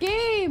last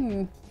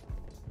game.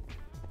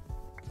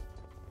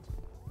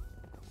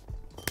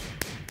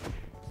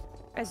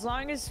 As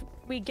long as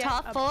we get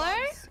Top above 4?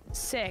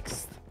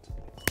 6th.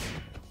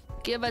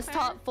 Give us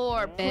top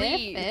 4,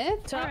 please.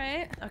 Fifth? All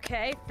right.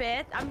 Okay,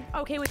 5th. I'm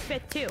okay with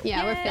 5th too.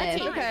 Yeah, we're that's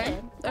fifth. fine. Okay.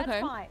 That's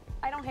Okay. fine.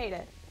 I don't hate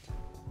it.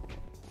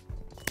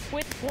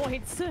 With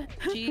points.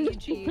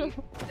 GG.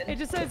 It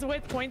just says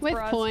with points With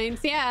for us.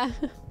 points, yeah.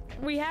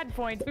 We had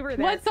points. We were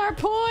there. What's our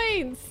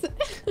points?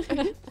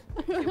 Wait,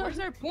 where's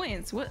our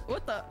points? What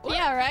the? What?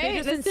 Yeah, They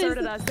right? just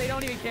inserted us. They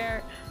don't even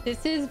care.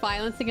 This is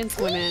violence against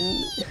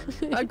women.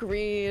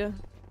 Agreed.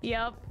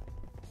 Yep.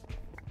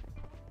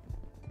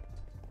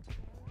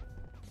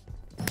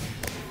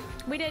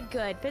 We did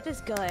good. 5th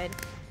is good.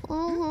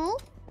 Mm-hmm.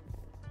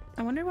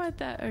 I wonder why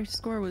our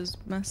score was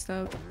messed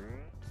up.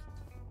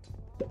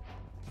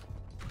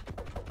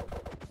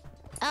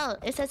 Oh,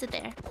 it says it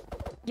there.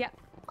 Yep.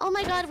 Oh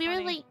my god, we were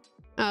funny. like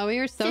Oh, we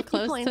were so 50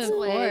 close to points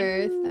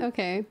away. 4th.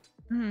 Okay.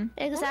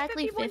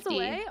 exactly 50. points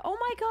away. Oh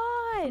my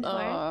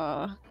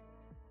god.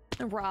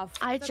 Rough.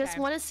 I It's just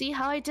okay. want to see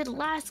how I did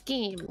last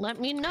game. Let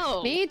me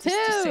know. Me too.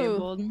 Just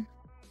disabled.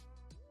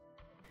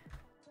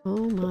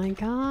 Oh my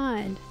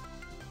god.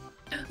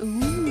 Turf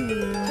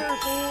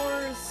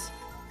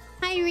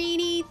Hi,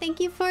 Reedy. Thank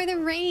you for the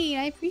raid.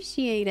 I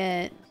appreciate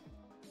it.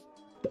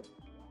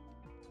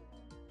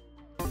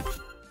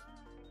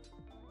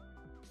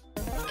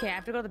 Okay, I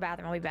have to go to the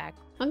bathroom. I'll be back.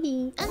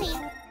 Okay.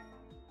 Okay.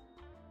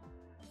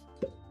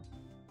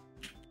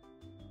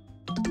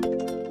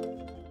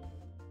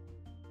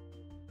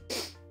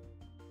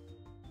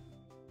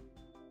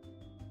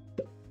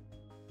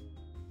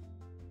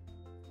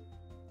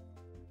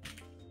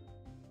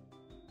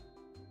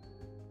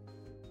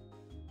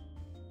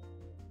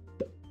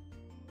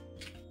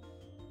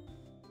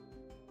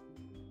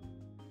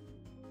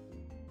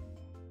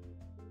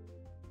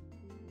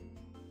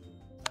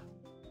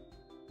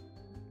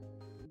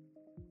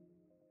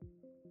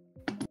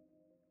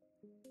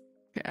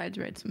 tried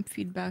to write some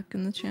feedback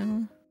in the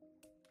channel.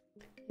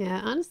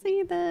 Yeah,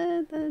 honestly,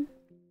 the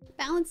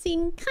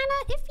balancing kind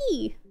of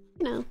iffy,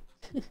 you know.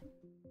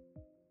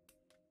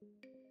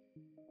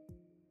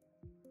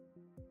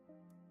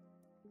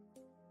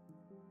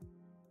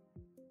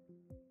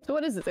 So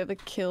what is it? They have to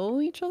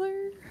kill each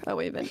other? Oh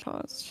wait, event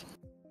paused.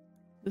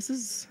 This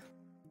is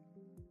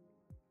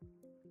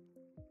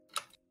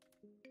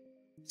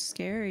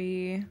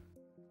scary.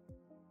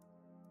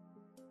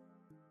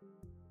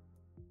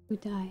 Who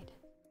died?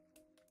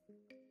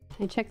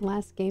 Can I check the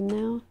last game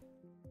now?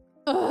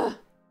 Ugh!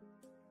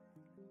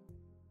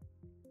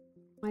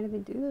 Why did they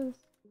do this?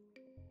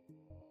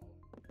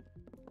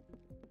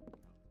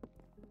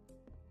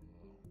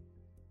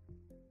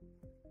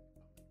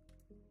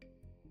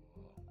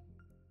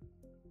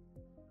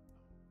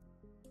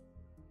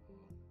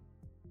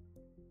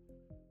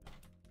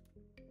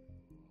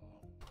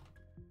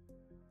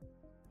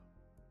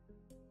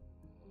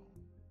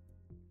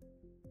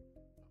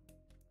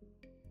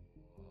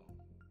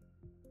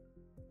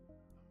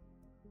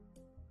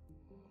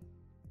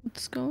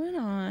 What's going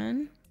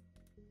on?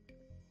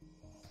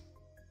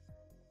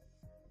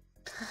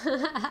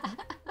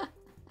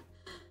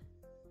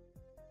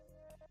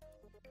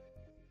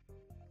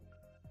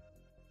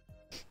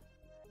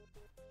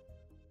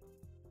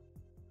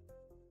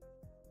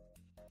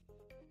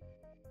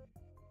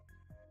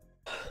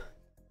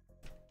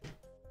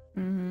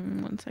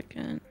 One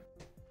second.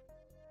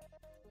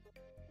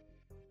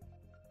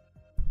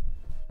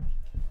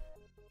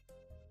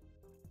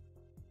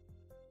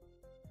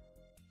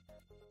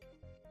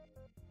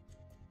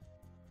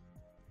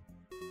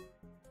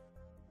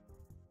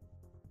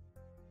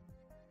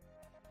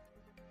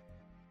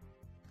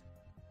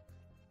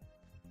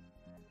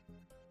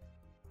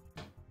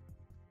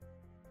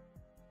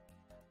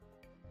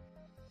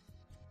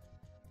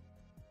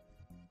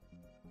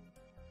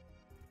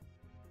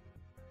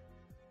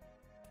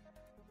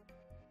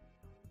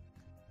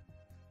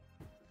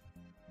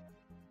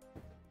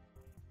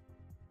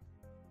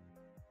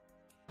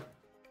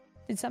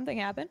 Did something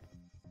happen?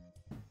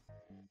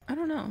 I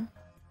don't know.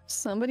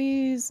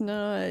 Somebody's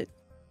not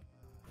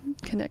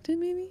connected,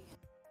 maybe?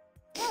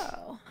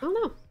 Oh. I don't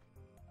know.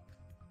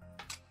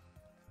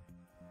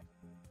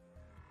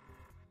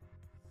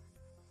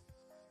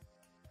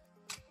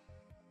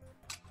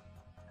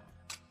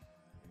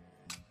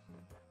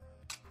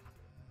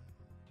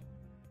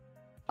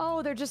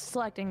 Oh, they're just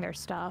selecting their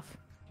stuff.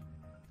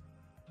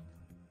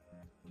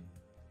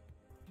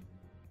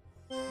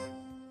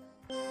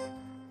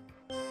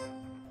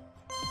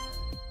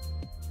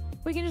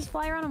 We can just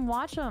fly around and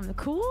watch them.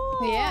 Cool.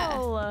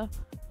 Yeah.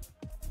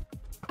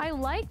 I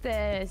like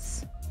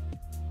this.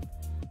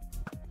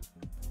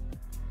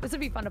 This would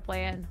be fun to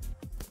play in.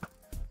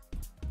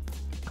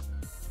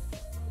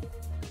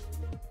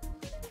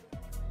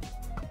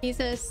 He's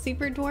a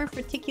super dwarf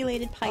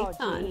reticulated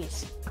python.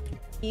 jeez.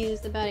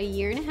 He's about 1.5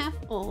 years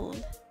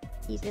old.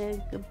 He's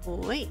a good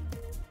boy.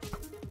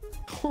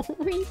 Oh,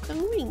 where are you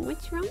going?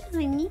 What's wrong,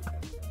 honey?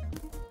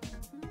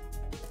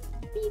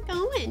 Where are you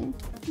going?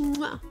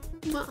 Mwah,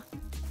 mwah.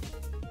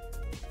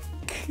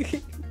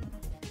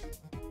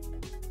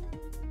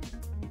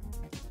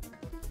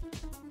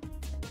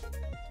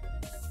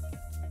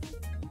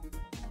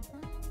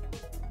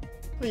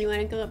 When you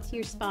want to go up to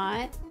your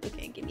spot?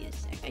 Okay, give me a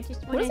sec. I just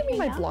want to. What does it mean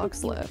by hang out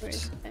blocks with you for a left?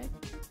 sec.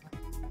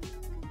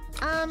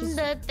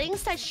 The thing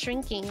starts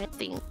shrinking, I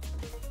think.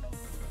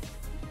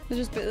 It's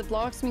just the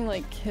blocks mean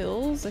like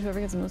kills? Like whoever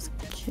gets the most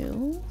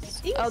kills?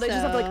 think Oh, they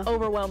just have to like so.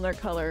 overwhelm their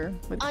color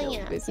with Oh, kills,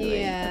 yeah. basically.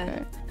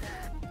 Yeah. Okay.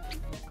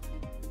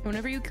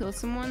 Whenever you kill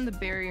someone, the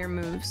barrier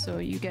moves, so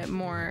you get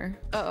more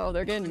Uh-oh,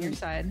 they're on getting your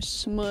side.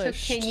 So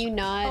smushed. can you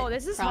not Oh,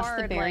 this is cross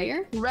hard, the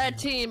barrier? Red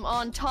team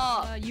on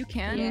top. You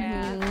can,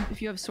 Yeah. if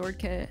you have sword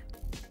kit.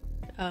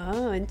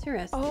 Oh,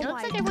 interesting. Oh It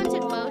looks my like everyone's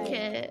in God. bow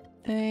kit.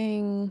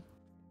 Dang.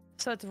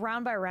 So it's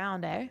round by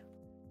round, eh?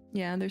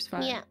 Yeah, there's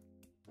 5. Yeah.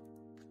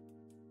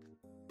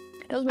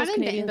 That was I've the most been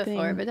Canadian bitten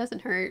before, thing. but it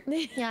doesn't hurt.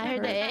 Yeah, I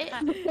heard that.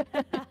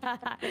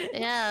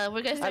 Yeah,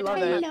 we're gonna start love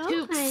talking it. about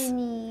toques.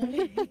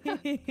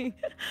 honey.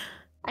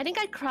 I think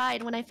I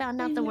cried when I found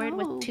out the word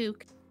with know.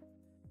 toque.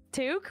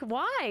 Toque?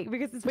 Why?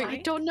 Because it's I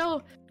funny? don't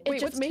know. It Wait,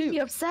 just what's made me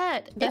toque?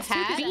 upset. The it's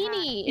hat? a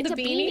beanie. It's The a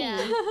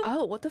beanie.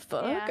 Oh, what the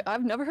fuck? Yeah.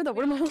 I've never heard that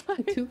word in my life.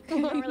 You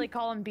don't really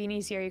call them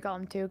beanies here, you call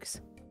them toques.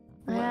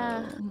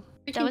 Yeah.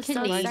 Freaking That was so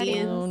Canadian.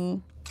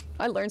 exciting.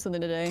 I learned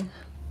something today.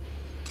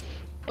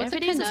 What's a Every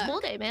day's a Canuck? school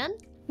day, man.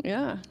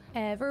 Yeah.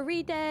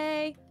 Every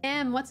day.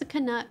 What's a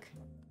Canuck?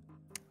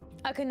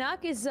 A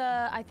Canuck is,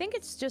 I think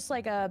it's just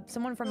like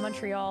someone from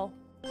Montreal.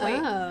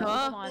 Wait, Oh.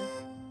 hold on.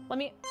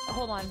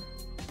 Hold on.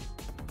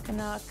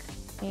 Canuck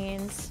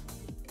means...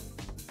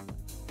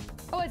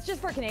 Oh, it's just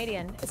for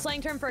Canadian. It's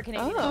slang term for a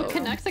Canadian. Oh.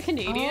 Canuck's a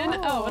Canadian?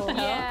 Oh, what the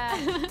hell?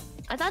 Yeah.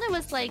 I thought it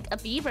was like a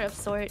beaver of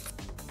sorts.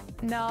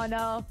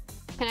 No.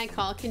 Can I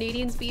call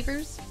Canadians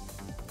beavers?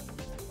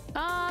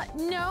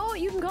 No,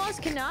 you can call us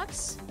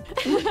Canucks.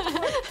 You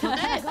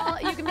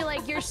can be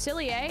like, you're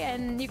silly, eh?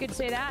 And you could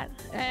say that.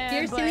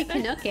 You're a silly but-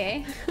 Canuck,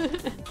 eh?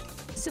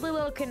 Silly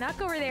little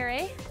Canuck over there,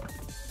 eh?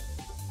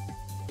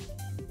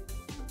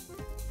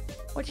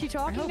 What you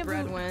talking I hope about?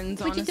 red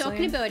wins, What you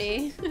talking about,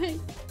 eh?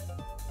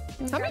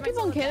 How many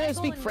people in Canada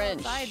speak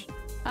French? Is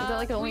that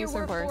like the only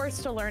we're part?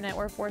 forced to learn it.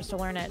 We're forced to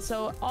learn it.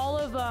 So all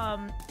of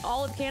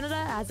Canada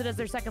has it as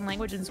their second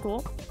language in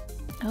school.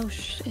 Oh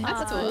shit.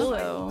 That's cool.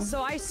 though.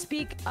 So I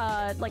speak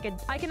I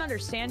can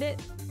understand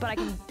it, but I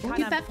can kind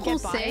Tu of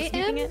parles get by français,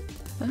 speaking Em? it.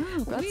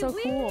 Oh, that's so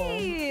cool.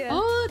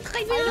 Oh,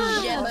 très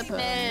bien! Je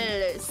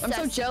m'appelle. I'm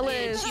so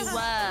jealous.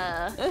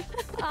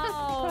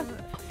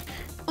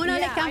 On a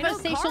Yeah, la I know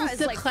conversation Cara is,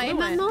 like, secret fluent.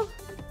 maintenant?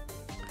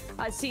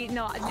 See,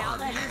 no, now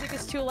the music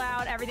is too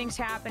loud. Everything's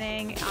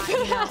happening. I,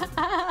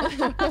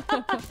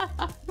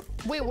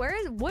 Wait,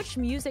 which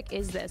music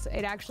is this?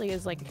 It actually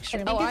is like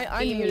extremely. Oh,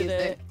 I muted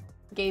it.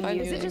 Game I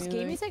music. Is it just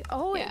game music?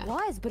 Oh, Yeah. it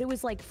was, but it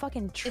was like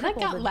fucking That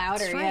triple. got the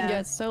louder, strength. Yeah,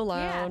 it's so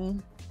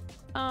loud.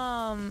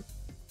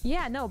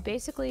 Yeah, no,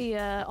 basically,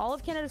 all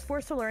of Canada's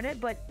forced to learn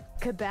it, but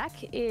Quebec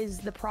is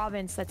the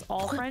province that's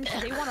all French.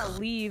 They want to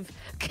leave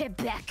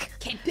Quebec.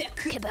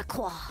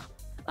 Quebecois.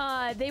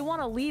 They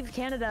want to leave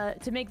Canada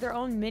to make their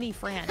own mini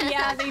France.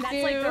 Yeah, they That's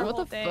do. like their What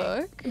whole the thing.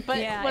 fuck? But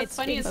Yeah, what's it's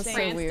funny is insane.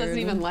 France That's so doesn't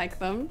weird. even like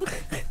them.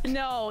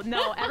 No,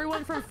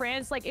 everyone from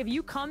France, like if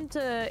you go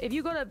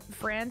to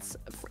France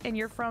and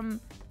you're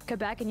from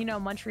Quebec and you know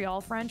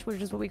Montreal French,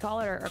 which is what we call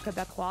it, or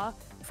Quebecois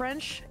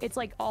French, it's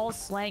like all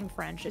slang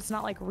French. It's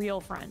not like real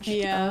French.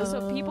 Yeah.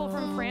 So people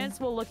from France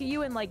will look at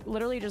you and like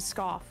literally just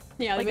scoff.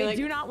 Yeah, like they'll be they like,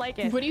 do not like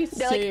it. What are you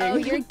They're saying? like, oh,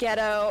 you're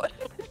ghetto.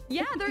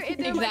 Yeah, they're like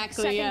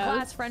Exactly, second yeah.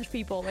 class French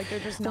people. Like they're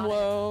just not.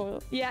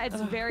 Whoa. Yeah,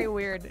 it's very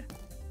weird.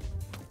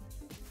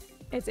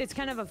 It's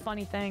kind of a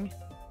funny thing.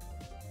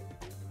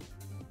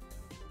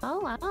 Oh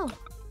wow.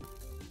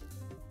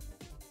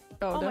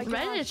 Oh my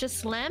Red gosh. is just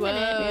slamming Whoa, it.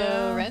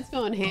 Yeah. Red's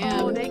going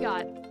ham. Oh, they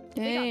got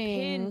Dang.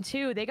 pinned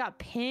too. They got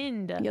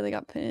pinned. Yeah, they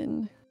got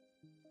pinned.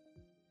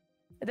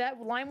 That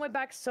line went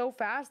back so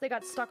fast, they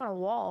got stuck on a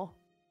wall.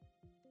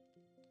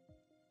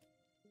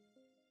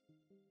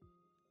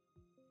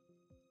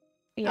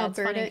 Yeah, it's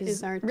funny Alberta 'cause-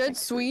 is our Red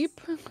Texas.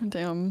 sweep.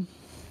 Damn.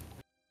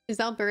 Is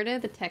Alberta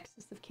the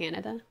Texas of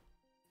Canada?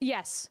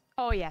 Yes.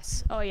 Oh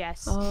yes. Oh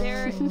yes. Oh.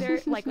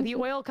 They're like the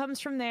oil comes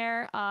from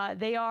there.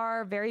 They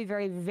are very,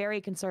 very,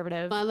 very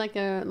conservative. Like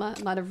a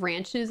lot of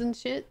ranches and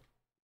shit.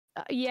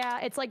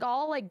 Yeah, it's like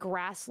all like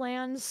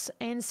grasslands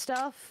and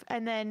stuff.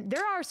 And then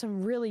there are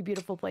some really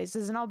beautiful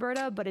places in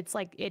Alberta, but it's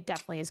like it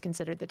definitely is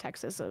considered the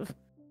Texas of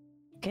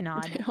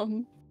Canada.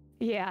 Damn.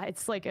 Yeah,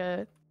 it's like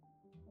a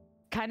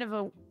kind of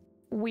a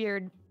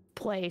weird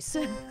place,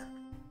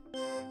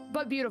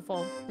 but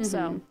beautiful.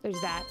 So there's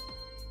that.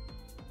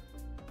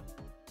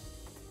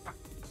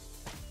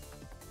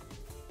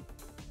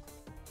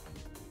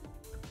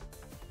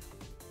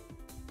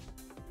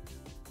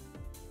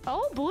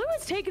 Oh, Blue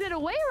is taking it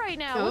away right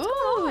now. What's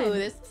going on?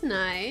 This is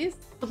nice.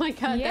 Oh my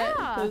god, Yeah.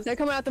 that was... They're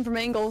coming at them from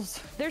angles.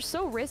 They're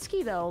so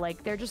risky though.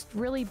 Like they're just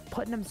really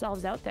putting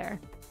themselves out there.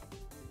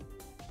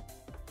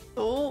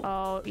 Oh,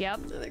 Oh, yep.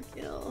 another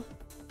kill.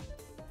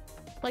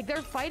 Like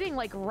they're fighting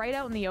like right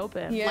out in the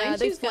open. Yeah, Line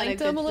they Chu's got a flanked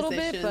them good a little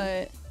bit, position.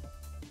 but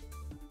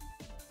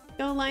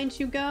Go, Line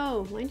Chu,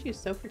 go. Line Chu's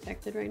so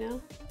protected right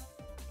now.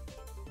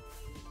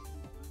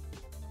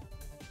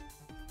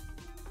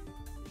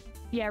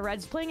 Yeah,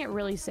 Red's playing it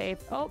really safe.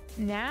 Oh,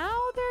 now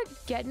they're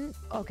getting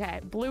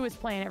okay. Blue is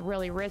playing it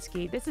really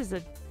risky. This is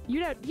a you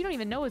don't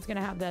even know who's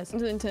gonna have this.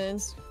 it's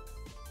intense.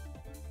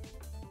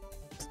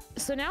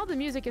 So now the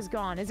music is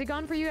gone. Is it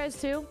gone for you guys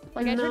too?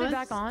 Like I No, turned it it's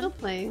back on. Still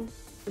playing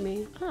for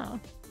me. Oh,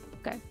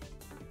 okay.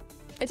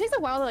 It takes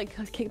a while to like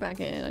kick back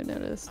in, I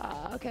noticed.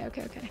 Okay.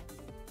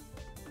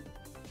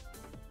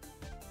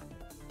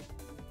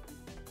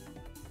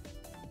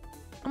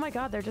 Oh my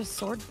god, they're just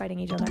sword fighting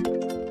each other.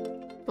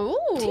 Ooh,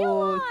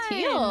 T1!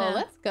 teal.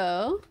 Let's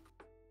go.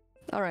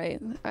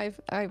 Alright.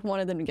 I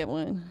wanted them to get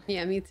one.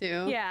 Yeah, me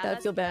too. Yeah, That'd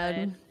that's feel bad.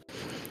 good.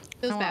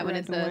 Feels I bad want when Red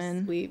it's to a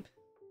win. sweep.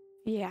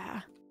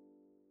 Yeah.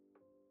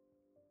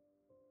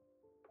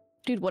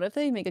 Dude, what if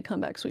they make a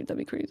comeback sweep? That'd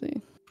be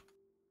crazy.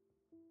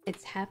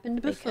 It's happened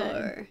They could.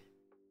 before.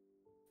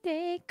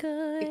 They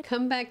The could.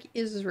 comeback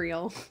is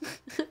real.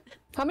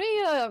 How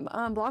many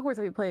block wars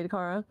have you played,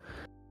 Kara?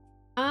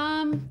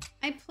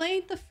 I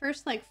played the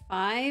first like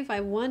 5. I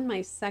won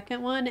my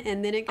second one,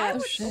 and then it got Oh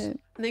shit.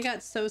 and they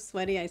got so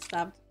sweaty I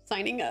stopped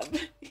signing up.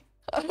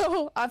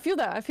 Oh, I feel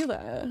that. I feel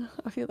that.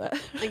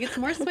 Like it's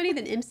more sweaty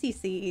than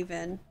MCC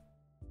even.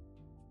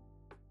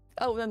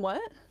 Oh, then what?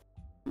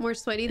 More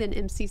sweaty than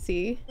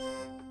MCC.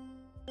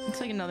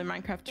 It's like another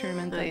Minecraft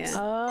tournament. Oh, That's yeah.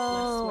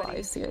 Oh,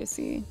 sweaty. I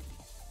see.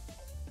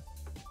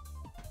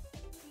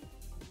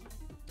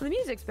 The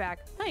music's back.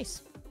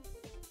 Nice.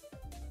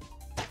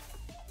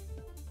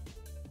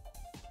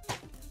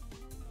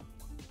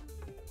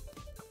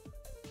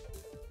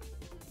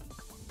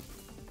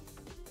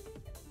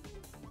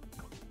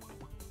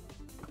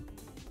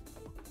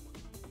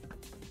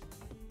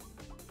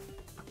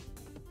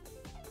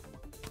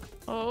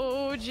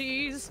 Oh,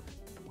 jeez.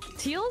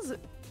 Teal's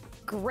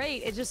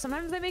great. It's just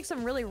sometimes they make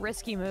some really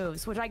risky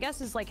moves, which I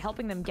guess is like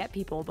helping them get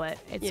people, but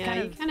it's Yeah, kind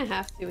you of... kind of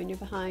have to when you're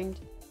behind.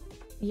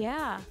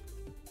 Yeah.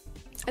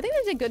 I think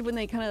they did good when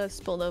they kind of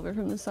spilled over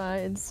from the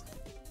sides.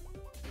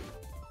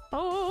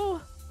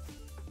 Oh.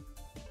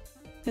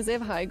 Because they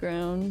have high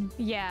ground.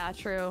 Yeah,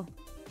 true.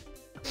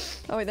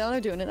 Oh wait, now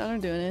they're doing it. Now they're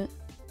doing it.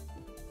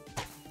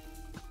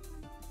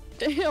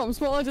 Damn,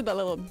 Swallow did that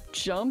little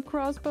jump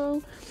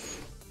crossbow.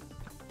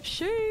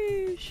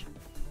 Sheesh.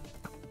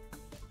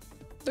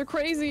 They're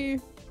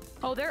crazy.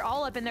 Oh, they're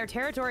all up in their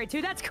territory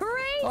too. That's crazy.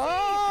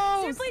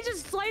 Oh, Simply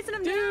just slicing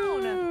them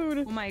down.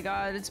 dude. Oh my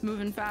god, it's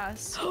moving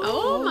fast.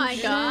 Oh my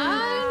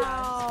god.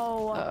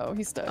 Wow. Oh,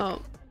 he's stuck.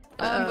 Oh.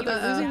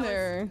 Losing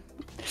their...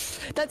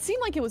 That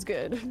seemed like it was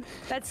good.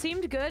 That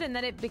seemed good, and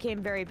then it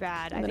became very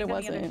bad. And then it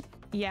wasn't.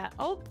 Yeah.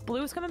 Oh,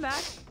 blue's coming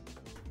back.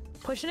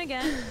 Pushing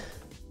again.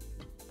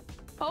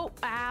 Oh,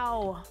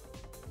 ow.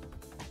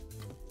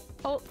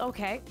 Oh,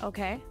 okay,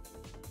 okay.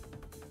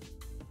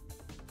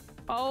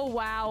 Oh,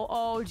 wow.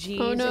 Oh, geez.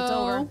 Oh,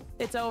 no.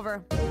 It's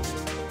over. It's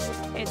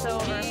over. It's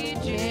over.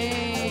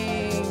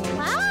 Dang.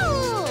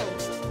 Wow!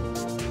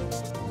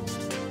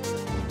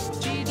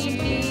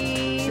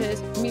 GG. This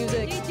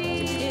music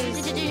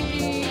is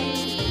GG.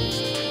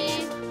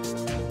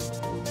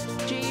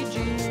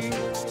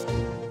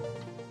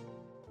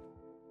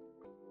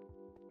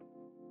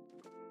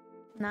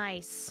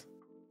 Nice.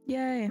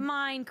 Yay.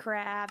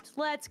 Minecraft.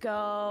 Let's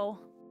go.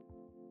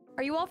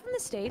 Are you all from the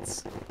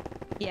States?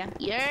 Yeah.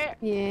 Yeah.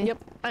 Yeah. Yep.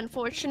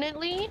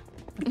 Unfortunately,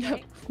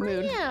 Yep.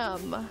 Mood. I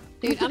am.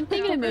 Dude, I'm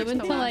thinking of moving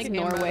to like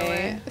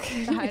Norway.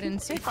 The hide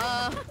and seek.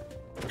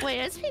 Wait,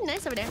 it's pretty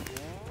nice over there.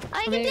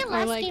 I can Or do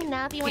last like game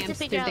now if you want to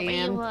figure out where you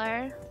Amsterdam.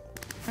 are.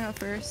 I got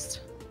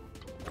first.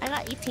 I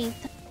got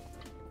 18th.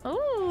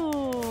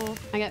 Ooh.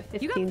 I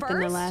got You got 15th in the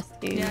first?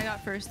 last game. Yeah, I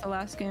got first the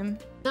last game.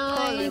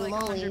 Holy Like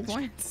 100 moly.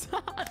 points.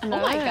 Oh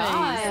my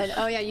god.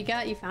 Oh yeah,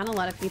 you found a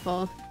lot of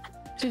people.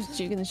 Just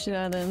juking the shit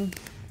out of them.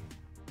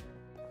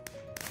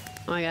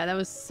 Oh my god, that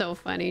was so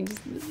funny.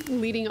 Just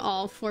leading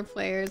all 4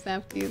 players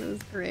after you. That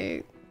was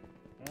great.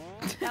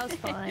 That was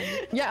fun.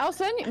 Yeah,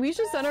 we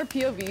should send our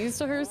POVs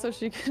to her so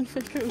she can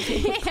make a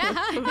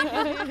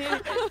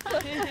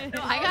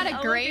I got a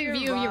I'll great look at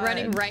view your of you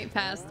running vibe. right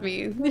past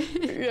me.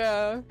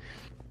 Yeah.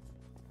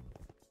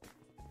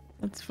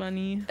 That's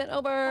funny. And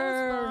over.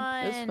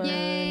 That was It was fun. fun.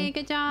 Yay,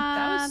 good job.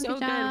 That was so good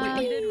good. job.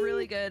 We did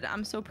really good.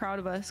 I'm so proud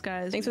of us,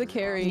 guys. Thanks for the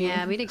carry.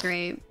 Yeah, we did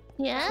great.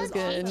 Yeah, was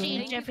good. GG,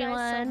 Thank you guys so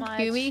everyone. much.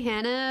 Gumi,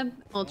 Hannah,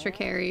 ultra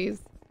carries.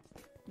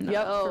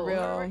 Yep, for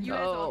real. You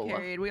guys all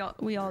carried.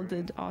 We all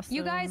did awesome.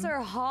 You guys are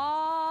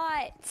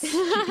hot. G.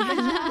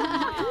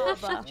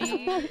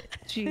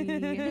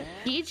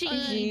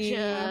 GG.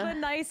 Have a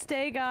nice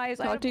day, guys.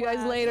 I had Talk to a you guys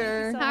blast.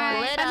 later. Thank you so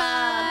All much.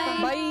 right,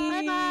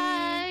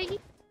 Bye.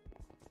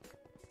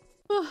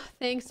 Bye-bye.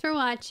 Thanks for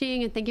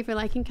watching, and thank you for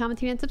liking,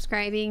 commenting, and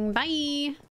subscribing. Bye!